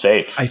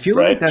safe. I feel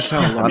right? like that's how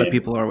a lot of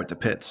people are with the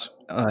pits.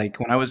 Like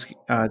when I was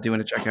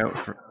doing a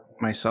checkout for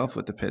myself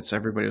with the pits,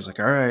 everybody was like,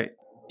 all right,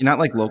 not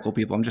like local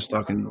people, I'm just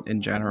talking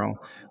in general.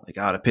 Like,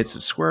 oh, the pits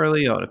is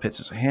squirrely, oh, the pits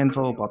is a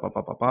handful, blah, blah,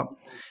 blah, blah, blah.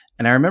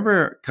 And I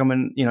remember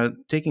coming, you know,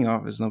 taking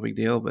off is no big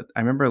deal, but I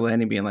remember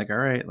landing being like, all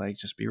right, like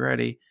just be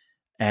ready.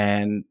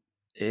 And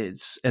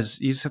it's as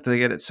you just have to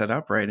get it set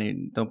up right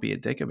and don't be a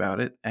dick about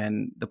it.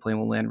 And the plane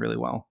will land really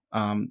well.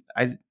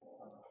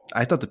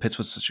 I thought the pits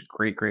was such a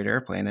great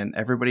airplane, and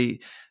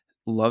everybody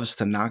loves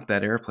to knock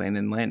that airplane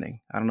in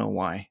landing. I don't know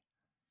why.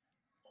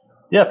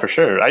 Yeah, for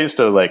sure. I used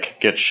to like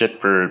get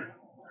shit for,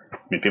 I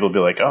mean, people would be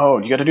like, oh,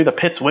 you got to do the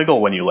pits wiggle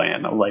when you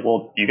land. I'm like,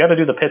 well, you got to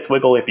do the pits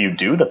wiggle if you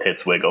do the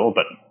pits wiggle,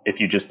 but if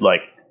you just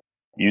like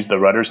use the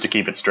rudders to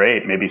keep it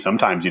straight, maybe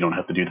sometimes you don't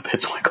have to do the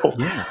pits wiggle.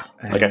 Yeah.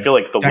 Like, I feel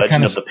like the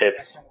legend of the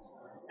pits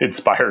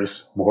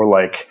inspires more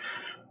like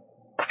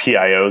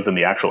PIOs than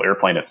the actual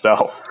airplane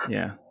itself.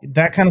 Yeah.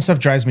 That kind of stuff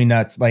drives me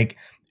nuts. Like,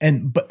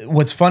 but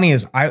what's funny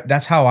is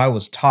that's how I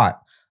was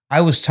taught.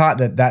 I was taught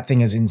that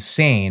thing is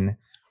insane.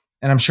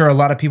 And I'm sure a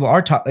lot of people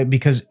are taught,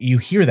 because you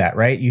hear that,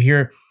 right? You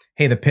hear,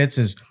 hey, the pits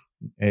is,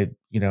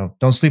 you know,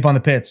 don't sleep on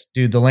the pits.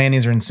 Dude, the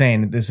landings are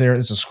insane. It's a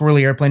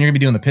squirrely airplane. You're going to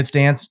be doing the pits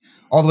dance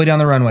all the way down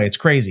the runway. It's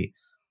crazy.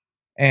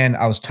 And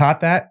I was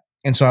taught that.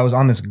 And so I was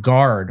on this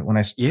guard when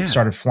I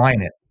started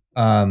flying it,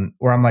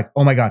 where I'm like,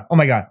 oh my God.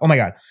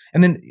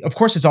 And then of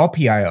course it's all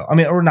PIO. I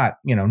mean, or not,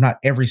 not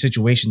every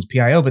situation's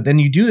PIO, but then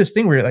you do this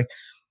thing where you're like,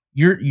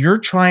 you're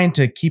trying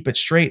to keep it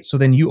straight. So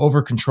then you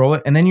over control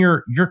it. And then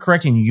you're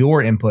correcting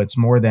your inputs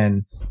more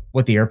than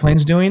what the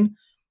airplane's doing.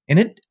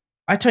 And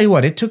I tell you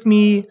what, it took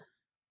me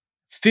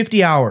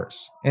 50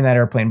 hours in that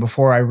airplane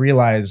before I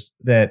realized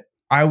that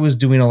I was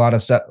doing a lot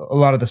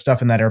of the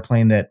stuff in that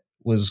airplane that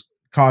was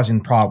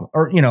causing problem,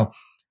 or,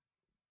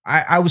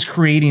 I was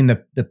creating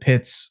the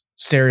Pitts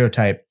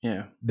stereotype.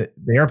 Yeah. The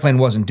airplane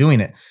wasn't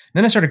doing it. And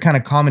then I started kind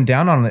of calming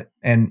down on it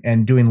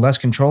and doing less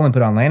control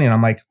input on landing.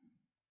 I'm like,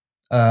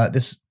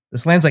 this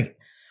lands like,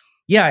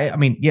 yeah, I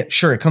mean, yeah,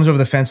 sure. It comes over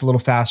the fence a little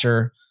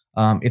faster.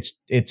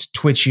 It's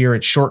twitchier,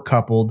 it's short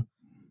coupled.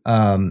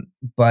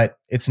 But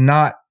it's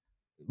not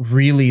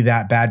really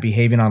that bad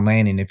behaving on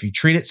landing. If you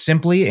treat it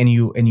simply and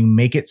you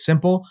make it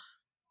simple,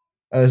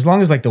 as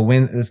long as like the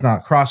wind, it's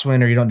not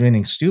crosswind or you don't do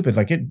anything stupid,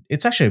 like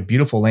it's actually a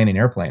beautiful landing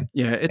airplane.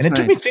 Yeah. And it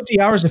took me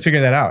 50 hours to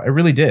figure that out. It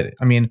really did.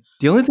 I mean,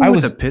 the only thing I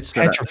with was the Pitts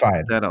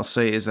petrified. that I'll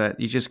say is that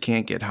you just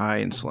can't get high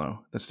and slow.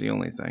 That's the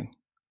only thing.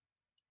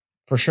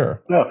 For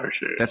sure. No, for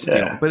sure. That's the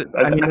only, but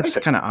I mean, that's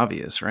kind of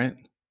obvious, right?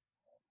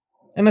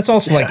 And that's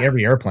also like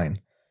every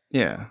airplane.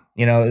 Yeah.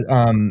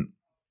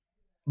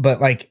 But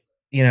like,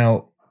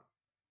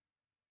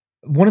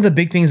 one of the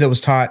big things that was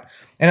taught,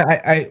 and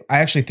I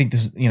actually think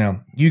this,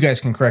 you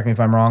guys can correct me if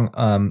I'm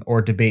wrong,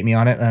 or debate me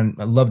on it. And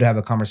I'd love to have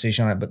a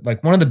conversation on it. But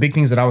like one of the big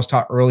things that I was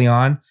taught early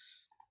on,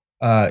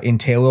 in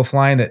tailwheel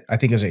flying that I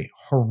think is a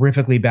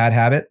horrifically bad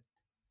habit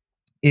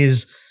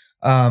is,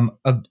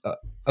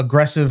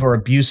 aggressive or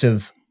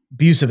abusive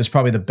is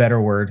probably the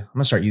better word. I'm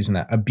going to start using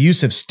that.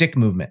 Abusive stick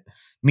movement,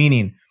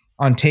 meaning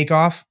on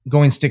takeoff,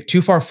 going stick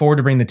too far forward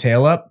to bring the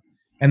tail up.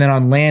 And then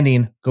on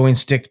landing, going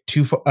stick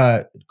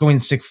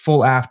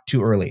full aft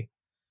too early,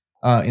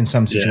 in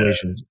some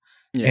situations.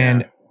 Yeah.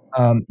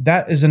 And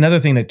that is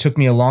another thing that took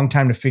me a long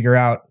time to figure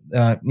out.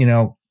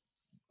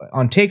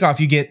 On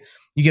takeoff, you get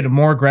a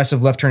more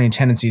aggressive left turning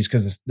tendencies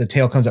because the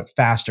tail comes up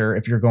faster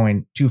if you're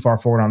going too far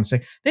forward on the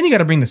stick. Then you got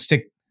to bring the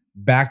stick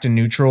back to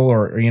neutral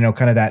or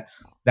kind of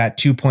that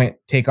 2-point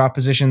takeoff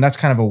position. That's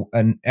kind of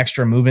an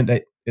extra movement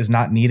that is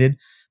not needed.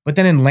 But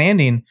then in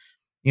landing,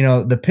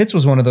 the Pitts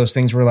was one of those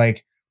things where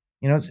like,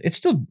 it's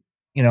still,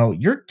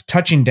 you're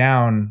touching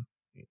down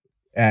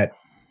at,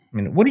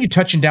 what are you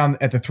touching down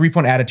at the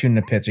 3-point attitude in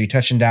the Pitts? Are you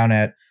touching down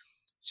at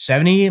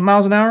 70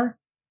 miles an hour?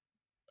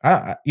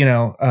 Yeah, I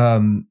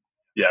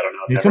don't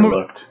know. I've never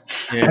looked.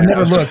 Yeah, I've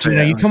never looked.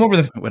 You come over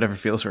the whatever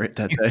feels right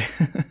that day.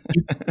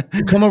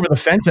 you come over the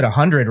fence at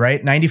 100,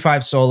 right?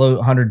 95 solo,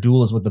 100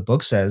 dual is what the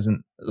book says,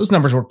 and those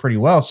numbers work pretty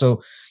well.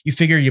 So you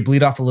figure you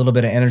bleed off a little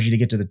bit of energy to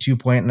get to the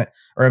 2-point, to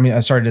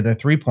the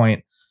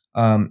 3-point.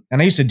 And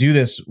I used to do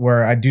this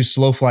where I do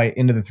slow flight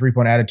into the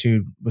 3-point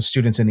attitude with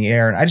students in the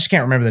air, and I just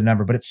can't remember the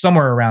number, but it's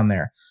somewhere around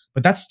there.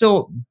 But that's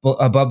still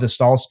above the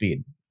stall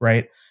speed,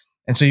 right?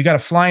 And so you got a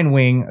flying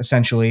wing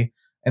essentially,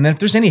 and then if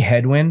there's any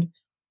headwind,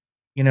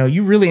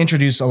 you really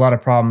introduce a lot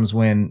of problems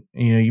when,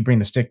 you bring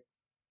the stick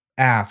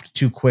aft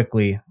too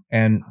quickly.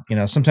 And,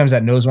 sometimes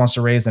that nose wants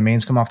to raise, the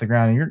mains come off the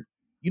ground, and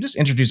you just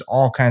introduce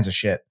all kinds of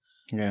shit.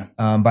 Yeah.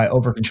 By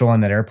over controlling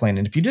that airplane.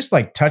 And if you just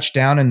like touch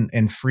down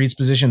and freeze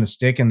position the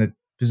stick in the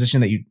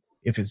position that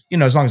if it's,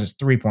 as long as it's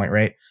 3-point,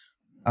 right.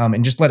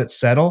 And just let it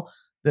settle,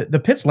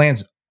 the Pitts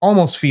lands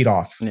almost feet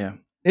off. Yeah.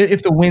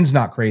 If the wind's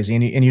not crazy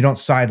and you don't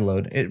side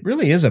load, it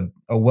really is a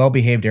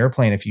well-behaved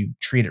airplane if you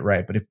treat it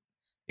right. But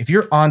if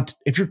you're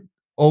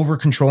over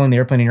controlling the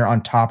airplane and you're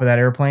on top of that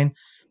airplane,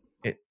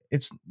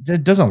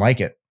 it doesn't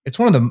like it. It's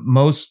one of the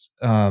most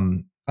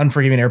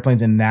unforgiving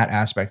airplanes in that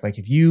aspect. Like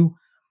if you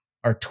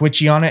are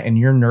twitchy on it and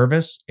you're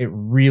nervous, it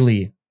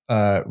really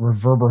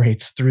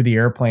reverberates through the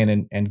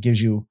airplane and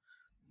gives you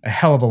a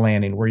hell of a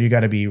landing where you got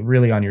to be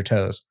really on your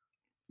toes.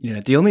 Yeah.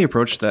 The only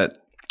approach that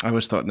I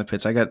was taught in the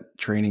Pitts, I got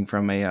training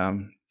from a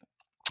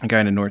guy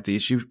in the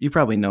Northeast. You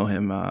probably know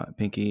him,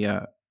 Pinky,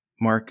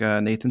 Mark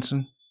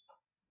Nathanson.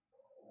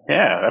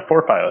 Yeah, that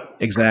 4-pilot.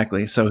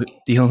 Exactly. So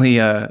the only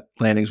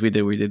landings we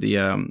did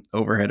the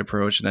overhead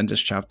approach and then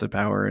just chop the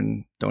power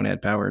and don't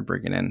add power and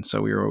bring it in.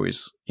 So we were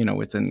always,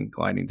 within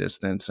gliding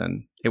distance,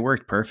 and it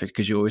worked perfect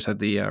because you always had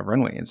the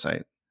runway in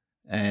sight.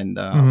 And,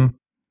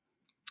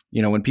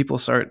 when people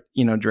start,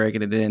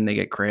 dragging it in, they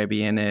get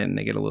crabby in it and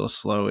they get a little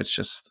slow. It's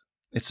just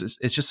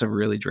a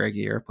really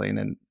draggy airplane.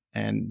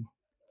 And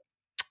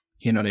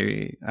I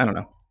don't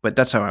know. But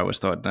that's how I was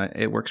taught.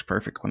 It works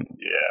perfect when,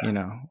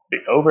 The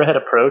overhead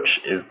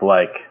approach is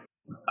like,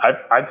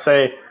 I'd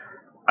say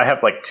I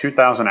have like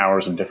 2,000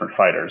 hours in different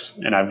fighters,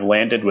 and I've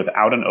landed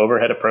without an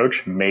overhead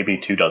approach maybe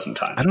 24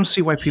 times. I don't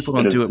see why people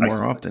don't do it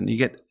more often. You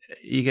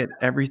get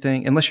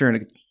everything, unless you're in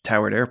a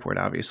towered airport,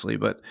 obviously.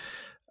 But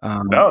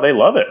no, they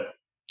love it.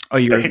 Oh,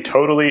 they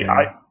totally.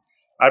 Yeah.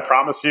 I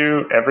promise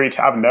you,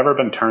 I've never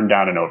been turned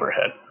down an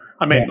overhead.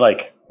 I mean,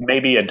 like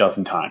maybe a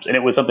dozen times, and it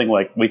was something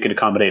like we could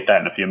accommodate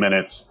that in a few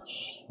minutes.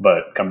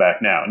 But come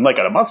back now. And like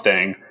at a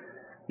Mustang,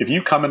 if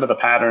you come into the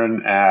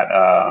pattern at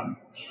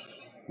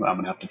I'm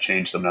going to have to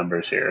change some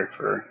numbers here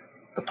for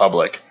the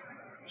public.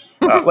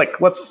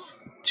 Let's,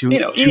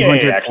 EA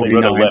actually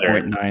wrote a letter.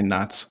 249.9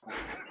 knots.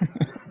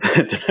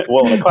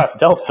 Well, in a class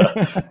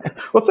Delta,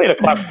 let's say in a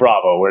class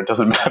Bravo where it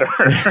doesn't matter.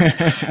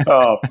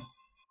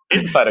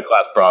 Inside a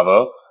class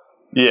Bravo,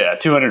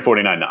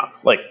 249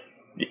 knots.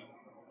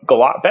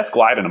 Best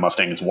glide in a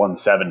Mustang is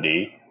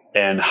 170,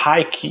 and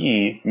high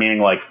key,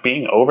 meaning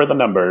being over the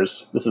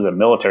numbers. This is a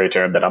military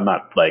term that I'm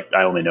not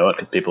I only know it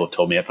because people have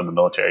told me it from the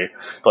military.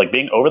 But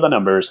being over the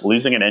numbers,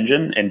 losing an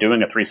engine, and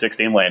doing a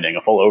 316 landing,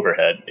 a full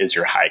overhead, is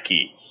your high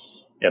key.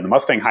 Yeah, the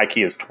Mustang high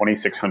key is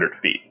 2,600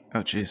 feet. Oh,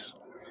 jeez.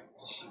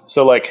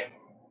 So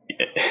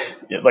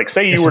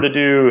say you were to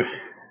do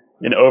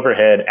an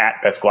overhead at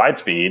best glide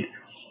speed,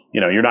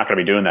 you're not going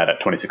to be doing that at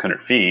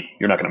 2,600 feet.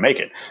 You're not going to make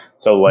it.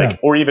 So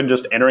or even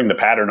just entering the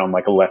pattern on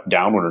a left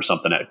downward or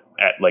something at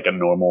a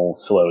normal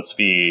slow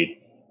speed,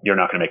 you're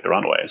not going to make the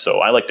runway. So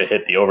I like to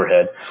hit the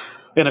overhead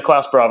in a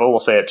class Bravo, we'll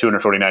say at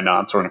 249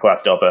 knots, or in a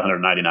class Delta,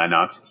 199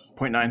 knots.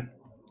 0.9.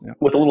 Yeah.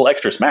 With a little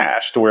extra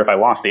smash to where if I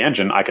lost the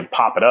engine, I could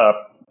pop it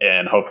up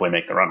and hopefully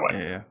make the runway.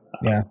 Yeah.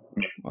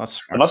 Well,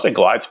 the Mustang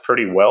glides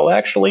pretty well,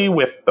 actually,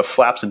 with the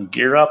flaps and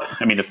gear up.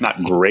 I mean, it's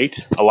not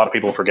great. A lot of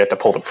people forget to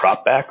pull the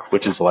prop back,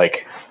 which is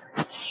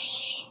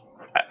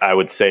I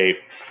would say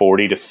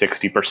 40 to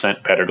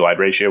 60% better glide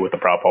ratio with the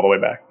prop all the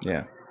way back.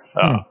 Yeah.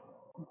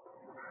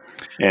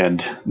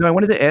 And no, I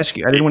wanted to ask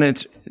you, I didn't want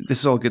to, this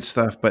is all good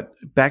stuff, but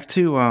back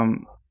to,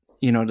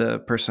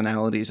 the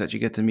personalities that you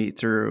get to meet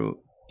through,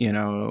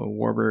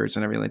 Warbirds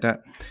and everything like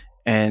that.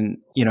 And,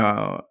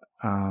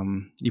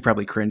 you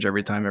probably cringe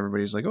every time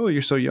everybody's like, oh,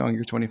 you're so young,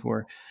 you're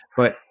 24.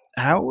 But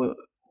how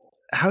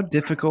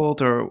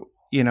difficult, or,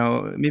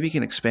 maybe you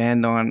can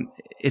expand on,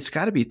 it's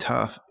got to be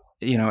tough,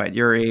 at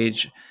your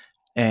age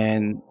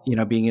and,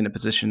 being in a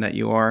position that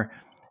you are,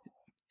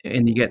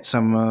 and you get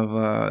some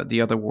of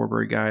the other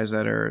Warbird guys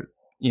that are,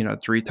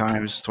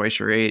 twice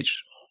your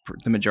age,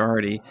 the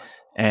majority,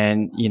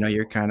 and,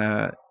 you're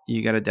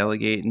you got to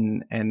delegate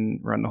and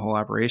run the whole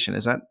operation.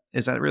 Is that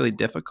really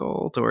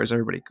difficult, or is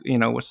everybody,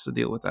 what's the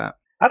deal with that?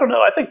 I don't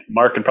know. I think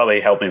Mark can probably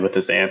help me with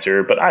this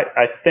answer, but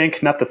I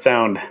think, not to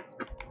sound,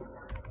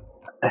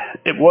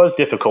 it was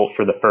difficult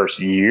for the first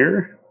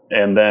year.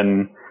 And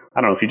then,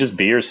 I don't know, if you just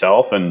be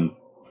yourself and,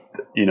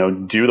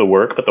 do the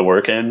work, put the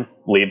work in,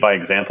 lead by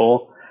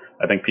example,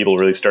 I think people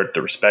really start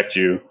to respect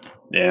you.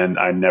 And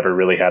I never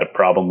really had a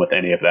problem with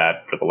any of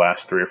that for the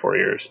last 3 or 4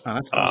 years. Oh,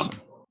 that's awesome.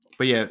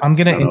 But yeah, I'm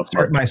going to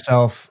insert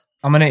myself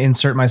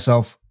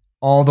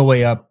all the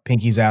way up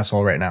Pinky's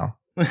asshole right now.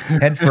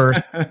 Head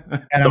first, and so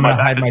I'm going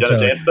to hide my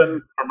toes.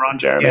 Dancing from Ron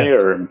Jeremy,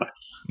 or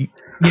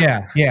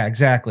yeah,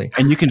 exactly.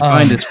 And you can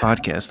find this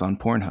podcast on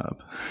Pornhub.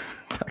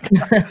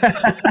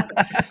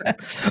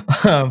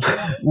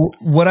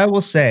 What I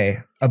will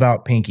say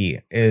about Pinky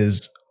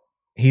is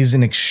he's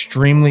an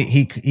extremely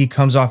he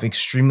comes off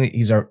extremely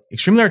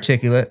extremely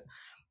articulate.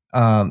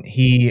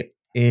 He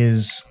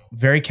is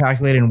very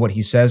calculated in what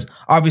he says.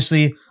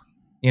 Obviously,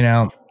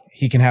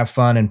 he can have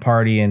fun and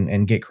party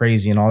and get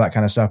crazy and all that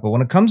kind of stuff. But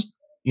when it comes,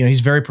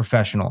 he's very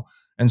professional.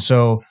 And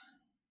so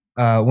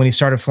when he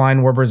started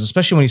flying Warbirds,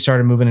 especially when he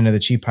started moving into the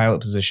chief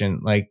pilot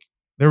position,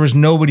 there was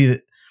nobody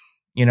that,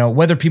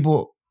 whether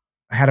people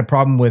had a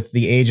problem with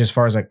the age as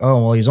far as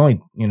oh, well, he's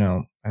only,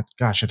 at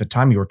the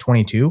time you were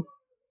 22,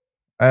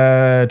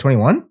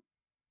 21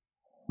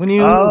 when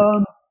you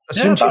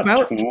assumed chief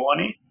pilot?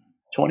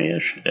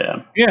 20-ish.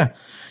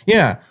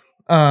 Yeah.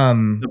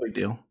 No big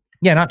deal.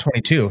 Yeah, not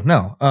 22.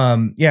 No.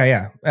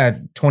 At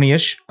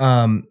 20-ish.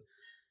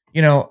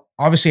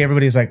 Obviously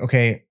everybody's like,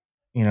 okay,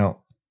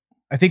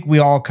 I think we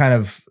all kind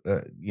of,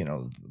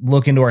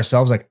 look into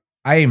ourselves.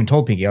 I even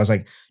told Pinky, I was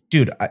like,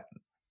 dude,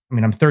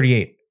 I'm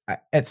 38.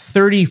 At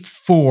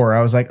 34,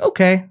 I was like,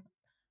 okay,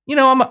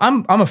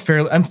 I'm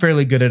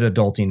fairly good at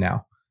adulting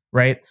now.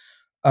 Right.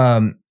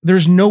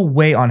 There's no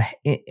way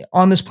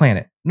on this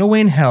planet, no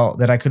way in hell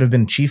that I could have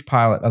been chief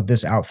pilot of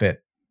this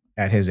outfit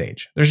at his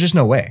age. There's just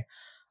no way.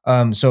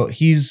 So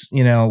he's,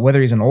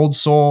 whether he's an old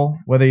soul,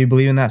 whether you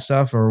believe in that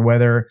stuff, or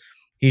whether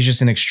he's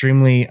just an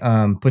extremely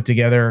put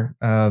together,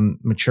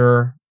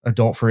 mature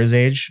adult for his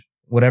age,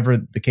 whatever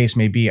the case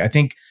may be. I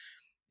think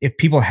if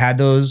people had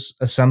those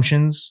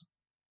assumptions,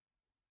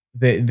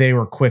 they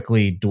were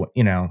quickly,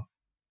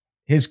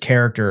 his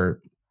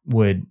character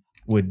would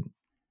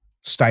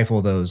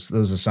stifle those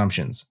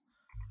assumptions,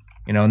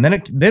 and then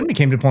it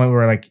became to the point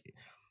where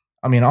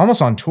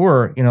almost on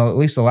tour, at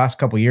least the last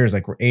couple of years,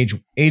 where age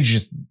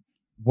just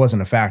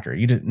wasn't a factor.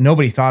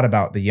 Nobody thought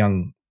about the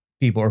young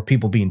people or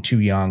people being too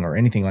young or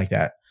anything like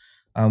that,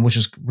 which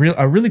is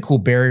a really cool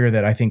barrier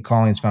that I think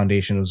Collins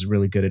Foundation was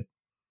really good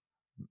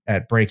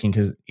at breaking.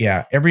 Because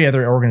every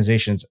other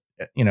organization's,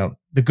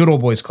 the Good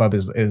Old Boys Club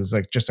is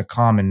just a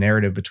common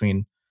narrative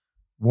between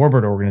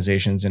Warbird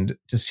organizations, and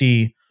to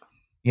see,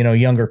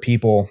 younger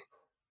people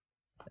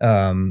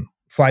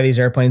fly these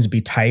airplanes, be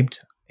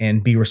typed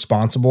and be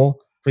responsible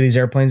for these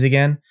airplanes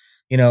again,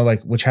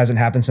 which hasn't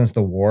happened since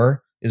the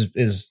war,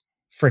 is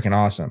freaking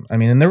awesome.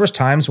 And there was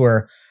times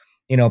where,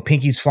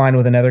 Pinky's flying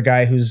with another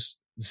guy who's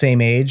the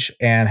same age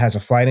and has a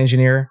flight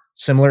engineer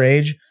similar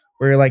age,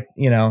 where you're like,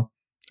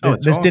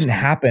 this didn't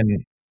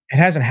happen. It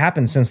hasn't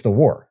happened since the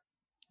war.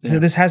 Yeah.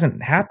 This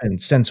hasn't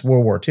happened since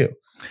World War II.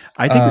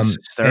 I think it's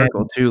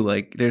hysterical too.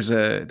 Like there's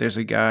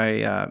a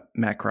guy,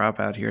 Matt Kropp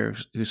out here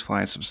who's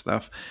flying some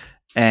stuff,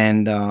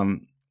 and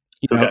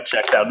who got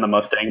checked out in the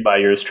Mustang by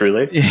yours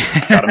truly.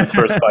 Yeah. Got him his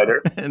first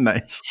fighter.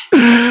 Nice.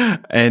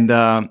 And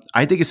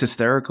I think it's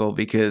hysterical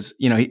because,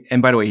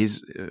 and by the way,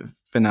 he's a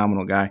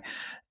phenomenal guy.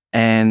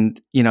 And,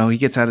 he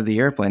gets out of the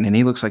airplane and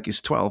he looks like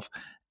he's 12.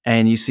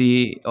 And you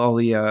see all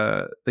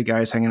the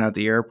guys hanging out at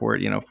the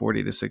airport,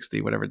 40 to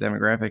 60, whatever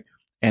demographic.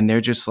 And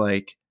they're just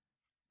like,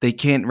 they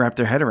can't wrap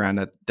their head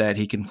around that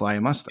he can fly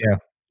a Mustang.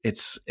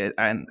 Yeah.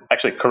 And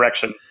actually,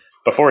 correction.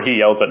 Before he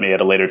yells at me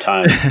at a later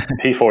time,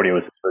 P40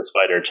 was his first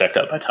fighter, checked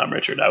out by Tom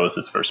Richard. I was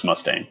his first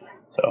Mustang.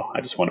 So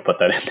I just want to put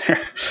that in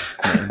there.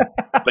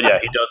 But yeah,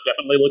 he does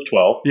definitely look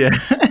 12. Yeah.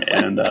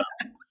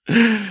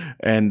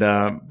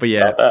 But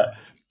yeah,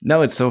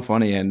 no, it's so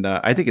funny. And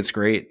I think it's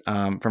great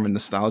from a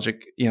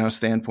nostalgic,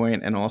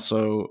 standpoint. And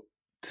also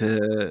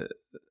I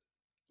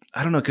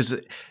don't know, because,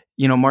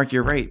 Mark,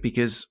 you're right.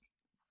 Because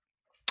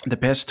the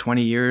past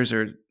 20 years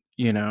or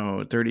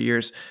 30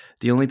 years,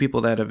 the only people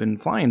that have been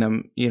flying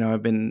them,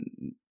 have been,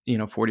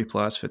 40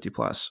 plus, 50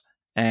 plus.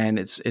 And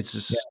it's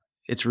just,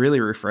 it's really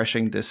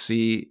refreshing to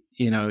see,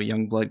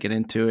 young blood get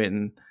into it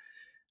and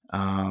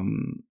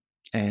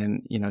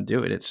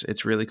do it.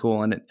 It's really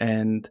cool.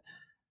 And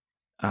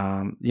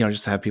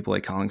just to have people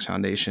like Collins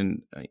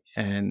Foundation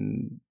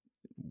and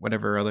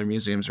whatever other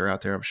museums are out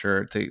there, I'm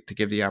sure to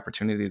give the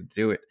opportunity to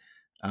do it.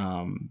 I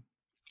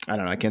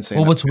don't know. I can't say.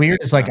 Well, what's weird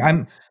is like,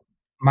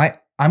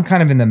 I'm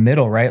kind of in the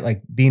middle, right?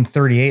 Like being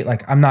 38,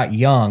 like I'm not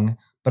young,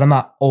 but I'm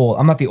not old.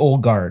 I'm not the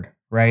old guard,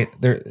 right?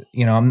 There,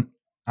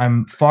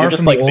 I'm far You're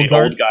just from like the old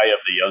old guy of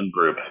the young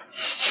group.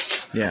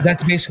 Yeah,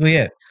 that's basically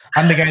it.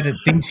 I'm the guy that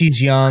thinks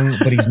he's young,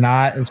 but he's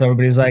not, and so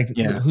everybody's like,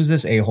 "Who's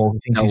this a-hole who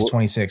thinks he's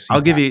 26?"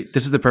 I'll give you.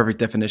 This is the perfect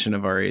definition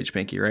of our age,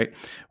 Pinky. Right?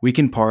 We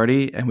can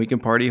party and we can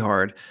party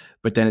hard,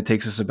 but then it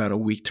takes us about a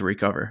week to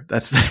recover.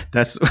 That's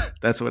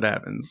what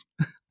happens.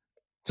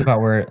 That's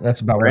about where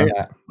I'm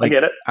at. I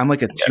get it. I'm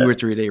like a 2 or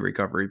 3 day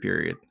recovery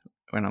period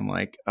when I'm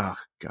like, oh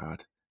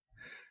God.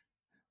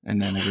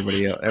 And then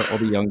everybody, all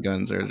the young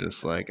guns are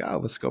just like, oh,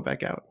 let's go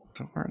back out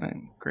tomorrow night.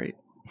 Great.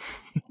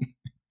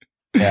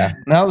 Yeah.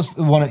 And that was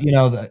one of,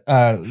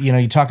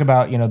 you talk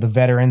about, the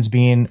veterans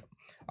being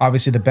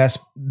obviously the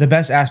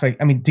best aspect.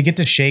 I mean, to get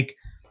to shake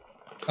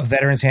a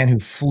veteran's hand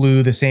who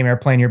flew the same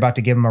airplane you're about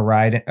to give him a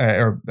ride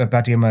or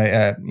about to give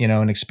him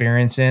an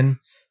experience in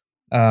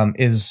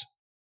is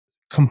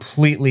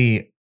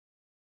completely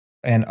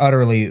and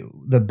utterly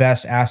the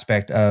best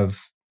aspect of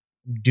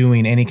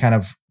doing any kind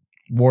of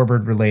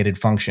Warbird related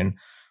function.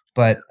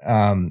 But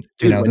Dude,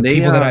 the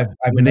people that I've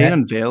when met, they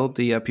unveiled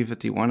the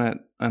P-51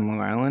 on Long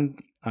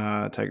Island,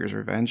 Tiger's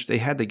Revenge, they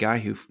had the guy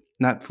who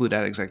not flew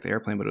that exact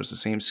airplane, but it was the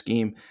same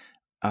scheme,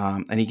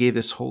 and he gave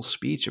this whole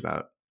speech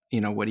about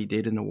what he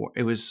did in the war.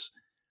 It was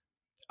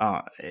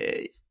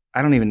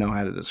I don't even know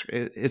how to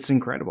describe it. It's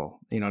incredible.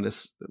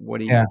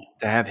 To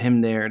have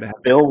him there, to have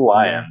Bill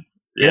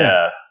Lyons.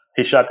 Yeah.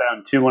 He shot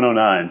down 2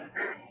 109s.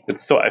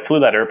 I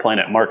flew that airplane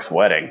at Mark's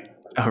wedding.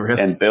 Oh,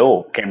 really? And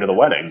Bill came to the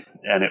wedding,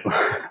 and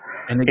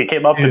he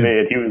came up to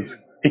me and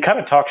he kind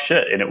of talked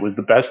shit, and it was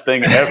the best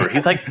thing ever.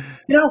 He's like,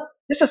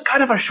 this is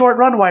kind of a short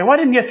runway. Why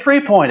didn't you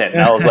 3-point it?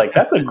 And I was like,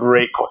 that's a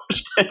great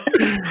question.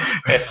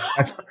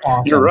 That's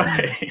awesome. You're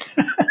right.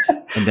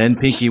 And then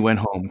Pinky went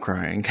home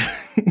crying.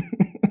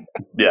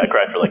 Yeah, I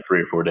cried for like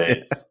 3 or 4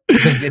 days.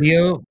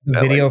 The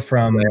video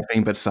from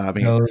laughing but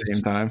sobbing at the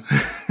same time.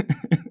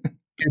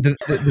 the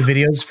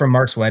videos from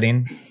Mark's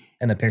wedding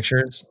and the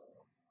pictures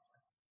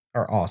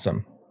are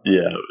awesome.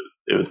 Yeah,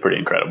 it was pretty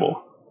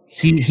incredible.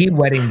 He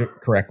weddinged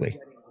correctly.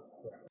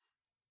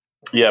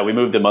 Yeah, we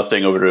moved the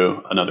Mustang over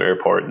to another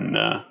airport, and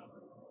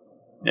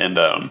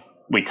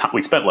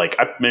we spent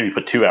I maybe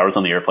put 2 hours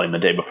on the airplane the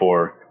day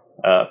before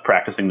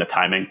practicing the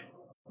timing,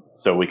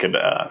 so we could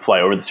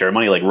fly over the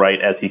ceremony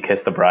right as he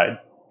kissed the bride.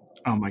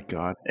 Oh my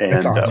God! And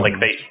that's awesome.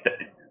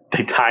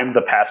 They timed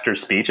the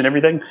pastor's speech and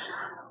everything,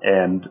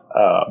 and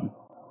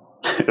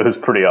it was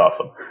pretty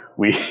awesome.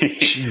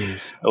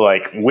 Jeez.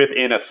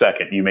 Within a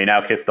second, you may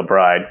now kiss the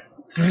bride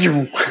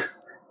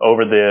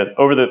over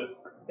the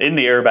in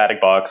the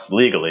aerobatic box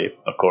legally,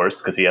 of course,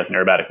 because he has an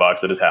aerobatic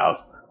box at his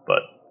house.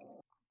 But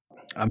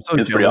I'm so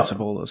jealous of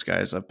all those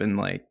guys up in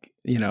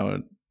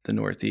the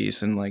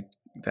Northeast and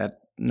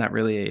that, not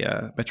really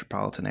a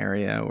metropolitan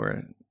area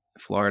or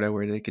Florida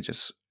where they could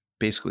just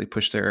basically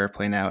push their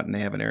airplane out and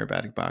they have an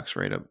aerobatic box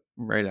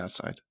right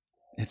outside.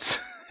 It's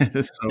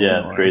it's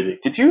crazy.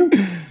 Did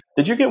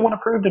you get one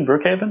approved in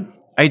Brookhaven?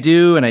 I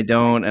do, and I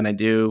don't, and I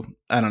do.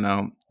 I don't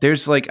know.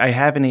 There's I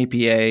have an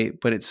APA,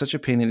 but it's such a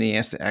pain in the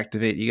ass to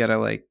activate. You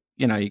gotta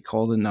you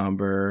call the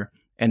number,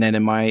 and then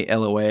in my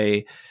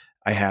LOA,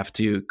 I have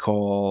to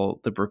call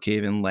the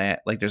Brookhaven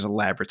there's a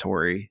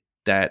laboratory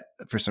that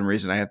for some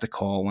reason I have to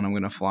call when I'm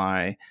going to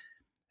fly.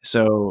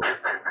 So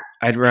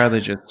I'd rather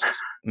just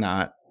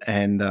not.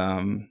 And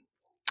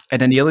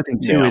And then the other thing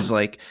too Yeah. is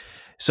like,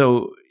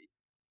 so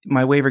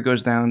my waiver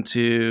goes down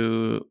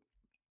to,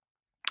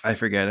 I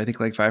forget, I think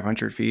like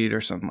 500 feet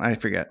or something. I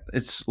forget.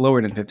 It's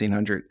lower than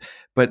 1500,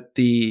 but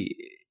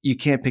you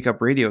can't pick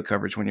up radio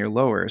coverage when you're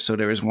lower. So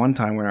there was one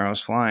time when I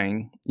was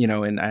flying,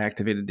 and I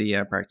activated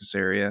the practice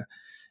area,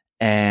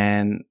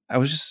 and I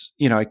was just,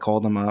 I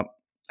called them up,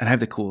 and I have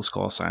the coolest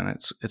call sign.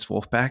 It's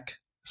Wolfpack.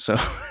 So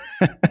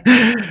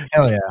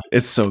Hell yeah.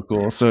 it's so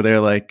cool. So they're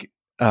like,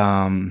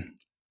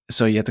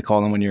 so you have to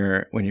call them when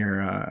you're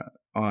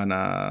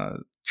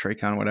on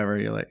Tracon, whatever.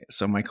 You're like,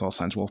 so my call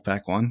sign's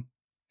Wolfpack 1,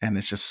 and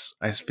it's just,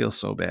 I feel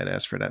so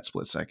badass for that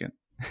split second.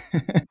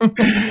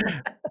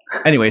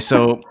 Anyway,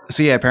 so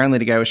yeah, apparently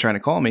the guy was trying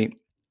to call me,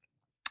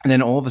 and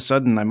then all of a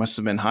sudden I must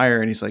have been higher,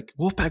 and he's like,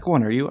 Wolfpack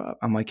 1, are you up?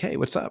 I'm like, hey,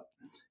 what's up?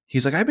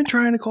 He's like, I've been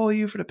trying to call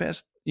you for the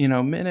past,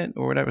 minute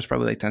or whatever. It was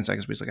probably like 10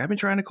 seconds. But he's like, I've been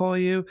trying to call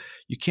you.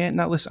 You can't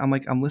not listen. I'm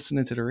like, I'm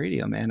listening to the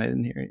radio, man. I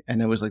didn't hear it.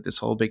 And it was like this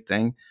whole big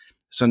thing.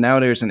 So now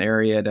there's an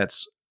area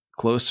that's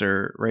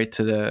closer, right,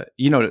 to the,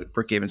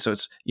 Brookhaven. So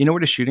it's, where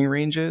the shooting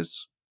range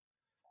is?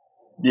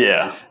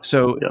 Yeah.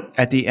 So Yep.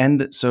 at the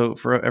end, so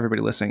for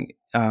everybody listening,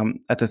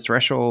 at the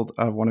threshold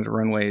of one of the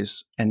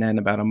runways, and then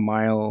about a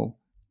mile,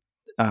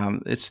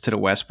 it's to the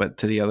west, but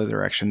to the other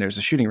direction, there's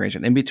a shooting range.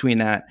 And in between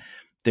that,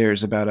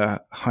 there's about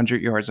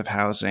 100 yards of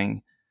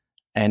housing,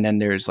 and then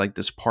there's like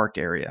this park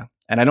area.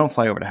 And I don't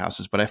fly over the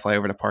houses, but I fly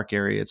over the park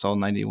area. It's all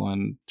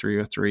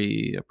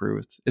 91-303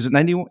 approved. Is it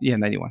 91? Yeah,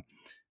 91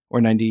 or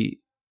 90.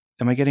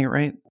 Am I getting it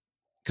right?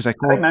 Because I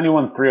think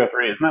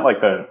 91-303. Isn't that like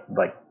the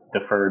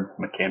deferred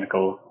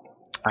mechanical?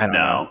 I don't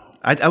know.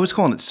 I was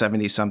calling it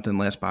 70 something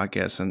last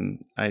podcast,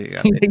 and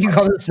You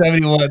called it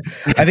 71.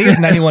 I think it's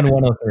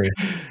 91-103.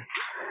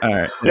 All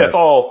right. Yeah, it's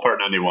all Part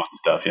 91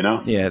 stuff,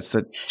 Yeah, it's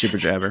a jibber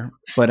jabber.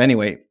 But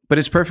anyway,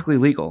 it's perfectly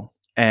legal.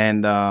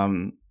 And,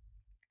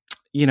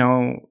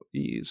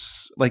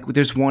 like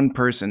there's one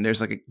person,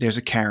 there's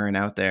a Karen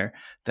out there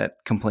that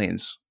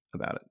complains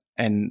about it.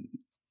 And,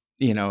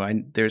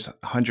 there's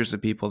hundreds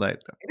of people that.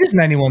 It is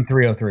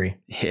 91-303.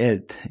 Yeah,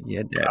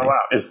 Daddy. Oh,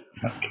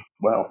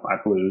 wow. I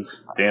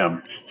lose.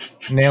 Damn.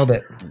 Nailed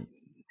it.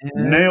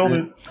 Nailed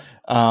it.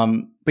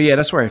 But yeah,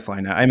 that's where I fly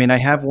now. I mean, I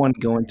have one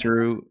going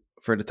through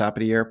for the top of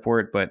the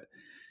airport, but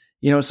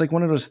it's like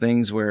one of those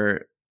things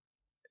where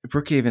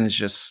Brookhaven is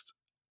just,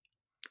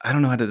 I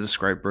don't know how to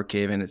describe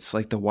Brookhaven. It's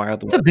like the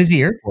Wild West. It's a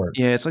busy airport.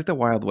 Yeah, it's like the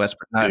Wild West,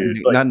 but Dude,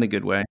 not in a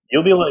good way.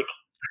 You'll be like,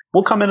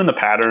 we'll come in the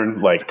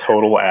pattern like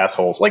total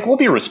assholes. Like, we'll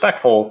be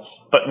respectful,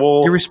 but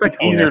it's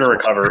easier to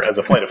recover as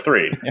a flight of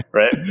 3,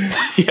 right?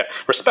 Yeah,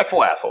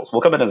 respectful assholes.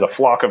 We'll come in as a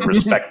flock of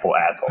respectful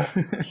assholes.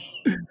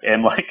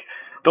 And like,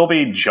 there'll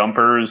be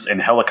jumpers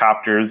and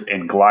helicopters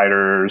and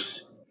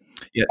gliders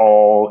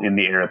all in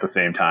the air at the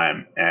same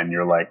time. And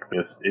you're like,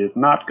 this is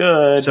not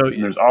good. So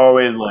and there's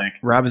always like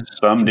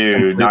some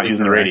dude not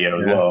using the radio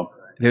as well.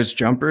 There's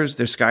jumpers,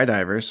 there's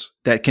skydivers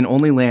that can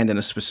only land in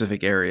a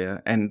specific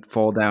area and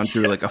fall down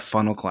through like a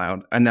funnel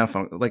cloud. And now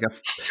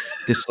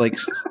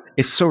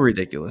it's so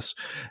ridiculous.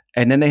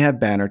 And then they have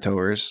banner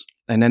towers,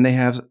 and then they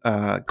have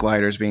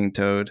gliders being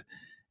towed,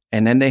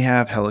 and then they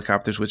have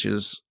helicopters, which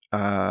is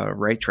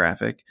right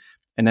traffic,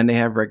 and then they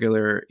have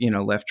regular,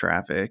 left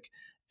traffic,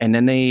 and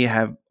then they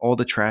have all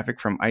the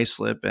traffic from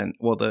Islip and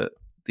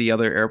the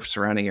other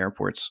surrounding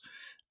airports.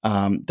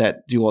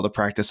 That do all the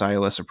practice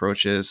ILS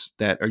approaches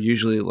that are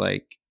usually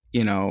like,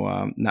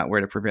 not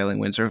where the prevailing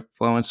winds are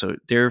flowing. So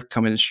they're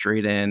coming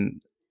straight in,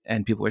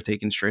 and people are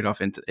taking straight off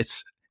into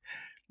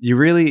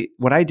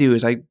what I do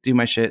is I do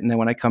my shit. And then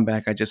when I come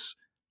back,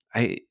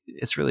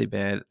 it's really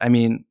bad. I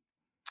mean,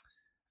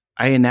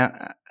 I don't know.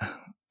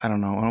 I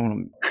don't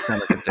want to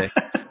sound like a dick,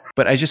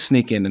 but I just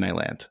sneak in and I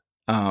land.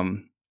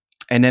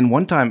 And then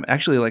one time,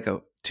 actually like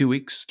 3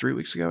 weeks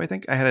ago, I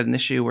think I had an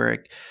issue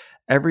where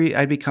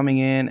I'd be coming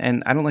in,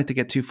 and I don't like to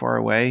get too far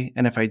away.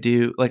 And if I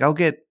do, like I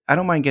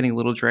don't mind getting a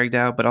little dragged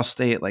out, but I'll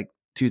stay at like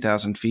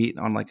 2,000 feet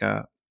on like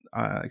a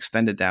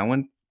extended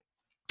downwind.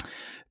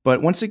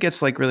 But once it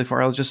gets like really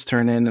far, I'll just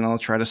turn in and I'll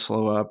try to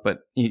slow up. But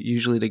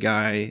usually the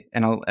guy,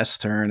 and I'll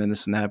S-turn and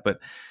this and that, but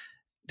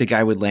the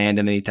guy would land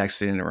and then he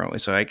texted in the runway.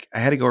 So I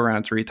had to go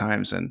around 3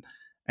 times, and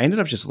I ended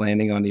up just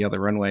landing on the other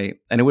runway,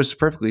 and it was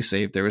perfectly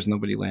safe. There was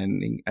nobody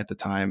landing at the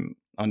time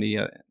on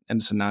the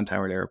Edison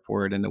non-towered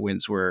airport, and the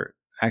winds were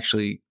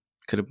actually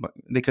could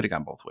have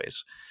gone both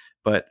ways.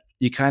 But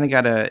you kind of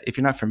gotta, if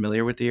you're not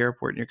familiar with the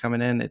airport and you're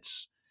coming in,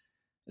 it's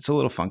a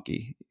little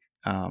funky.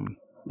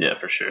 Yeah,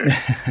 for sure.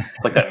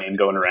 It's like that meme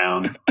going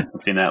around.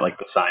 I've seen that, like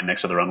the sign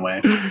next to the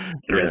runway.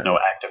 There is no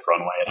active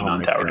runway at a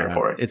non-towered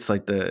airport. It's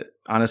like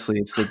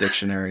it's the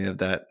dictionary of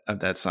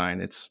that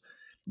sign.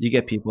 You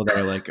get people that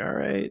are like, all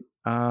right,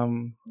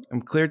 I'm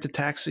cleared to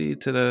taxi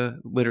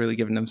literally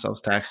giving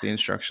themselves taxi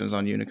instructions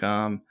on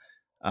Unicom.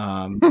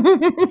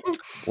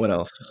 What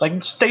else? Like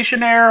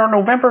stationaire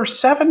November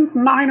 7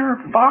 Niner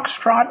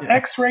Foxtrot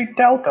X-ray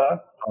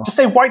Delta. Just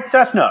say White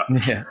Cessna.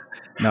 Yeah.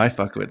 No, I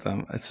fuck with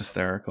them. It's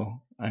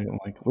hysterical. I'm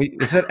like, wait,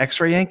 is that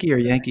X-ray Yankee or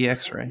Yankee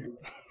X-ray?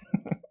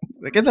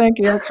 Like, it's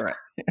Yankee X-ray.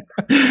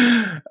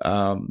 Yeah,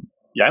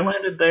 I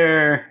landed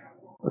there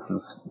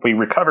we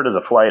recovered as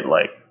a flight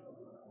like,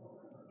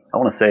 I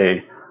want to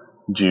say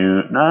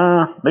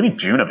maybe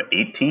June of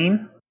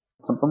 18,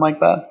 something like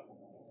that.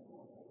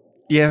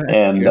 Yeah.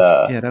 And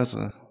that was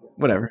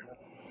whatever.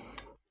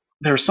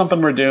 There was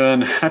something we're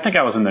doing. I think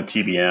I was in the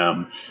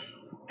TBM,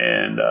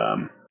 and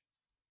I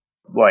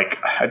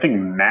think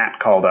Matt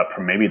called up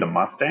from maybe the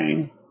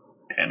Mustang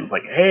and was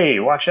like, "Hey,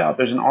 watch out!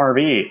 There's an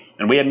RV."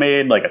 And we had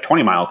made like a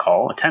 20-mile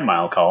call, a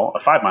 10-mile call,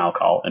 a 5-mile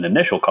call, an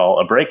initial call,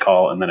 a break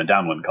call, and then a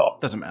downwind call.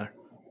 Doesn't matter.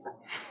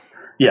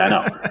 Yeah, I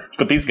know.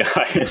 But these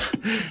guys,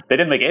 they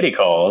didn't make any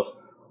calls,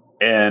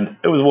 and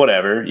it was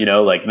whatever.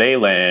 Like they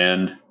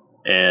land,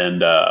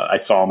 and I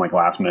saw them like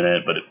last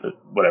minute, but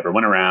whatever.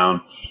 Went around.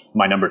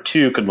 My number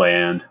 2 could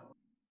land,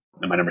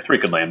 and my number 3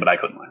 could land, but I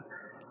couldn't land.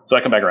 So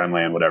I come back around,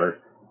 land,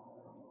 whatever.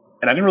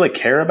 And I didn't really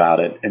care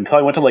about it until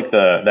I went to like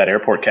that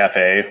airport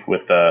cafe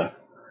with the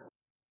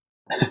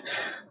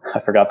I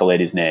forgot the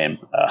lady's name.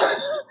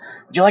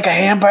 Would you like a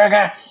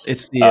hamburger?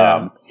 It's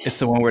the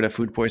one where the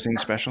food poisoning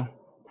special.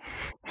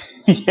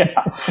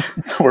 Yeah.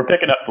 So we're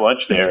picking up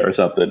lunch there or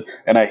something,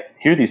 and I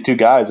hear these 2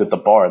 guys at the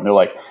bar, and they're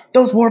like,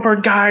 "Those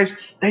Warbird guys,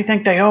 they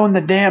think they own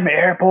the damn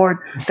airport.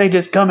 They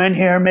just come in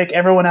here and make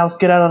everyone else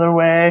get out of their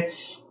way.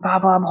 Blah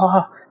blah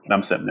blah." And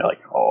I'm sitting there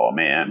like, "Oh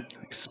man,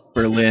 It's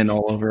Berlin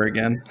all over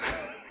again."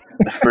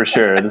 For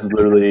sure. This is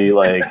literally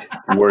like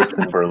worse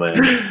than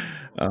Berlin.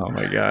 Oh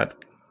my god.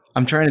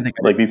 I'm trying to think.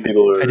 Like these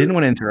people are. I didn't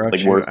want to interrupt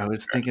like you. worse. I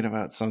was thinking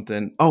about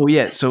something. Oh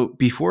yeah. So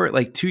before,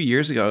 like 2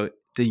 years ago,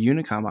 the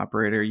Unicom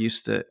operator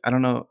used to. I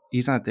don't know.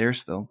 He's not there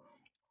still.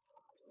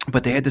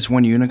 But they had this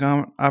one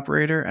Unicom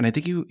operator, and I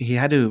think he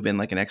had to have been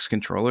like an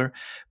ex-controller.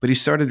 But he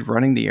started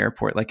running the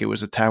airport like it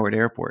was a towered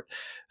airport.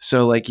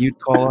 So like you'd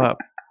call up.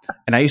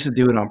 And I used to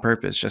do it on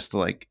purpose just to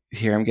like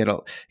hear him get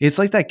all. It's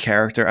like that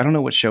character. I don't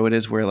know what show it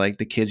is where like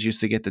the kids used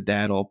to get the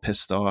dad all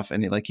pissed off,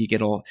 and he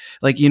get all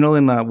like in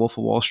Wolf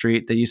of Wall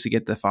Street they used to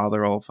get the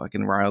father all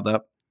fucking riled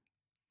up.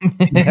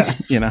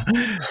 Yeah.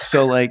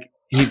 So like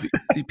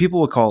people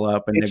would call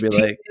up and they'd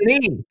be like,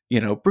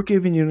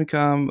 Brookhaven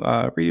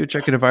Unicom radio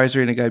check-in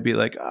advisory, and the guy'd be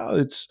like, "Oh,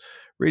 it's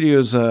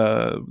radio's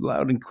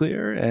loud and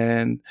clear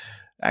and."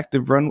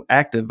 Active by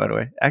the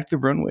way,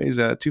 active runways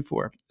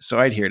 24. So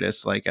I'd hear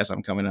this like as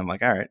I'm coming, I'm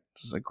like, all right,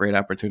 this is a great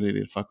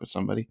opportunity to fuck with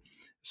somebody.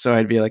 So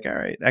I'd be like, all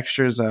right,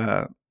 extras,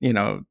 I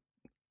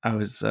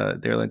was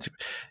there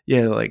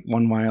like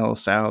 1 mile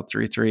south,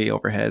 33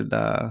 overhead,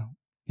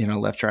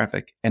 left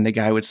traffic, and the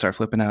guy would start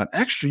flipping out,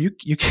 extra, you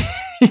can't,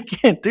 you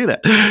can't do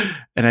that.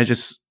 And I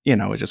just,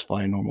 would just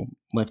fly a normal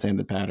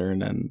left-handed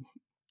pattern, and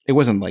it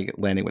wasn't like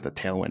landing with a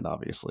tailwind,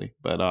 obviously,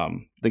 but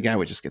the guy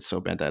would just get so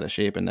bent out of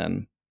shape, and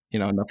then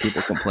enough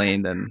people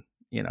complained, and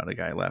the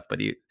guy left. But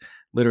he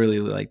literally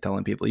like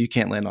telling people, "You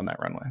can't land on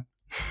that runway."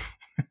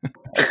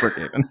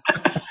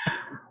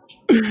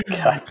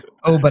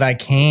 Oh, but I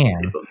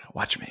can.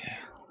 Watch me.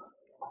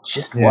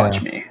 Just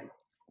watch me.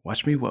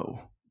 Watch me. Whoa.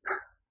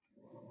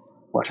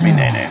 Watch me,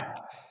 nay.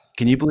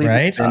 Can you believe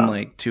Right? it's been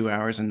like 2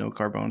 hours and no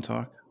Carbone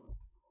talk?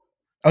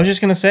 I was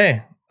just gonna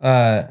say,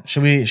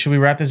 should we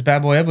wrap this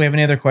bad boy up? We have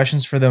any other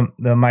questions for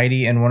the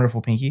mighty and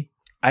wonderful Pinky?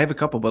 I have a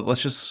couple, but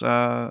let's just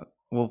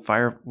we'll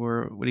fire.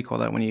 What do you call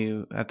that when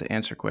you have to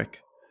answer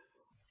quick?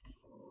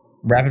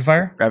 Rapid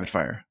fire. Rapid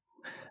fire.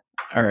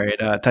 All right.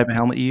 Type of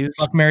helmet you use?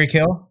 Fuck, marry,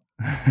 kill.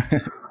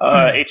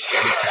 Let's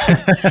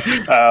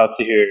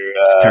see here.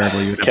 It's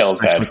terrible. You Kill's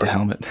bad with the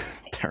helmet.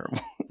 Terrible.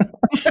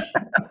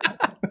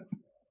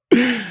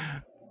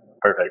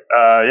 Perfect.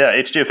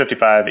 HGO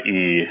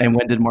 55E. And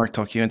when did Mark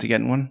talk you into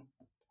getting one?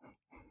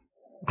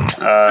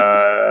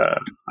 I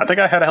think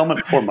I had a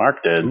helmet before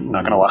Mark did.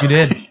 Not gonna lie. You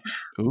did.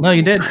 Ooh. No,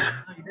 you did.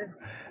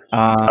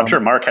 I'm sure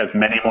Mark has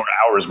many more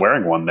hours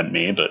wearing one than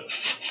me, but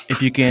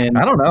if you can,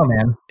 I don't know,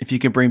 man. If you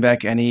can bring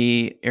back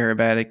any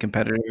aerobatic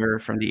competitor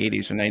from the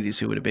 80s or 90s,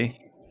 who would it be?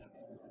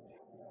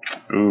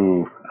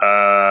 Ooh,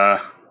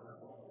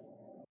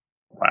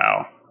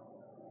 wow,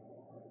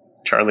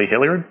 Charlie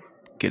Hilliard.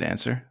 Good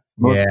answer.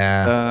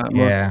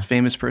 Most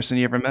famous person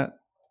you ever met?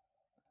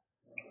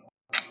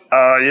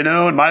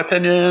 In my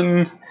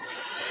opinion,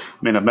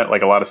 I've met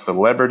like a lot of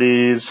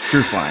celebrities.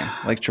 Through flying,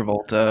 like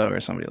Travolta or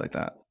somebody like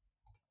that.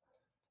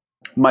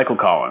 Michael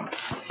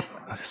Collins.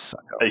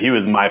 He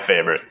was my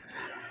favorite.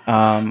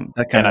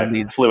 That kind of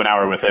leads. Flew an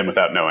hour with him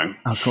without knowing.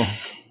 Oh, cool.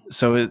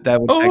 So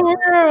that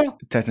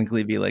would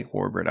technically be like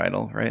Warbird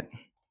Idol, right?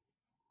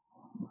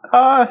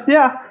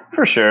 Yeah,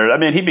 for sure.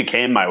 He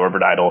became my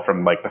Warbird Idol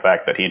from like the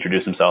fact that he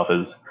introduced himself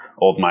as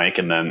Old Mike,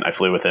 and then I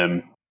flew with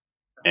him,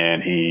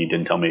 and he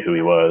didn't tell me who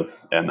he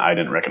was, and I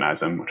didn't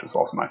recognize him, which was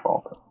also my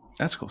fault.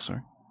 That's cool,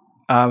 sir.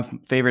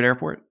 Favorite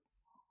airport?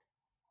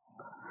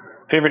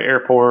 Favorite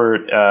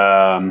airport?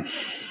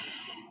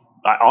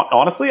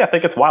 Honestly, I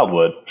think it's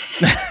Wildwood.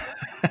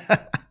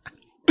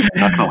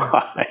 Not gonna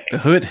lie. The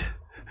Hood.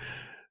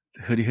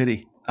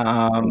 Hoodie.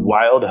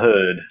 Wild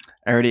Hood.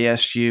 I already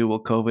asked you,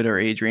 will COVID or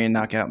Adrian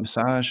knock out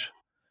massage?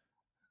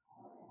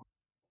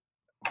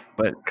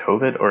 But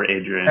COVID or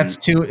Adrian? That's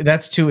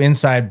too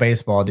inside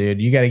baseball,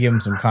 dude. You got to give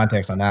him some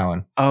context on that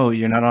one. oh,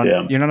 you're not on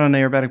Yeah. you're not on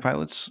Aerobatic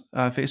Pilots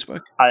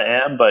Facebook? I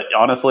am, but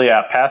honestly,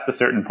 past a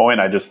certain point,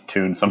 I just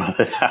tuned some of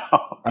it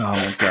out. Oh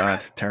my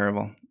god,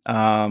 terrible.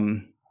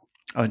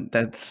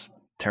 That's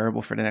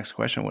terrible for the next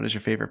question. What is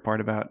your favorite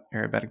part about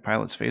Aerobatic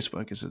Pilots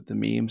Facebook? Is it the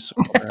memes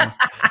or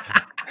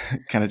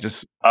kind of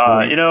just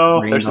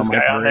there's this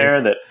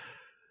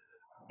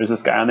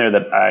guy on there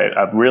that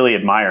I really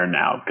admire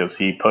now because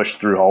he pushed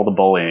through all the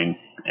bullying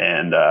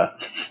and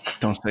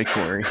Don't say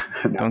Corey.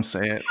 Don't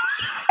say it.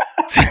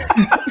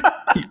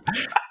 You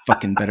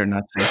fucking better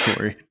not say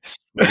Corey.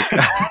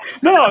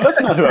 No,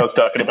 that's not who I was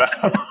talking about.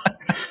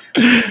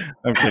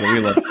 I'm kidding. We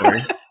love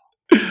Corey.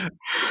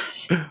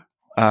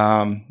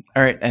 All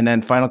right, and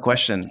then final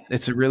question.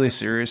 It's a really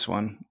serious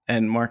one,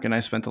 and Mark and I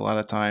spent a lot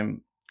of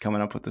time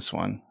coming up with this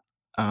one.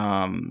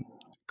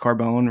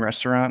 Carbone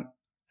Restaurant.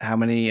 How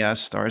many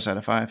stars out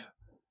of 5?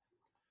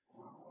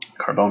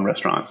 Carbone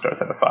Restaurant stars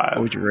out of 5.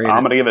 What would you rate I'm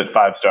it? going to give it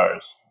 5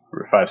 stars.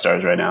 5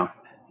 stars right now.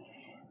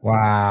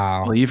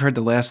 Wow. Well, you've heard the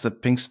last of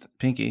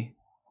Pinky.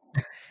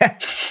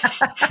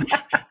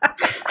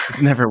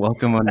 It's never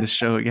welcome on this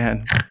show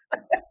again.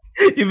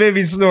 You made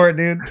me snort,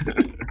 dude.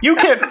 You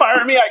can't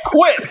fire me. I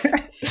quit.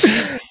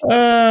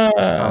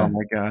 Oh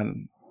my god!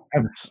 I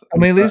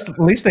mean, at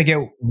least they get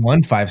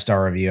 1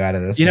 5-star review out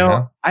of this. You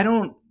know, I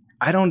don't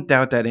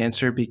doubt that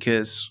answer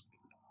because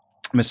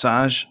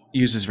Massage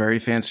uses very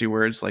fancy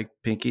words like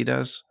Pinky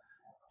does,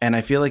 and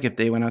I feel like if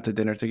they went out to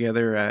dinner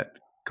together at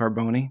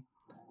Carbone,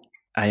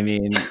 I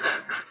mean,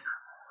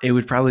 it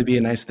would probably be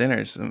a nice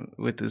dinner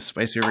with the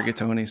spicy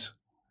rigatonis.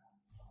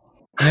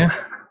 Yeah.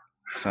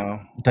 So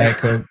Diet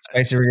Coke,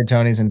 spicy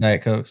rigatonis, and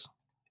Diet Cokes.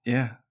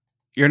 yeah,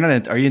 you're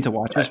not. Are you into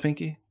Watchers,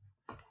 Pinky?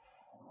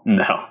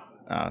 No.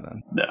 Oh,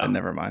 then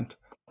never mind.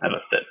 I have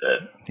a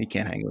Fitbit. He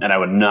can't hang with. And I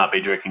would not be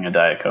drinking a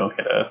Diet Coke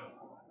at a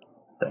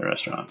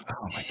restaurant.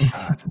 Oh my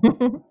god,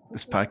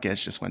 this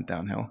podcast just went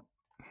downhill.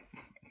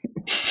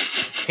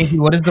 Pinky,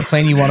 what is the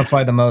plane you want to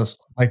fly the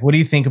most? Like, what do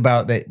you think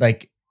about that?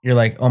 Like, you're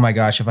like, oh my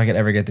gosh, if I could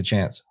ever get the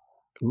chance.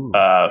 Ooh.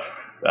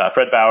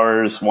 Fred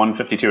Bowers,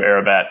 152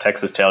 Aerobat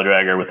Texas tail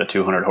dragger with a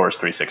 200 horse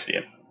 360.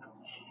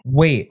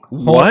 Wait,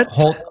 What?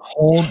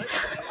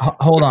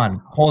 Hold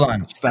on.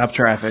 Stop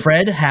traffic.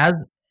 Fred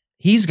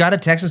he's got a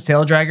Texas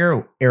tail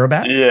dragger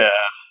Aerobat.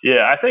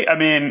 Yeah. I think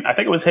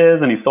it was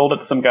his, and he sold it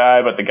to some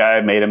guy, but the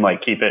guy made him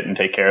like keep it and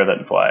take care of it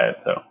and fly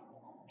it. So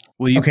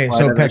Okay,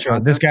 so Petro,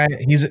 this guy,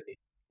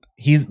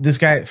 this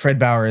guy Fred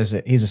Bauer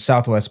he's a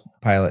Southwest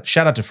pilot.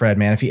 Shout out to Fred,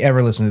 man. If he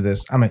ever listens to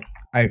this,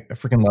 I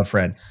freaking love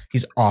Fred.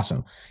 He's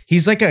awesome.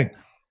 He's like a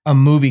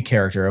movie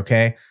character.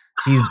 Okay,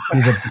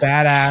 he's a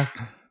badass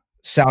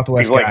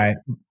Southwest He's like guy.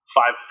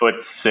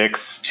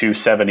 5'6",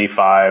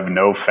 275,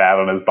 no fat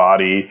on his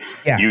body.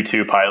 Yeah.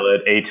 U2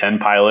 pilot, A-10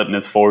 pilot in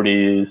his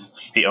 40s.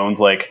 He owns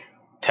like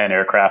 10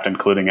 aircraft,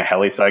 including a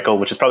helicycle,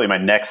 which is probably my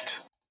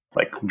next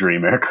like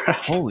dream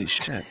aircraft. Holy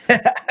shit!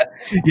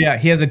 Yeah,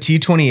 he has a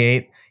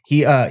T-28.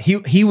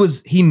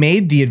 He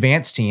made the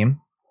advanced team.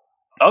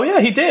 Oh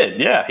yeah, he did.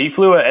 Yeah, he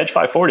flew a Edge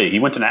 540. He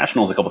went to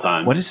nationals a couple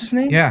times. What is his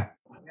name? Yeah,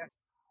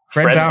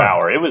 Fred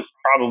Bauer. It was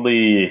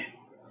probably,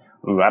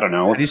 I don't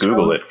know. Let's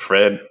Google it.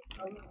 Fred,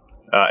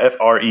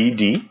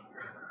 F-R-E-D,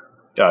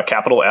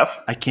 capital F,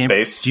 I can't.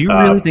 space. Do you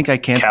really think I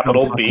can't?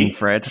 Capital spell B. fucking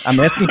Fred.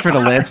 I'm asking for the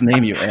last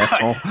name, you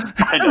asshole.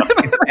 I know.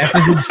 F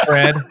is in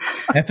Fred.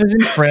 F is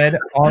in Fred.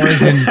 R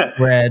is in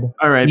Fred.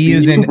 All right. E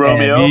is in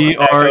Romeo, Ed.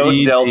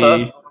 B-R-E-D.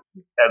 Delta,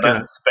 and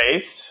then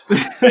space,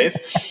 and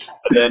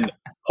then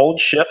hold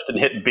shift and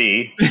hit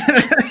B.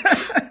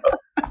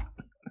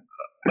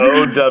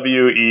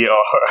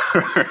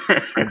 O-W-E-R.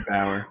 Fred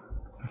Bauer.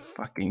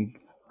 Fucking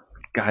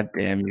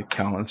goddamn you,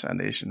 Collins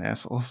Foundation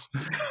assholes.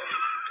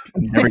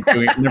 Never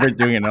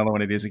doing another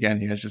one of these again.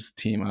 You guys just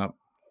team up,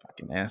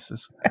 fucking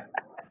asses.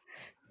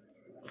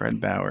 Fred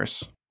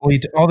Bowers. Well,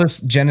 all this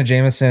Jenna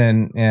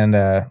Jameson and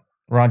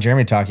Ron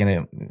Jeremy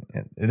talking.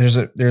 There's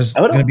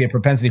going to be a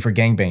propensity for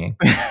gangbanging.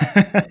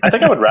 I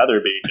think I would rather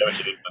be Joe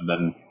Jameson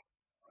than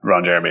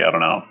Ron Jeremy. I don't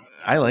know.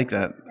 I like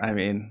that. I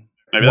mean,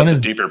 maybe that's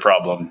a deeper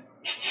problem.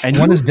 And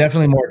one is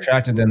definitely more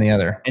attractive than the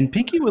other. And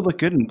Pinky would look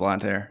good in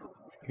blonde hair.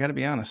 I got to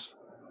be honest.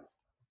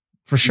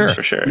 For sure.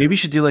 Maybe you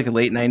should do like a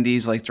late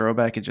 90s like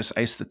throwback and just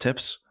ice the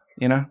tips,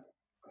 you know?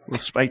 With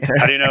spiked hair.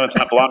 How do you know it's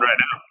not blonde right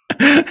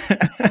now?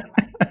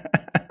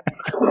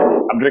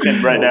 I'm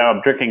drinking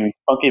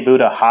Funky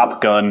Buddha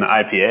Hop Gun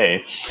IPA,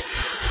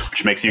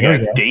 which makes you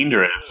guys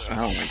dangerous.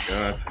 Oh my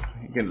god.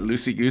 You're getting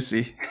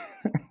loosey-goosey.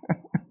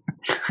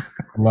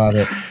 Love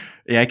it.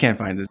 Yeah, I can't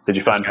find it. Did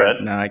you find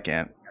Fred? No, I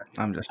can't.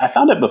 I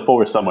found it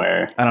before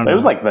somewhere. I don't know. It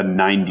was like the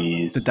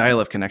 90s. The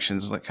dial-up connection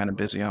is like kind of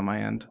busy on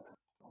my end.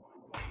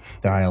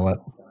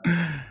 Dial-up.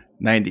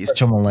 90s.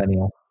 Such a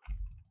millennial.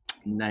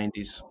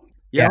 90s.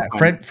 Yeah,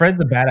 Fred's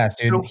a badass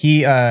dude. So,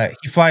 he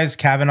flies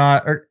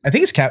Kavanaugh, or I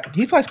think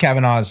he flies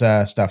Kavanaugh's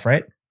stuff,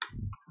 right?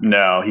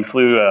 No, he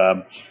flew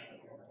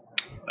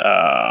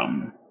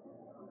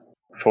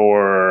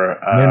for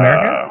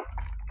Mid-America?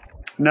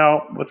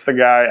 No, what's the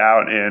guy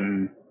out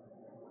in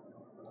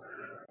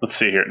let's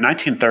see here.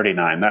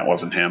 1939. That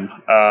wasn't him.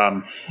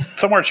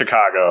 Somewhere in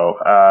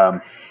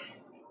Chicago.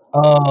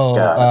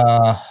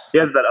 He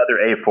has that other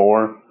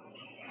A4.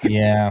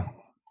 Yeah.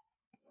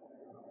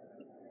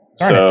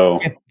 Darn So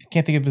it.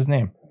 Can't think of his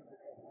name.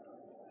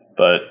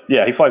 But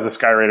yeah, he flies the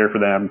Skyraider for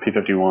them,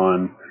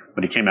 P-51.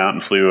 But he came out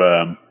and flew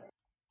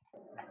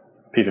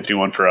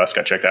P-51 for us,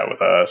 got checked out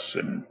with us,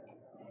 and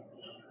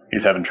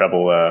he's having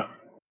trouble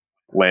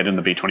landing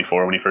the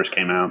B-24 when he first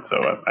came out. So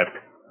I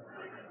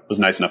was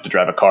nice enough to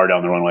drive a car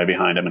down the runway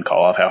behind him and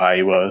call off how high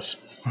he was,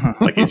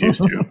 like he's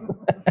used to.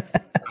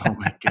 Oh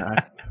my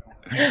god!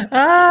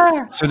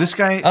 So this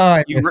guy,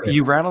 Oh,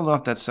 you rattled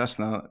off that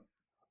Cessna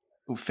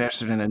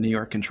faster than a New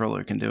York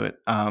controller can do it.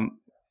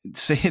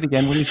 Say it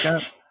again. What he's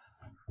got?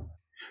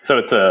 So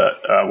it's a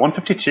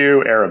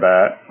 152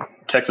 Aerobat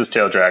Texas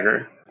tail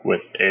dragger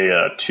with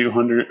a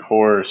 200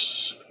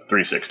 horse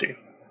 360.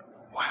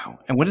 Wow!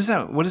 And what is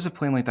that? What does a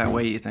plane like that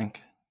weigh? You think?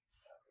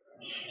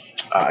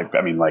 I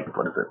mean, like,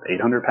 what is it?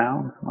 800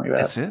 pounds, something like that.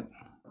 That's it.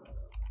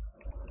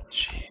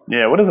 Gee.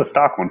 Yeah. What is a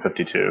stock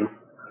 152?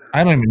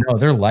 I don't even know.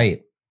 They're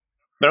light.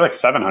 They're like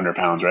 700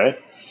 pounds, right?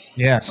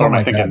 Yeah,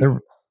 something like that.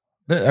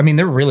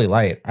 They're really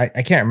light. I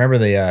can't remember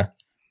the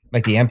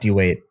like the empty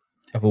weight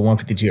of a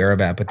 152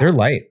 Aerobat, but they're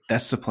light.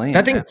 That's the plane.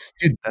 That thing,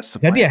 dude. That's the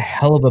That'd be a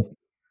hell of a.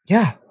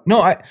 Yeah.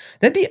 No,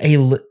 that'd be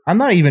a. I'm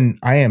not even.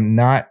 I am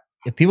not.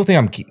 If people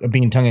think I'm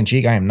being tongue in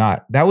cheek, I am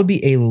not. That would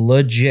be a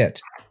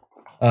legit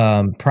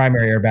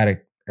primary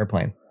aerobatic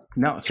airplane.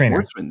 No, trainer.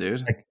 Sportsman,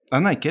 dude.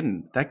 I'm not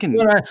kidding. That can.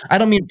 No, I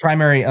don't mean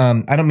primary.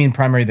 I don't mean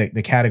primary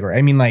the category.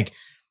 I mean like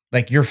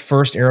your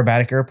first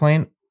aerobatic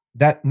airplane.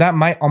 That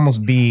might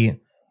almost be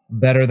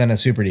better than a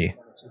Super D.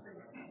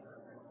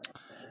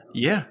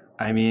 Yeah,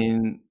 I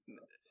mean,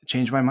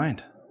 change my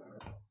mind.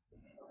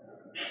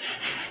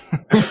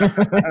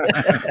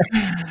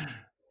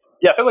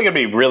 Yeah, I feel like it'd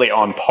be really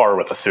on par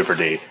with a Super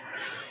D.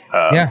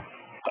 Yeah.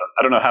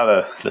 I don't know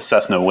how the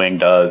Cessna wing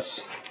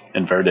does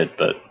inverted,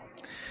 but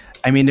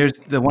I mean, there's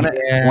the one.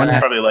 Yeah. one is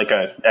probably like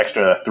an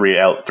extra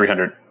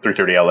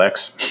 330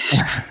 LX.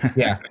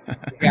 Yeah,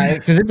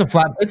 because it's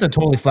a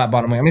totally flat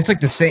bottom wing. I mean, it's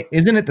like the same.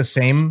 Isn't it the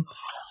same?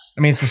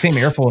 I mean, it's the same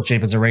airfoil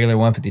shape as a regular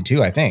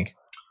 152. I think.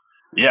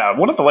 Yeah,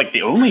 one of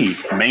the only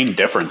main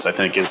difference I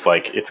think is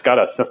like it's got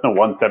a Cessna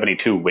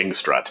 172 wing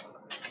strut.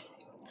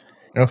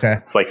 Okay.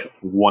 It's like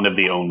one of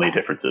the only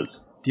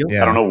differences.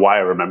 Yeah. I don't know why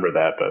I remember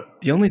that,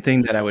 but The only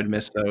thing that I would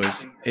miss though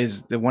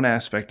is the one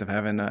aspect of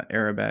having an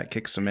Aerobat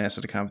kick some ass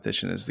at a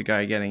competition is the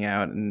guy getting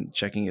out and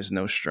checking his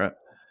nose strut.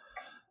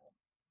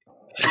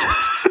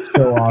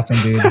 So awesome,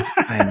 dude.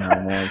 I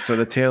know, man. So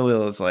the tail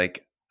wheel is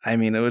like, I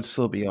mean, it would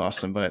still be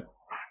awesome, but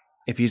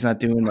if he's not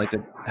doing like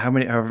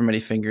however many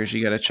fingers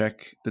you got to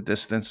check the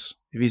distance,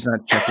 if he's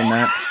not checking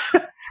that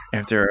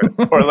after,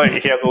 or like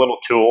he has a little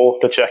tool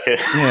to check it.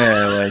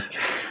 yeah, like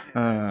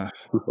a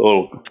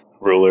little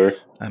ruler.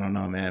 I don't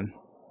know, man.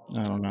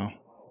 I don't know.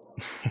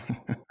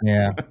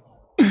 Yeah.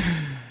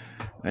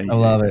 I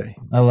love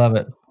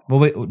it. Well,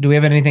 wait, do we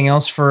have anything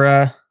else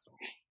for?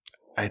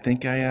 I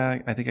think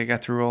I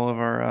got through all of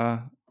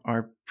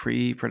our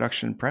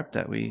pre-production prep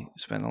that we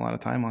spent a lot of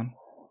time on.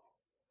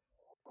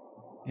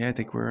 Yeah, I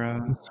think we're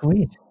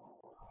Sweet.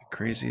 the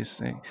craziest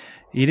thing.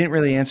 You didn't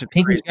really answer.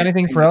 Pinky, got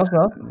anything for us,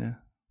 Bill? Yeah.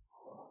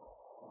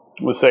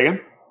 What's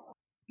second?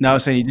 No, I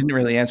was saying you didn't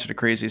really answer the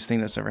craziest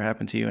thing that's ever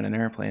happened to you in an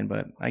airplane,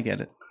 but I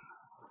get it.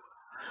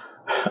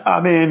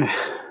 I mean,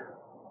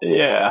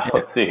 yeah.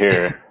 Let's see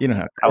here. You know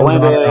how. I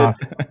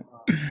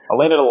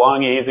landed a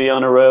long easy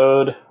on a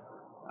road.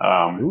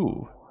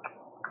 Ooh,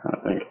 I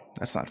think.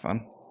 that's not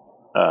fun.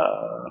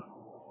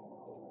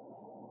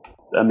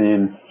 I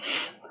mean,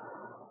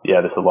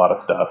 yeah, there's a lot of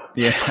stuff.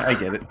 Yeah, I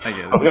get it.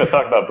 I was going to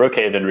talk about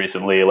Brookhaven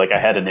recently. Like,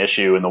 I had an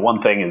issue, and the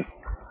one thing is,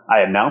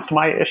 I announced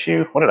my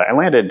issue. What did I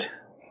landed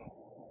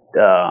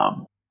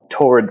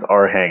towards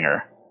our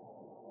hangar.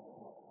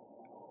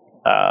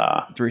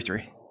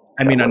 3-3.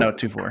 I mean, no,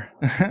 2-4.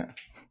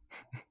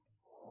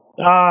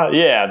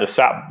 Yeah, the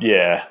south.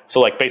 Yeah, so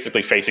like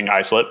basically facing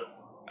islip.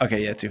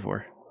 Okay, yeah,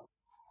 2-4.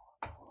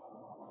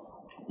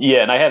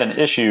 Yeah, and I had an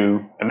issue,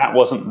 and that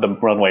wasn't the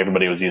runway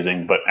everybody was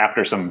using, but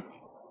after some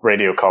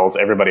radio calls,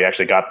 everybody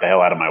actually got the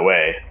hell out of my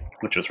way,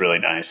 which was really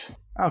nice.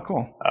 Oh,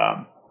 cool.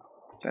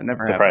 That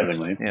never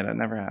surprisingly. happens. Yeah, that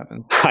never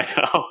happens. I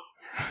know.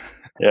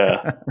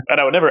 Yeah, and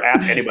I would never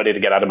ask anybody to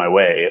get out of my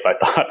way if I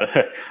thought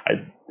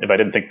if I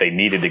didn't think they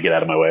needed to get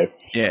out of my way.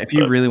 Yeah, if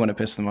you really want to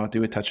piss them off,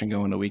 do a touch and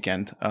go on the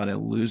weekend. Oh, they'll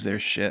lose their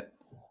shit.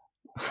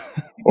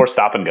 Or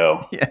stop and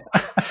go. Yeah.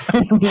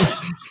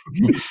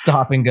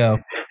 Stop and go.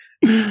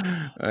 Be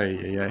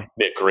a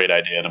great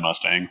idea in a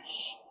Mustang.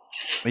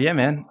 But yeah,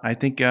 man, I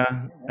think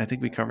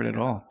we covered it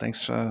all.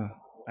 Thanks.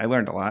 I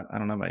learned a lot. I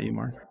don't know about you,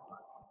 Mark.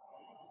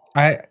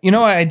 I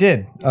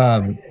did.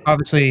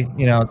 Obviously,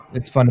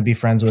 it's fun to be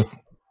friends with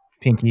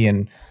Pinky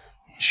and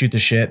shoot the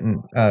shit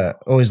and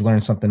always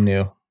learn something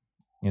new.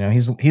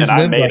 He's and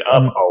I made up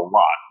a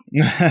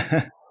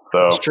lot.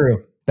 So it's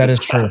true. That is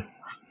true.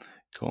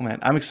 Cool, man.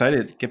 I'm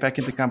excited. Get back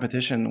into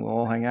competition. We'll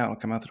all hang out and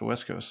come out to the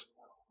West Coast.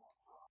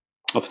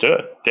 Let's do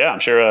it. Yeah, I'm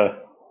sure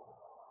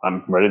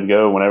I'm ready to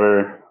go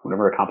whenever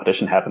a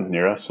competition happens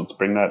near us. Let's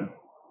bring that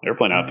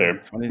airplane out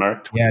there,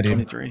 Mark. Yeah,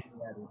 dude. 2023.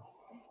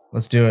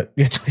 Let's do it.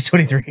 Yeah,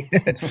 2023.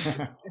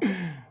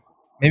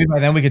 Maybe by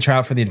then we could try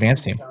out for the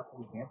advanced team.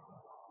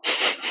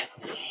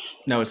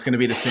 No, it's going to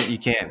be the same. You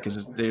can't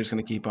because they're just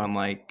going to keep on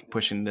like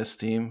pushing this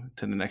team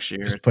to the next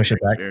year. Just push it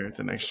back.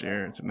 To next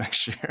year.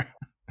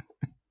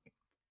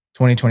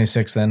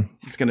 2026 then.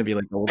 It's going to be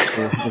like old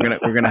school.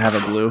 We're gonna have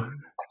a blue.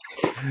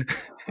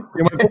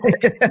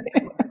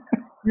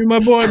 You're my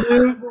boy,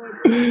 Blue.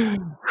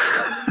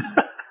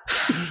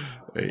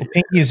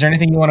 Pinky, is there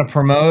anything you want to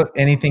promote?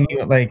 Anything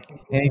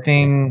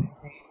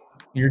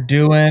you're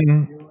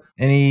doing?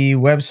 Any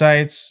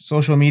websites,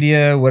 social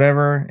media,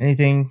 whatever?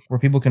 Anything where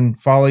people can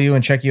follow you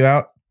and check you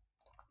out?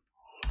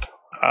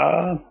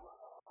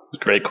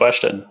 Great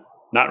question.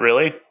 Not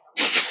really.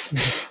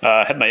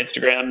 I have my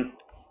Instagram.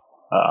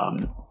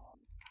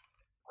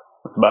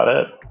 That's about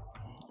it.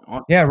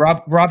 Yeah,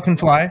 Rob can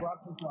fly.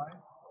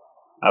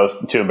 I was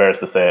too embarrassed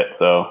to say it,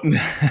 so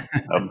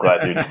I'm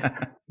glad, dude.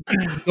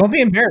 Don't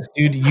be embarrassed,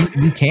 dude.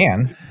 You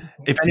can.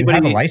 If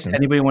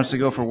anybody wants to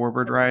go for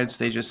Warbird rides,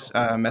 they just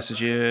message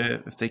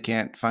you if they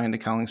can't find the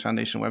Collings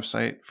Foundation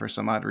website for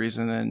some odd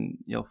reason, and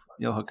you'll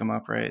hook them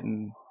up, right,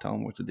 and tell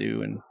them what to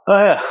do. And oh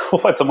yeah,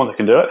 we'll find someone that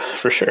can do it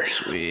for sure.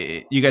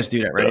 Sweet, you guys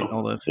do that, right?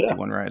 All the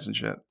 51 rides and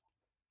shit.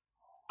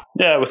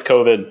 Yeah, with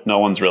COVID, no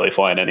one's really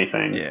flying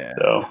anything. Yeah.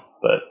 So,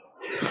 but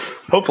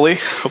hopefully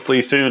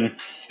soon,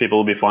 people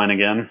will be flying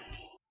again.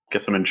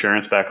 Get some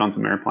insurance back on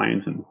some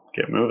airplanes and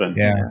get moving.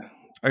 Yeah.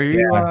 Are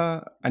you?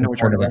 I know we're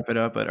trying to wrap it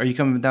up, but are you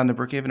coming down to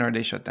Brookhaven, or are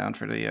they shut down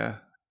for the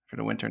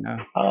winter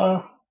now?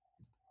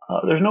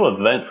 There's no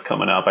events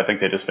coming up. I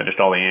think they just finished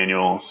all the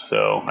annuals,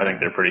 so I think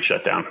they're pretty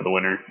shut down for the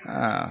winter.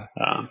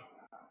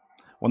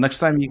 Well, next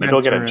time you maybe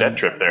we'll get a jet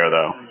trip there,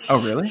 though.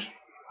 Oh, really?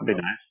 That'd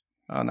be nice.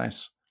 Oh,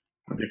 nice.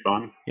 That'd be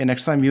fun. Yeah,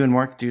 next time you and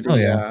Mark do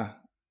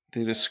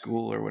the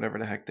school or whatever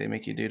the heck they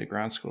make you do, the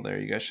ground school there,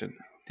 you guys should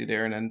do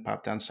there and then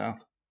pop down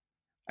south.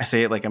 I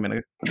say it like I'm in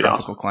a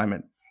tropical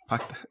climate.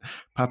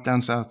 Pop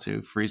down south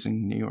to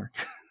freezing New York.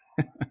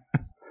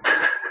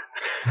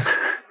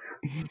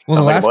 Well,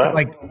 the last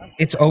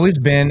it's always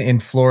been in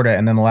Florida,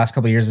 and then the last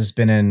couple of years it's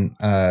been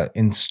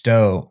in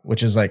Stowe,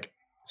 which is like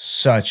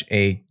such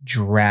a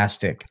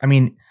drastic. I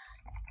mean,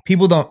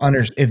 people don't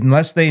understand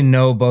unless they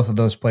know both of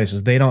those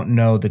places. They don't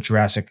know the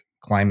drastic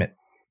climate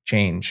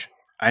change.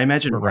 I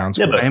imagine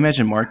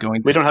Mark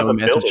going to Stowe,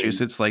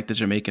 Massachusetts, like the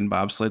Jamaican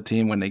bobsled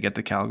team when they get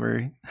to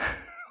Calgary.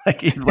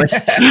 He's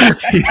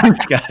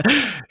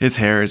his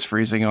hair is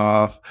freezing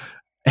off.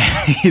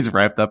 He's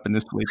wrapped up in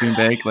his sleeping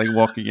bag, like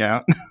walking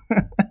out.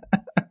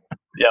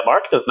 Yeah,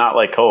 Mark does not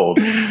like cold.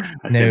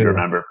 I seem to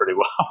remember pretty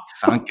well.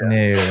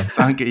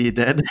 Sanka, you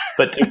dead?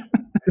 But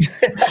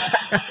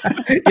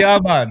yeah,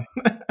 man.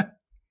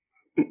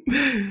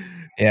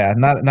 Yeah,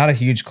 not a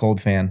huge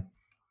cold fan.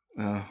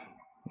 Oh,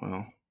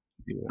 well,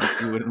 you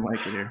wouldn't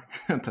like it here.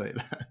 I'll tell you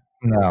that.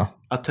 No,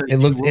 I'll tell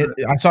you.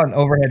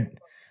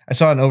 I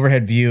saw an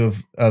overhead view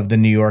of the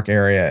New York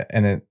area,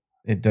 and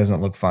it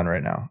doesn't look fun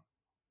right now.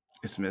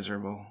 It's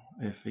miserable.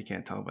 If you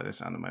can't tell by the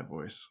sound of my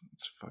voice,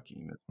 it's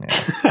fucking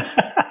miserable.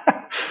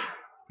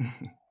 Yeah.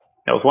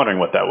 I was wondering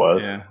what that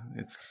was. Yeah,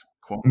 it's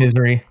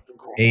misery,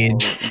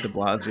 age. De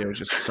Blasio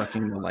just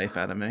sucking the life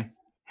out of me.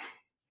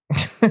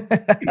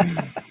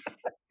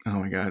 Oh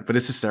my god! But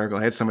it's hysterical.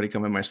 I had somebody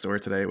come in my store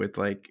today with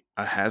like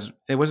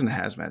it wasn't a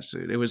hazmat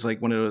suit. It was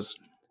like one of those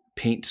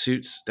paint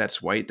suits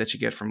that's white that you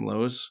get from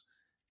Lowe's,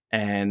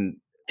 and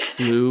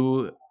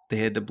blue. They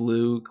had the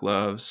blue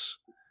gloves,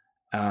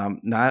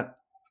 not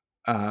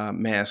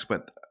mask,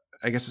 but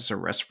I guess it's a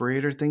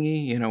respirator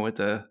thingy. You know, with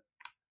the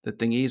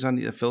thingies on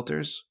the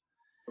filters.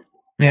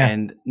 Yeah,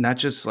 and not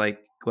just like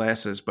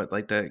glasses, but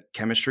like the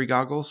chemistry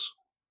goggles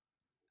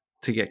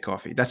to get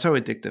coffee. That's how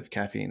addictive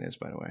caffeine is,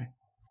 by the way.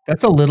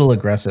 That's a little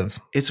aggressive.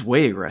 It's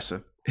way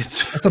aggressive.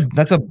 That's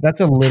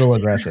a little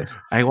aggressive.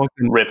 I walked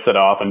in, rips it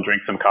off and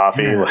drinks some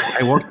coffee. Yeah,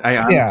 I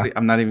honestly,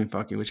 I'm not even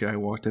fucking with you. I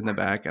walked in the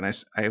back and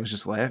I was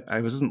just laughing.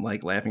 I wasn't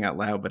like laughing out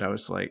loud, but I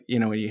was like, you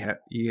know, when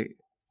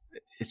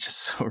it's just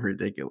so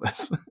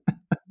ridiculous.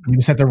 You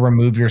just have to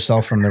remove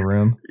yourself from the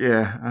room.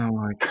 Yeah. I'm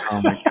like,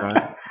 oh my god,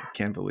 I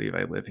can't believe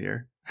I live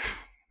here.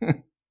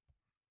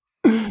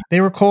 They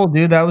were cold,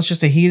 dude. That was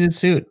just a heated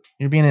suit.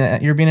 You're being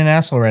an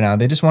asshole right now.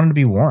 They just wanted to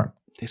be warm.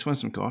 They just want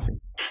some coffee.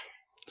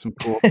 Some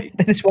cool tea.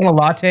 They just want a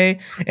latte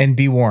and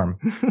be warm.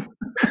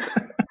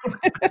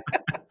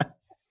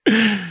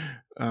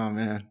 Oh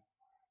man.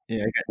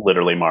 Yeah,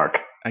 literally Mark.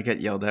 I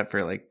got yelled at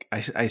for like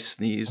I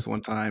sneezed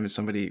one time and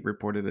somebody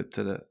reported it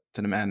to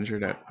the manager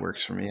that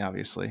works for me,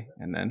 obviously.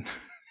 And then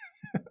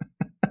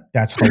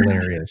that's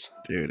hilarious.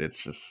 Dude,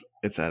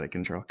 it's out of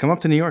control. Come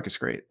up to New York, it's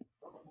great.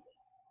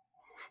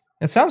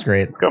 It sounds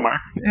great. Let's go, Mark.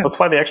 Yeah. Let's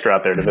fly the extra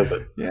out there to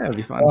visit. Yeah, it'd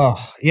be fun. Oh,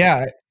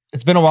 yeah.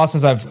 It's been a while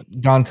since I've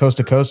gone coast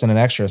to coast in an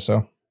extra,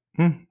 so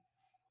I'm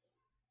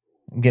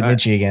getting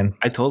itchy again.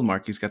 I told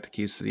Mark he's got the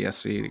keys to the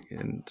SC,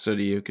 and so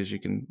do you, because you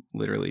can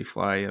literally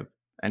fly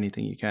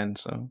anything you can.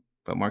 So,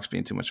 but Mark's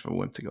being too much of a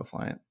wimp to go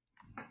fly it.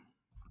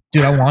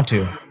 Dude, I want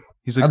to.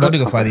 He's like, I'd love to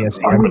go fly the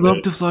SC. I would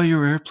love to fly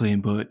your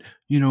airplane, but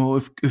you know,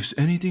 if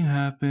anything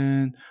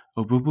happened,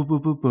 like,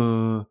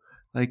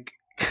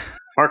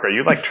 Mark, are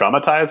you like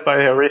traumatized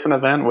by a recent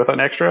event with an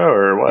extra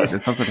or what?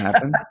 did something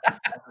happen?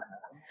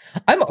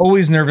 I'm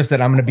always nervous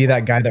that I'm going to be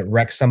that guy that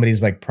wrecks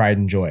somebody's like pride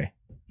and joy.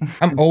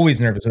 I'm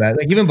always nervous of that.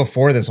 Like even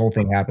before this whole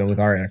thing happened with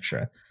our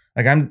extra,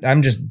 like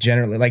I'm just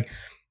generally like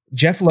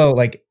Jeff Lowe.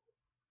 Like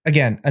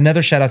again,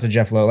 another shout out to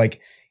Jeff Lowe.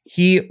 Like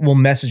he will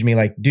message me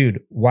like,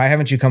 dude, why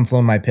haven't you come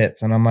flown my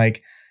pits? And I'm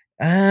like,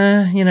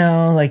 you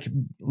know, like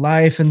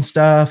life and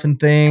stuff and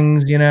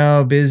things, you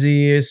know,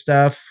 busy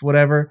stuff,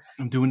 whatever.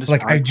 I'm doing this.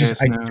 Like I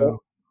don't.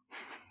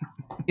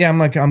 Yeah, I'm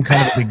like I'm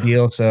kind of a big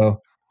deal,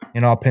 so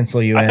you know I'll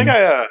pencil you in.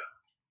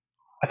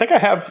 I think I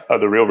have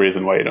the real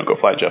reason why you don't go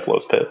fly Jeff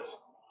Lowe's pits.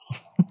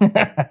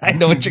 I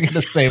know what you're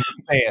gonna say. But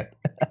say it.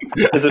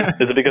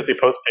 Is it because he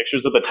posts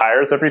pictures of the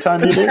tires every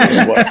time you do? Or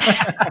what?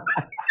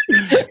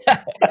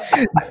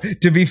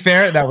 To be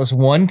fair, that was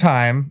one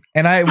time,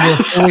 and I will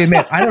fully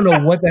admit I don't know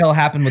what the hell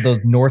happened with those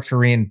North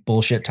Korean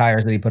bullshit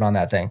tires that he put on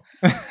that thing.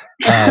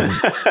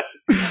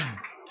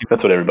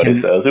 That's what everybody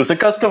says. It was a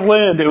gust of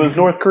wind. It was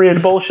North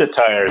Korean bullshit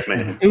tires,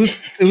 man. It was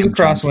a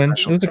crosswind.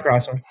 It was a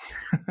crosswind.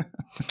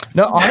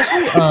 No,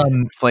 honestly,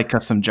 Flight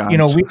Custom Johns. you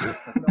know,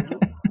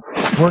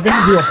 we're going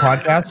to do a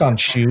podcast on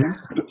shoes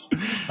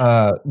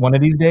one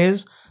of these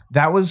days.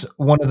 That was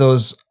one of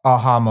those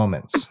aha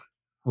moments,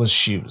 was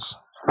shoes.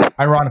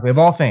 Ironically, of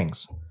all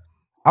things,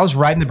 I was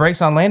riding the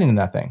brakes on landing in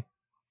that thing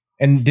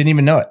and didn't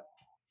even know it.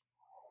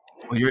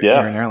 Well, you're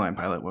an airline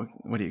pilot. What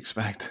do you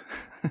expect?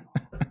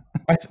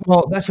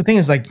 Well, that's the thing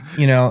is like,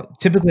 you know,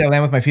 typically I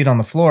land with my feet on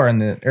the floor and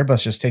the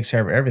Airbus just takes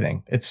care of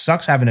everything. It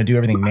sucks having to do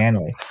everything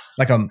manually,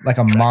 like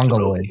a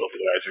mongoloid.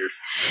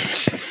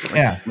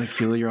 Yeah. Like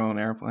feel your own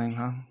airplane,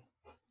 huh?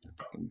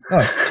 Oh,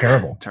 it's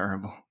terrible.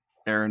 Terrible.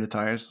 Air in the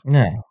tires.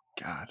 Yeah.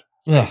 God.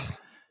 Ugh.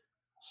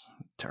 It's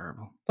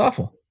terrible. It's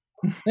awful.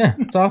 Yeah,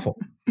 it's awful.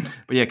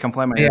 But yeah, come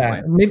fly my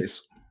airplane, maybe,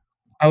 please.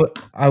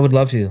 I would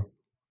love to.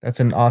 That's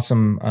an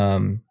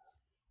awesome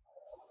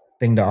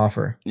thing to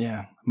offer.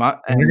 Yeah.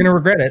 And you're gonna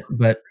regret it,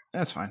 but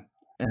that's fine.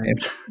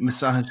 And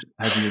Massage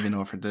hasn't even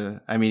offered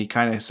to. I mean, he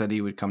kind of said he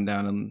would come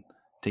down and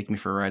take me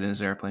for a ride in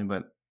his airplane,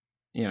 but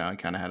you know, I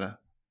kind of had to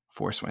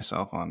force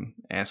myself on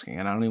asking,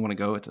 and I don't even want to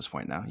go at this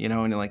point now. You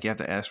know, and like you have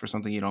to ask for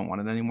something you don't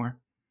want it anymore.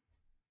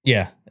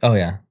 Yeah. Oh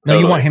yeah. No,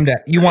 totally. You want him to.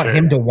 You want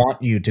him to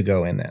want you to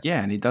go in there.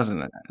 Yeah, and he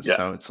doesn't. Yeah.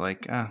 So it's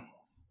like, yeah.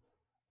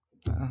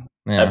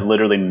 I've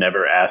literally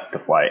never asked to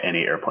fly any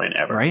airplane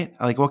ever. Right?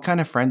 Like, what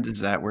kind of friend is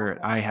that where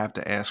I have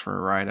to ask for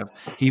a ride of?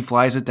 He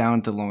flies it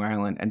down to Long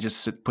Island and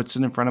just puts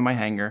it in front of my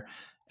hangar.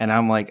 And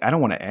I'm like, I don't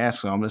want to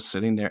ask. So I'm just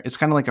sitting there. It's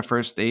kind of like a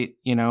first date,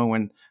 you know,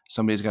 when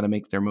somebody's got to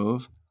make their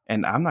move.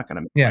 And I'm not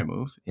going to make my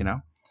move, you know?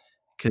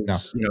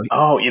 Because, you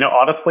know,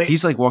 honestly,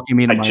 he's like walking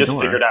me into my door. I just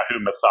figured out who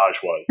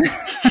Massage was.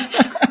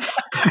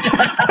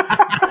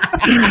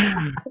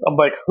 I'm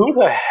like, who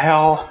the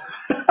hell?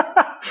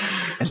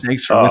 And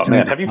thanks for listening.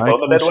 Man. Have you flown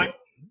the Midwing?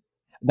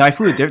 No, I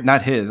flew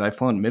not his. I've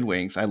flown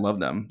Midwings. I love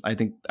them. I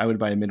think I would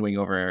buy a Midwing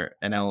over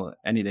an L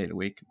any day of the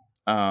week.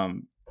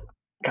 God,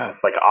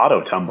 it's like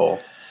auto tumble.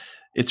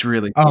 It's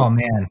really cool. Oh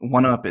man,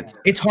 one up.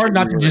 It's hard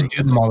not to just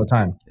do them all the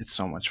time. It's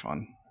so much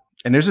fun.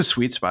 And there's a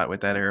sweet spot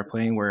with that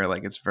airplane where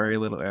like it's very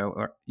little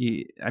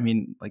I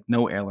mean, like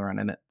no aileron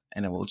in it,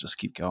 and it will just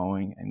keep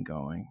going and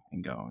going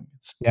and going.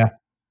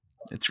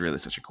 It's really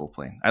such a cool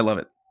plane. I love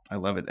it.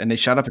 And they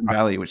shot up in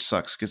Valley, which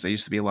sucks because there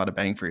used to be a lot of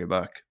bang for your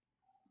buck.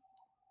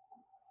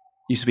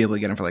 You used to be able to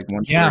get them for like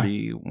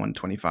 130,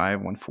 125,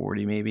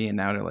 140 maybe, and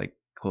now they're like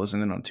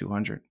closing in on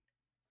 200.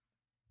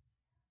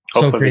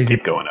 Hopefully so crazy. They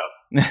keep going up.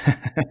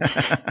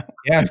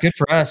 Yeah, it's good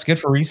for us. Good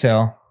for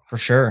resale for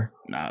sure.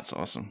 Nah, it's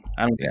awesome.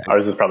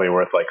 Ours is probably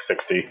worth like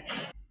 60.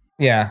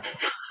 Yeah.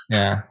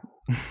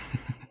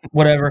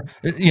 Whatever.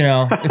 You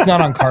know, it's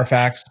not on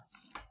Carfax.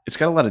 It's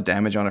got a lot of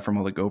damage on it from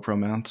all the GoPro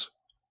mounts.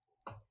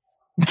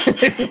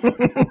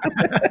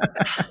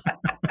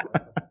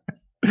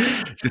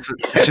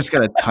 It's just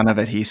got a ton of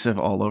adhesive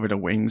all over the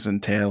wings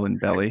and tail and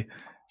belly.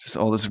 Just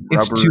all this rubbery.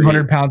 It's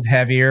 200 pounds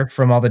heavier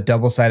from all the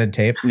double-sided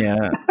tape. Yeah,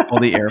 all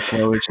the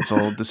airflow is just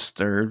all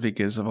disturbed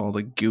because of all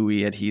the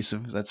gooey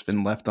adhesive that's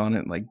been left on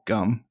it, like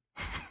gum.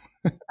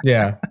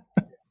 Yeah.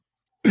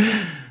 Oh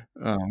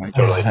my god.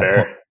 Totally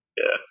fair.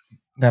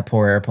 That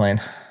poor airplane.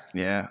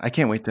 Yeah, I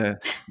can't wait to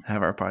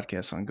have our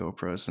podcast on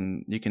GoPros,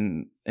 and you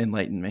can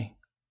enlighten me.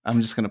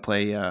 I'm just gonna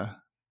play.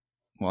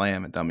 Well, I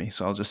am a dummy,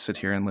 so I'll just sit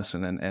here and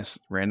listen and ask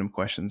random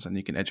questions, and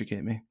you can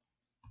educate me.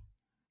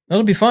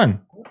 It'll be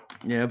fun.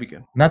 Yeah, it'll be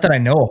good. Not that I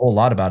know a whole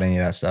lot about any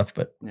of that stuff,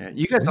 but yeah,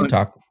 you guys don't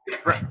talk.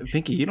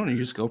 Pinky, you don't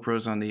use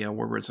GoPros on the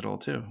Warbirds at all,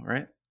 too,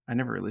 right? I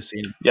never really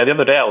seen. Yeah, the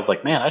other day I was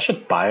like, man, I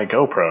should buy a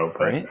GoPro,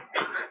 but right?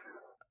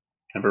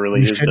 Never really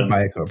you used should them.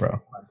 buy a GoPro.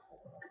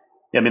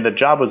 Yeah, I mean, the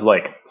job was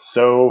like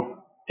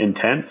so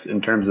intense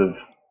in terms of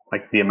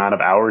like the amount of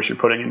hours you're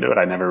putting into it.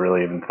 I never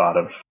really even thought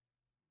of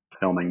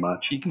filming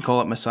much. You can call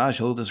up Massage.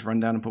 He'll just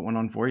run down and put one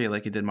on for you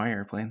like he did my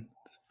airplane.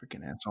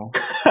 Freaking asshole.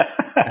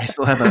 I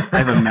still have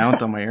a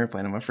mount on my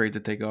airplane. I'm afraid to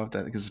take off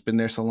that because it's been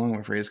there so long.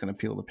 I'm afraid it's going to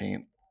peel the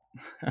paint.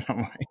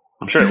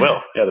 I'm sure it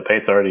will. Yeah, the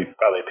paint's already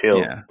probably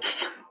peeled. Yeah.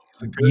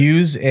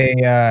 Use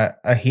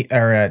a heat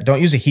or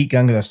don't use a heat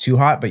gun because that's too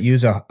hot, but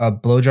use a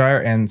blow dryer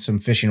and some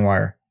fishing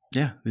wire.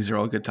 Yeah, these are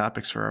all good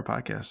topics for our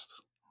podcast.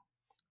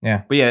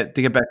 Yeah, but yeah,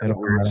 to get back to what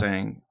we were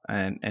saying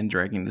and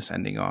dragging this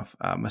ending off,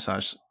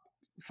 Massage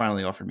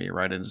finally offered me a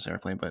ride in this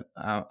airplane, but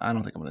I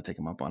don't think I'm going to take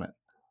him up on it.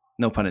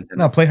 No pun intended.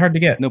 No, play hard to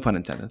get. No pun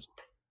intended.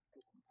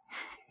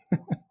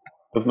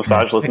 Does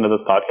Massage listen to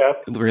this podcast?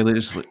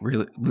 Religiously.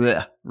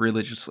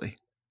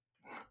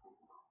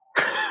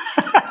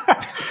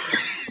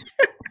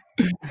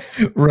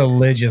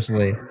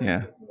 Religiously.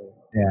 Yeah.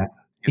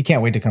 He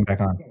can't wait to come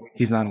back on.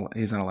 He's not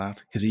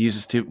allowed because he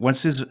uses too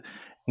once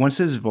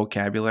his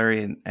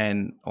vocabulary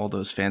and all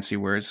those fancy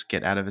words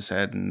get out of his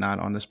head and not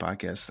on this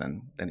podcast,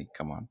 then he can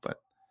come on. But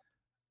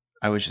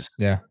I was just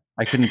I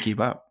couldn't keep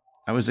up.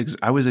 I was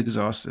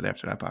exhausted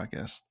after that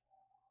podcast.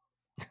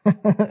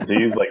 Does he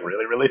use like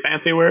really, really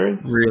fancy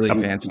words? Really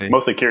I'm fancy.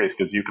 Mostly curious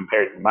because you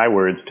compared my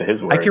words to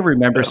his words. I can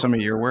remember some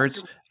of your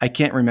words. I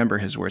can't remember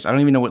his words. I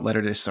don't even know what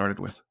letter they started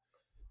with.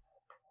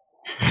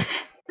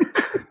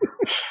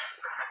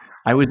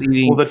 I was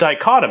eating. Well, the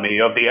dichotomy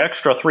of the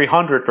extra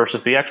 300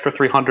 versus the extra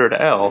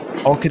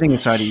 300L. All kidding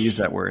aside, he used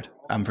that word.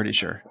 I'm pretty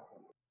sure.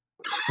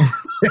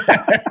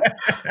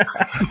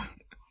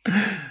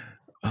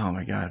 Oh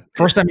my God.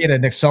 First time you had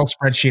an Excel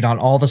spreadsheet on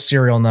all the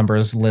serial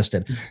numbers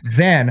listed.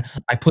 Then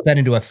I put that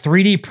into a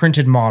 3D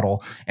printed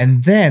model.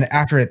 And then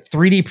after it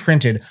 3D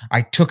printed,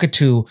 I took it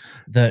to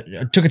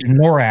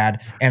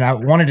NORAD and I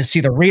wanted to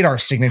see the radar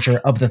signature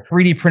of the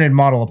 3D printed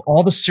model of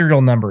all the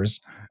serial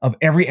numbers of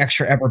every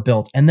extra ever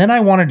built. And then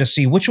I wanted to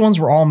see which ones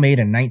were all made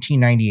in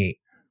 1998.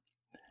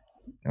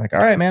 You're like, all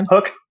right, man.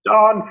 Hooked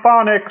on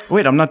phonics.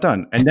 Wait, I'm not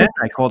done. And then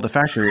I called the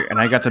factory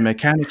and I got the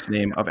mechanic's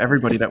name of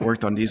everybody that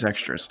worked on these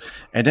extras.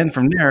 And then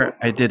from there,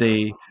 I did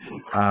a,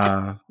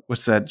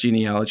 what's that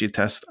genealogy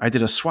test? I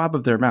did a swab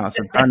of their mouths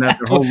and found out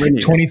their whole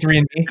lineage.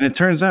 23andMe. And it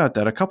turns out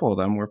that a couple of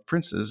them were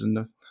princes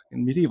in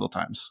medieval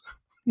times.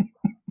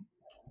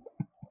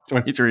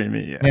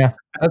 23andMe, yeah.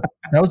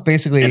 That was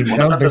basically the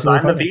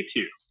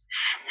V2.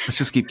 Let's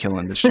just keep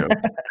killing this show.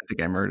 I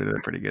think I murdered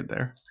it pretty good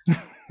there.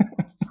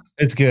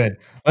 It's good.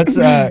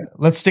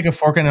 Let's stick a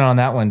fork in it on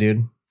that one,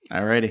 dude.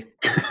 Alrighty.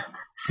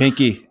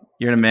 Pinky,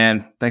 you're the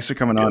man. Thanks for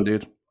coming on,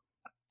 dude.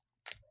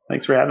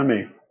 Thanks for having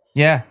me.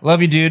 Yeah,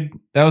 love you, dude.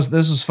 This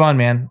was fun,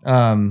 man.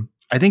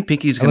 I think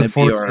Pinky's going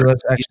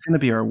to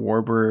be our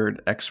Warbird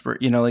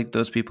expert. You know, like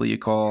those people you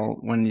call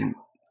when you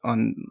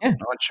on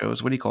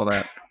shows. What do you call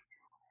that?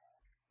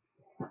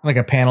 Like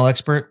a panel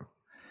expert?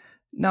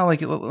 No,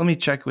 like let me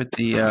check with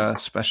the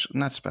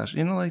not special.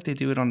 You know, like they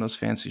do it on those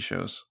fancy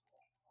shows.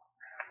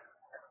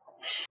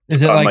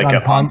 Is it like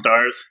a Pawn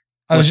Stars?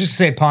 I was just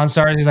gonna say Pawn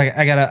Stars. He's like,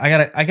 I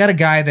got a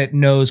guy that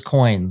knows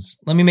coins.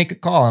 Let me make a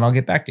call and I'll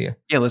get back to you.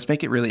 Yeah, let's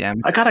make it really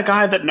amateur. I got a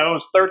guy that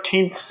knows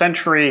 13th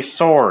century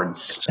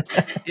swords.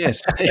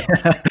 Yes.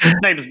 His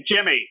name is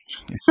Jimmy.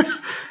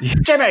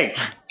 Jimmy.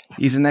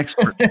 He's an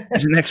expert.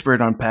 He's an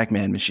expert on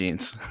Pac-Man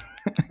machines.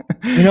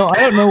 You know,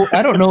 I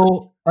don't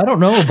know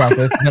about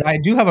this, but I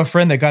do have a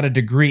friend that got a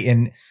degree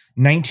in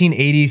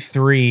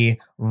 1983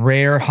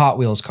 rare Hot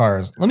Wheels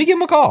cars. Let me give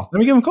him a call.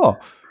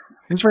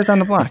 He's right down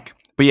the block.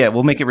 But yeah,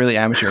 we'll make it really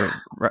amateur.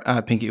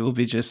 Pinky will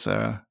be just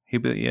he'll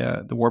be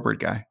the Warbird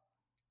guy.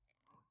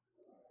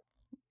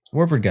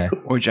 Warbird guy.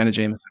 Or Jenna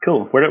James.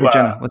 Cool. Where do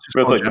Jenna? Let's just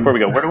real quick Jenna. before we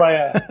go, where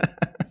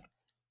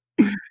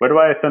do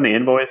I send the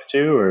invoice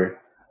to? Or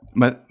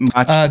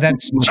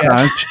that's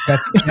Jeff.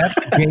 That's Jeff.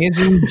 J is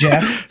in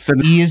Jeff.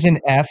 E is in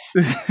F.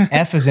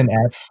 F is in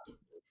F.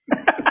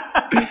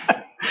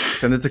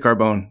 Send it to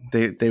Carbone.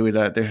 They would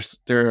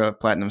they're a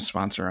platinum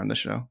sponsor on the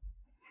show.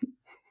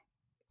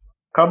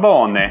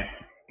 Carbone.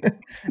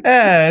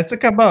 It's a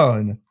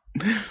Carbone.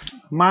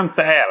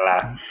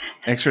 Mozzarella.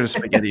 Extra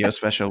SpaghettiO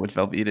special with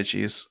Velveeta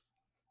cheese.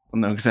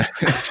 We'll know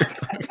exactly what you're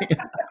talking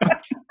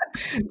about.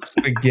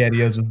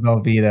 SpaghettiOs with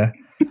Velveeta.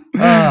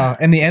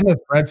 And the endless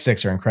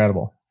breadsticks are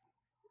incredible.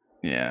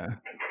 Yeah.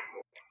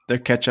 Their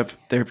ketchup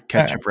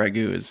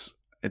ragu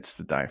it's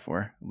to die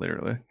for,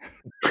 literally.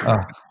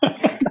 Oh,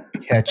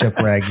 ketchup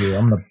ragu.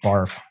 I'm gonna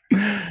barf.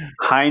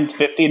 Heinz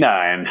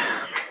 59.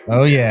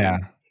 Oh yeah.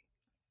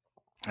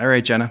 All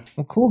right, Jenna.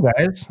 Well, cool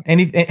guys.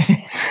 Anything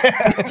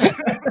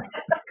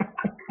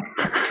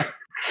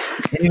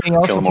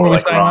else before we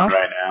sign off?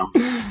 Right now.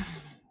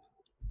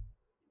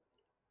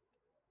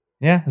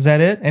 Yeah, is that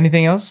it?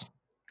 Anything else?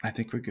 I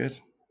think we're good.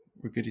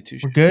 We're goody two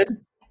shoes. We're good.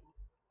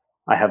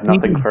 I have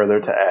nothing further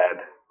to add.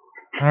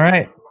 All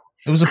right.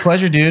 It was a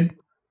pleasure, dude.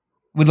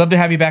 We'd love to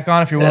have you back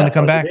on if you're willing to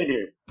come back.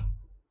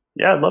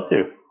 Yeah, I'd love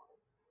to.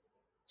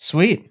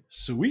 Sweet.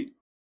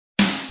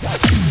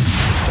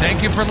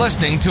 Thank you for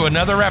listening to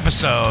another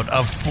episode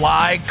of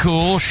Fly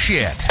Cool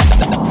Shit.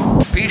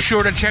 Be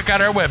sure to check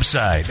out our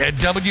website at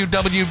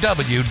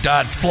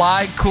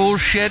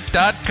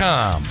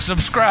www.flycoolshit.com.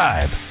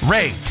 Subscribe,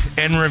 rate,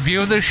 and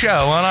review the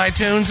show on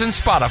iTunes and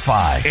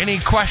Spotify. Any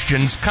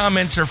questions,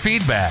 comments, or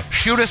feedback,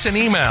 shoot us an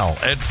email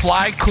at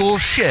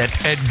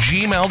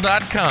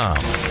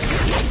flycoolshit@gmail.com.